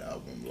independence on that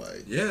album.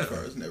 Like, Yeah. as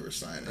far as never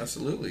signing.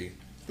 Absolutely.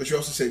 But you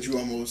also said you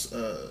almost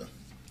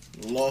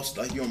lost,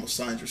 like you almost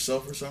signed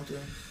yourself or something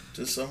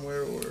to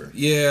somewhere, or...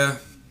 Yeah.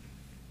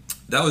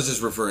 That was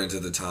just referring to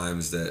the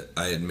times that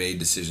I had made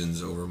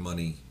decisions over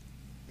money,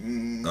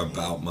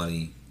 about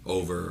money,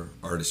 over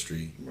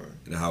artistry,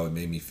 and how it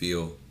made me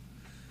feel.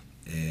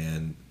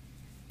 And,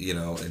 you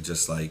know, and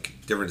just like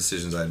different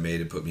decisions I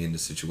made, it put me into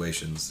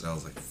situations that I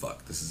was like,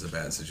 fuck, this is a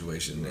bad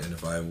situation. And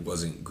if I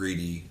wasn't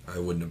greedy, I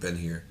wouldn't have been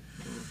here.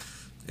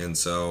 And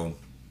so,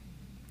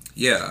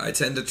 yeah, I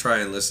tend to try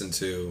and listen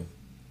to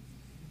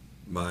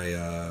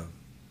my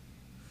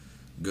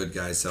good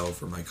guy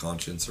self or my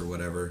conscience or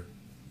whatever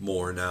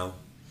more now.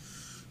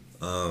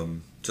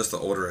 Just the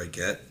older I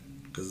get,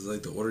 because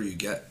like the older you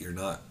get, you're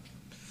not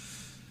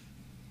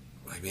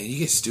like, man, you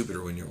get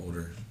stupider when you're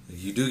older.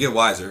 Like, you do get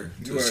wiser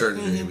to a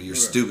certain degree, but you're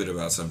stupid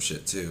about some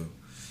shit too.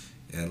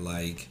 And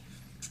like,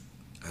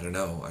 I don't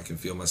know, I can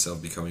feel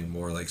myself becoming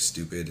more like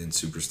stupid and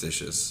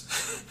superstitious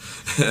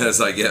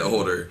as I get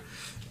older.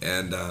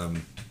 And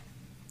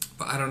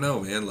but I don't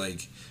know, man,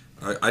 like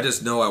I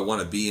just know I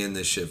want to be in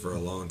this shit for a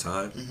long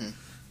time.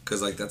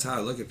 Because like that's how I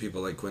look at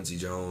people like Quincy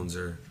Jones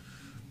or,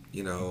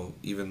 you know,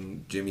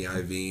 even Jimmy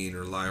Iovine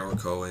or Lyle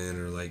Cohen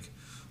or like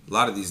a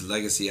lot of these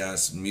legacy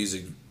ass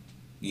music,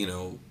 you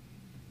know,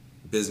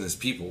 business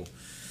people.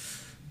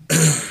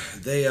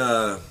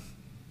 They're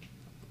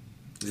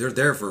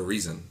there for a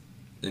reason.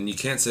 And you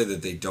can't say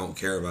that they don't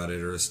care about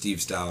it, or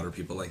Steve Stout or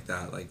people like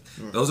that. Like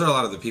those are a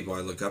lot of the people I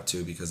look up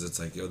to, because it's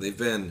like, yo, they've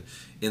been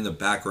in the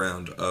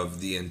background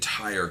of the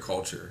entire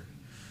culture.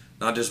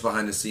 Not just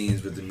behind the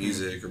scenes with the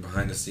music or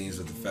behind the scenes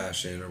with the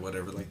fashion or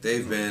whatever. Like,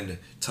 they've been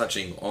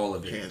touching all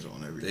of it. Hands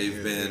on everything.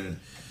 They've been,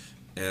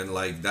 and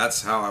like,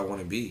 that's how I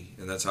want to be.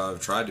 And that's how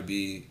I've tried to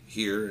be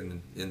here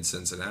in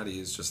Cincinnati,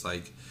 is just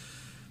like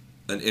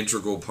an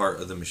integral part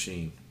of the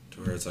machine.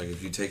 To where it's like,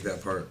 if you take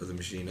that part of the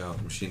machine out,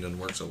 the machine doesn't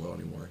work so well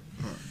anymore.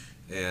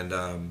 And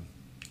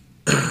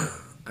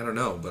I don't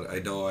know, but I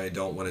know I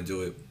don't want to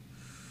do it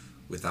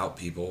without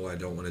people. I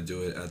don't want to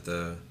do it at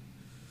the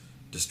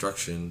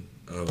destruction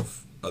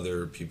of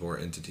other people or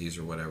entities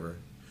or whatever.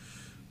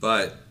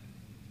 But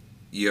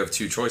you have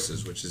two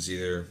choices, which is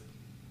either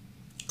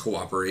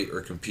cooperate or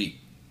compete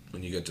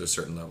when you get to a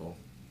certain level.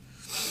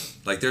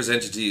 Like, there's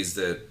entities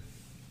that,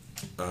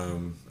 I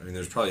mean,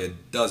 there's probably a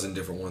dozen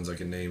different ones I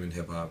can name in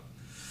hip-hop.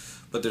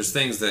 But there's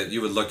things that you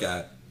would look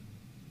at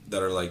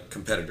that are like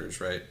competitors,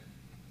 right?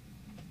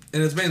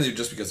 And it's mainly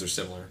just because they're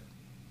similar.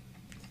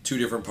 Two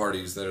different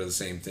parties that are the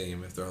same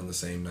theme if they're on the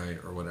same night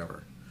or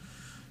whatever.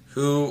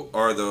 Who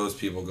are those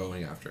people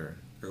going after?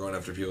 They're going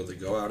after people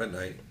that go out at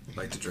night,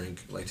 like to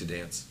drink, like to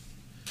dance.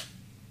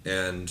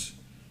 And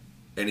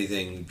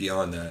anything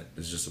beyond that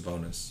is just a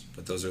bonus.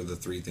 But those are the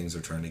three things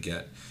they're trying to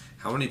get.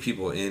 How many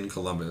people in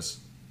Columbus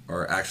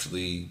are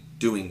actually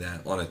doing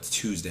that on a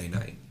Tuesday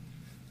night?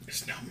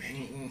 It's not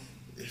many.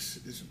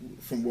 It's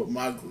from what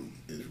my group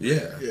is.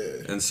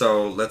 Yeah. And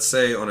so let's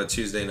say on a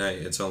Tuesday night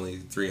it's only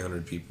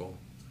 300 people.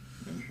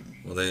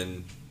 Well,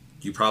 then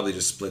you probably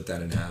just split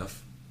that in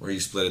half, or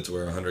you split it to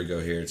where 100 go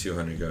here,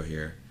 200 go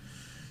here.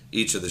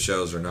 Each of the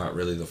shows are not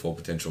really the full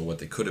potential of what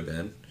they could have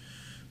been,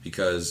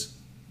 because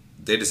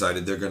they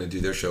decided they're going to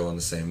do their show on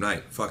the same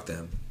night. Fuck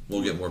them.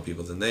 We'll get more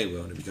people than they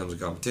will, and it becomes a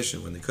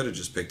competition when they could have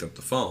just picked up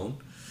the phone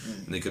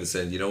and they could have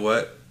said, you know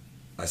what?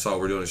 I saw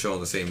we're doing a show on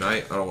the same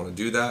night. I don't want to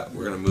do that.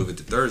 We're going to move it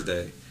to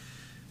Thursday.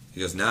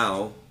 Because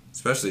now,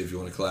 especially if you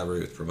want to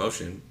collaborate with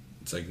promotion,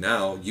 it's like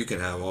now you can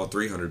have all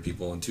 300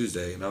 people on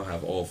Tuesday and I'll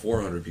have all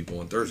 400 people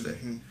on Thursday.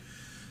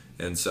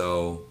 And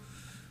so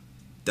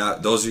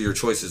those are your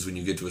choices when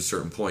you get to a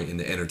certain point in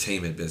the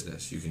entertainment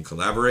business. You can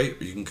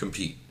collaborate or you can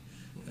compete.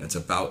 That's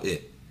about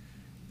it.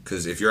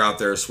 Because if you're out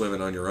there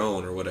swimming on your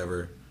own or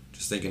whatever,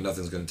 just thinking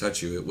nothing's going to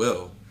touch you, it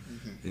will.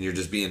 and you're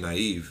just being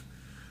naive.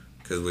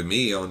 Because with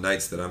me, on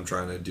nights that I'm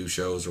trying to do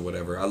shows or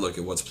whatever, I look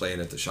at what's playing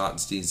at the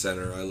Schottenstein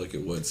Center. I look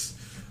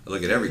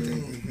at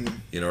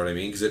everything. You know what I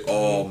mean? Because it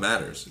all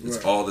matters.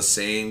 It's all the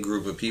same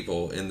group of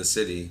people in the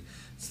city.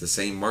 It's the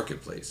same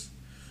marketplace.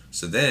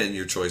 So then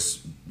your choice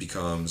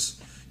becomes,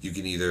 you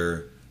can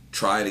either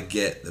try to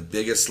get the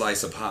biggest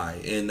slice of pie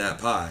in that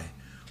pie,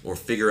 or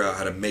figure out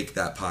how to make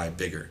that pie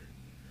bigger.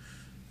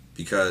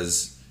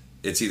 Because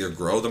it's either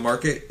grow the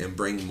market and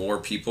bring more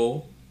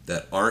people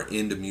that aren't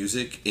into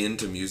music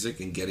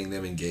and getting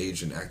them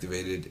engaged and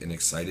activated and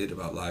excited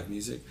about live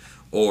music,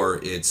 or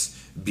it's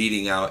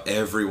beating out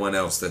everyone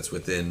else that's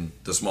within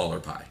the smaller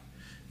pie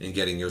and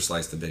getting your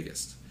slice the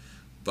biggest.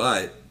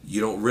 But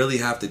you don't really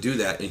have to do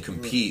that and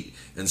compete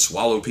and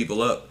swallow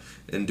people up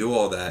and do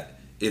all that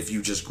if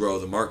you just grow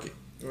the market.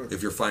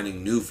 If you're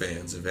finding new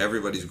fans, if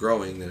everybody's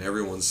growing, then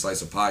everyone's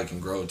slice of pie can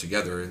grow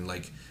together, and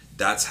like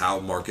that's how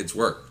markets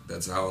work.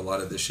 That's how a lot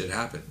of this shit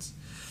happens.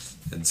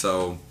 And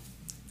so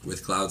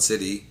with Cloud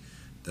City,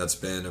 that's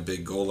been a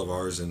big goal of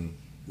ours, and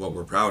what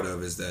we're proud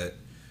of is that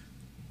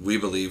we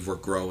believe we're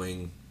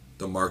growing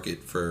the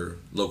market for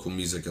local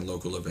music and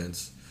local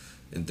events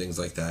and things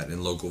like that,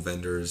 and local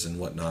vendors and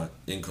whatnot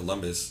in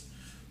Columbus,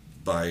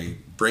 by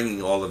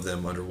bringing all of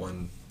them under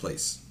one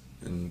place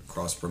and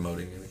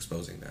cross-promoting and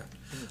exposing that.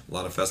 A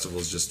lot of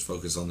festivals just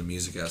focus on the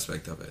music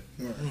aspect of it,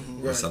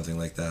 or something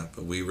like that,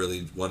 but we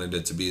really wanted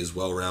it to be as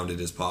well-rounded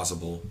as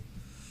possible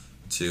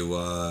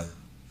to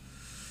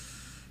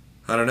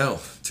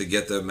to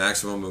get the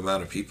maximum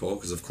amount of people,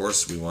 because of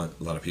course we want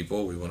a lot of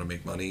people, we want to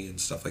make money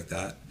and stuff like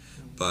that,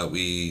 but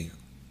we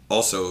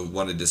also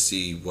wanted to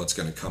see what's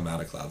going to come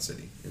out of Cloud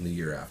City in the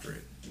year after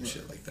it and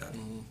shit like that.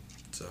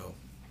 So,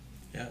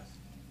 yeah.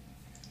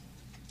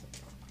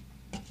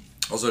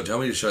 Also, tell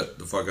me to shut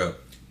the fuck up,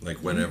 like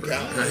whenever.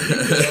 Got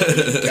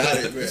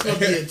it, man. It's gonna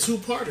be a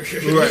two-parter.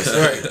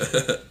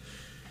 Right.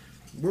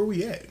 Where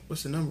we at?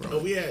 What's the number on? Oh,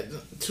 we had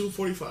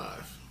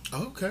 245.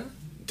 Oh, okay.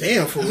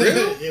 Damn, for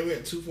real? Yeah, we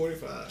had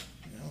 245.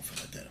 Yeah, I don't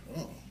feel like that at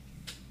all.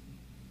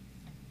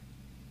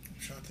 I'm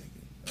trying to think.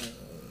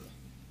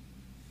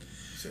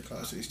 Said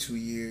Cloud City's 2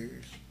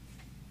 years.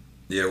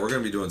 Yeah, we're going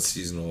to be doing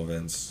seasonal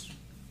events.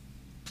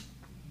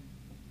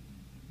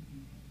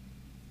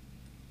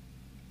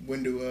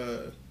 When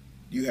do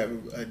you have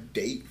a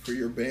date for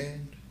your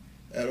band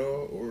at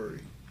all, or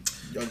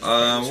we're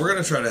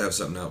going to try to have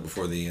something out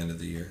before the end of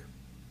the year.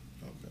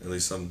 Okay. At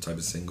least some type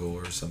of single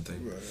or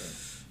something. Right.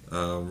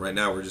 Right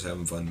now we're just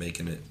having fun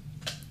making it,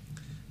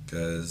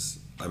 because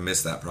I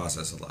miss that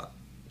process a lot.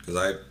 Because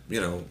I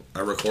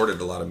recorded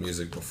a lot of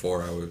music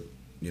before I would,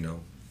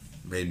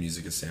 made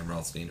music as Sam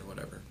Rothstein or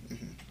whatever.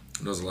 And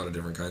there was a lot of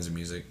different kinds of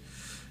music,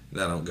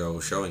 and I don't go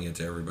showing it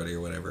to everybody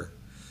or whatever,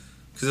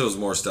 because it was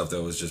more stuff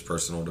that was just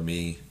personal to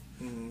me.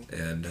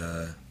 And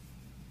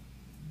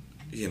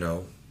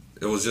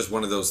it was just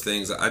one of those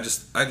things. I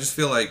just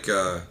feel like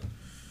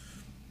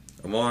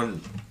I'm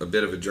on a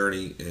bit of a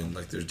journey, and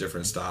like there's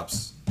different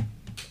stops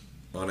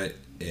on it,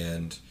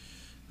 and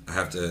I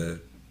had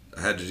to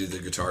do the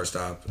guitar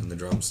stop and the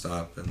drum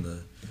stop,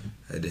 and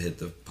I had to hit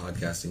the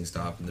podcasting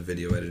stop and the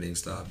video editing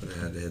stop, and I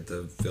had to hit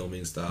the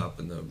filming stop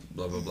and the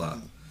blah blah blah.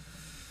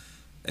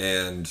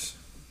 And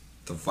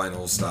the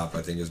final stop,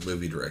 I think, is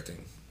movie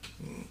directing.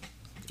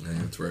 And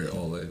that's where it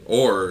all is.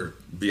 Or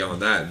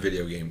beyond that,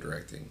 video game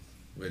directing,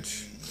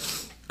 which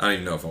I don't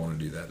even know if I want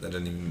to do that. That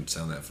doesn't even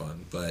sound that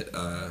fun, but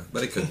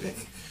it could be.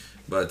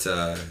 But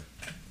I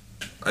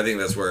think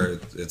that's where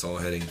it's all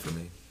heading for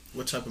me.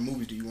 What type of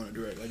movies do you want to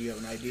direct? Like, do you have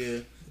an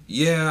idea?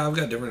 Yeah, I've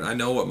got different. I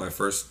know what my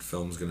first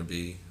film's gonna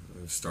be.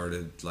 I've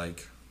started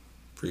like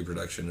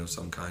pre-production of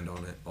some kind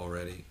on it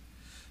already.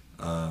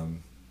 I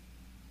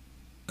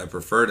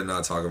prefer to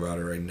not talk about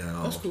it right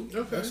now. That's cool.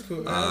 Okay. That's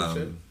cool.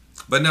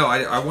 But no,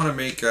 I want to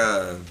make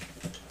I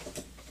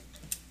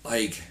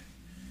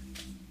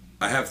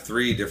have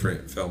 3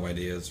 different film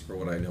ideas for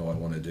what I know I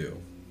want to do.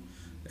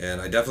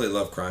 And I definitely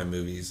love crime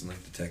movies and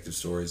like detective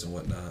stories and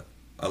whatnot.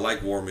 I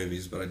like war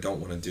movies, but I don't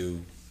want to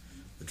do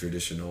a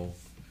traditional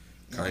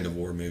kind of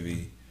war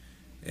movie.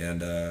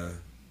 And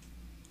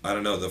I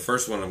don't know, the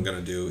first one I'm going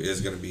to do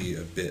is going to be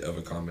a bit of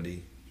a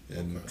comedy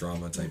and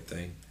drama type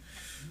thing.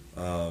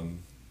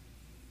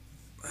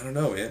 I don't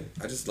know, man.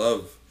 I just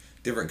love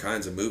different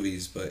kinds of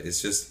movies, but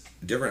it's just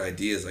different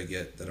ideas I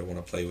get that I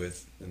want to play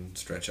with and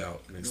stretch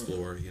out and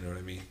explore, you know what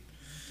I mean?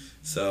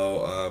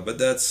 So, but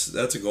that's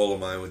a goal of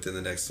mine within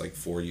the next like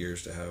 4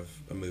 years, to have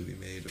a movie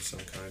made of some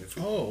kind if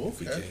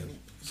we can.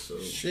 So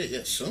shit,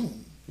 yeah,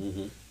 soon.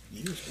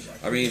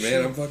 I mean,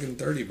 man, I'm fucking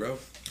 30, bro.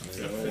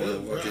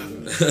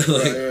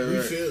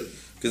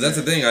 Because that's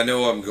the thing. I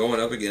know I'm going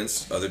up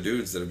against other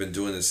dudes that have been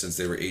doing this since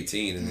they were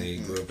 18, and they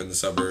grew up in the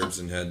suburbs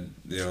and had,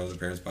 their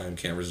parents buy them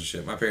cameras and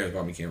shit. My parents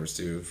bought me cameras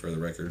too, for the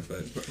record,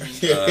 but I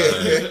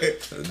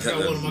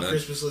got one of my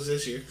Christmas lists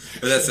this year.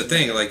 But that's the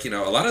thing, like, a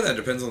lot of that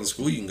depends on the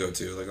school you can go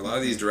to. Like, a lot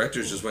of these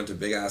directors just went to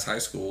big ass high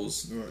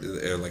schools,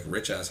 or like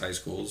rich ass high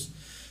schools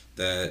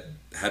that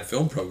had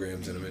film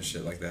programs in them and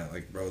shit like that.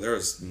 Like, bro, there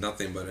was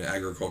nothing but an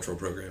agricultural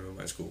program in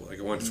my school. Like,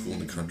 I went to school in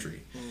the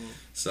country.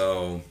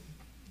 So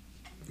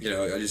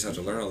I just have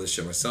to learn all this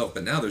shit myself.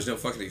 But now there's no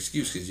fucking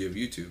excuse because you have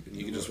YouTube and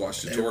you can just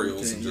watch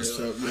tutorials and just.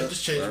 I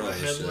just changed learn all my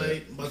this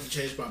headlight. I'm about to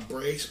change my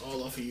brakes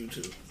all off of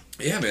YouTube.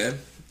 Yeah, man.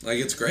 Like,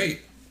 it's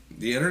great.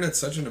 The internet's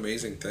such an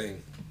amazing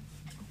thing.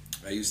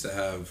 I used to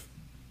have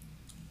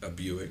a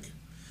Buick,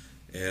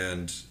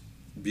 and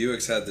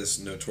Buicks had this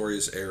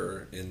notorious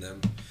error in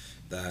them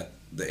that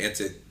the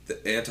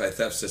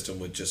anti-theft system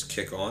would just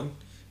kick on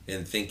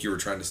and think you were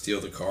trying to steal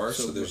the car.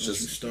 So there's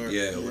just when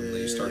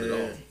you start it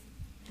off.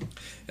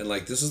 And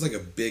like, this is like a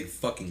big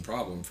fucking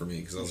problem for me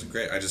because I was like,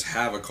 great, I just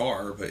have a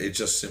car, but it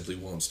just simply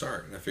won't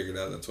start. And I figured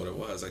out that's what it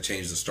was. I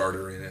changed the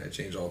starter in it. I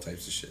changed all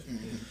types of shit.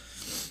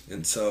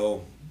 And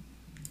so,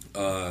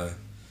 I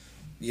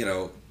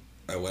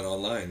went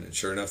online, and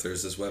sure enough,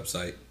 there's this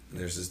website, and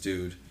there's this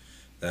dude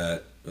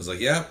that was like,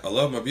 yeah, I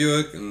love my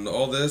Buick and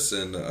all this,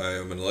 and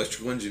I'm an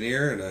electrical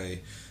engineer, and I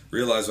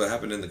realized what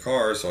happened in the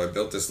car, so I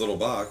built this little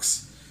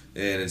box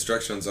and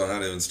instructions on how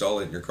to install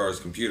it in your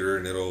car's computer,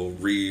 and it'll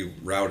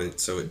reroute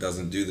it so it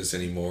doesn't do this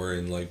anymore,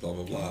 and like blah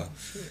blah blah.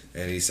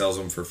 And he sells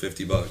them for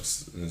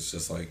 $50, and it's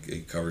just like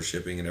it covers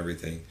shipping and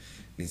everything. And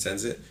he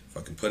sends it,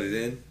 fucking put it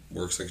in,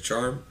 works like a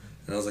charm.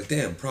 And I was like,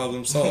 damn,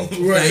 problem solved.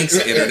 Thanks,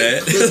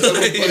 internet. Yeah.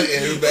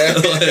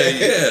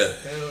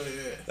 Hell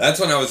yeah. That's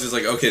when I was just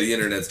like, okay, the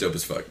internet's dope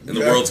as fuck. And the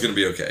world's going to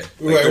be okay.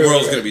 Like, the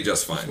world's going to be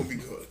just fine. It's gonna be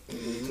good.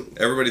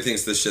 Everybody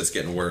thinks this shit's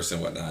getting worse and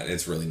whatnot.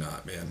 It's really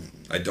not, man.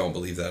 I don't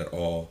believe that at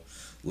all.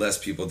 Less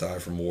people die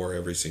from war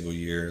every single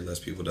year. Less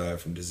people die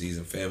from disease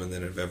and famine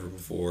than have ever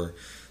before.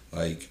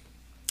 Like,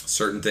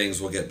 certain things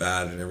will get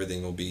bad and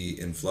everything will be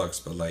in flux.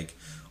 But, like,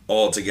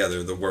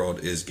 altogether, the world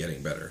is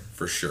getting better.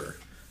 For sure.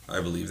 I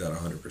believe that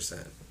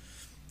 100%.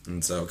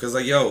 And so, because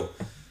like,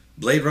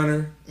 Blade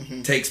Runner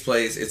takes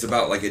place, it's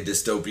about like a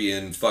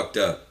dystopian, fucked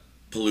up,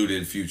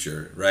 polluted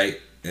future,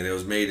 right? And it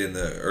was made in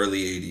the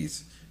early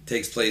 80s.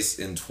 Takes place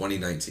in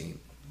 2019.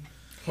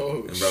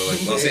 Oh, and bro,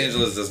 like, Los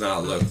Angeles does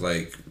not look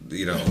like,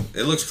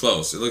 it looks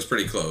close. It looks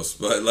pretty close.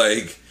 But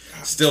like,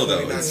 still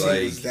though, it's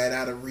like. Was that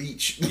out of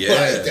reach?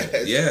 Yeah,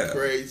 that's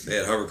crazy. They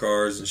had hover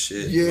cars and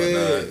shit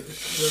and whatnot.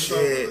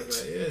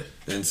 Shit.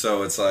 And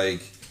so it's like,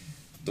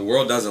 the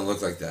world doesn't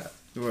look like that.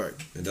 Right.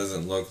 It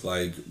doesn't look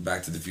like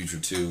Back to the Future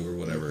 2 or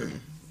whatever.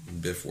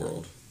 Biff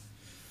World.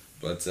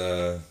 But,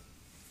 yeah,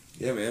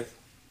 man.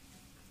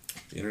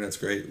 The internet's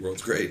great. The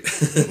world's great.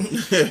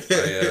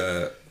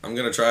 I'm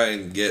going to try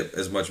and get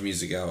as much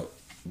music out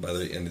by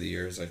the end of the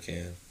year as I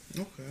can.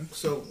 Okay.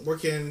 So, where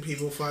can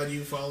people find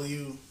you, follow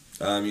you?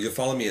 You can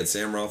follow me at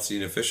Sam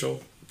Rothstein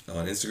Official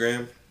on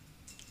Instagram.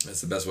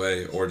 That's the best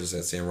way. Or just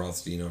at Sam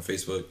Rothstein on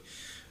Facebook.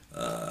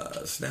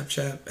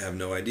 Snapchat, I have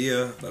no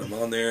idea, but I'm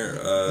on there.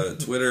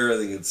 Twitter, I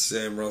think it's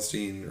Sam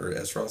Rothstein or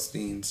S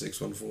Rothstein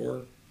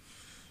 614,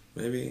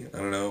 maybe. I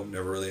don't know.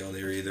 Never really on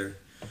there either.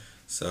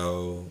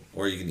 So,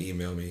 or you can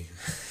email me,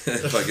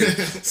 fucking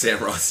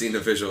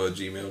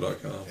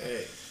samrothsteinofficial@gmail.com.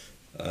 Hey.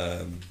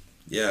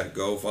 Yeah,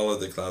 go follow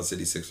the Cloud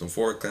City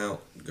 614 account.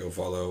 Go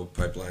follow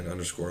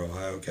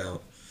Pipeline_Ohio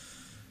account,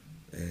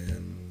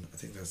 and I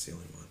think that's the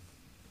only one.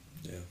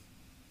 Yeah.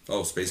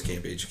 Oh, Space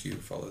Camp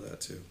HQ. Follow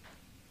that too.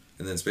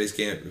 And then Space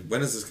Camp,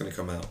 when is this going to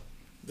come out?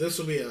 This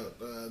will be out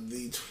the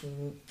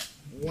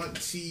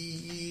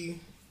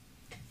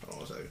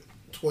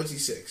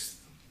 26th.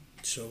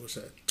 So what's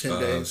that? 10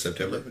 days?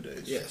 September? 11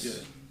 days. Yes.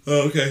 Yeah.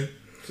 Oh, okay.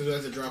 Because we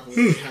have to drop when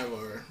we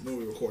when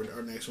we record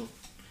our next one.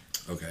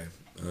 Okay.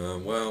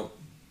 Well,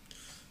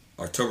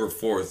 October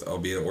 4th, I'll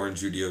be at Orange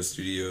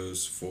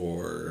Studios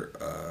for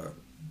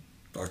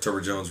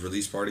October Jones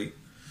release party.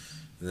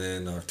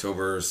 Then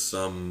October,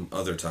 some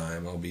other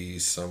time, I'll be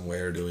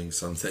somewhere doing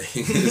something.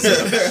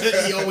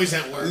 You always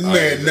at work.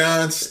 Man,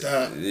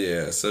 non-stop.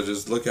 Yeah, so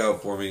just look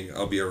out for me.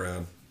 I'll be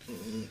around.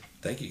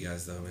 Thank you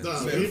guys, though, man.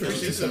 No, we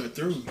appreciate coming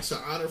through. It's an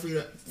honor for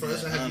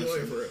us to have you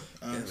here, for real.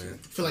 Yeah, man.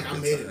 I feel like I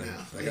made it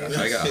now. I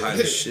got high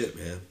as shit,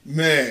 man.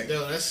 Man.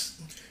 Yo, that's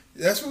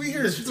what we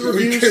hear. That's what the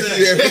reviews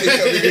say.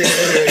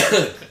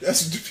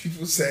 That's what the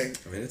people say.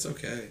 I mean, it's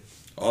okay.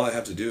 All I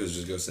have to do is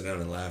just go sit down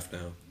and laugh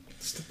now.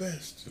 It's the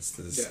best. It's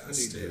the I need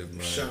state to of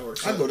mind. shower.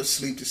 I go to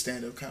sleep to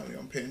stand-up comedy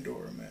on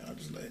Pandora, man. I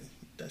just let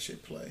that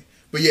shit play.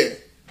 But yeah,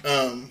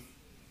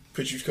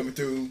 Pictures coming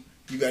through.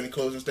 You got any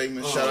closing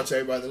statements? Shout out to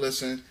everybody that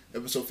listened.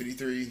 Episode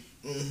 53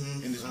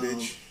 in this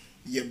bitch.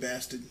 Yeah,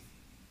 bastard.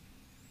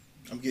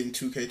 I'm getting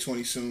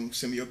 2K20 soon.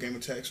 Send me your gamer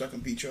tag so I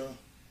can beat y'all.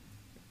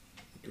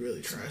 You're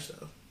really trash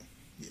though.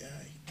 Yeah.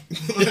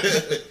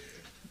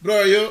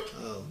 Bro, yo.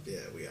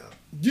 Yeah, we out.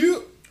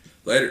 You.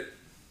 Later.